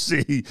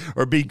courtesy,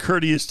 or being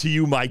courteous to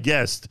you, my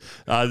guest.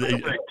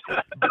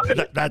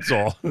 That's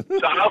all. So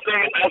I'll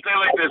say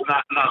like this,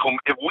 Nachum.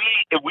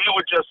 If we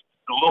would just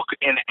look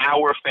in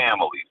our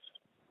families,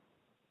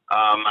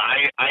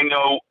 I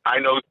know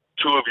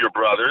two of your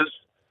brothers,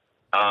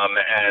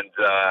 and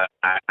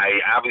I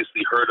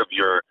obviously heard of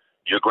your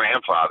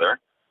grandfather.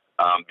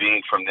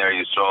 Being from there,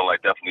 Yisrael, I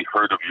definitely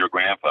heard of your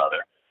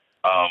grandfather.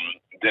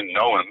 Didn't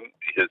know him.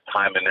 His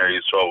time in there,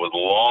 Yisrael, was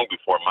long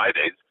before my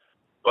days.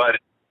 But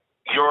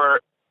you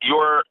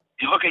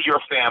look at your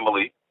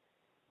family.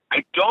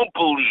 I don't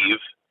believe,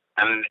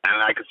 and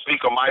I can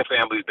speak on my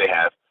family's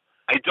behalf,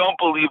 I don't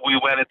believe we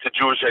went into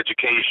Jewish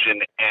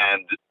education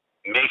and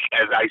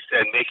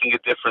making a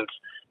difference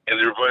in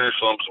the Rebbeinu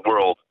Shalom's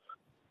world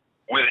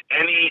with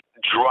any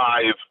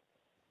drive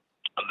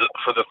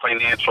for the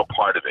financial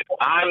part of it.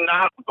 I'm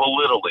not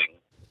belittling,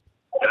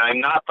 and I'm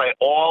not by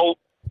all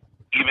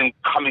even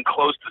coming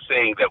close to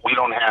saying that we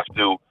don't have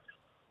to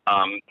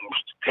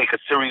take a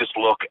serious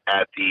look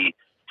at the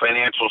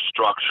financial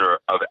structure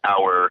of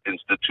our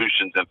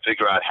institutions and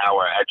figure out how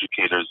our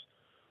educators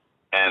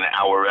and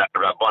our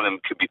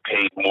rabbanim could be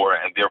paid more,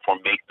 and therefore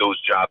make those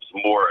jobs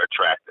more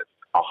attractive.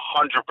 100%.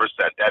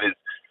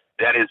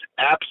 That is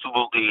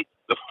absolutely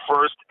the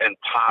first and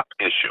top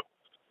issue.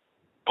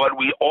 But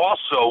we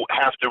also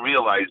have to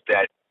realize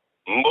that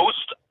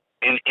most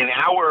in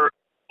our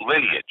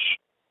lineage,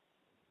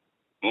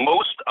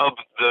 most of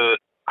the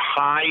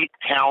high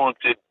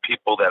talented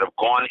people that have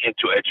gone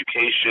into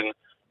education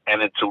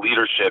and into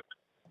leadership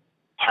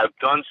have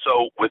done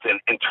so with an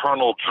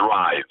internal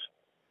drive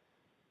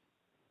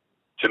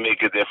to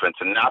make a difference,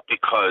 and not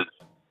because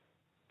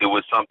it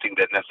was something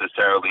that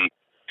necessarily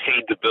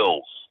paid the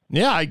bills.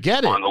 Yeah, I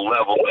get it. On the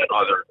level that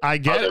I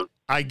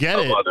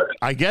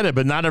get it,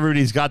 but not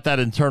everybody's got that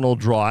internal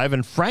drive,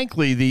 and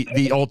frankly,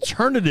 the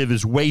alternative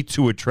is way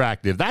too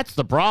attractive. That's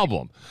the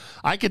problem.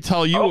 I could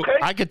tell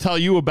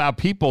you about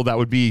people that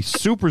would be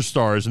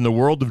superstars in the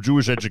world of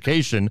Jewish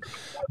education,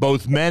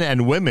 both men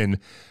and women.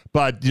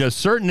 But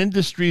certain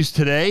industries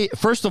today,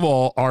 first of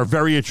all, are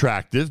very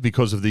attractive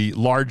because of the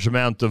large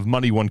amount of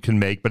money one can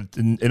make.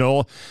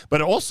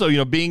 But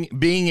also, being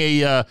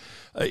a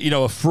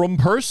frum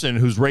person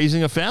who's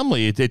raising a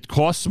family, it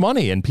costs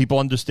money, and people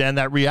understand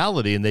that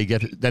reality, and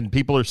then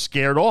people are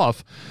scared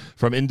off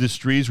from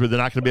industries where they're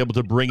not going to be able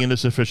to bring in a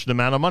sufficient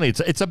amount of money.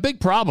 It's a big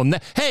problem.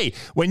 Hey,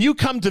 when you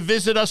come to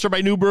visit us,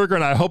 Rabbi Neuberger,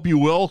 and I hope you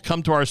will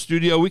come to our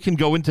studio, we can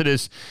go into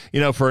this,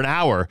 for an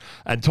hour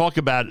and talk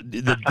about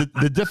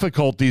the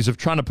difficulties difficulties of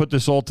trying to put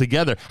this all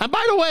together. And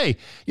by the way,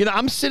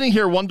 I'm sitting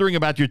here wondering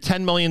about your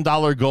 $10 million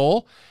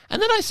goal. And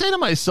then I say to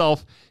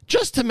myself,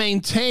 just to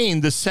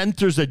maintain the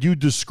centers that you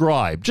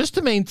describe, just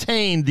to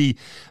maintain the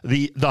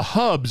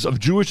hubs of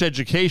Jewish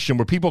education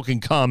where people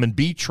can come and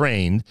be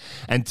trained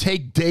and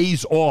take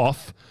days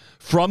off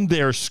from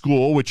their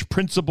school, which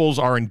principals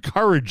are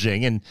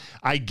encouraging. And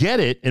I get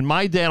it. In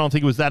my day, I don't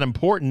think it was that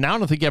important. Now I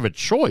don't think you have a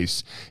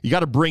choice. You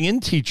got to bring in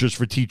teachers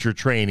for teacher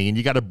training, and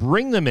you got to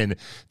bring them in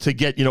to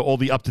get, all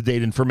the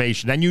up-to-date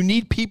information. And you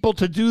need people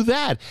to do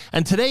that.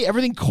 And today,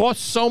 everything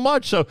costs so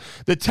much. So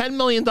the $10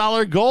 million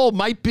goal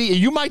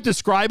you might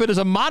describe it as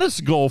a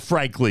modest goal,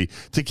 frankly,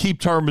 to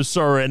keep Torah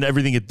Umesorah and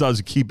everything it does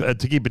to keep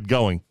it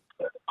going.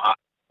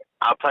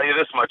 I'll tell you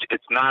this much.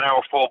 It's not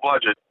our full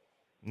budget.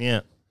 Yeah.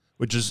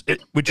 Which is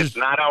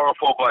not our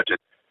full budget.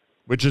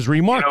 Which is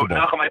remarkable.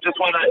 Nachum, I just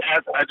want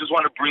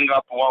to bring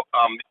up.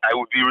 I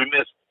would be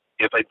remiss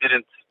if I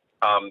didn't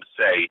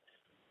say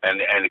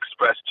and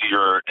express to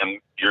your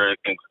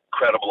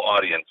incredible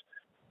audience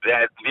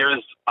that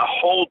there's a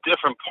whole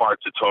different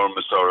part to Torah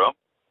Umesorah,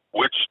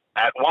 which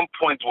at one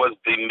point was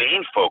the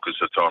main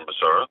focus of Torah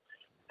Umesorah,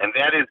 and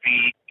that is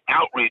the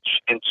outreach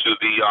into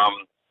the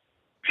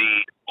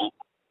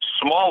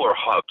smaller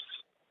hubs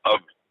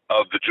of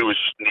the Jewish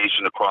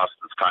nation across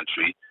this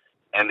country,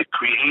 and the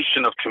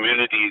creation of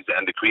communities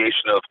and the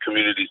creation of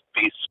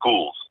communities-based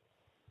schools.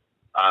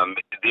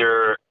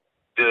 There's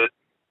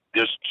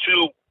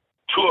two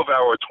of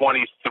our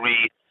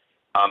 23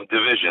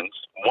 divisions.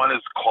 One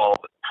is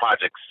called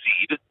Project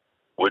Seed,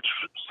 which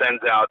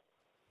sends out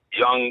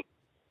young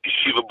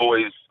yeshiva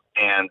boys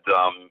and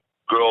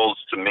girls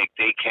to make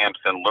day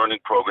camps and learning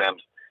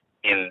programs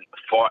in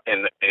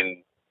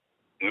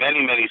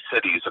many, many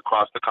cities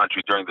across the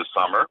country during the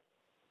summer,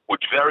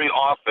 which very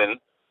often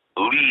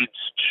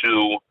leads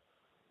to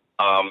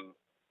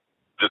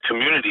the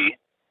community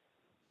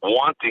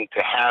wanting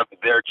to have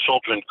their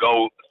children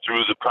go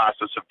through the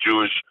process of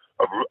a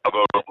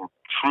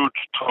true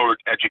Torah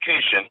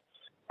education,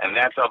 and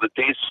that's how the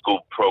day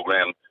school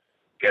program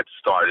gets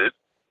started.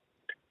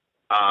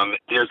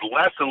 There's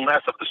less and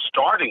less of the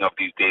starting of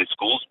these day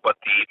schools, but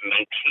the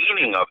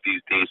maintaining of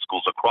these day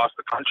schools across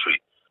the country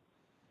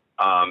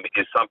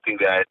is something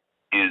that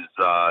is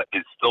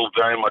still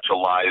very much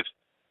alive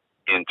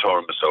in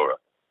Torah Umesorah.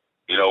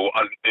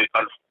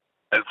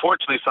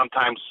 Unfortunately,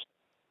 sometimes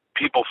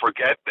people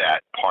forget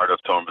that part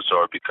of Torah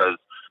Umesorah because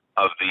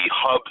of the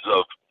hubs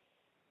of,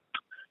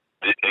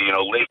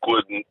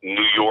 Lakewood,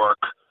 New York,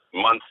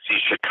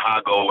 Muncie,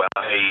 Chicago,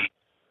 LA,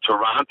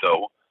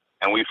 Toronto,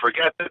 and we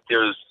forget that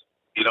there's,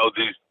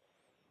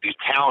 these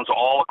towns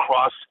all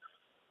across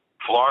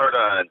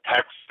Florida and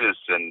Texas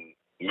and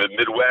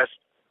Midwest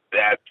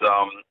that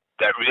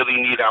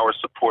really need our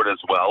support as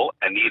well,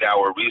 and need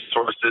our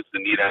resources,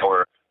 and need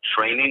our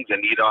trainings,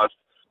 and need us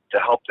to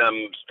help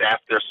them staff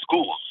their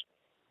schools.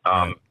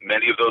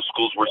 Many of those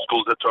schools were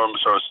schools that Torah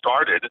Umesorah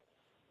started,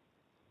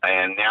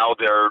 and now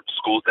they're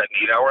schools that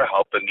need our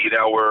help and need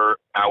our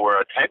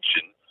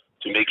attention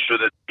to make sure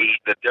that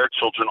their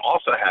children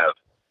also have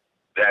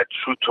that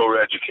true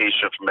Torah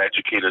education from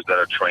educators that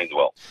are trained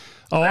well.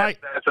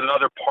 That's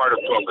another part of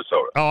Torah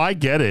Umesorah. Oh, I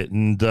get it.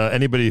 And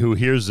anybody who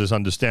hears this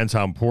understands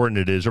how important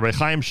it is. Rabbi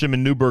Chaim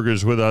Shimon Neuberger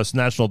is with us,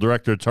 National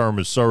Director of Torah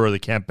Umesorah. The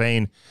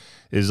campaign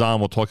is on.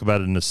 We'll talk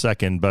about it in a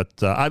second.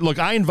 But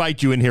I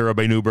invite you in here,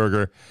 Rabbi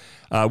Neuberger.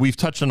 We've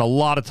touched on a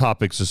lot of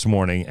topics this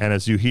morning. And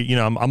as you hear,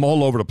 I'm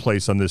all over the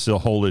place on this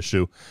whole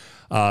issue.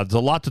 There's a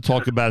lot to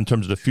talk about in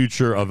terms of the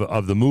future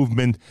of the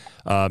movement,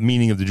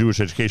 meaning of the Jewish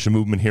education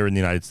movement here in the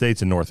United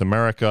States and North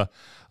America.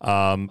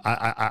 I'd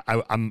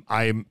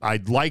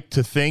like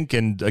to think,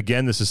 and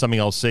again, this is something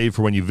I'll save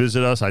for when you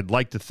visit us. I'd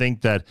like to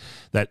think that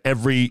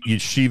every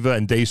yeshiva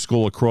and day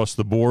school across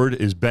the board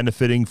is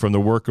benefiting from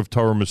the work of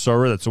Torah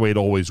Umesorah. That's the way it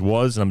always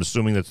was, and I'm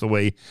assuming that's the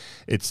way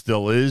it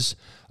still is.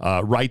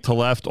 Right to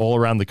left, all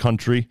around the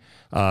country,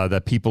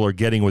 that people are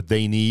getting what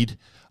they need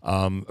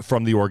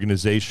from the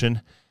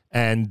organization.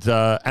 And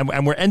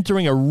we're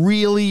entering a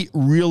really,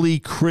 really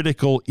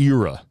critical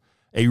era,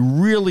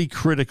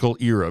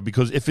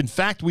 because if in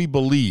fact we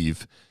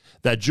believe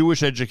that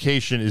Jewish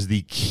education is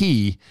the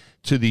key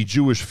to the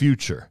Jewish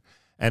future,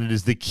 and it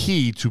is the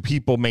key to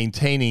people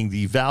maintaining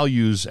the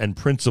values and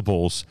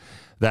principles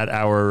that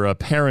our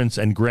parents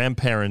and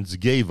grandparents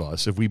gave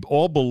us, if we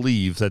all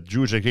believe that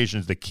Jewish education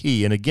is the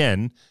key, and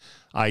again,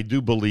 I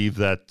do believe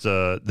that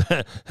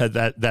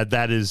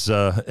that is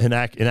an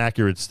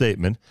accurate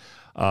statement,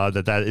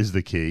 that is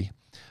the key,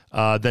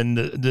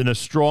 then a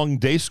strong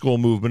day school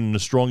movement and a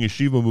strong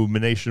yeshiva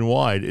movement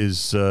nationwide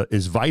is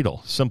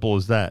vital. Simple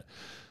as that.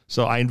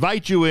 So I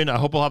invite you in. I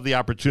hope we'll have the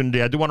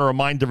opportunity. I do want to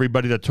remind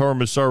everybody that Torah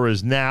Umesorah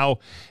is now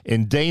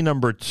in day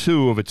number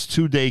 2 of its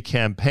 2-day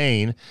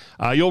campaign.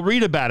 You'll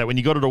read about it when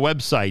you go to the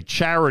website,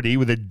 charity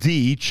with a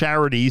D,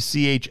 charity,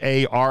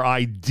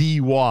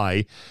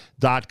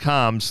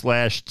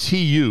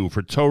 charity.com/TU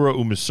for Torah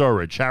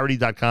Umesorah,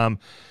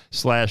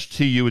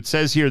 charity.com/TU. It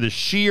says here, the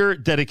sheer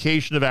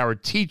dedication of our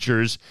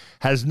teachers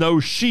has no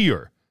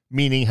sheer,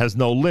 meaning has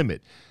no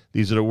limit.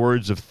 These are the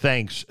words of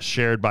thanks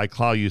shared by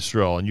Klal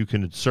Yisrael, and you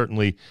can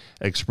certainly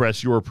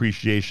express your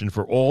appreciation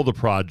for all the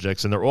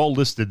projects, and they're all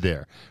listed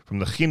there, from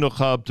the Chinuch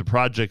Hub to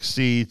Project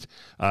Seed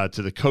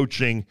to the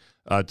coaching,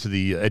 to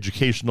the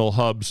educational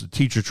hubs, the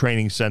teacher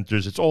training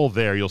centers. It's all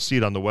there. You'll see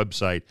it on the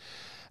website,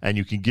 and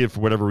you can give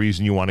for whatever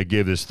reason you want to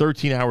give. There's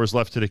 13 hours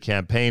left to the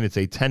campaign. It's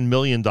a $10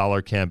 million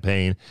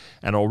campaign,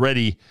 and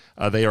already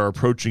they are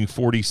approaching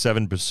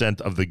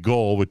 47% of the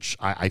goal, which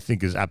I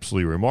think is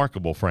absolutely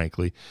remarkable,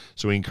 frankly.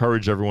 So we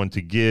encourage everyone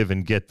to give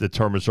and get the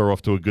Torah Umesorah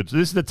off to a good... So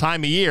this is the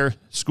time of year.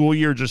 School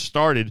year just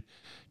started.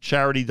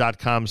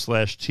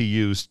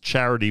 Charity.com/TU.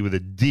 Charity with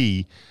a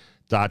D.com/TU.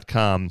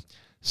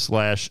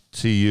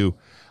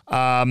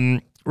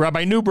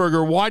 Rabbi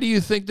Neuberger, why do you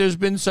think there's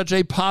been such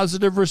a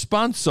positive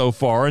response so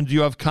far, and do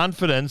you have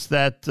confidence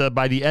that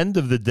by the end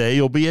of the day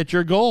you'll be at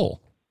your goal?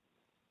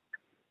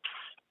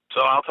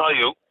 So I'll tell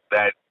you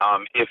that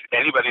if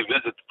anybody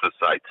visits the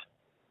site,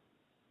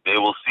 they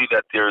will see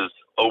that there's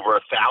over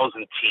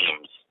 1,000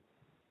 teams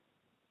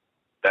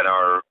that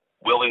are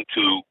willing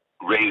to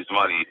raise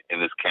money in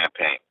this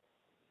campaign.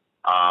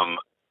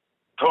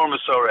 Torah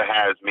Umesorah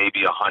has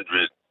maybe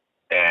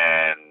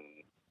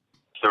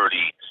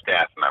 130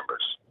 staff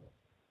members.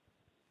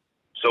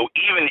 So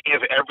even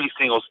if every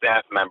single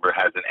staff member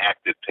has an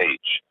active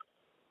page,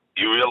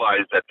 you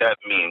realize that that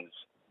means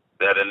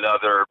that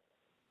another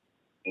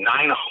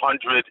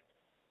 900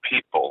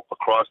 people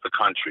across the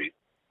country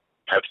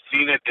have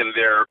seen it in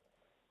their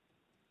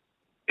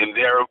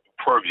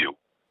purview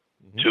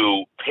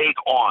to take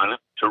on,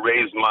 to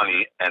raise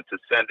money, and to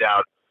send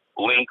out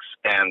links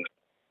and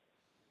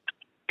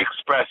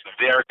express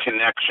their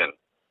connection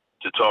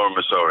to Torah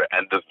Umesorah.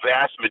 And the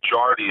vast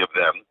majority of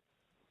them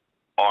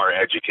are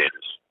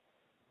educators.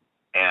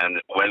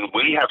 And when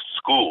we have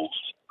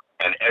schools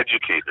and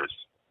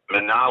educators,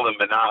 Menal and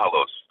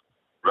Menahalos,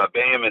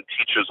 Rabbeim and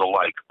teachers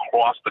alike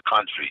across the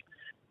country,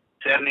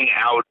 sending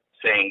out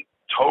saying,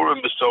 Torah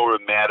Umesorah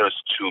matters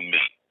to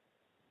me.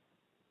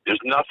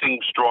 There's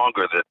nothing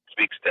stronger that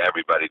speaks to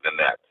everybody than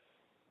that.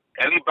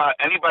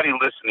 Anybody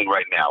listening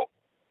right now,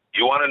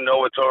 you want to know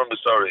what Torah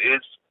Umesorah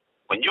is?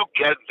 When you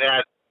get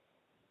that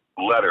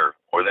letter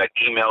or that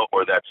email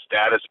or that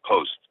status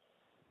post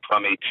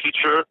from a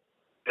teacher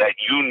that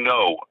you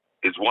know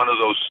is one of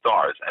those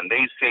stars, and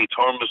they say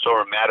Torah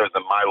Umesorah matters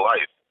in my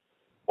life,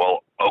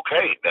 well,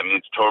 okay, that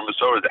means Torah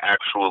Umesorah is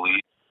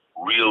actually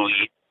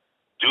really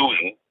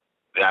doing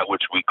that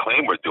which we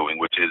claim we're doing,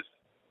 which is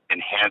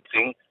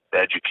enhancing the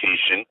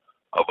education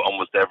of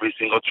almost every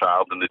single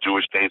child in the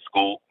Jewish day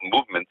school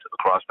movement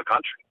across the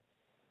country.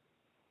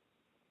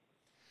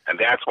 And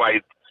that's why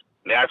a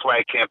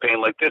campaign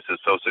like this is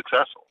so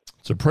successful.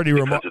 It's a pretty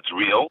because it's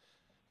real.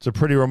 It's a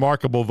pretty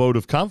remarkable vote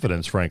of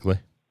confidence, frankly.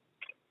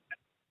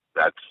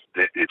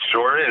 It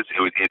sure is.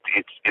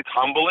 It's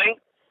humbling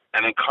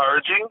and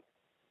encouraging.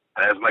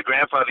 And as my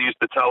grandfather used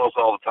to tell us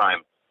all the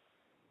time,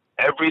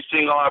 every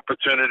single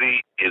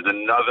opportunity is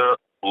another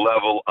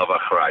level of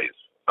achrayus,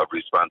 of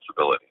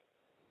responsibility.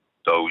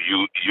 So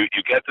you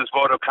get this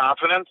vote of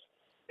confidence,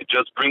 it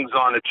just brings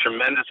on a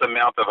tremendous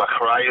amount of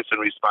achrayus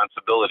and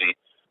responsibility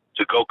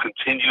to go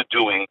continue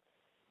doing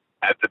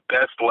at the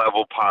best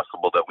level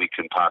possible that we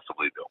can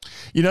possibly do.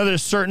 You know,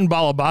 there's certain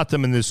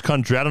balabatim in this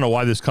country. I don't know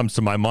why this comes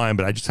to my mind,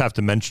 but I just have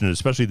to mention it,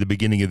 especially at the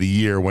beginning of the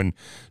year when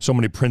so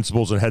many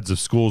principals and heads of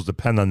schools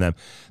depend on them.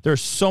 There are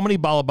so many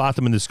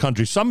balabatim in this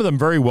country, some of them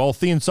very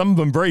wealthy and some of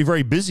them very,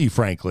 very busy,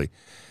 frankly,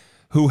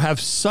 who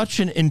have such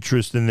an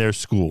interest in their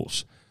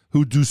schools,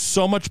 who do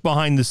so much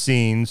behind the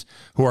scenes,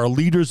 who are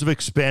leaders of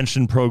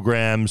expansion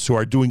programs, who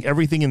are doing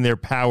everything in their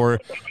power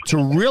to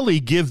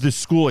really give the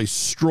school a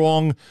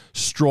strong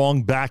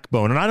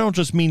backbone. And I don't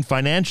just mean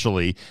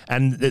financially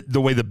and the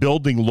way the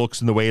building looks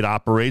and the way it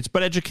operates,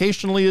 but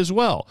educationally as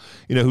well.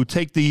 You know, who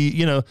take the,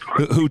 you know,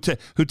 who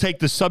take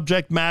the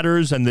subject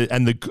matters and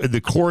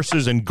the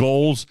courses and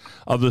goals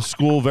of the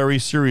school very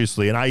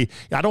seriously. And I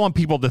don't want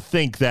people to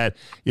think that,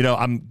 you know,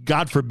 I'm,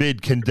 God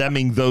forbid,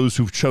 condemning those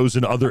who've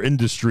chosen other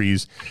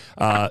industries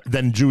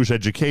than Jewish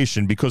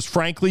education, because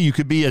frankly, you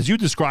could be, as you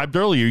described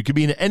earlier, you could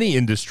be in any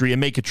industry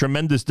and make a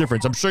tremendous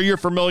difference. I'm sure you're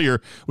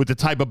familiar with the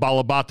type of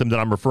balabatim that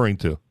I'm referring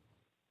to.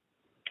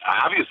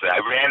 Obviously, I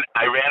ran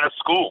a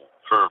school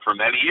for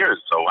many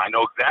years, so I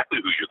know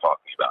exactly who you're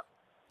talking about.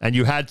 And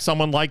you had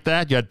someone like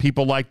that? You had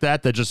people like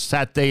that just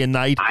sat day and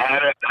night? I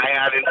had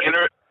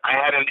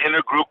an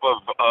inner group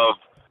of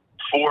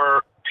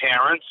 4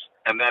 parents,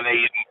 and then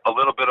a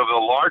little bit of a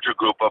larger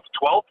group of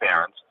 12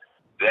 parents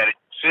that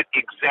fit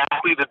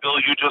exactly the bill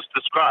you just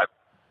described.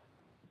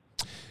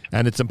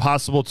 And it's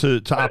impossible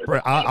to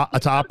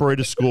operate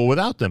a school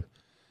without them.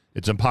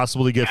 It's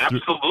impossible to get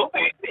through.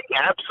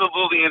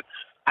 Absolutely. And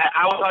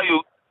I will tell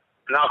you,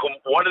 Malcolm,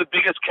 one of the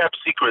biggest kept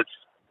secrets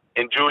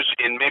in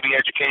maybe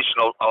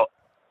educational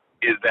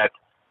is that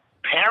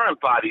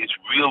parent bodies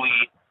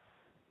really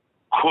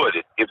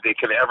could, if they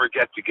could ever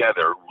get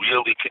together,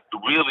 really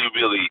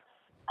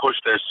push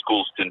their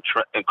schools to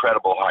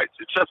incredible heights.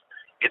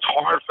 It's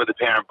hard for the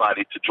parent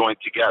body to join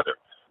together.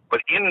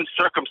 But in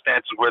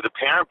circumstances where the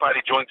parent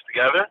body joins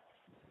together,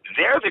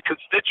 they're the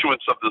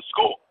constituents of the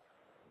school.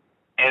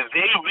 And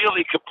they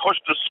really could push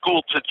the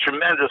school to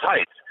tremendous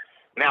heights.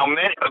 Now,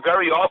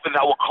 very often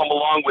that will come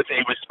along with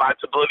a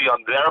responsibility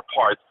on their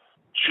part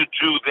to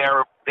do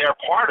their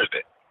part of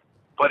it.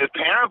 But if a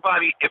parent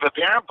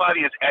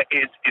body is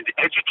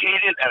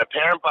educated and a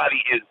parent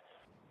body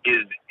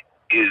is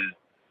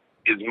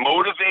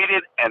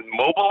motivated and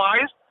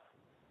mobilized,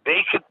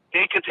 they could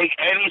take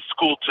any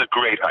school to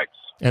great heights.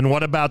 And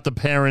what about the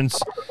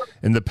parents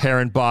in the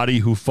parent body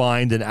who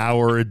find an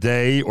hour a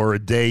day or a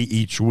day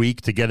each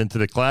week to get into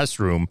the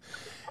classroom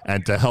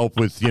and to help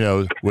with,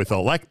 with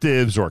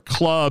electives or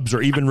clubs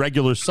or even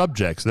regular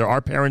subjects? There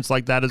are parents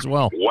like that as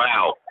well.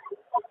 Wow.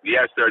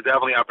 Yes, there are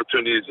definitely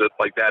opportunities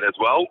like that as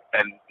well.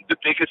 And the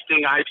biggest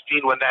thing I've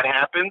seen when that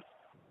happens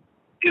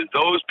is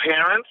those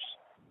parents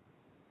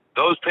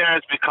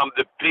become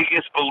the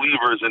biggest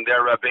believers in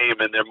their Rabbi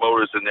and their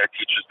motors and their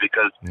teachers,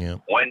 because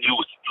when you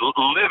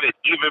live it,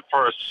 even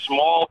for a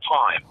small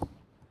time,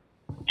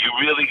 you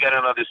really get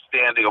an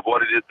understanding of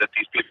what it is that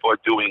these people are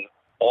doing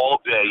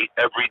all day,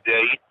 every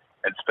day,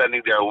 and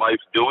spending their life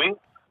doing.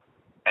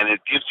 And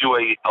it gives you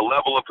a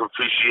level of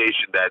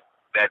appreciation that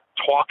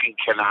talking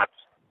cannot.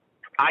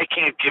 I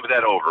can't give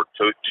that over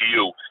to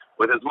you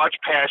with as much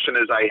passion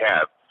as I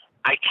have.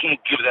 I can't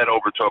give that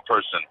over to a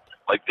person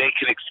like they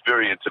can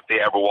experience if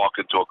they ever walk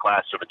into a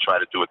classroom and try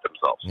to do it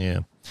themselves. Yeah.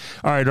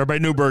 All right, Rabbi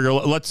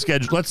Neuberger, let's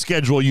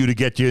schedule you to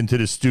get you into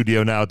the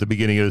studio now at the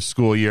beginning of the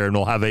school year, and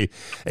we'll have an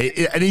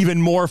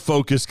even more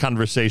focused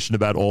conversation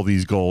about all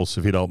these goals,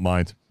 if you don't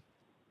mind.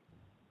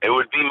 It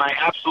would be my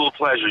absolute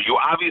pleasure. You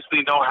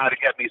obviously know how to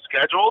get me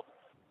scheduled,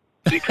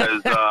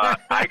 because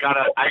I got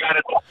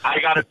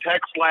a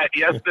text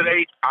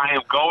yesterday. I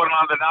am going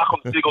on the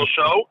Nachum Segal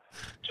show,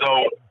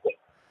 so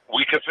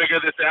we can figure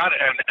this out,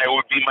 and it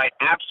would be my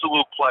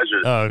absolute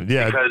pleasure.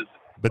 Because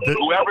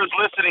whoever's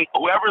listening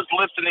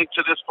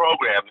to this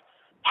program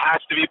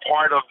has to be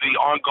part of the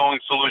ongoing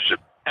solution.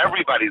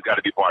 Everybody's got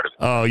to be part of it.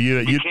 Oh,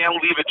 you can't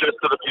leave it just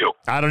to the few.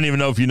 I don't even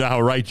know if you know how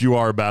right you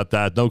are about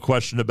that. No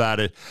question about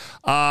it.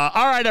 All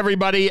right,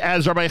 everybody.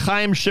 As Rabbi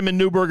Chaim Shimon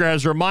Neuberger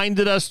has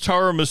reminded us,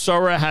 Torah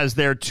Umesorah has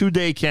their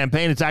 2-day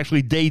campaign. It's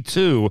actually day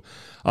 2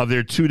 of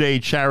their 2-day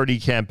charity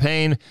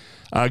campaign.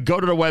 Go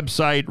to the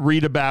website,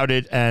 read about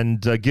it,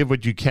 and give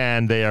what you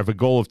can. They have a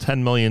goal of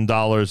 $10 million,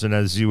 and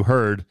as you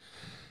heard,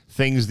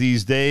 things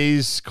these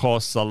days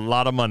costs a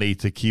lot of money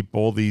to keep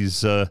all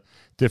these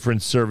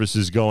different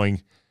services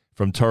going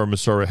from Torah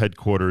Umesorah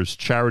headquarters.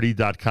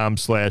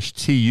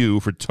 Charity.com/TU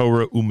for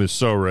Torah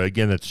Umesorah.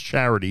 Again, that's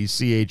charity,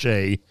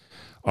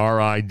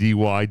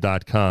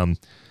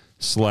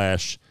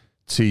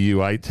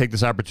 CHARIDY.com/TU. I take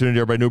this opportunity,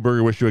 Rabbi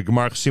Neuberger, wish you a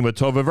Gemar Chasima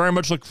Tova. Very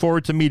much look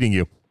forward to meeting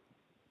you.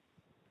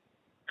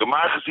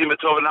 Gemar Chasima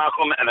Tova,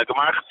 Nachum, and a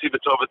Gemar Chasima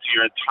Tova to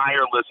your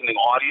entire listening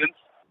audience.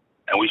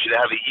 And we should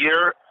have a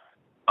year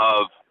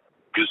of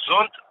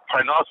Gesund,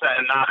 Parnasa,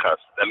 and Nachas.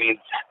 That means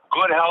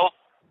good health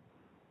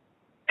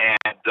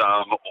and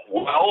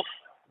wealth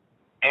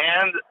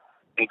and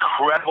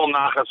incredible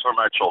Nachas from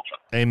our children.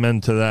 Amen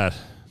to that.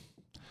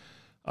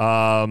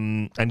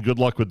 And good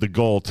luck with the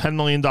goal. $10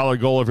 million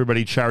goal,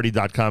 everybody.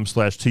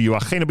 Charity.com/TU.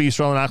 Achenu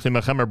b'Yisrael and Achim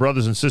Achem, our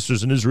brothers and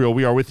sisters in Israel.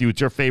 We are with you.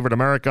 It's your favorite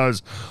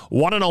America's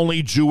one and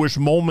only Jewish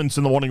Moments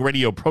in the Morning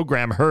radio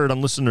program, heard on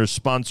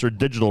listeners-sponsored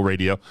digital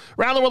radio.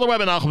 Around the world, the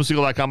web at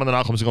NachumSegal.com and the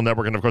Nachum Segal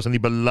Network, and of course on the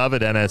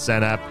beloved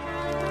NSN app.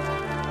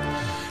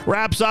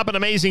 Wraps up an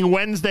amazing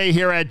Wednesday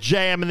here at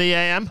JM in the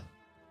AM.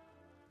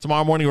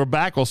 Tomorrow morning we're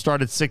back. We'll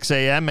start at 6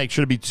 a.m. Make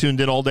sure to be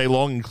tuned in all day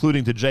long,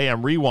 including to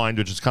JM Rewind,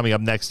 which is coming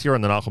up next here on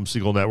the Nachum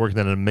Segal Network. And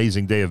then an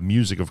amazing day of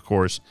music, of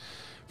course,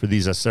 for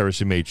these Aseres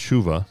who made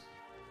Tshuva.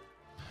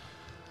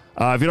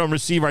 If you don't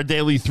receive our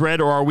daily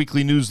thread or our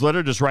weekly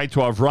newsletter, just write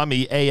to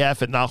Avrami,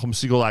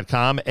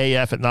 af@NachumSegal.com,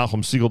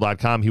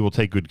 af@NachumSegal.com. He will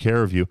take good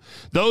care of you.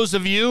 Those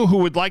of you who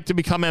would like to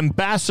become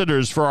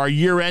ambassadors for our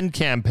year-end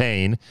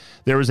campaign,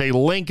 there is a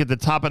link at the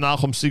top of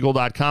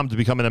NachumSegal.com to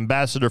become an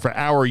ambassador for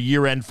our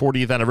year-end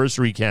 40th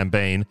anniversary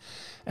campaign.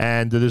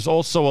 And there's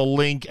also a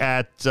link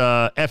at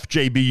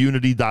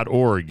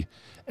fjbunity.org.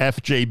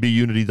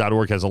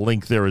 fjbunity.org has a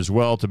link there as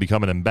well to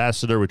become an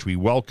ambassador, which we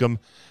welcome.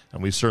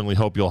 And we certainly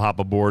hope you'll hop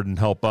aboard and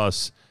help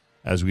us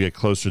as we get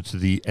closer to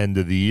the end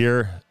of the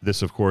year.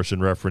 This, of course,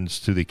 in reference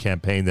to the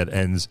campaign that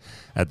ends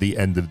at the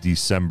end of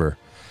December.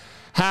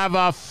 Have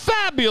a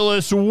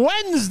fabulous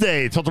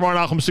Wednesday. Till tomorrow,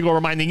 Nachum Segal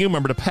reminding you,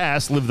 remember the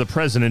past, live the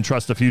present, and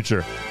trust the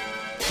future.